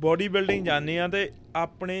ਬੋਡੀ ਬਿਲਡਿੰਗ ਜਾਂਦੇ ਆ ਤੇ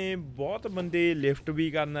ਆਪਣੇ ਬਹੁਤ ਬੰਦੇ ਲਿਫਟ ਵੀ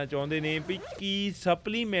ਕਰਨਾ ਚਾਹੁੰਦੇ ਨੇ ਵੀ ਕੀ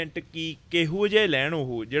ਸਪਲੀਮੈਂਟ ਕਿਹੋ ਜਿਹੇ ਲੈਣ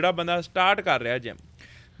ਉਹ ਜਿਹੜਾ ਬੰਦਾ ਸਟਾਰਟ ਕਰ ਰਿਹਾ ਜਿਮ।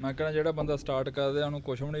 ਮੈਂ ਕਹਿਣਾ ਜਿਹੜਾ ਬੰਦਾ ਸਟਾਰਟ ਕਰ ਰਿਹਾ ਉਹਨੂੰ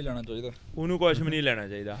ਕੁਛ ਵੀ ਨਹੀਂ ਲੈਣਾ ਚਾਹੀਦਾ, ਉਹਨੂੰ ਕੁਛ ਵੀ ਨਹੀਂ ਲੈਣਾ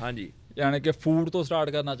ਚਾਹੀਦਾ। ਹਾਂਜੀ ਯਾਨੀ ਕਿ ਫੂਡ ਤੋਂ ਸਟਾਰਟ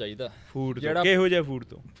ਕਰਨਾ ਚਾਹੀਦਾ। ਫੂਡ ਜਿਹੜਾ ਕਿਹੋ ਜਿਹਾ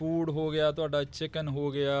ਫੂਡ ਹੋ ਗਿਆ ਤੁਹਾਡਾ, ਚਿਕਨ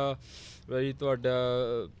ਹੋ ਗਿਆ ਰਾਈਟ, ਤੁਹਾਡਾ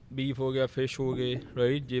ਬੀਫ ਹੋ ਗਿਆ, ਫਿਸ਼ ਹੋ ਗਏ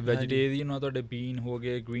ਰਾਈਟ। ਜੇ ਵੈਜੀਟੇਰੀਅਨ ਆ ਤੁਹਾਡੇ ਬੀਨ ਹੋ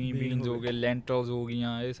ਗਏ, ਗ੍ਰੀਨ ਬੀਨਸ ਹੋ ਗਏ, ਲੈਂਟਲਸ ਹੋ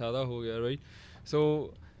ਗਈਆਂ, ਇਹ ਸਾਰਾ ਹੋ ਗਿਆ right.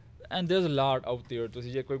 So and there's a lot out there,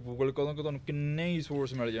 ਤੁਸੀਂ ਜੇ ਕੋਈ ਗੂਗਲ ਕਰੋ ਕਿ ਤੁਹਾਨੂੰ ਕਿੰਨੇ ਹੀ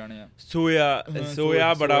ਸੋਰਸ ਮਿਲ ਜਾਣੇ ਆ।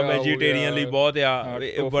 ਸੋਇਆ ਬੜਾ ਵੈਜੀਟੇਰੀਅਨ ਲਈ ਬਹੁਤ ਆ,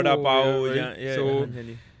 ਬੜਾ ਪਾਓ ਜਾਂ ਸੋ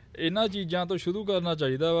ਇਹਨਾਂ ਚੀਜ਼ਾਂ ਤੋਂ ਸ਼ੁਰੂ ਕਰਨਾ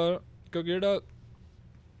ਚਾਹੀਦਾ ਵਾ, ਕਿਉਂਕਿ ਜਿਹੜਾ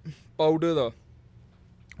ਪਾਊਡਰ ਆ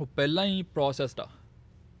ਉਹ ਪਹਿਲਾਂ ਹੀ ਪ੍ਰੋਸੈਸਡ ਆ।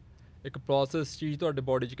 ਇੱਕ ਪ੍ਰੋਸੈਸ ਚੀਜ਼ ਤੁਹਾਡੇ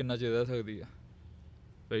ਬੋਡੀ 'ਚ ਕਿੰਨਾ ਚਿਰ ਰਹਿ ਸਕਦੀ ਆ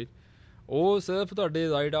ਰਾਈਟ। ਉਹ ਸਿਰਫ ਤੁਹਾਡੇ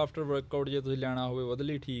ਰਾਈਟ ਆਫਟਰ ਵਰਕਆਊਟ ਜੇ ਤੁਸੀਂ ਲੈਣਾ ਹੋਵੇ ਉਹਦੇ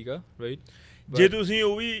ਲਈ ਠੀਕ ਆ ਰਾਈਟ। ਜੇ ਤੁਸੀਂ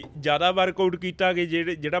ਉਹ ਵੀ ਜ਼ਿਆਦਾ ਵਰਕਆਊਟ ਕੀਤਾ ਕਿ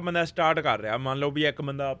ਜਿਹੜਾ ਬੰਦਾ ਸਟਾਰਟ ਕਰ ਰਿਹਾ, ਮੰਨ ਲਓ ਵੀ ਇੱਕ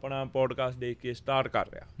ਬੰਦਾ ਆਪਣਾ ਪੋਡਕਾਸਟ ਦੇਖ ਕੇ ਸਟਾਰਟ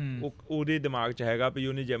ਕਰ ਰਿਹਾ, ਉਹਦੇ ਦਿਮਾਗ 'ਚ ਹੈਗਾ ਵੀ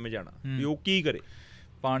ਉਹਨੇ ਜਿੰਮ ਜਾਣਾ, ਵੀ ਉਹ ਕੀ ਕਰੇ?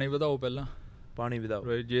 ਪਾਣੀ ਵਧਾਓ, ਪਹਿਲਾਂ ਪਾਣੀ ਵਧਾਓ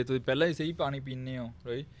ਰਾਈਟ। ਜੇ ਤੁਸੀਂ ਪਹਿਲਾਂ ਹੀ ਸਹੀ ਪਾਣੀ ਪੀਂਦੇ ਹੋ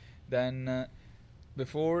right, then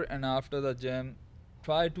before and after ਦਾ gym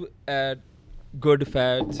try to add good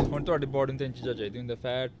fats. ਹੁਣ ਤੁਹਾਡੀ ਬੋਡੀ ਨੂੰ 3 ਚੀਜ਼ਾਂ ਚਾਹੀਦੀਆਂ ਹੁੰਦੀਆਂ,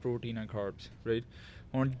 fat, protein and carbs right.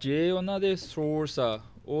 ਹੁਣ ਜੇ ਉਹਨਾਂ ਦੇ ਸੋਰਸ ਆ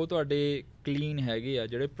ਉਹ ਤੁਹਾਡੇ ਕਲੀਨ ਹੈਗੇ ਆ,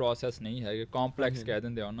 ਜਿਹੜੇ ਪ੍ਰੋਸੈਸ ਨਹੀਂ ਹੈਗੇ, ਕੰਪਲੈਕਸ ਕਹਿ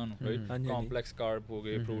ਦਿੰਦੇ ਆ ਉਹਨਾਂ ਨੂੰ ਰਾਈਟ। ਕੰਪਲੈਕਸ ਕਾਰਬ ਹੋ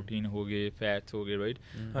ਗਏ, ਪ੍ਰੋਟੀਨ ਹੋ ਗਏ, ਫੈਟਸ ਹੋ ਗਏ ਰਾਈਟ।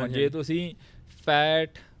 ਹੁਣ ਜੇ ਤੁਸੀਂ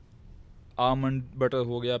ਫੈਟ, ਆਲਮੰਡ ਬਟਰ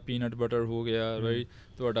ਹੋ ਗਿਆ, ਪੀਨਟ ਬਟਰ ਹੋ ਗਿਆ ਰਾਈਟ,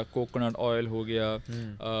 ਤੁਹਾਡਾ ਕੋਕੋਨਟ ਆਇਲ ਹੋ ਗਿਆ,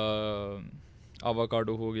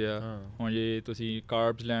 ਆਵਾਕਾਡੋ ਹੋ ਗਿਆ। ਹੁਣ ਜੇ ਤੁਸੀਂ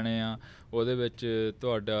ਕਾਰਬਸ ਲੈਣੇ ਆ ਉਹਦੇ ਵਿੱਚ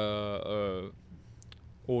ਤੁਹਾਡਾ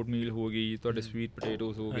ਓਟ ਮੀਲ ਹੋ ਗਈ, ਤੁਹਾਡੇ ਸਵੀਟ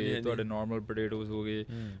ਪੋਟੇਟੋਸ ਹੋ ਗਏ, ਤੁਹਾਡੇ ਨੋਰਮਲ ਪੋਟੇਟੋਸ ਹੋ ਗਏ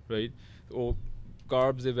ਰਾਈਟ। ਉਹ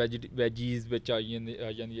ਕਾਰਬਸ ਦੇ ਵੈਜੀਜ਼ ਵਿੱਚ ਆ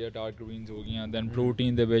ਜਾਂਦੀ ਹੈ, ਡਾਰਕ ਗ੍ਰੀਨਸ ਹੋ ਗਈਆਂ। ਦੈਨ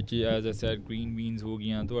ਪ੍ਰੋਟੀਨ ਦੇ ਵਿੱਚ as I said green beans ਹੋ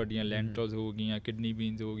ਗਈਆਂ, ਤੁਹਾਡੀਆਂ ਲੈਂਟਲਸ ਹੋ ਗਈਆਂ, ਕਿਡਨੀ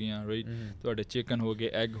ਬੀਨਸ ਹੋ ਗਈਆਂ ਰਾਈਟ, ਤੁਹਾਡੇ ਚਿਕਨ ਹੋ ਗਏ,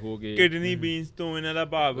 ਐਗ ਹੋ ਗਏ। ਕਿਡਨੀ ਬੀਨਸ ਤੋਂ ਇਹਨਾਂ ਦਾ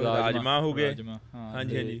ਭਾਵ ਰਾਜਮਾ ਹੋ ਗਏ।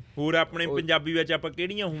 ਹਾਂਜੀ ਹਾਂਜੀ। ਹੋਰ ਆਪਣੇ ਪੰਜਾਬੀ ਵਿੱਚ ਆਪਾਂ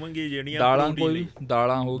ਕਿਹੜੀਆਂ ਹੋਵਾਂਗੇ ਜਿਹੜੀਆਂ ਦਾਲਾਂ? ਕੋਈ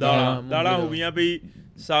ਦਾਲਾਂ ਹੋ ਗਈਆਂ, ਦਾਲਾਂ ਹੋ ਗਈਆਂ ਵੀ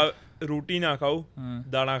ਰੋਟੀ ਨਾ ਖਾਓ,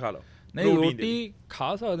 ਦਾਲਾਂ ਖਾ ਲਓ। ਨਹੀਂ, ਰੋਟੀ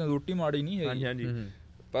ਖਾ ਸਕਦੇ, ਰੋਟੀ ਮਾੜੀ ਨਹੀਂ ਹੈਗੀ। ਹਾਂਜੀ ਹਾਂਜੀ,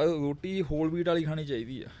 ਪਰ ਰੋਟੀ ਹੋਲ ਵੀਟ ਵਾਲੀ ਖਾਣੀ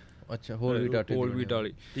ਚਾਹੀਦੀ ਆ। ਅੱਛਾ, ਹੋਲ ਵੀਟ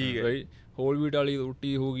ਵਾਲੀ ਠੀਕ ਹੈ ਰਾਈਟ। ਹੋਲ ਵੀਟ ਵਾਲੀ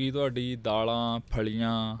ਰੋਟੀ ਹੋ ਗਈ ਤੁਹਾਡੀ, ਦਾਲਾਂ,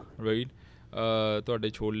 ਫਲੀਆਂ ਰਾਈਟ, ਤੁਹਾਡੇ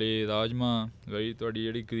ਛੋਲੇ, ਰਾਜਮਾ ਰਾਈਟ, ਤੁਹਾਡੀ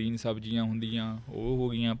ਜਿਹੜੀ ਗ੍ਰੀਨ ਸਬਜ਼ੀਆਂ ਹੁੰਦੀਆਂ ਉਹ ਹੋ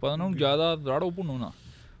ਗਈਆਂ। ਪਰ ਉਹਨਾਂ ਨੂੰ ਜ਼ਿਆਦਾ ਰਾੜੋ ਭੁੰਨੋ ਨਾ,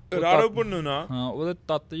 ਹਾਂ, ਉਹਦੇ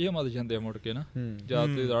ਤੱਤ ਜਿਹੇ ਮੱਧ ਜਾਂਦੇ ਆ ਮੁੜ ਕੇ ਨਾ, ਜ਼ਿਆਦਾ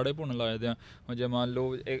ਤੁਸੀਂ ਰਾੜੇ ਭੁੰਨ ਲੱਗਦੇ ਆ। ਹੁਣ ਜੇ ਮੰਨ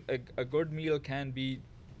ਲਓ a good meal can be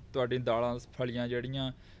ਤੁਹਾਡੀ ਦਾਲਾਂ, ਫਲੀਆਂ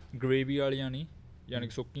ਜਿਹੜੀਆਂ ਗ੍ਰੇਵੀ ਵਾਲੀਆਂ ਨਹੀਂ ਯਾਨੀ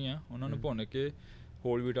ਕਿ ਸੁੱਕੀਆਂ, ਉਹਨਾਂ ਨੂੰ ਭੁੰਨ ਕੇ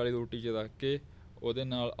ਹੋਲ ਵੀਟ ਵਾਲੀ ਰੋਟੀ 'ਚ ਰੱਖ ਕੇ ਉਹਦੇ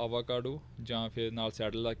ਨਾਲ ਆਵਾਕਾਡੋ ਜਾਂ ਫਿਰ ਨਾਲ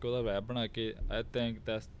ਸੈਡਲ ਲਾ ਕੇ ਉਹਦਾ ਰੈਪ ਬਣਾ ਕੇ, I think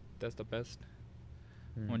that's the best.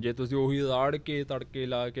 ਹੁਣ ਜੇ ਤੁਸੀਂ ਉਹੀ ਰਾੜ ਕੇ ਤੜਕੇ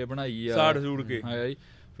ਲਾ ਕੇ ਬਣਾਈ ਆ, ਸਾੜ ਸੂੜ ਕੇ,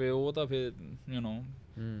 ਫਿਰ ਉਹ ਤਾਂ ਫਿਰ you know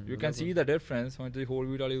you can see the difference. ਹੁਣ ਤੁਸੀਂ ਹੋਲ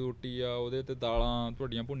ਵੀਟ ਵਾਲੀ ਰੋਟੀ ਆ, ਉਹਦੇ 'ਤੇ ਦਾਲਾਂ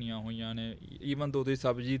ਤੁਹਾਡੀਆਂ ਭੁੰਨੀਆਂ ਹੋਈਆਂ ਨੇ, ਈਵਨ ਦੋ ਤੁਸੀਂ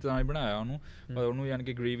ਸਬਜ਼ੀ ਤਰ੍ਹਾਂ ਹੀ ਬਣਾਇਆ ਉਹਨੂੰ, ਪਰ ਉਹਨੂੰ ਯਾਨੀ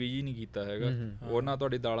ਕਿ ਗ੍ਰੇਵੀ ਜੀ ਨਹੀਂ ਕੀਤਾ ਹੈਗਾ, ਉਹ ਨਾਲ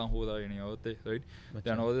ਤੁਹਾਡੀ ਦਾਲਾਂ ਹੋਰ ਆ ਜਾਣੀਆਂ ਉਹ 'ਤੇ ਰਾਈਟ।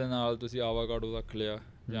 ਦੈਨ ਉਹਦੇ ਨਾਲ ਤੁਸੀਂ ਆਵਾਕਾਡੋ ਰੱਖ ਲਿਆ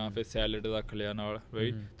ਜਾਂ ਫਿਰ ਸੈਲਡ ਰੱਖ ਲਿਆ ਨਾਲ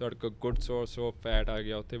ਰਾਈਟ, ਤੁਹਾਡੇ ਕੋਲ ਗੁੱਡ ਸੋਰਸ ਆਫ ਫੈਟ ਆ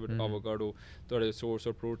ਗਿਆ ਉੱਥੇ ਵਿਦ ਆਵਾਕਾਡੋ, ਤੁਹਾਡੇ ਸੋਰਸ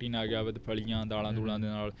ਆਫ ਪ੍ਰੋਟੀਨ ਆ ਗਿਆ ਵਿਦ ਫਲੀਆਂ, ਦਾਲਾਂ ਦੂਲਾਂ ਦੇ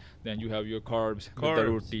ਨਾਲ। Then you have your carbs with the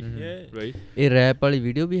roti right. ਇਹ ਰੈਪ ਵਾਲੀ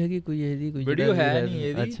ਵੀਡੀਓ ਵੀ ਹੈਗੀ ਕੋਈ? ਇਹਦੀ ਕੋਈ ਵੀਡੀਓ ਹੈ ਨਹੀਂ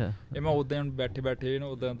ਇਹਦੀ। ਅੱਛਾ, ਇਹ ਮੈਂ ਉਦਾਂ ਬੈਠੇ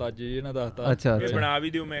ਉਦਾਂ ਤਾਜੀ ਇਹਨਾਂ ਦੱਸਤਾ। ਅੱਛਾ, ਬਣਾ ਵੀ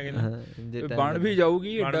ਦਿਓ, ਮੈਂ ਕਹਿੰਦਾ ਬਣ ਵੀ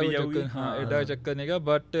ਜਾਊਗੀ, ਐਡਾ ਚੱਕਰ, ਹਾਂ ਐਡਾ ਚੱਕਰ ਨਹੀਂਗਾ।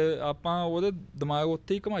 ਬਟ ਆਪਾਂ ਉਹਦੇ ਦਿਮਾਗ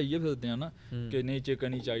ਉੱਥੇ ਹੀ ਘੁਮਾਈਏ ਫਿਰਦੇ ਆ ਨਾ ਕਿ ਨਹੀਂ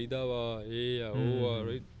ਚਿਕਨ ਹੀ ਚਾਹੀਦਾ ਵਾ, ਇਹ ਆ ਉਹ ਆ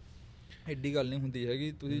ਰਾਈਟ। ਐਡੀ ਗੱਲ ਨਹੀਂ ਹੁੰਦੀ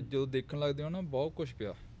ਹੈਗੀ, ਤੁਸੀਂ ਜਦੋਂ ਦੇਖਣ ਲੱਗਦੇ ਹੋ ਨਾ ਬਹੁਤ ਕੁਛ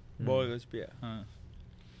ਪਿਆ। ਹਾਂ,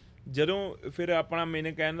 ਜਦੋਂ ਫਿਰ ਆਪਣਾ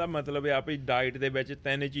ਮੈਨੂੰ ਕਹਿਣ ਦਾ ਮਤਲਬ ਆ ਵੀ ਡਾਈਟ ਦੇ ਵਿੱਚ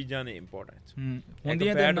 3 ਚੀਜ਼ਾਂ ਨੇ ਇੰਪੋਰਟੈਂਸ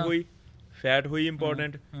ਹੁੰਦੀਆਂ। ਫੈਟ ਹੋਈ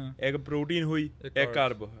ਇੰਪੋਰਟੈਂਟ, ਇੱਕ ਪ੍ਰੋਟੀਨ ਹੋਈ, ਇੱਕ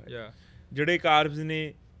ਕਾਰਬ। ਜਿਹੜੇ ਕਾਰਬਸ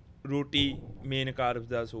ਨੇ, ਰੋਟੀ ਮੇਨ ਕਾਰਬਸ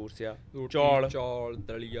ਦਾ ਸੋਰਸ ਆ, ਚੌਲ,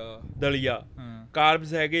 ਦਲੀਆ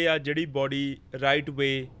ਕਾਰਬਸ ਹੈਗੇ ਆ ਜਿਹੜੀ ਬੋਡੀ ਰਾਈਟ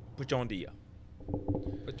ਵੇ ਪਹੁੰਚਾਉਂਦੀ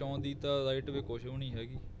ਤਾਂ ਰਾਈਟ ਵੇ ਕੁਛ ਵੀ ਨਹੀਂ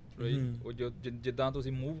ਹੈਗੀ। ਉਹ ਜਿੱਦਾਂ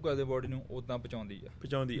ਤੁਸੀਂ ਮੂਵ ਕਰਦੇ ਬੋਡੀ ਨੂੰ ਉਦਾਂ ਪਹੁੰਚਾਉਂਦੀ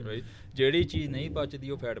ਆ ਰਾਈਟ। ਜਿਹੜੀ ਚੀਜ਼ ਨਹੀਂ ਪਚਦੀ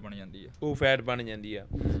ਉਹ ਫੈਟ ਬਣ ਜਾਂਦੀ ਆ,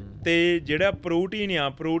 ਤੇ ਜਿਹੜਾ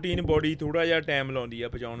ਪ੍ਰੋਟੀਨ ਬੋਡੀ ਥੋੜਾ ਜਿਹਾ ਟਾਈਮ ਲਾਉਂਦੀ ਆ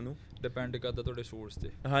ਪਹੁੰਚਾਉਣ ਨੂੰ, ਡਿਪੈਂਡ ਕਰਦਾ ਤੁਹਾਡੇ ਸੋਰਸ ਤੇ।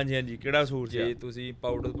 ਹਾਂਜੀ, ਕਿਹੜਾ ਸੋਰਸ ਆ। ਜੇ ਤੁਸੀਂ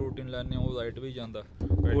ਪਾਊਡਰ ਪ੍ਰੋਟੀਨ ਲੈਂਦੇ ਹੋ ਉਹ ਰਾਈਟ ਵੇ ਜਾਂਦਾ,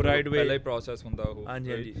 ਉਹ ਰਾਈਟ ਵੇ ਪਹਿਲਾਂ ਹੀ ਪ੍ਰੋਸੈਸ ਹੁੰਦਾ ਉਹ।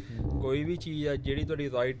 ਹਾਂਜੀ, ਕੋਈ ਵੀ ਚੀਜ਼ ਆ ਜਿਹੜੀ ਤੁਹਾਡੀ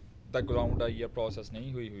ਰਾਈਟ ਦਾ ਗਰਾਊਂਡ ਆਈ ਆ, ਪ੍ਰੋਸੈਸ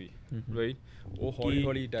ਨਹੀਂ ਹੋਈ ਰਾਈਟ, ਉਹ ਹੌਲੀ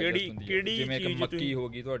ਹੌਲੀ ਡਾਈਜੈਸਟ ਹੁੰਦੀ ਹੈ। ਜਿਵੇਂ ਕਿ ਮੱਕੀ ਹੋ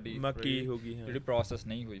ਗਈ ਤੁਹਾਡੀ, ਜਿਹੜੀ ਪ੍ਰੋਸੈਸ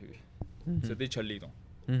ਨਹੀਂ ਹੋਈ ਸਿੱਧੀ ਛੱਲੀ ਤੋਂ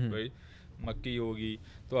ਰਾਈਟ। ਮੱਕੀ ਹੋ ਗਈ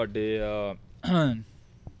ਤੁਹਾਡੇ,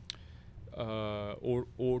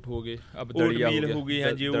 ਓਟ ਹੋ ਗਏ, ਦਲੀਆ ਹੋ ਗਈ,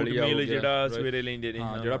 ਹਾਂਜੀ ਓਟਮੀਲ ਜਿਹੜਾ ਸਵੇਰੇ ਲੈਂਦੇ ਨੇ,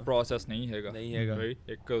 ਜਿਹੜਾ ਪ੍ਰੋਸੈਸ ਨਹੀਂ ਹੈਗਾ ਰਾਈਟ।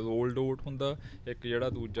 ਇੱਕ ਰੋਲਡ ਓਟ ਹੁੰਦਾ, ਇੱਕ ਜਿਹੜਾ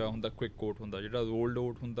ਦੂਜਾ ਹੁੰਦਾ ਕੁਇਕ ਓਟ ਹੁੰਦਾ। ਜਿਹੜਾ ਰੋਲਡ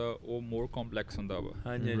ਓਟ ਹੁੰਦਾ ਉਹ ਮੋਰ ਕੰਪਲੈਕਸ ਹੁੰਦਾ ਵਾ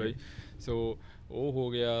ਰਾਈਟ। ਸੋ ਉਹ ਹੋ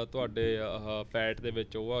ਗਿਆ ਤੁਹਾਡੇ ਫੈਟ ਦੇ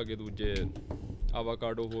ਵਿੱਚ, ਉਹ ਆ ਗਏ ਦੂਜੇ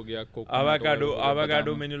ਆਵਾਕਾਡੋ ਹੋ ਗਿਆ,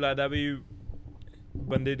 ਆਵਾਕਾਡੋ ਮੈਨੂੰ ਲੱਗਦਾ ਵੀ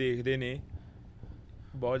ਬੰਦੇ ਦੇਖਦੇ ਨੇ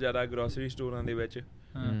ਬਹੁਤ ਜ਼ਿਆਦਾ ਗਰੋਸਰੀ ਸਟੋਰਾਂ ਦੇ ਵਿੱਚ।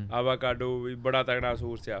 ਆਵਾਕਾਡੋ ਵੀ ਬੜਾ ਤਗੜਾ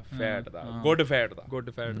ਸੋਰਸ ਆ ਫੈਟ ਦਾ, ਗੁੱਡ ਫੈਟ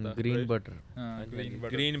ਦਾ।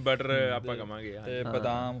 ਗ੍ਰੀਨ ਬਟਰ ਆਪਾਂ ਕਵਾਂਗੇ। ਤੇ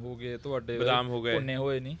ਬਦਾਮ ਹੋ ਗਏ ਤੁਹਾਡੇ, ਭੁੰਨੇ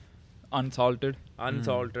ਹੋਏ ਨਹੀਂ,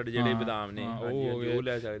 ਅਨਸਾਲਟਡ ਜਿਹੜੇ ਬਦਾਮ ਨੇ ਉਹ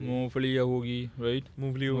ਲੈ ਸਕਦੇ। ਮੂੰਗਫਲੀ ਹੋ ਗਈ, ਰਾਈਟ,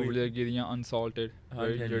 ਮੂੰਗਫਲੀ ਜਿਹੜੀਆਂ ਅਨਸਾਲਟਡ,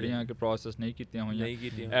 ਜਿਹੜੀਆਂ ਕਿ ਪ੍ਰੋਸੈਸ ਨਹੀਂ ਕੀਤੀਆਂ ਹੋਈਆਂ।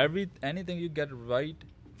 Anything you get right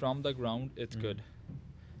from the ground, it's good.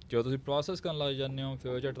 ਜਦੋਂ ਤੁਸੀਂ ਪ੍ਰੋਸੈਸ ਕਰਨ ਲੱਗ ਜਾਂਦੇ ਹੋ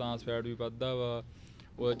ਫਿਰ ਉਹ 'ਚ ਟਰਾਂਸ ਫੈਟ ਵੀ ਵੱਧਦਾ ਵਾ,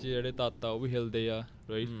 ਉਹਦੇ 'ਚ ਜਿਹੜੇ ਤੱਤ ਆ ਉਹ ਵੀ ਹਿਲਦੇ ਆ,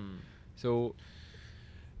 ਰਾਈਟ। ਸੋ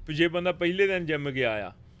ਜੇ ਬੰਦਾ ਪਹਿਲੇ ਦਿਨ ਜਿੰਮ ਗਿਆ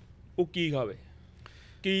ਆ, ਉਹ ਕੀ ਖਾਵੇ,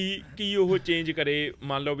 ਕੀ ਉਹ ਚੇਂਜ ਕਰੇ?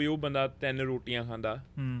 ਮੰਨ ਲਓ ਵੀ ਉਹ ਬੰਦਾ 3 ਰੋਟੀਆਂ ਖਾਂਦਾ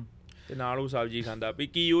ਤੇ ਨਾਲ ਉਹ ਸਬਜ਼ੀ ਖਾਂਦਾ, ਵੀ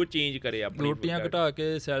ਕੀ ਉਹ ਚੇਂਜ ਕਰੇ ਆਪਣੀ? ਰੋਟੀਆਂ ਘਟਾ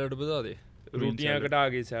ਕੇ ਸੈਲਡ ਵਧਾ ਦੇ। ਰੋਟੀਆਂ ਘਟਾ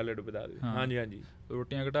ਕੇ ਸੈਲਡ ਵਧਾ ਦੇ। ਹਾਂਜੀ,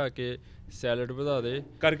 ਰੋਟੀਆਂ ਘਟਾ ਕੇ ਸੈਲਡ ਵਧਾ ਦੇ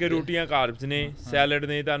ਕਰਕੇ। ਰੋਟੀਆਂ ਕਾਰਬਸ ਨੇ, ਸੈਲਡ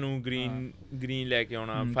ਨੇ ਤੁਹਾਨੂੰ ਗ੍ਰੀਨ ਲੈ ਕੇ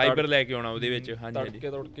ਆਉਣਾ, ਫਾਈਬਰ ਲੈ ਕੇ ਆਉਣਾ ਉਹਦੇ ਵਿੱਚ। ਹਾਂਜੀ,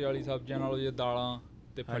 ਤੜਕੇ ਵਾਲੀ ਸਬਜ਼ੀਆਂ ਨਾਲੋਂ ਜੇ ਦਾਲਾਂ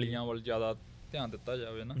ਤੇ ਫਲੀਆਂ ਵੱਲ ਜ਼ਿਆਦਾ ਧਿਆਨ ਦਿੱਤਾ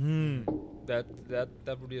ਜਾਵੇ ਨਾ, that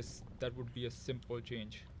would be a simple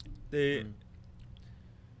change। ਤੇ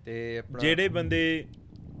ਜਿਹੜੇ ਬੰਦੇ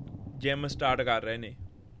ਜਿਮ ਸਟਾਰਟ ਕਰ ਰਹੇ ਨੇ,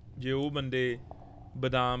 ਜੇ ਉਹ ਬੰਦੇ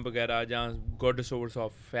ਬਦਾਮ ਵਗੈਰਾ ਜਾਂ ਗੁੱਡ ਸੋਰਸ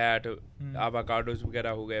ਆਫ ਫੈਟ, ਆਵਾਕਾਡੋਸ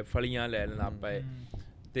ਵਗੈਰਾ ਹੋ ਗਏ, ਫਲੀਆਂ ਲੈ ਲੈਣ ਲੱਗ ਪਏ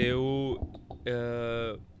ਤੇ ਉਹ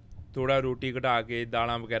ਥੋੜ੍ਹਾ ਰੋਟੀ ਘਟਾ ਕੇ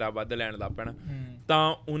ਦਾਲਾਂ ਵਗੈਰਾ ਵੱਧ ਲੈਣ ਲੱਗ ਪੈਣ,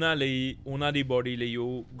 ਤਾਂ ਉਹਨਾਂ ਲਈ, ਉਹਨਾਂ ਦੀ ਬੋਡੀ ਲਈ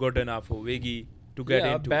ਉਹ ਗੁੱਡ ਇਨਫ ਹੋਵੇਗੀ ਟੂ ਗੈਟ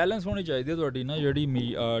ਇਨਟੂ। ਬੈਲੈਂਸ ਹੋਣੀ ਚਾਹੀਦੀ ਹੈ ਤੁਹਾਡੀ ਨਾ ਜਿਹੜੀ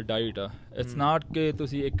ਡਾਈਟ ਆ। ਇਟਸ ਨਾਟ ਕਿ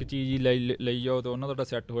ਤੁਸੀਂ ਇੱਕ ਚੀਜ਼ ਹੀ ਲਈ ਜਾਓ ਤਾਂ ਉਹਨਾਂ ਤੁਹਾਡਾ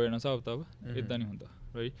ਸੈੱਟ ਹੋ ਜਾਣਾ ਹਿਸਾਬ ਕਿਤਾਬ, ਇੱਦਾਂ ਨਹੀਂ ਹੁੰਦਾ,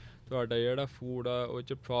 ਰਾਈਟ। ਤੁਹਾਡਾ ਜਿਹੜਾ ਫੂਡ ਆ ਉਹ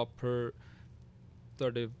 'ਚ ਪ੍ਰੋਪਰ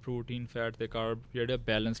ਤੁਹਾਡੇ ਪ੍ਰੋਟੀਨ, ਫੈਟ ਤੇ ਕਾਰਬ ਜਿਹੜੇ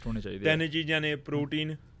ਬੈਲੈਂਸਡ ਹੋਣੇ ਚਾਹੀਦੇ। 3 ਚੀਜ਼ਾਂ ਨੇ,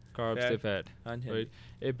 ਪ੍ਰੋਟੀਨ, ਕਾਰਬਸ ਤੇ ਫੈਟ, ਰਾਈਟ।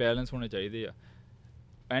 ਇਹ ਬੈਲੈਂਸ ਹੋਣੇ ਚਾਹੀਦੇ ਆ।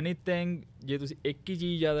 ਐਨੀਥਿੰਗ ਜੇ ਤੁਸੀਂ ਇੱਕ ਹੀ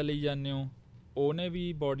ਚੀਜ਼ ਜ਼ਿਆਦਾ ਲਈ ਜਾਂਦੇ ਹੋ, ਉਹਨੇ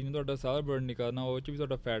ਵੀ ਬੋਡੀ ਨੂੰ ਤੁਹਾਡਾ ਸਾਰਾ ਬਰਨ ਨਹੀਂ ਕਰਨਾ, ਉਹ 'ਚ ਵੀ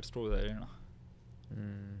ਤੁਹਾਡਾ ਫੈਟ ਸਟੋਰ ਰਹਿ ਜਾਣਾ,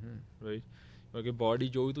 ਰਾਈਟ। ਕਿਉਂਕਿ ਬੋਡੀ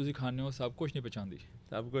ਜੋ ਵੀ ਤੁਸੀਂ ਖਾਂਦੇ ਹੋ ਸਭ ਕੁਛ ਨਹੀਂ ਪਹੁੰਚਾਉਂਦੀ,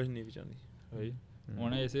 ਰਾਈਟ।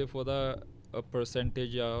 ਉਹਨੇ ਸਿਰਫ ਉਹਦਾ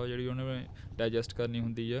ਪਰਸੈਂਟੇਜ ਆ ਜਿਹੜੀ ਉਹਨੇ ਡਾਈਜੈਸਟ ਕਰਨੀ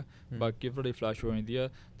ਹੁੰਦੀ ਆ, ਬਾਕੀ ਤੁਹਾਡੀ ਫਲਸ਼ ਹੋ ਜਾਂਦੀ ਆ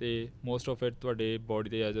ਤੇ ਮੋਸਟ ਆਫ ਇਟ ਤੁਹਾਡੇ ਬੋਡੀ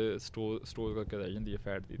ਦੇ ਐਜ਼ ਸਟੋਰ ਕਰਕੇ ਰਹਿ ਜਾਂਦੀ ਹੈ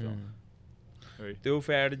ਫੈਟ ਦੀ। ਤਾਂ ਤੇ ਉਹ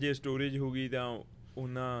ਫੈਟ ਜੇ ਸਟੋਰੇਜ ਹੋ ਗਈ ਤਾਂ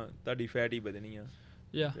ਉਹਨਾਂ ਤੁਹਾਡੀ ਫੈਟ ਹੀ ਵਧਣੀ ਆ।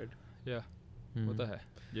 ਉਹ ਤਾਂ ਹੈ,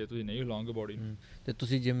 ਜੇ ਤੁਸੀਂ ਨਹੀਂ ਹਿਲਾਓਗੇ ਬੋਡੀ ਨੂੰ। ਤੇ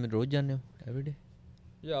ਤੁਸੀਂ ਜਿਮ ਰੋਜ਼ ਜਾਂਦੇ ਹੋ ਐਵਰੀਡੇ?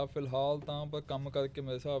 ਫਿਲਹਾਲ ਤਾਂ ਪਰ ਕੰਮ ਕਰਕੇ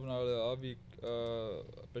ਮੇਰੇ ਹਿਸਾਬ ਨਾਲ ਆ ਵੀ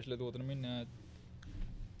ਪਿਛਲੇ 2-3 ਮਹੀਨਿਆਂ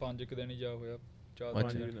 5 ਕੁ ਦਿਨ ਹੀ ਜਾ ਹੋਇਆ,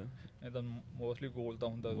 4-5 ਦਿਨ। ਇਹ ਤਾਂ ਮੋਸਟਲੀ ਗੋਲ ਤਾਂ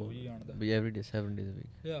ਹੁੰਦਾ ਰੋਜ਼ ਹੀ ਆਉਣ ਦਾ, ਵੀ everyday 7 days a week।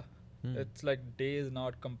 It's like days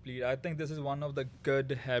not complete. I think this is one of the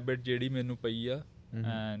good habit ਜਿਹੜੀ ਮੈਨੂੰ ਪਈ ਆ,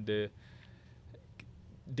 and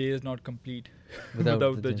days not complete without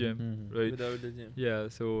the gym, right? Without the gym,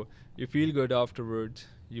 so you feel good afterwards,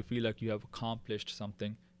 you feel like you have accomplished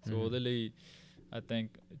something, so ਉਹਦੇ ਲਈ I think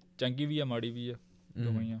ਚੰਗੀ ਵੀ ਆ ਮਾੜੀ ਵੀ ਆ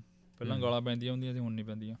ਦੋਵੇਂ ਆ। ਪਹਿਲਾਂ ਗਾਲਾਂ ਪੈਂਦੀਆਂ ਹੁੰਦੀਆਂ ਸੀ, ਹੁਣ ਨਹੀਂ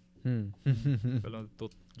ਪੈਂਦੀਆਂ। ਪਹਿਲਾਂ ਤੋਂ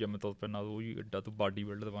ਜਿਮ ਤੋਂ ਪੈਣਾ ਉਹ ਹੀ ਐਡਾ ਤੂੰ ਬਾਡੀ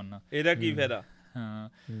ਬਿਲਡਰ ਬਣਨਾ, ਇਹਦਾ ਕੀ ਫਾਇਦਾ? ਹਾਂ,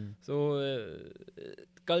 ਸੋ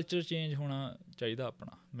ਕਲਚਰ ਚੇਂਜ ਹੋਣਾ ਚਾਹੀਦਾ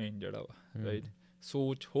ਆਪਣਾ ਮੇਨ ਜਿਹੜਾ ਵਾ, ਰਾਈਟ।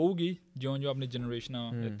 ਸੋਚ ਹੋਊਗੀ ਜਿਉਂ ਆਪਣੀ ਜਨਰੇਸ਼ਨਾਂ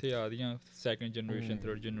ਇੱਥੇ ਆ ਰਹੀਆਂ, ਸੈਕਿੰਡ ਜਨਰੇਸ਼ਨ,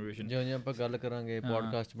 ਥਰਡ ਜਨਰੇਸ਼ਨ, ਜਿਉਂ ਆਪਾਂ ਗੱਲ ਕਰਾਂਗੇ,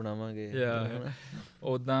 ਪੋਡਕਾਸਟ ਬਣਾਵਾਂਗੇ,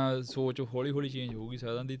 ਉੱਦਾਂ ਸੋਚ ਹੌਲੀ ਹੌਲੀ ਚੇਂਜ ਹੋਊਗੀ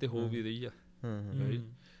ਸਾਰਿਆਂ ਦੀ, ਤੇ ਹੋ ਵੀ ਰਹੀ ਆ।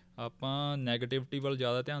 ਆਪਾਂ ਨੈਗੇਟਿਵਿਟੀ ਵੱਲ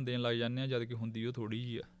ਜ਼ਿਆਦਾ ਧਿਆਨ ਦੇਣ ਲੱਗ ਜਾਂਦੇ ਹਾਂ, ਜਦ ਕਿ ਹੁੰਦੀ ਉਹ ਥੋੜ੍ਹੀ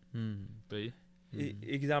ਜਿਹੀ ਆ।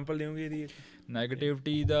 ਐਗਜ਼ਾਮਪਲ ਦਿਓਗੇ ਇਹਦੀ?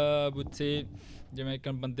 ਨੈਗੇਟਿਵਿਟੀ ਦਾ ਪੁੱਛੇ ਜਿਵੇਂ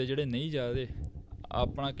ਕਿ ਬੰਦੇ ਜਿਹੜੇ ਨਹੀਂ ਜਾਂਦੇ,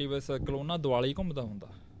 ਆਪਣਾ ਕਈ ਵਾਰ ਸਰਕਲ ਉਹਨਾਂ ਦੁਆਲੇ ਹੀ ਘੁੰਮਦਾ ਹੁੰਦਾ,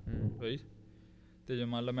 ਰਾਈਟ। ਅਤੇ ਜੇ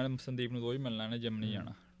ਮੰਨ ਲਓ ਮੈਂ ਸੰਦੀਪ ਨੂੰ ਰੋਜ਼ ਮਿਲਣਾ, ਇਹਨੇ ਜਿਮ ਨਹੀਂ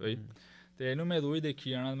ਜਾਣਾ, ਰਾਈਟ। ਅਤੇ ਇਹਨੂੰ ਮੈਂ ਰੋਜ਼ ਦੇਖੀ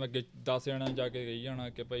ਜਾਣਾ, ਮੈਂ ਅੱਗੇ 10 ਜਣਿਆਂ ਜਾ ਕੇ ਕਹੀ ਜਾਣਾ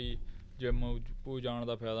ਕਿ ਭਾਈ ਜਿਮ ਕੋਈ ਜਾਣ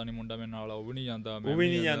ਦਾ ਫਾਇਦਾ ਨਹੀਂ, ਮੁੰਡਾ ਮੇਰੇ ਨਾਲ ਉਹ ਵੀ ਨਹੀਂ ਜਾਂਦਾ, ਮੈਂ ਵੀ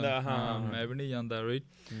ਨਹੀਂ ਜਾਂਦਾ, ਰਾਈਟ।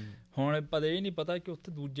 ਹੁਣ ਪਤਾ ਇਹ ਨਹੀਂ ਪਤਾ ਕਿ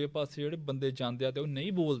ਉੱਥੇ ਦੂਜੇ ਪਾਸੇ ਜਿਹੜੇ ਬੰਦੇ ਜਾਂਦੇ ਆ ਤੇ ਉਹ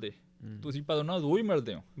ਨਹੀਂ ਬੋਲਦੇ, ਤੁਸੀਂ ਪਰ ਉਹਨਾਂ ਨੂੰ ਰੋਜ਼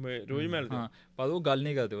ਮਿਲਦੇ ਹੋ, ਹਾਂ, ਪਰ ਉਹ ਗੱਲ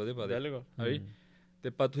ਨਹੀਂ ਕਰਦੇ ਉਹਦੇ ਬਾਰੇ, ਰਾਈਟ। ਅਤੇ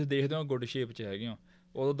ਪਰ ਤੁਸੀਂ ਦੇਖਦੇ ਹੋ ਗੁੱਡ ਸ਼ੇਪ 'ਚ ਹੈਗੇ ਹੋ,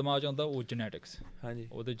 ਉਦੋਂ ਦਿਮਾਗ 'ਚ ਆਉਂਦਾ ਉਹ ਜੈਨੇਟਿਕਸ,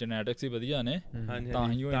 ਉਹਦੇ ਜੈਨੇਟਿਕਸ ਹੀ ਵਧੀਆ ਨੇ, ਤਾਂ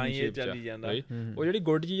ਹੀ ਉਹ ਚੱਲੀ ਜਾਂਦਾ। ਉਹ ਜਿਹੜੀ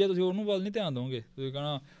ਗੁੱਡ ਚੀਜ਼ ਆ ਤੁਸੀਂ ਉਹਨੂੰ ਵੱਲ ਨਹੀਂ ਧਿਆਨ ਦਿਓਗੇ, ਤੁਸੀਂ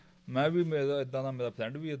ਕਹਿਣਾ ਮੈਂ ਵੀ ਮੇਰਾ ਇੱਦਾਂ ਦਾ, ਮੇਰਾ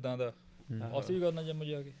ਫਰੈਂਡ ਵੀ ਇੱਦਾਂ ਦਾ, ਅਸੀਂ ਵੀ ਕਰਨਾ ਜਿੰਮ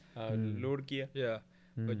ਜਾ ਕੇ, ਲੋੜ ਕੀ ਆ।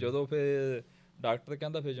 ਪਰ ਜਦੋਂ ਫਿਰ ਡਾਕਟਰ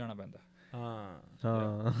ਕਹਿੰਦਾ ਫਿਰ ਜਾਣਾ ਪੈਂਦਾ।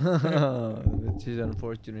 which is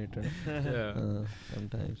unfortunate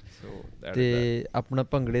sometimes। ਤੇ ਆਪਣਾ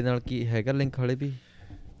ਭੰਗੜੇ ਨਾਲ ਕੀ ਹੈਗਾ ਲਿੰਕ ਹਾਲੇ ਵੀ?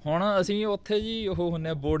 ਹੁਣ ਅਸੀਂ ਉੱਥੇ ਜੀ ਉਹ ਹੁੰਦੇ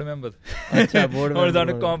ਆ ਬੋਰਡ ਮੈਂਬਰ। ਅੱਛਾ, ਬੋਰਡ ਮੈਂਬਰ। ਹੁਣ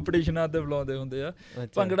ਸਾਨੂੰ ਕੰਪੀਟੀਸ਼ਨਾਂ 'ਤੇ ਬੁਲਾਉਂਦੇ ਹੁੰਦੇ ਆ।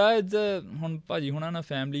 ਭੰਗੜਾ ਇਜ਼ ਹੁਣ ਭਾਜੀ ਹੁਣਾਂ ਨਾਲ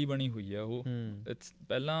ਫੈਮਿਲੀ ਬਣੀ ਹੋਈ ਆ, ਉਹ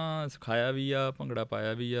ਪਹਿਲਾਂ ਸਿਖਾਇਆ ਵੀ ਆ, ਭੰਗੜਾ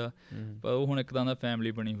ਪਾਇਆ ਵੀ ਆ, ਪਰ ਉਹ ਹੁਣ ਇੱਕ ਤਰ੍ਹਾਂ ਦਾ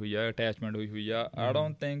ਫੈਮਿਲੀ ਬਣੀ ਹੋਈ ਆ, ਅਟੈਚਮੈਂਟ ਹੋਈ ਆ। ਆਈ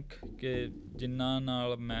ਡੋਂਟ ਥਿੰਕ ਕਿ ਜਿਨ੍ਹਾਂ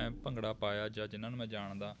ਨਾਲ ਮੈਂ ਭੰਗੜਾ ਪਾਇਆ ਜਾਂ ਜਿਨ੍ਹਾਂ ਨੂੰ ਮੈਂ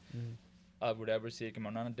ਜਾਣਦਾ, I would ever say ਕਿ ਮੈਂ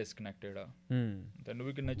ਉਹਨਾਂ ਨਾਲ ਡਿਸਕਨੈਕਟਡ ਆ। ਤੈਨੂੰ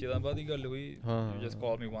ਵੀ ਕਿੰਨੇ ਚਿਰਾਂ ਬਾਅਦ ਹੀ ਗੱਲ ਹੋਈ, you just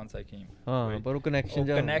call me once I came। ਹਾਂ ਪਰ ਉਹ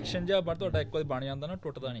ਕਨੈਕਸ਼ਨ ਜਿਹਾ ਪਰ ਤੁਹਾਡਾ ਇੱਕ ਵਾਰ ਬਣ ਜਾਂਦਾ ਨਾ,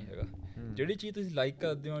 ਟੁੱਟਦਾ ਨਹੀਂ ਹੈਗਾ। ਜਿਹੜੀ ਚੀਜ਼ ਤੁਸੀਂ ਲਾਈਕ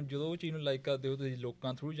ਕਰਦੇ ਹੋ, ਜਦੋਂ ਉਹ ਚੀਜ਼ ਨੂੰ ਲਾਈਕ ਕਰਦੇ ਹੋ ਤੁਸੀਂ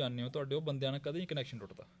ਲੋਕਾਂ ਥਰੂ ਜਾਂਦੇ ਹੋ, ਤੁਹਾਡੇ ਉਹ ਬੰਦਿਆਂ ਨਾਲ ਕਦੇ ਨਹੀਂ ਕਨੈਕਸ਼ਨ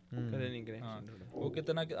ਟੁੱਟਦਾ, ਕਦੇ ਨਹੀਂ ਕਨੈਕਸ਼ਨ ਟੁੱਟਦਾ। ਉਹ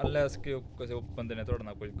ਕਿਤੇ ਨਾ ਅਨਲੈਸ ਕਿ ਕਿਸੇ ਬੰਦੇ ਨੇ ਤੁਹਾਡੇ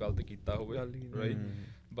ਨਾਲ ਕੁਝ ਗਲਤ ਕੀਤਾ ਹੋਵੇ, ਰਾਈਟ।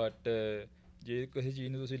 ਬਟ ਜੇ ਕਿਸੇ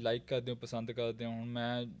ਚੀਜ਼ ਨੂੰ ਤੁਸੀਂ ਲਾਈਕ ਕਰਦੇ ਹੋ, ਪਸੰਦ ਕਰਦੇ ਹੋ, ਹੁਣ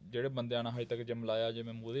ਮੈਂ ਜਿਹੜੇ ਬੰਦਿਆਂ ਨਾਲ ਹਜੇ ਤੱਕ ਜਿਮ ਲਾਇਆ, ਜੇ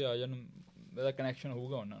ਮੈਂ ਮੂਹਰੇ ਆ ਜਾਣ, ਮੇਰਾ ਕਨੈਕਸ਼ਨ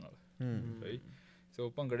ਹੋਊਗਾ ਉਹਨਾਂ ਨਾਲ, ਰਾਈਟ। ਸੋ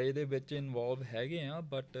ਭੰਗੜੇ ਦੇ ਵਿੱਚ ਇਨਵੋਲਵ ਹੈਗੇ ਆ,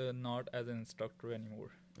 but not as an instructor anymore.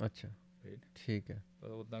 ਅੱਛਾ ਠੀਕ ਹੈ। ਪਰ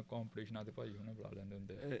ਉੱਦਾਂ ਕੰਪੀਟੀਸ਼ਨਾਂ ਤੇ ਭਾਈ ਹੁਣੇ ਬੁਲਾ ਲੈਂਦੇ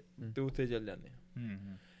ਹੁੰਦੇ ਤੇ ਉੱਥੇ ਚੱਲ ਜਾਂਦੇ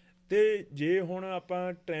ਆ। ਤੇ ਜੇ ਹੁਣ ਆਪਾਂ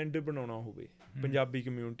ਟਰੈਂਡ ਬਣਾਉਣਾ ਹੋਵੇ ਪੰਜਾਬੀ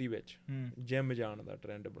ਕਮਿਊਨਿਟੀ ਵਿੱਚ, ਜਿਮ ਜਾਣ ਦਾ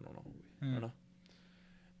ਟਰੈਂਡ ਬਣਾਉਣਾ ਹੋਵੇ, ਹੈ ਨਾ,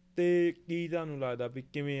 ਤੇ ਕੀ ਤੁਹਾਨੂੰ ਲੱਗਦਾ ਵੀ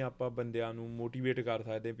ਕਿਵੇਂ ਆਪਾਂ ਬੰਦਿਆਂ ਨੂੰ ਮੋਟੀਵੇਟ ਕਰ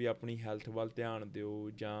ਸਕਦੇ ਵੀ ਆਪਣੀ ਹੈਲਥ ਵੱਲ ਧਿਆਨ ਦਿਓ,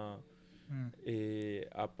 ਜਾਂ ਇਹ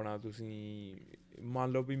ਆਪਣਾ ਤੁਸੀਂ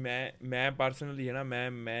ਮੰਨ ਲਓ ਵੀ ਮੈਂ ਪਰਸਨਲੀ ਹੈ ਨਾ,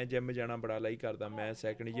 ਮੈਂ ਜਿਮ ਜਾਣਾ ਬੜਾ ਲਾਈਕ ਕਰਦਾ। ਮੈਂ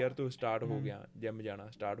ਸੈਕਿੰਡ ਈਅਰ ਤੋਂ ਸਟਾਰਟ ਹੋ ਗਿਆ ਜਿਮ ਜਾਣਾ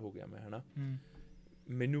ਸਟਾਰਟ ਹੋ ਗਿਆ ਮੈਂ, ਹੈ ਨਾ।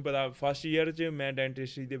 ਮੈਨੂੰ ਪਤਾ ਫਸਟ ਈਅਰ 'ਚ ਮੈਂ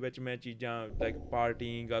ਡੈਂਟਿਸਟਰੀ ਦੇ ਵਿੱਚ ਮੈਂ ਚੀਜ਼ਾਂ ਲਾਈਕ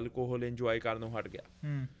ਪਾਰਟੀing, ਅਲਕੋਹਲ ਇੰਜੋਏ ਕਰਨੋਂ ਹਟ ਗਿਆ।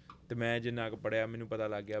 ਅਤੇ ਮੈਂ ਜਿੰਨਾ ਕੁ ਪੜ੍ਹਿਆ ਮੈਨੂੰ ਪਤਾ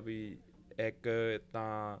ਲੱਗ ਗਿਆ ਵੀ ਇੱਕ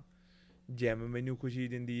ਤਾਂ ਜਿਮ ਮੈਨੂੰ ਖੁਸ਼ੀ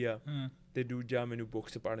ਦਿੰਦੀ ਆ, ਅਤੇ ਦੂਜਾ ਮੈਨੂੰ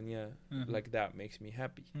ਬੁੱਕਸ ਪੜ੍ਹਨੀਆਂ like that makes me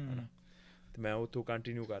happy, ਹੈ ਨਾ। ਅਤੇ ਮੈਂ ਉੱਥੋਂ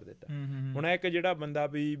ਕੰਟੀਨਿਊ ਕਰ ਦਿੱਤਾ। ਹੁਣ ਇੱਕ ਜਿਹੜਾ ਬੰਦਾ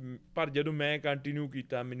ਵੀ, ਪਰ ਜਦੋਂ ਮੈਂ ਕੰਟੀਨਿਊ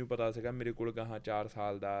ਕੀਤਾ ਮੈਨੂੰ ਪਤਾ ਸੀਗਾ ਮੇਰੇ ਕੋਲ ਗਾਹਾਂ 4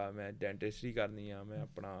 ਸਾਲ ਦਾ ਮੈਂ ਡੈਂਟਿਸਟਰੀ ਕਰਨੀ ਆ, ਮੈਂ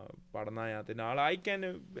ਆਪਣਾ ਪੜ੍ਹਨਾ ਆ, ਅਤੇ ਨਾਲ I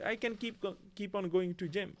can keep on going to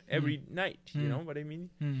gym every night, you know what I mean.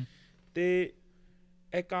 ਅਤੇ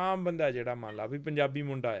ਇੱਕ ਆਮ ਬੰਦਾ ਜਿਹੜਾ ਮੰਨ ਲਾ ਵੀ ਪੰਜਾਬੀ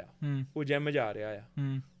ਮੁੰਡਾ ਆ, ਉਹ ਜਿਮ ਜਾ ਰਿਹਾ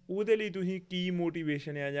ਆ, ਉਹਦੇ ਲਈ ਤੁਸੀਂ ਕੀ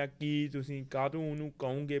ਮੋਟੀਵੇਸ਼ਨ ਆ, ਜਾਂ ਕੀ ਤੁਸੀਂ ਕਾਹਤੋਂ ਉਹਨੂੰ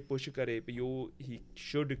ਕਹੋਗੇ ਪੁਸ਼ ਕਰੇ ਵੀ ਉਹ he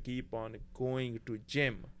should keep on going to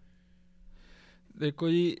gym? ਦੇਖੋ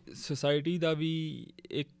ਜੀ, ਸੁਸਾਇਟੀ ਦਾ ਵੀ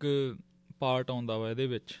ਇੱਕ ਪਾਰਟ ਆਉਂਦਾ ਵਾ ਇਹਦੇ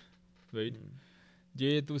ਵਿੱਚ, ਰਾਈਟ।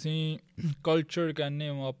 ਜੇ ਤੁਸੀਂ ਕਲਚਰ ਕਹਿੰਦੇ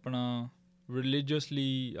ਹੋ ਆਪਣਾ,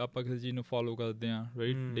 ਰਿਲੀਜੀਅਸਲੀ ਆਪਾਂ ਕਿਸੇ ਚੀਜ਼ ਨੂੰ ਫੋਲੋ ਕਰਦੇ ਹਾਂ,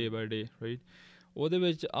 right, day by day, right. ਉਹਦੇ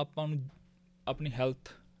ਵਿੱਚ ਆਪਾਂ ਨੂੰ ਆਪਣੀ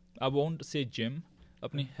health, I won't say gym,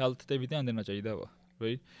 ਆਪਣੀ ਹੈਲਥ 'ਤੇ ਵੀ ਧਿਆਨ ਦੇਣਾ ਚਾਹੀਦਾ ਵਾ,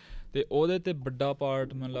 ਰਾਈਟ। ਅਤੇ ਉਹਦੇ 'ਤੇ ਵੱਡਾ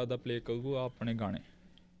ਪਾਰਟ ਮੈਨੂੰ ਲੱਗਦਾ ਪਲੇ ਕਰੂਗਾ ਆਪਣੇ ਗਾਣੇ,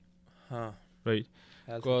 ਹਾਂ, right.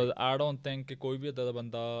 Because I don't think ਕਿ ਕੋਈ ਵੀ ਇੱਦਾਂ ਦਾ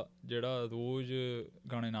ਬੰਦਾ ਜਿਹੜਾ ਰੋਜ਼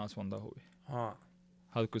ਗਾਣੇ ਨਾ ਸੁਣਦਾ ਹੋਵੇ। ਹਾਂ,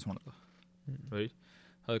 ਹਰ ਕੋਈ ਸੁਣਦਾ, ਰਾਈਟ,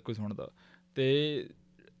 ਹਰ ਕੋਈ ਸੁਣਦਾ। ਅਤੇ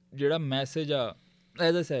ਜਿਹੜਾ ਮੈਸੇਜ ਆ,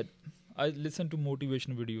 as I said, I listen to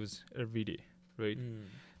motivation videos every day, right.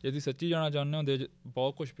 ਜੇ ਤੁਸੀਂ ਸੱਚੀ ਜਾਣਾ ਚਾਹੁੰਦੇ ਹੁੰਦੇ,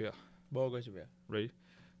 ਬਹੁਤ ਕੁਛ ਪਿਆ, ਰਾਈਟ।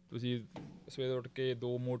 ਤੁਸੀਂ ਸਵੇਰੇ ਉੱਠ ਕੇ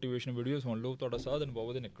 2 ਮੋਟੀਵੇਸ਼ਨ ਵੀਡੀਓ ਸੁਣ ਲਓ, ਤੁਹਾਡਾ ਸਾਰਾ ਦਿਨ ਬਹੁਤ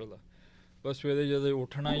ਵਧੀਆ ਨਿਕਲਦਾ। ਬਸ ਸਵੇਰੇ ਜਦੋਂ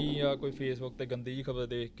ਉੱਠਣਾ ਹੀ ਆ, ਕੋਈ ਫੇਸਬੁੱਕ 'ਤੇ ਗੰਦੀ ਜਿਹੀ ਖਬਰ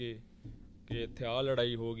ਦੇਖ ਕੇ ਕਿ ਇੱਥੇ ਆਹ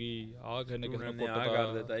ਲੜਾਈ ਹੋ ਗਈ, ਆਹ ਕਿਸੇ ਨੇ ਕੁੱਟਤਾ,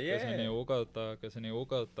 ਕਿਸੇ ਨੇ ਉਹ ਕਰਤਾ, ਕਿਸੇ ਨੇ ਉਹ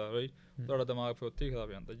ਕਰਤਾ, ਰਾਈਟ। ਤੁਹਾਡਾ ਦਿਮਾਗ ਫਿਰ ਉੱਥੇ ਹੀ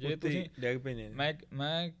ਖਰਾਬ ਜਾਂਦਾ। ਜੇ ਤੁਸੀਂ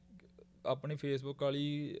ਮੈਂ ਆਪਣੀ ਫੇਸਬੁੱਕ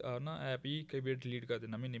ਵਾਲੀ ਨਾ ਐਪ ਹੀ ਕਈ ਵਾਰ ਡਿਲੀਟ ਕਰ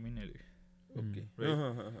ਦਿੰਦਾ ਮਹੀਨੇ ਲਈ, ਓਕੇ,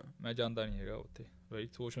 ਰਾਈਟ। ਮੈਂ ਜਾਂਦਾ ਨਹੀਂ ਹੈਗਾ ਉੱਥੇ,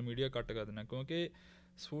 ਰਾਈਟ। ਸੋਸ਼ਲ ਮੀਡੀਆ ਕੱਟ ਕਰ ਦਿੰਦਾ, ਕਿਉਂਕਿ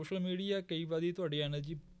ਸੋਸ਼ਲ ਮੀਡੀਆ ਕਈ ਵਾਰੀ ਤੁਹਾਡੀ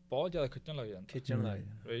ਐਨਰਜੀ ਬਹੁਤ ਜ਼ਿਆਦਾ ਖਿੱਚਣ ਲੱਗ ਜਾਂਦਾ,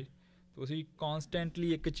 ਰਾਈਟ। ਤੁਸੀਂ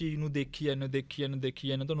ਕੌਨਸਟੈਂਟਲੀ ਇੱਕ ਚੀਜ਼ ਨੂੰ ਦੇਖੀ ਜਾਂਦੇ,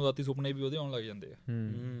 ਤੁਹਾਨੂੰ ਰਾਤੀ ਸੁਪਨੇ ਵੀ ਉਹਦੇ ਆਉਣ ਲੱਗ ਜਾਂਦੇ ਆ,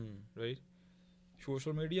 ਰਾਈਟ।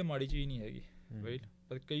 ਸੋਸ਼ਲ ਮੀਡੀਆ ਮਾੜੀ ਚੀਜ਼ ਨਹੀਂ ਹੈਗੀ, ਰਾਈਟ,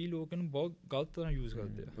 ਪਰ ਕਈ ਲੋਕ ਇਹਨੂੰ ਬਹੁਤ ਗਲਤ ਤਰ੍ਹਾਂ ਯੂਜ਼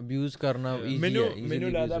ਕਰਦੇ ਆ। ਅਬਿਊਜ਼ ਕਰਨਾ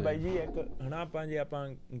ਮੈਨੂੰ ਲੱਗਦਾ ਬਾਈ ਜੀ, ਇੱਕ ਹੈ ਨਾ, ਜੇ ਆਪਾਂ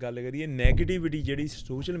ਗੱਲ ਕਰੀਏ ਨੈਗੇਟਿਵਿਟੀ ਜਿਹੜੀ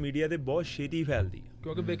ਸੋਸ਼ਲ ਮੀਡੀਆ 'ਤੇ ਬਹੁਤ ਛੇਤੀ ਫੈਲਦੀ ਆ,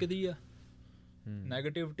 ਕਿਉਂਕਿ ਵਿਕਦੀ ਆ।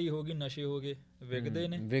 ਨੈਗੇਟਿਵਿਟੀ ਹੋ ਗਈ, ਨਸ਼ੇ ਹੋ ਗਏ,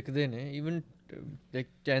 ਵਿਕਦੇ ਨੇ। ਈਵਨ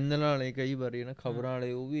ਚੈਨਲ ਵਾਲੇ ਕਈ ਵਾਰੀ ਨਾ, ਖਬਰਾਂ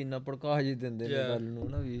ਵਾਲੇ, ਉਹ ਵੀ ਇੰਨਾ ਭੜਕਾ ਜਿਹੀ ਦਿੰਦੇ ਨੇ ਗੱਲ ਨੂੰ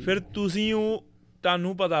ਨਾ। ਵੀ ਫਿਰ ਤੁਸੀਂ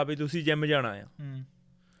ਤੁਹਾਨੂੰ ਪਤਾ ਵੀ ਤੁਸੀਂ ਜਿਮ ਜਾਣਾ ਆ,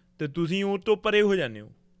 ਤੇ ਤੁਸੀਂ ਉਹ ਤੋਂ ਪਰੇ ਹੋ ਜਾਂਦੇ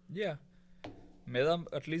ਹੋ। ਮੇਰਾ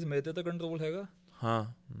ਐਟਲੀਸਟ ਮੇਰੇ 'ਤੇ ਤਾਂ ਕੰਟਰੋਲ ਹੈਗਾ। ਹਾਂ,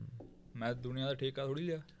 ਮੈਂ ਦੁਨੀਆ ਦਾ ਠੇਕਾ ਥੋੜ੍ਹੀ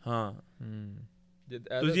ਲਿਆ। ਹਾਂ,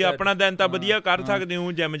 ਤੁਸੀਂ ਆਪਣਾ ਦਿਨ ਤਾਂ ਵਧੀਆ ਕਰ ਸਕਦੇ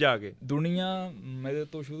ਹੋ ਜਿਮ ਜਾ ਕੇ। ਦੁਨੀਆ ਮੇਰੇ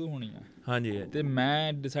ਤੋਂ ਸ਼ੁਰੂ ਹੋਣੀ ਆ, ਹਾਂਜੀ, ਤੇ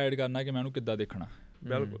ਮੈਂ ਡਿਸਾਈਡ ਕਰਨਾ ਕਿ ਮੈਂ ਉਹਨੂੰ ਕਿੱਦਾਂ ਦੇਖਣਾ।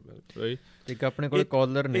 ਬਿਲਕੁਲ, ਰਾਈਟ। ਇੱਕ ਆਪਣੇ ਕੋਲ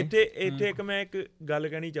ਕਾਲਰ ਨੇ ਇੱਥੇ ਇੱਕ ਮੈਂ ਇੱਕ ਗੱਲ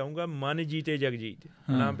ਕਹਿਣੀ ਚਾਹੂੰਗਾ, ਮਨ ਜੀਤੇ ਜਗ ਜੀਤ,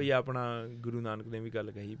 ਨਾ ਵੀ ਆਪਣਾ ਗੁਰੂ ਨਾਨਕ ਨੇ ਵੀ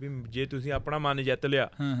ਗੱਲ ਕਹੀ ਵੀ ਜੇ ਤੁਸੀਂ ਆਪਣਾ ਮਨ ਜਿੱਤ ਲਿਆ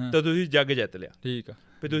ਤਾਂ ਤੁਸੀਂ ਜੱਗ ਜਿੱਤ ਲਿਆ, ਠੀਕ ਆ।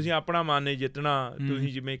 ਵੀ ਤੁਸੀਂ ਆਪਣਾ ਮਨ ਨਹੀਂ ਜਿੱਤਣਾ,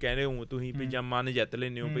 ਤੁਸੀਂ ਜਿਵੇਂ ਕਹਿੰਦੇ ਹੋ ਤੁਸੀਂ ਵੀ ਜਾਂ ਮਨ ਜਿੱਤ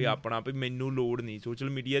ਲੈਂਦੇ ਹੋ ਵੀ ਆਪਣਾ, ਵੀ ਮੈਨੂੰ ਲੋੜ ਨਹੀਂ ਸੋਸ਼ਲ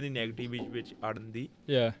ਮੀਡੀਆ ਦੀ ਨੈਗੇਟਿਵ ਵਿੱਚ ਅੜਨ ਦੀ।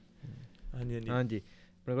 ਹਾਂਜੀ,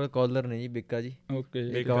 ਆਪਣੇ ਕੋਲ ਕਾਲਰ ਨੇ ਜੀ, ਬਿੱਕਾ ਜੀ,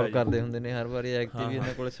 ਓਕੇ, ਕਾਲ ਕਰਦੇ ਹੁੰਦੇ ਨੇ ਹਰ ਵਾਰੀ ਐਕਟਿਵ ਹੀ।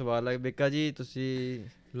 ਇਹਨਾਂ ਕੋਲ ਸਵਾਲ ਆ। ਬਿੱਕਾ ਜੀ, ਤੁਸੀਂ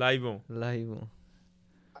ਲਾਈਵ ਹੋ?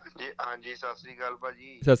 ਹਾਂਜੀ, ਸਤਿ ਸ੍ਰੀ ਅਕਾਲ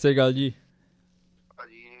ਭਾਜੀ। ਸਤਿ ਸ੍ਰੀ ਅਕਾਲ ਜੀ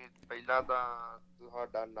ਭਾਜੀ। ਪਹਿਲਾਂ ਤਾਂ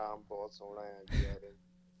ਤੁਹਾਡਾ ਨਾਮ ਬਹੁਤ ਸੋਹਣਾ ਹੈ ਜੀ ਯਾਰ,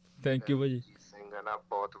 ਥੈਂਕ ਯੂ ਭਾਜੀ। ਸਿੰਘ ਹੈ ਨਾ,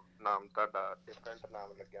 ਬਹੁਤ ਨਾਮ ਤੁਹਾਡਾ ਡਿਫਰੈਂਟ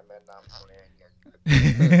ਨਾਮ ਲੱਗਿਆ, ਮੈਂ ਨਾਮ ਸੁਣਿਆ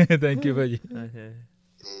ਹੀ। ਥੈਂਕ ਯੂ ਭਾਜੀ।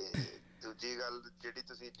 ਤੇ ਦੂਜੀ ਗੱਲ ਜਿਹੜੀ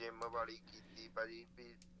ਤੁਸੀਂ ਜਿਮ ਵਾਲੀ ਕੀਤੀ ਭਾਜੀ,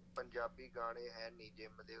 ਵੀ ਪੰਜਾਬੀ ਗਾਣੇ ਹੈ ਨਹੀਂ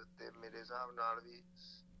ਜਿਮ ਦੇ ਉੱਤੇ ਮੇਰੇ ਹਿਸਾਬ ਨਾਲ ਵੀ,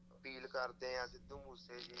 ਅਪੀਲ ਕਰਦੇ ਆ ਸਿੱਧੂ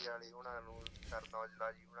ਮੂਸੇ ਜੀ ਵਾਲੇ ਉਹਨਾਂ ਨੂੰ, ਕਰਨ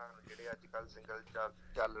ਔਜਲਾ ਜੀ ਉਹਨਾਂ ਨੂੰ, ਜਿਹੜੇ ਅੱਜ ਕੱਲ੍ਹ ਸਿੰਗਲ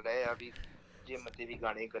ਚੱਲ ਰਹੇ ਆ, ਵੀ ਜਿੰਮ ਤੇ ਵੀ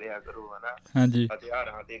ਗਾਣੇ ਕਰਿਆ ਕਰੋ ਹਨਾ। ਹਾਂਜੀ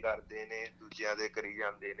ਹਥਿਆਰਾਂ ਤੇ ਕਰਦੇ ਨੇ, ਦੂਜਿਆਂ ਦੇ ਕਰੀ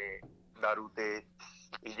ਜਾਂਦੇ ਨੇ, ਦਾਰੂ ਤੇ।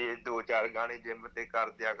 ਜੇ 2-4 ਗਾਣੇ ਜਿੰਮ ਤੇ ਕਰ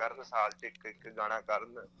ਦਿਆ ਕਰਨ, ਸਾਲ ਚ ਇੱਕ ਗਾਣਾ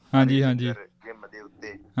ਕਰਨ ਹਾਂਜੀ ਹਾਂਜੀ ਜਿੰਮ ਦੇ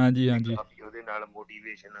ਉੱਤੇ। ਹਾਂਜੀ ਹਾਂਜੀ ਉਹਦੇ ਨਾਲ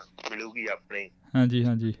ਮੋਟੀਵੇਸ਼ਨ ਮਿਲੂਗੀ ਆਪਣੇ ਹਾਂਜੀ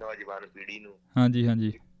ਹਾਂਜੀ ਨੌਜਵਾਨ ਪੀੜ੍ਹੀ ਨੂੰ। ਹਾਂਜੀ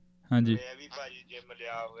ਹਾਂਜੀ ਹਾਂਜੀ ਮੈਂ ਵੀ ਭਾਜੀ ਜਿੰਮ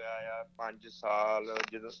ਲਿਆ ਹੋਇਆ ਆ 5 ਸਾਲ,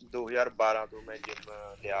 ਜਦੋਂ 2012 ਤੋਂ ਮੈਂ ਜਿੰਮ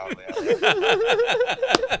ਲਿਆ ਹੋਇਆ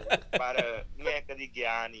ਪਰ ਮੈਂ ਕਦੀ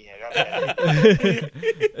ਗਿਆ ਨਹੀਂ ਹੈਗਾ।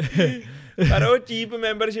 ਪਰ ਉਹ ਚੀਪ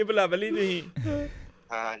ਮੈਂਬਰਸ਼ਿਪ ਲੱਭ ਲਈ ਤੁਸੀਂ।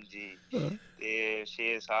 ਹਾਂਜੀ ਤੇ 6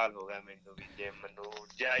 ਸਾਲ ਹੋ ਗਿਆ ਮੈਨੂੰ ਵੀ ਜਿੰਮ ਨੂੰ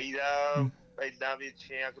ਜਾਈਦਾ। ਏਦਾਂ ਵੀ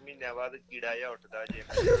 6 ਮਹੀਨਿਆਂ ਬਾਅਦ ਕੀੜਾ ਜਿਹਾ ਉੱਠਦਾ ਜਿੰਮ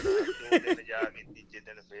ਜਾਣਾ, 2 ਦਿਨ ਜਾ ਕੇ ਤੀਜੇ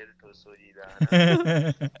ਦਿਨ ਫੇਰ ਠੋਸੋ ਜੀ ਦਾ।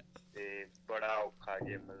 ਤੇ ਬੜਾ ਔਖਾ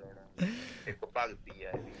ਜਿੰਮ ਲਾਉਣਾ, ਇੱਕ ਭਗਤੀ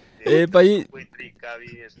ਹੈ ਇਹ ਭਾਈ। ਕੋਈ ਤਰੀਕਾ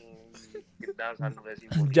ਵੀ ਅਸੀਂ ਕਿੱਦਾਂ ਸਾਨੂੰ ਅਸੀਂ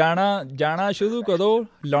ਜਾਣਾ ਸ਼ੁਰੂ ਕਦੋਂ,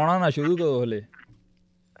 ਲਾਉਣਾ ਨਾ ਸ਼ੁਰੂ ਕਦੋਂ ਹਲੇ।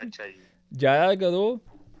 ਅੱਛਾ ਜੀ। ਜਾਇਆ ਕਦੋਂ,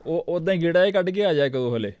 ਉਹ ਉਦਾਂ ਹੀ ਗੇੜਾ ਕੱਢ ਕੇ ਆ ਜਾਇਆ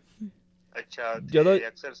ਕਦੋਂ ਹਲੇ। ਅੱਛਾ, ਜਦੋਂ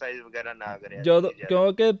ਐਕਸਰਸਾਈਜ਼ ਵਗੈਰਾ ਨਾ ਕਰਿਆ ਜਦੋਂ,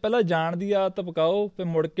 ਕਿਉਂਕਿ ਪਹਿਲਾਂ ਜਾਣ ਦੀ ਆਦਤ ਪਕਾਓ, ਫਿਰ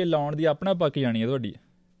ਮੁੜ ਕੇ ਲਾਉਣ ਦੀ ਆਪਣਾ ਪੱਕ ਜਾਣੀ ਹੈ ਤੁਹਾਡੀ।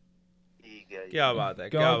 ਠੀਕ ਹੈ ਜੀ। ਕਿਆ ਬਾਤ ਹੈ,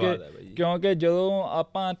 ਕਿਆ ਬਾਤ ਹੈ ਬਾਈ। ਕਿਉਂਕਿ ਜਦੋਂ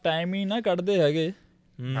ਆਪਾਂ ਟਾਈਮ ਹੀ ਨਾ ਕੱਢਦੇ ਹੈਗੇ,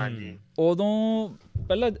 ਹਾਂਜੀ, ਉਦੋਂ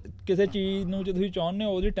ਪਹਿਲਾਂ ਕਿਸੇ ਚੀਜ਼ ਨੂੰ ਜੇ ਤੁਸੀਂ ਚਾਹੁੰਦੇ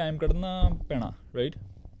ਹੋ ਉਹਦੀ ਟਾਈਮ ਕੱਢਣਾ ਪੈਣਾ, ਰਾਈਟ।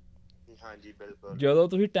 ਹਾਂਜੀ ਬਿਲਕੁਲ। ਜਦੋਂ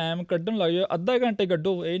ਤੁਸੀਂ ਟਾਈਮ ਕੱਢਣ ਲੱਗ ਜਾਓ, ਅੱਧਾ ਘੰਟੇ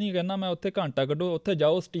ਕੱਢੋ, ਇਹ ਨਹੀਂ ਕਹਿੰਦਾ ਮੈਂ ਉੱਥੇ ਘੰਟਾ ਕੱਢੋ, ਉੱਥੇ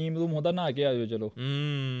ਜਾਓ ਸਟੀਮ ਰੂਮ ਹੁੰਦਾ, ਨਹਾ ਕੇ ਆ ਜਾਓ। ਚਲੋ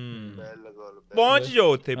ਪਹੁੰਚ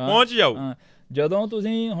ਜਾਓ, ਉੱਥੇ ਪਹੁੰਚ ਜਾਓ। ਜਦੋਂ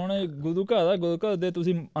ਤੁਸੀਂ ਹੁਣ ਗੁਰੂ ਘਰ ਦੇ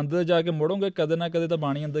ਤੁਸੀਂ ਅੰਦਰ ਜਾ ਕੇ ਮੁੜੋਗੇ, ਕਦੇ ਨਾ ਕਦੇ ਤਾਂ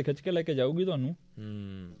ਬਾਣੀ ਅੰਦਰ ਖਿੱਚ ਕੇ ਲੈ ਕੇ ਜਾਊਗੀ ਤੁਹਾਨੂੰ,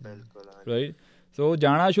 ਰਾਈਟ। ਸੋ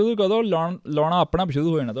ਜਾਣਾ ਸ਼ੁਰੂ ਕਰੋ, ਲਾਉਣਾ ਆਪਣਾ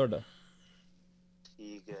ਸ਼ੁਰੂ ਹੋ ਜਾਣਾ ਤੁਹਾਡਾ।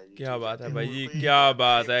 ਕਿਆ ਬਾਤ ਹੈ ਬਾਈ ਜੀ, ਕਿਆ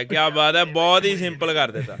ਬਾਤ ਹੈ, ਕਿਆ ਬਾਤ ਹੈ। ਬਹੁਤ ਹੀ ਸਿੰਪਲ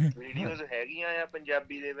ਕਰ ਦਿੱਤਾ। ਵੀਡੀਓਜ਼ ਹੈਗੀਆਂ ਆ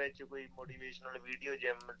ਪੰਜਾਬੀ ਦੇ ਵਿੱਚ, ਕੋਈ ਮੋਟੀਵੇਸ਼ਨਲ ਵੀਡੀਓ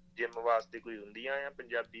ਜਿਮ ਵਾਸਤੇ ਕੋਈ ਹੁੰਦੀਆਂ ਆ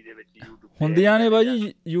ਪੰਜਾਬੀ ਦੇ ਵਿੱਚ? YouTube ਹੁੰਦੀਆਂ ਨੇ ਬਾਈ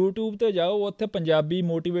ਜੀ, YouTube ਤੇ ਜਾਓ, ਉੱਥੇ ਪੰਜਾਬੀ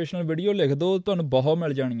ਮੋਟੀਵੇਸ਼ਨਲ ਵੀਡੀਓ ਲਿਖ ਦਿਓ, ਤੁਹਾਨੂੰ ਬਹੁਤ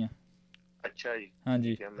ਮਿਲ ਜਾਣੀਆਂ। ਅੱਛਾ ਜੀ।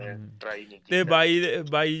 ਹਾਂਜੀ ਮੈਂ ਟਰਾਈ ਨਹੀਂ ਕੀਤਾ। ਤੇ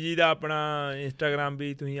ਬਾਈ ਜੀ ਦਾ ਆਪਣਾ ਇੰਸਟਾਗ੍ਰਾਮ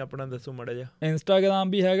ਵੀ ਤੁਸੀਂ ਆਪਣਾ ਦੱਸੋ ਮਾੜਾ ਜਿਹਾ। ਇੰਸਟਾਗ੍ਰਾਮ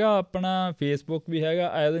ਵੀ ਹੈਗਾ ਆਪਣਾ, ਫੇਸਬੁੱਕ ਵੀ ਹੈਗਾ,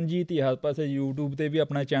 ਆਇਰਨਜੀਤ ਹੀ ਹਰ ਪਾਸੇ। YouTube ਤੇ ਵੀ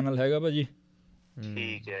ਆਪਣਾ ਚੈਨਲ ਹੈਗਾ ਭਾਜੀ।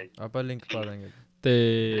 ਠੀਕ ਹੈ ਜੀ, ਆਪਾਂ ਲਿੰਕ ਪਾ ਦਾਂਗੇ। ਤੇ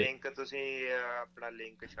ਲਿੰਕ ਤੁਸੀਂ ਆਪਣਾ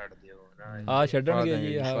ਲਿੰਕ ਛੱਡ ਦਿਓ ਨਾ। ਆ ਛੱਡਣਗੇ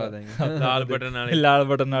ਜੀ, ਲਾਲ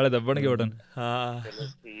ਬਟਨ ਵਾਲੇ ਦੱਬਣਗੇ ਬਟਨ। ਹਾਂ ਚਲੋ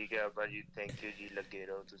ਠੀਕ ਹੈ ਭਾਜੀ, ਥੈਂਕ ਯੂ ਜੀ। ਲੱਗੇ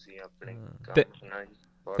ਰਹੋ ਤੁਸੀਂ ਆਪਣੇ ਕੰਮ ਨਾਲ ਜੀ।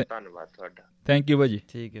 ਬਹੁਤ ਧੰਨਵਾਦ ਤੁਹਾਡਾ। ਥੈਂਕ ਯੂ ਭਾਜੀ।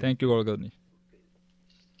 ਠੀਕ ਹੈ, ਥੈਂਕ ਯੂ ਕਾਲ ਕਰਨੀ।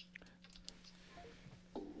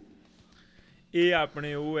 ਇਹ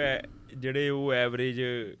ਆਪਣੇ ਉਹ ਹੈ ਜਿਹੜੇ ਉਹ ਐਵਰੇਜ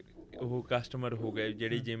ਉਹ ਕਸਟਮਰ ਹੋ ਗਏ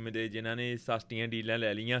ਜਿਹੜੇ ਜਿੰਮ ਦੇ, ਜਿਨ੍ਹਾਂ ਨੇ ਸਸਤੀਆਂ ਡੀਲਾਂ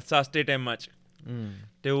ਲੈ ਲਈਆਂ ਸਸਤੇ ਟਾਈਮਾਂ 'ਚ,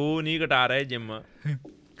 ਤੇ ਉਹ ਨਹੀਂ ਘਟਾ ਰਹੇ ਜਿੰਮ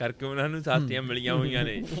ਕਰਕੇ, ਉਹਨਾਂ ਨੂੰ ਸਸਤੀਆਂ ਮਿਲੀਆਂ ਹੋਈਆਂ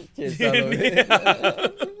ਨੇ।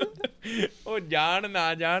 ਉਹ ਜਾਣ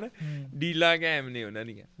ਨਾ ਜਾਣ, ਡੀਲਾਂ ਕਾਇਮ ਨੇ ਉਹਨਾਂ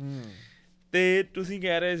ਦੀਆਂ। ਤੇ ਤੁਸੀਂ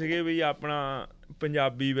ਕਹਿ ਰਹੇ ਸੀਗੇ ਵੀ ਆਪਣਾ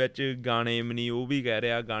ਪੰਜਾਬੀ ਵਿੱਚ ਗਾਣੇ ਵੀ ਨਹੀਂ, ਉਹ ਵੀ ਕਹਿ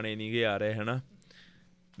ਰਿਹਾ ਗਾਣੇ ਨਹੀਂ ਗੇ ਆ ਰਹੇ, ਹੈ ਨਾ।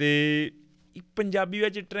 ਤੇ ਪੰਜਾਬੀ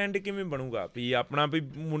ਵਿੱਚ ਟਰੈਂਡ ਕਿਵੇਂ ਬਣੂਗਾ ਵੀ ਆਪਣਾ, ਵੀ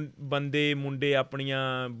ਮੁੰਡੇ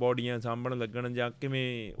ਆਪਣੀਆਂ ਬੋਡੀਆਂ ਸਾਂਭਣ ਲੱਗਣ, ਜਾਂ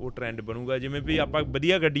ਕਿਵੇਂ ਉਹ ਟਰੈਂਡ ਬਣੂਗਾ? ਜਿਵੇਂ ਵੀ ਆਪਾਂ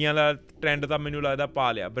ਵਧੀਆ ਗੱਡੀਆਂ ਦਾ ਟਰੈਂਡ ਤਾਂ ਮੈਨੂੰ ਲੱਗਦਾ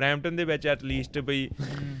ਪਾ ਲਿਆ ਬਰੈਂਪਟਨ ਦੇ ਵਿੱਚ ਐਟਲੀਸਟ। ਬਈ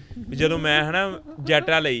ਜਦੋਂ ਮੈਂ ਹੈ ਨਾ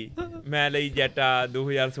ਜੈਟਾ ਲਈ, ਮੈਂ ਲਈ ਜੈਟਾ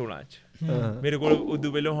 2016 'ਚ, ਮੇਰੇ ਕੋਲ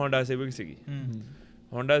ਉਦੋਂ ਪਹਿਲਾਂ ਹੋਂਡਾ ਸਿਵਿਕ ਸੀਗੀ।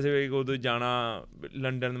 ਹੋਂਡਾ ਸਿਵਿਕ ਉਦੋਂ ਜਾਣਾ,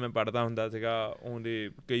 ਲੰਡਨ ਮੈਂ ਪੜ੍ਹਦਾ ਹੁੰਦਾ ਸੀਗਾ, ਉਹਦੇ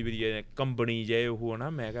ਕਈ ਵਾਰੀ ਕੰਪਨੀ ਜਿਹੇ ਉਹ ਨਾ,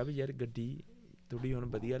 ਮੈਂ ਕਿਹਾ ਵੀ ਯਾਰ ਗੱਡੀ ਥੋੜ੍ਹੀ ਹੁਣ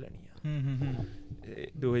ਵਧੀਆ ਲੈਣੀ ਆ।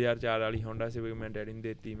 2004 ਵਾਲੀ ਹੋਂਡਾ ਸਿਵਿਕ ਮੈਂ ਡੈਡੀ ਨੂੰ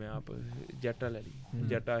ਦੇਤੀ, ਮੈਂ ਆਪ ਜੈਟਾ ਲੈ ਲਈ।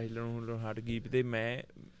 ਜੈਟਾ ਹਿੱਲਣੋਂ ਹਟ ਗਈ ਤੇ ਮੈਂ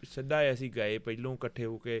ਸਿੱਧਾ ਅਸੀਂ ਗਏ ਪਹਿਲੋਂ ਇਕੱਠੇ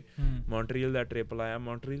ਹੋ ਕੇ ਮੌਂਟਰੀਅਲ ਦਾ ਟ੍ਰਿਪ ਲਾਇਆ।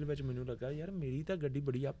 ਮੌਂਟਰੀਅਲ ਵਿੱਚ ਮੈਨੂੰ ਲੱਗਾ ਯਾਰ ਮੇਰੀ ਤਾਂ ਗੱਡੀ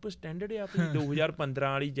ਬੜੀ ਅਪ ਸਟੈਂਡਰਡ ਆ। ਆਪਣੀ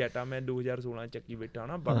 2015 ਵਾਲੀ ਜੈਟਾ ਮੈਂ 2016 ਚੱਕੀ ਬੈਠਾ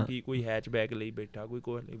ਨਾ, ਬਾਕੀ ਕੋਈ ਹੈਚਬੈਕ ਲਈ ਬੈਠਾ, ਕੋਈ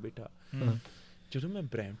ਕੁਛ ਲਈ ਬੈਠਾ। ਜਦੋਂ ਮੈਂ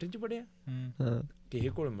ਬਰੈਂਪਟਨ 'ਚ ਵੜਿਆ, ਕਿਸੇ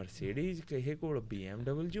ਕੋਲ ਮਰਸੀਡੀਜ਼, ਕਿਸੇ ਕੋਲ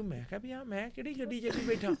BMW, ਮੈਂ ਕਿਹਾ ਵੀ ਮੈਂ ਕਿਹੜੀ ਗੱਡੀ 'ਚ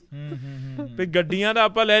ਬੈਠਾ। ਵੀ ਗੱਡੀਆਂ ਤਾਂ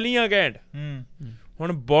ਆਪਾਂ ਲੈ ਲਈਆਂ ਘੈਂਟ,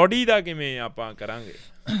 ਹੁਣ ਬੋਡੀ ਦਾ ਕਿਵੇਂ ਆਪਾਂ ਕਰਾਂਗੇ?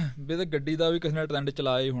 ਵੀ ਤਾਂ ਗੱਡੀ ਦਾ ਵੀ ਕਿਸੇ ਨੇ ਟਰੈਂਡ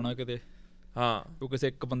ਚਲਾਇਆ ਹੀ ਹੋਣਾ ਕਿਤੇ। ਹਾਂ, ਉਹ ਕਿਸੇ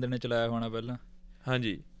ਇੱਕ ਬੰਦੇ ਨੇ ਚਲਾਇਆ ਹੋਣਾ ਪਹਿਲਾਂ।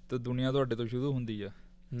 ਹਾਂਜੀ, ਤੇ ਦੁਨੀਆ ਤੁਹਾਡੇ ਤੋਂ ਸ਼ੁਰੂ ਹੁੰਦੀ ਆ।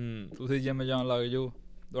 ਤੁਸੀਂ ਜਿੰਮ ਜਾਣ ਲੱਗ ਜਾਓ,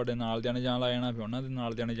 ਤੁਹਾਡੇ ਨਾਲ ਜਾਣੇ ਜਾਣ ਲੱਗ ਜਾਣਾ, ਫਿਰ ਉਹਨਾਂ ਦੇ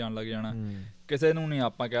ਨਾਲ ਜਾਣੇ ਜਾਣ ਲੱਗ ਜਾਣਾ। ਕਿਸੇ ਨੂੰ ਨਹੀਂ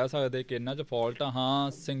ਆਪਾਂ ਕਹਿ ਸਕਦੇ ਕਿ ਇਹਨਾਂ 'ਚ ਫਾਲਟ ਆ।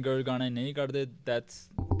 ਹਾਂ, ਸਿੰਗਰ ਗਾਣੇ ਨਹੀਂ ਕੱਢਦੇ, ਦੈਟਸ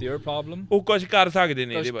देयर ਪ੍ਰੋਬਲਮ। ਉਹ ਕੁਛ ਕਰ ਸਕਦੇ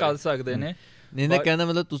ਨੇ, ਕੁਛ ਕਰ ਸਕਦੇ ਨੇ। ਨਹੀਂ ਨਾ ਕਹਿੰਦਾ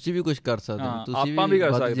ਮਤਲਬ ਤੁਸੀਂ ਵੀ ਕੁਛ ਕਰ ਸਕਦੇ ਹੋ, ਤੁਸੀਂ ਆਪਾਂ ਵੀ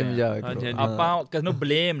ਕਰ ਸਕਦੇ ਹਾਂ। ਆਪਾਂ ਕਿਸੇ ਨੂੰ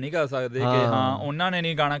ਬਲੇਮ ਨਹੀਂ ਕਰ ਸਕਦੇ ਕਿ ਹਾਂ ਉਹਨਾਂ ਨੇ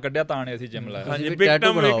ਨਹੀਂ ਗਾਣਾ ਕੱਢਿਆ ਤਾਂ ਨੇ ਅਸੀਂ ਜਿੰਮ ਲਾਇਆ।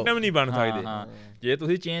 ਵਿਕਟਮ ਨਹੀਂ ਬਣ ਸਕਦੇ। ਹਾਂ, ਜੇ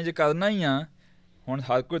ਤੁਸੀਂ ਚੇਂਜ ਕਰਨਾ ਹੀ ਆ, ਹੁਣ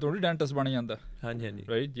ਹਰ ਕੋਈ ਥੋੜ੍ਹੀ ਡੈਂਟਿਸਟ ਬਣ ਜਾਂਦਾ। ਹਾਂਜੀ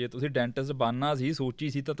ਰਾਈਟ। ਜੇ ਤੁਸੀਂ ਡੈਂਟਿਸਟ ਬਣਨਾ ਸੀ, ਸੋਚੀ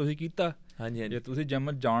ਸੀ, ਤਾਂ ਤੁਸੀਂ ਕੀਤਾ। ਹਾਂਜੀ। ਜੇ ਤੁਸੀਂ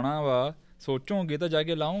ਜਿੰਮ ਜਾਣਾ ਵਾ, ਸੋਚੋਗੇ ਤਾਂ ਜਾ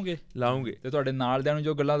ਕੇ ਲਾਓਗੇ ਤੇ ਤੁਹਾਡੇ ਨਾਲਦਿਆਂ ਨੂੰ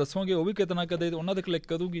ਜੋ ਗੱਲਾਂ ਦੱਸੋਗੇ ਉਹ ਵੀ ਕਿਤੇ ਨਾ ਕਦੇ ਉਹਨਾਂ ਤੇ ਕਲਿੱਕ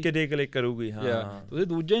ਕਰੂਗੀ ਹਾਂ। ਤੁਸੀਂ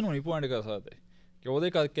ਦੂਜੇ ਨੂੰ ਨਹੀਂ ਪੁਆਇੰਟ ਕਰ ਸਕਦੇ ਕਿ ਉਹਦੇ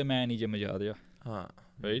ਕਰਕੇ ਮੈਂ ਨਹੀਂ ਜਿਮ ਜਾ ਰਿਹਾ। ਹਾਂ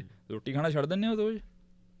ਰਾਈਟ, ਰੋਟੀ ਖਾਣਾ ਛੱਡ ਦਿੰਦੇ ਹੋ ਰੋਜ਼।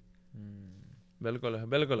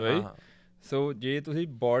 ਬਿਲਕੁਲ ਸੋ ਜੇ ਤੁਸੀਂ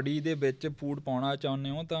ਬੋਡੀ ਦੇ ਵਿੱਚ ਫੂਡ ਪਾਉਣਾ ਚਾਹੁੰਦੇ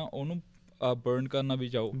ਹੋ ਤਾਂ ਉਹਨੂੰ ਬਰਨ ਕਰਨਾ ਵੀ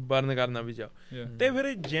ਚਾਹੋ ਤੇ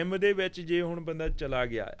ਫਿਰ ਜਿਮ ਦੇ ਵਿੱਚ ਜੇ ਹੁਣ ਬੰਦਾ ਚਲਾ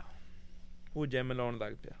ਗਿਆ ਆ, ਉਹ ਜਿਮ ਲਾਉਣ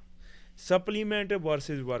ਲੱਗ ਪਿਆ, ਸਪਲੀਮੈਂਟ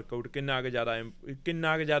ਵਰਸਿਸ ਵਰਕਆਊਟ ਕਿੰਨਾ ਕੁ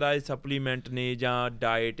ਜ਼ਿਆਦਾ ਇਹ ਸਪਲੀਮੈਂਟ ਨੇ ਜਾਂ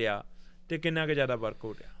ਡਾਇਟ ਆ ਤੇ ਕਿੰਨਾ ਕੁ ਜ਼ਿਆਦਾ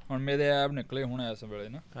ਵਰਕਆਊਟ ਆ? ਹੁਣ ਮੇਰੇ ਐਬ ਨਿਕਲੇ ਹੁਣ ਇਸ ਵੇਲੇ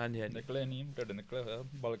ਨਾ, ਹਾਂਜੀ ਨਿਕਲੇ ਨਹੀਂ, ਢਿੱਡ ਨਿਕਲਿਆ ਹੋਇਆ,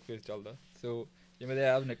 ਬਲਕ ਫੇਸ ਚੱਲਦਾ। ਸੋ ਜੇ ਮੇਰੇ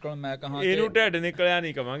ਐਬ ਨਿਕਲਣ, ਮੈਂ ਕਹਾਂ ਇਹਨੂੰ ਢਿੱਡ ਨਿਕਲਿਆ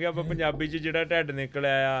ਨਹੀਂ ਕਵਾਂਗੇ ਆਪਾਂ ਪੰਜਾਬੀ 'ਚ, ਜਿਹੜਾ ਢਿੱਡ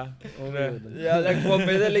ਨਿਕਲਿਆ ਆ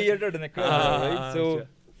ਮੇਰੇ ਲਈ ਇਹ ਢਿੱਡ ਨਿਕਲਿਆ। ਸੋ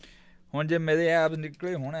ਹੁਣ ਜੇ ਮੇਰੇ ਐਬ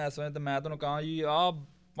ਨਿਕਲੇ ਹੁਣ ਇਸ ਵੇਲੇ ਤਾਂ ਮੈਂ ਤੁਹਾਨੂੰ ਕਹਾਂ ਜੀ ਆਹ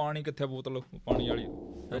ਪਾਣੀ ਕਿੱਥੇ, ਬੋਤਲ ਪਾਣੀ ਵਾਲੀ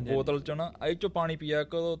ਬੋਤਲ 'ਚ ਨਾ ਇਹ 'ਚੋਂ ਪਾਣੀ ਪੀਆ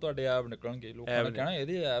ਕਰੋ, ਤੁਹਾਡੇ ਐਬ ਨਿਕਲਣਗੇ। ਲੋਕਾਂ ਨੇ ਕਹਿਣਾ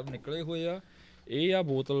ਇਹਦੇ ਐਬ ਨਿਕਲੇ ਹੋਏ ਆ, ਇਹ ਆ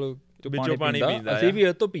ਬੋਤਲ ਵਿੱਚੋਂ ਪਾਣੀ ਪੀਂਦਾ, ਅਸੀਂ ਵੀ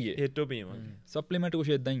ਇਹ ਤੋਂ ਪੀਵਾਂਗੇ। ਸਪਲੀਮੈਂਟ ਕੁਛ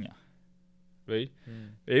ਏਦਾਂ ਹੀ ਆ ਰਾਈਟ।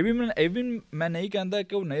 ਇਹ ਵੀ ਮੈਂ ਨਹੀਂ ਕਹਿੰਦਾ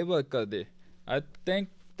ਕਿ ਉਹ ਨਹੀਂ ਵਰਕ ਕਰਦੇ। ਆਈ ਥਿੰਕ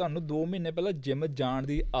ਤੁਹਾਨੂੰ 2 ਮਹੀਨੇ ਪਹਿਲਾਂ ਜਿਮ ਜਾਣ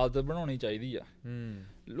ਦੀ ਆਦਤ ਬਣਾਉਣੀ ਚਾਹੀਦੀ ਆ।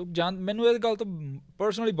 ਲੋਕ ਮੈਨੂੰ ਇਸ ਗੱਲ ਤੋਂ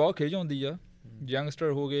ਪਰਸਨਲੀ ਬਹੁਤ ਖਿਝ ਆਉਂਦੀ ਆ,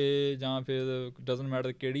 ਯੰਗਸਟਰ ਹੋ ਗਏ ਜਾਂ ਫਿਰ ਡਜ਼ਨਟ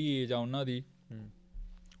ਮੈਟਰ ਕਿਹੜੀ ਏਜ ਆ ਉਹਨਾਂ ਦੀ,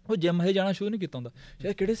 ਉਹ ਜਿਮ ਹਜੇ ਜਾਣਾ ਸ਼ੁਰੂ ਨਹੀਂ ਕੀਤਾ ਹੁੰਦਾ।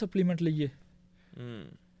 ਯਾਰ ਕਿਹੜੇ ਸਪਲੀਮੈਂਟ ਲਈਏ?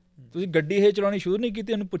 ਤੁਸੀਂ ਗੱਡੀ ਹਜੇ ਚਲਾਉਣੀ ਸ਼ੁਰੂ ਨਹੀਂ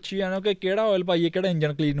ਕੀਤੀ, ਉਹਨੂੰ ਪੁੱਛੀ ਜਾਣਾ ਕਿ ਕਿਹੜਾ ਆਇਲ ਪਾਈਏ, ਕਿਹੜਾ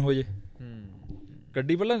ਇੰਜਨ ਕਲੀਨ ਹੋ ਜੇ।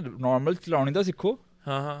 ਗੱਡੀ ਪਹਿਲਾਂ ਨੋਰਮਲ ਚਲਾਉਣੀ ਤਾਂ ਸਿੱਖੋ।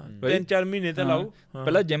 3-4 ਮਹੀਨੇ ਤਾਂ ਲਾਓ,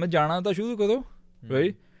 ਪਹਿਲਾਂ ਜਿਮ ਜਾਣਾ ਤਾਂ ਸ਼ੁਰੂ ਕਰੋ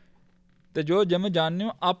ਰਾਈਟ। ਤੇ ਜੋ ਜਿਮ ਜਾਂਦੇ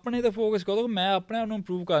ਹੋ ਆਪਣੇ 'ਤੇ ਫੋਕਸ ਕਰੋ, ਮੈਂ ਆਪਣੇ ਆਪ ਨੂੰ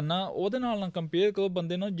ਇੰਪਰੂਵ ਕਰਨਾ, ਉਹਦੇ ਨਾਲ ਕੰਪੇਅਰ ਕਰੋ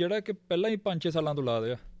ਬੰਦੇ ਨਾਲ ਜਿਹੜਾ ਕਿ ਪਹਿਲਾਂ ਹੀ 5-6 ਸਾਲਾਂ ਤੋਂ ਲਾ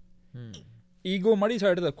ਰਿਹਾ। ਈਗੋ ਮਾੜੀ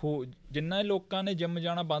ਸਾਈਡ ਰੱਖੋ। ਜਿੰਨਾ ਲੋਕਾਂ ਨੇ ਜਿਮ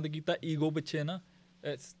ਜਾਣਾ ਬੰਦ ਕੀਤਾ ਈਗੋ ਪਿੱਛੇ ਨਾ,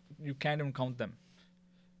 you can't even count them.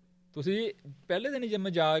 ਤੁਸੀਂ ਪਹਿਲੇ ਦਿਨ ਹੀ ਜਿਮ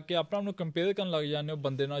ਜਾ ਕੇ ਆਪਣਾ ਆਪ ਨੂੰ ਕੰਪੇਅਰ ਕਰਨ ਲੱਗ ਜਾਂਦੇ ਹੋ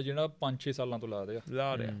ਬੰਦੇ ਨਾਲ ਜਿਹੜਾ 5-6 ਸਾਲਾਂ ਤੋਂ ਲਾ ਰਿਹਾ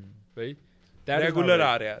ਰਾਈਟ। ਰੈਗੂਲਰ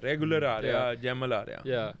ਆ ਰਿਹਾ ਜਿਮ ਲਾ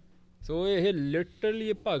ਰਿਹਾ। ਸੋ ਇਹ ਲਿਟਰਲੀ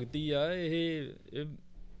ਇਹ ਭਗਤੀ ਆ। ਇਹ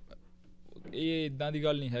ਇੱਦਾਂ ਦੀ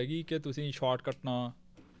ਗੱਲ ਨਹੀਂ ਹੈਗੀ ਕਿ ਤੁਸੀਂ ਸ਼ਾਰਟਕਟ ਨਾਲ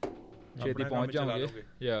ਛੇਤੀ ਪਹੁੰਚ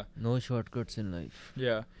ਜਾਓਗੇ। ਨੋ shortcuts in life.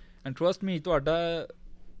 And trust me, ਤੁਹਾਡਾ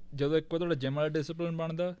ਜਦੋਂ ਇੱਕ ਵਾਰ ਤੁਹਾਡਾ ਜਿਮ ਵਾਲਾ ਡਿਸਪਲਿਨ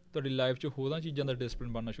ਬਣਦਾ, ਤੁਹਾਡੀ ਲਾਈਫ 'ਚ ਹੋਰਾਂ ਚੀਜ਼ਾਂ ਦਾ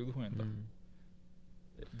ਡਿਸਪਲਿਨ ਬਣਨਾ ਸ਼ੁਰੂ ਹੋ ਜਾਂਦਾ।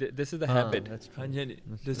 This is the habit.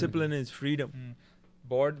 Discipline is freedom.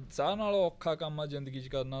 ਸਾਰਿਆਂ ਨਾਲੋਂ ਔਖਾ ਕੰਮ ਆ ਜ਼ਿੰਦਗੀ 'ਚ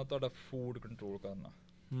ਕਰਨਾ ਤੁਹਾਡਾ ਫੂਡ ਕੰਟਰੋਲ ਕਰਨਾ।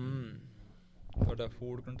 ਤੁਹਾਡਾ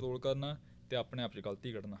ਫੂਡ ਕੰਟਰੋਲ ਕਰਨਾ ਤੇ ਆਪਣੇ ਆਪ 'ਚ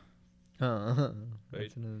ਗਲਤੀ ਕੱਢਣਾ।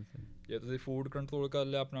 ਜੇ ਤੁਸੀਂ ਫੂਡ ਕੰਟਰੋਲ ਕਰ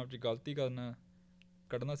ਲਿਆ, ਆਪਣੇ ਆਪ 'ਚ ਗਲਤੀ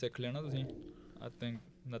ਕੱਢਣਾ ਸਿੱਖ ਲਿਆ ਨਾ ਤੁਸੀਂ, I think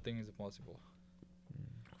nothing is possible.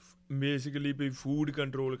 Basically we food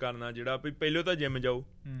control ਕਰਨਾ ਜਿਹੜਾ ਵੀ ਪਹਿਲਾਂ ਤਾਂ ਜਿਮ ਜਾਓ।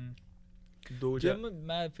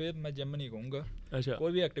 ਮੈਂ ਜਿਮ ਨਹੀਂ ਕਹੂੰਗਾ,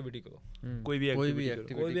 ਕੋਈ ਵੀ ਐਕਟੀਵਿਟੀ ਕਰੋ, ਕੋਈ ਵੀ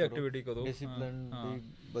ਐਕਟੀਵਿਟੀ ਕਰੋ। ਡਿਸਪਲਿਨ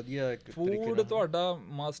ਦੀ ਵਧੀਆ ਇੱਕ ਫੂਡ ਤੁਹਾਡਾ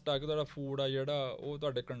ਮਸਟ ਆ ਕਿ ਤੁਹਾਡਾ ਫੂਡ ਆ ਜਿਹੜਾ ਉਹ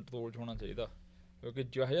ਤੁਹਾਡੇ ਕੰਟਰੋਲ 'ਚ ਹੋਣਾ ਚਾਹੀਦਾ, ਕਿਉਂਕਿ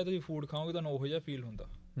ਜਿਹੋ ਜਿਹਾ ਤੁਸੀਂ ਫੂਡ ਖਾਓਗੇ ਤੁਹਾਨੂੰ ਉਹੋ ਜਿਹਾ ਫੀਲ ਹੁੰਦਾ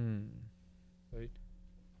right.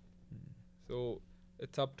 So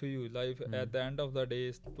it's up to you. Life at the end of ਦਾ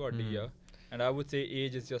ਡੇ ਤੁਹਾਡੀ ਆ, and I wood say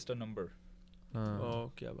age is just a number.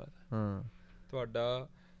 ਕਿਆ ਬਾਤ ਹੈ। ਤੁਹਾਡਾ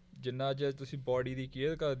ਜਿੰਨਾ ਜੇ ਤੁਸੀਂ ਬੋਡੀ ਦੀ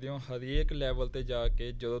ਕੇਅਰ ਕਰਦੇ ਹੋ, ਹਰੇਕ ਲੈਵਲ 'ਤੇ ਜਾ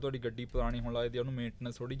ਕੇ ਜਦੋਂ ਤੁਹਾਡੀ ਗੱਡੀ ਪੁਰਾਣੀ ਹੋਣ ਲੱਗਦੀ ਉਹਨੂੰ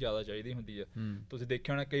ਮੇਨਟੇਨੈਂਸ ਥੋੜ੍ਹੀ ਜ਼ਿਆਦਾ ਚਾਹੀਦੀ ਹੁੰਦੀ ਆ। ਤੁਸੀਂ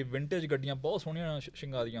ਦੇਖਿਆ ਹੋਣਾ ਕਈ ਵਿੰਟੇਜ ਗੱਡੀਆਂ ਬਹੁਤ ਸੋਹਣੀਆਂ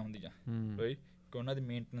ਸ਼ਿੰਗਾਰੀਆਂ ਹੁੰਦੀਆਂ ਰਾਈਟ, ਕਿ ਉਹਨਾਂ ਦੀ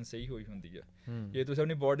ਮੇਨਟੇਨੈਂਸ ਸਹੀ ਹੋਈ ਹੁੰਦੀ ਆ। ਜੇ ਤੁਸੀਂ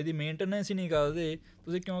ਆਪਣੀ ਬੋਡੀ ਦੀ ਮੇਨਟੇਨੈਂਸ ਹੀ ਨਹੀਂ ਕਰਦੇ,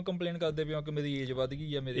 ਤੁਸੀਂ ਕਿਉਂ ਕੰਪਲੇਨ ਕਰਦੇ ਪਏ ਹੋ ਕਿ ਮੇਰੀ ਏਜ ਵੱਧ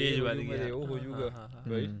ਗਈ ਆ, ਮੇਰੇ ਉਹ ਹੋ ਜਾਊਗਾ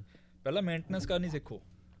ਰਾਈਟ। ਪਹਿਲਾਂ ਮੇਨਟੇਨੈਂਸ ਕਰਨੀ ਸਿੱਖੋ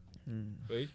ਰਾਈਟ।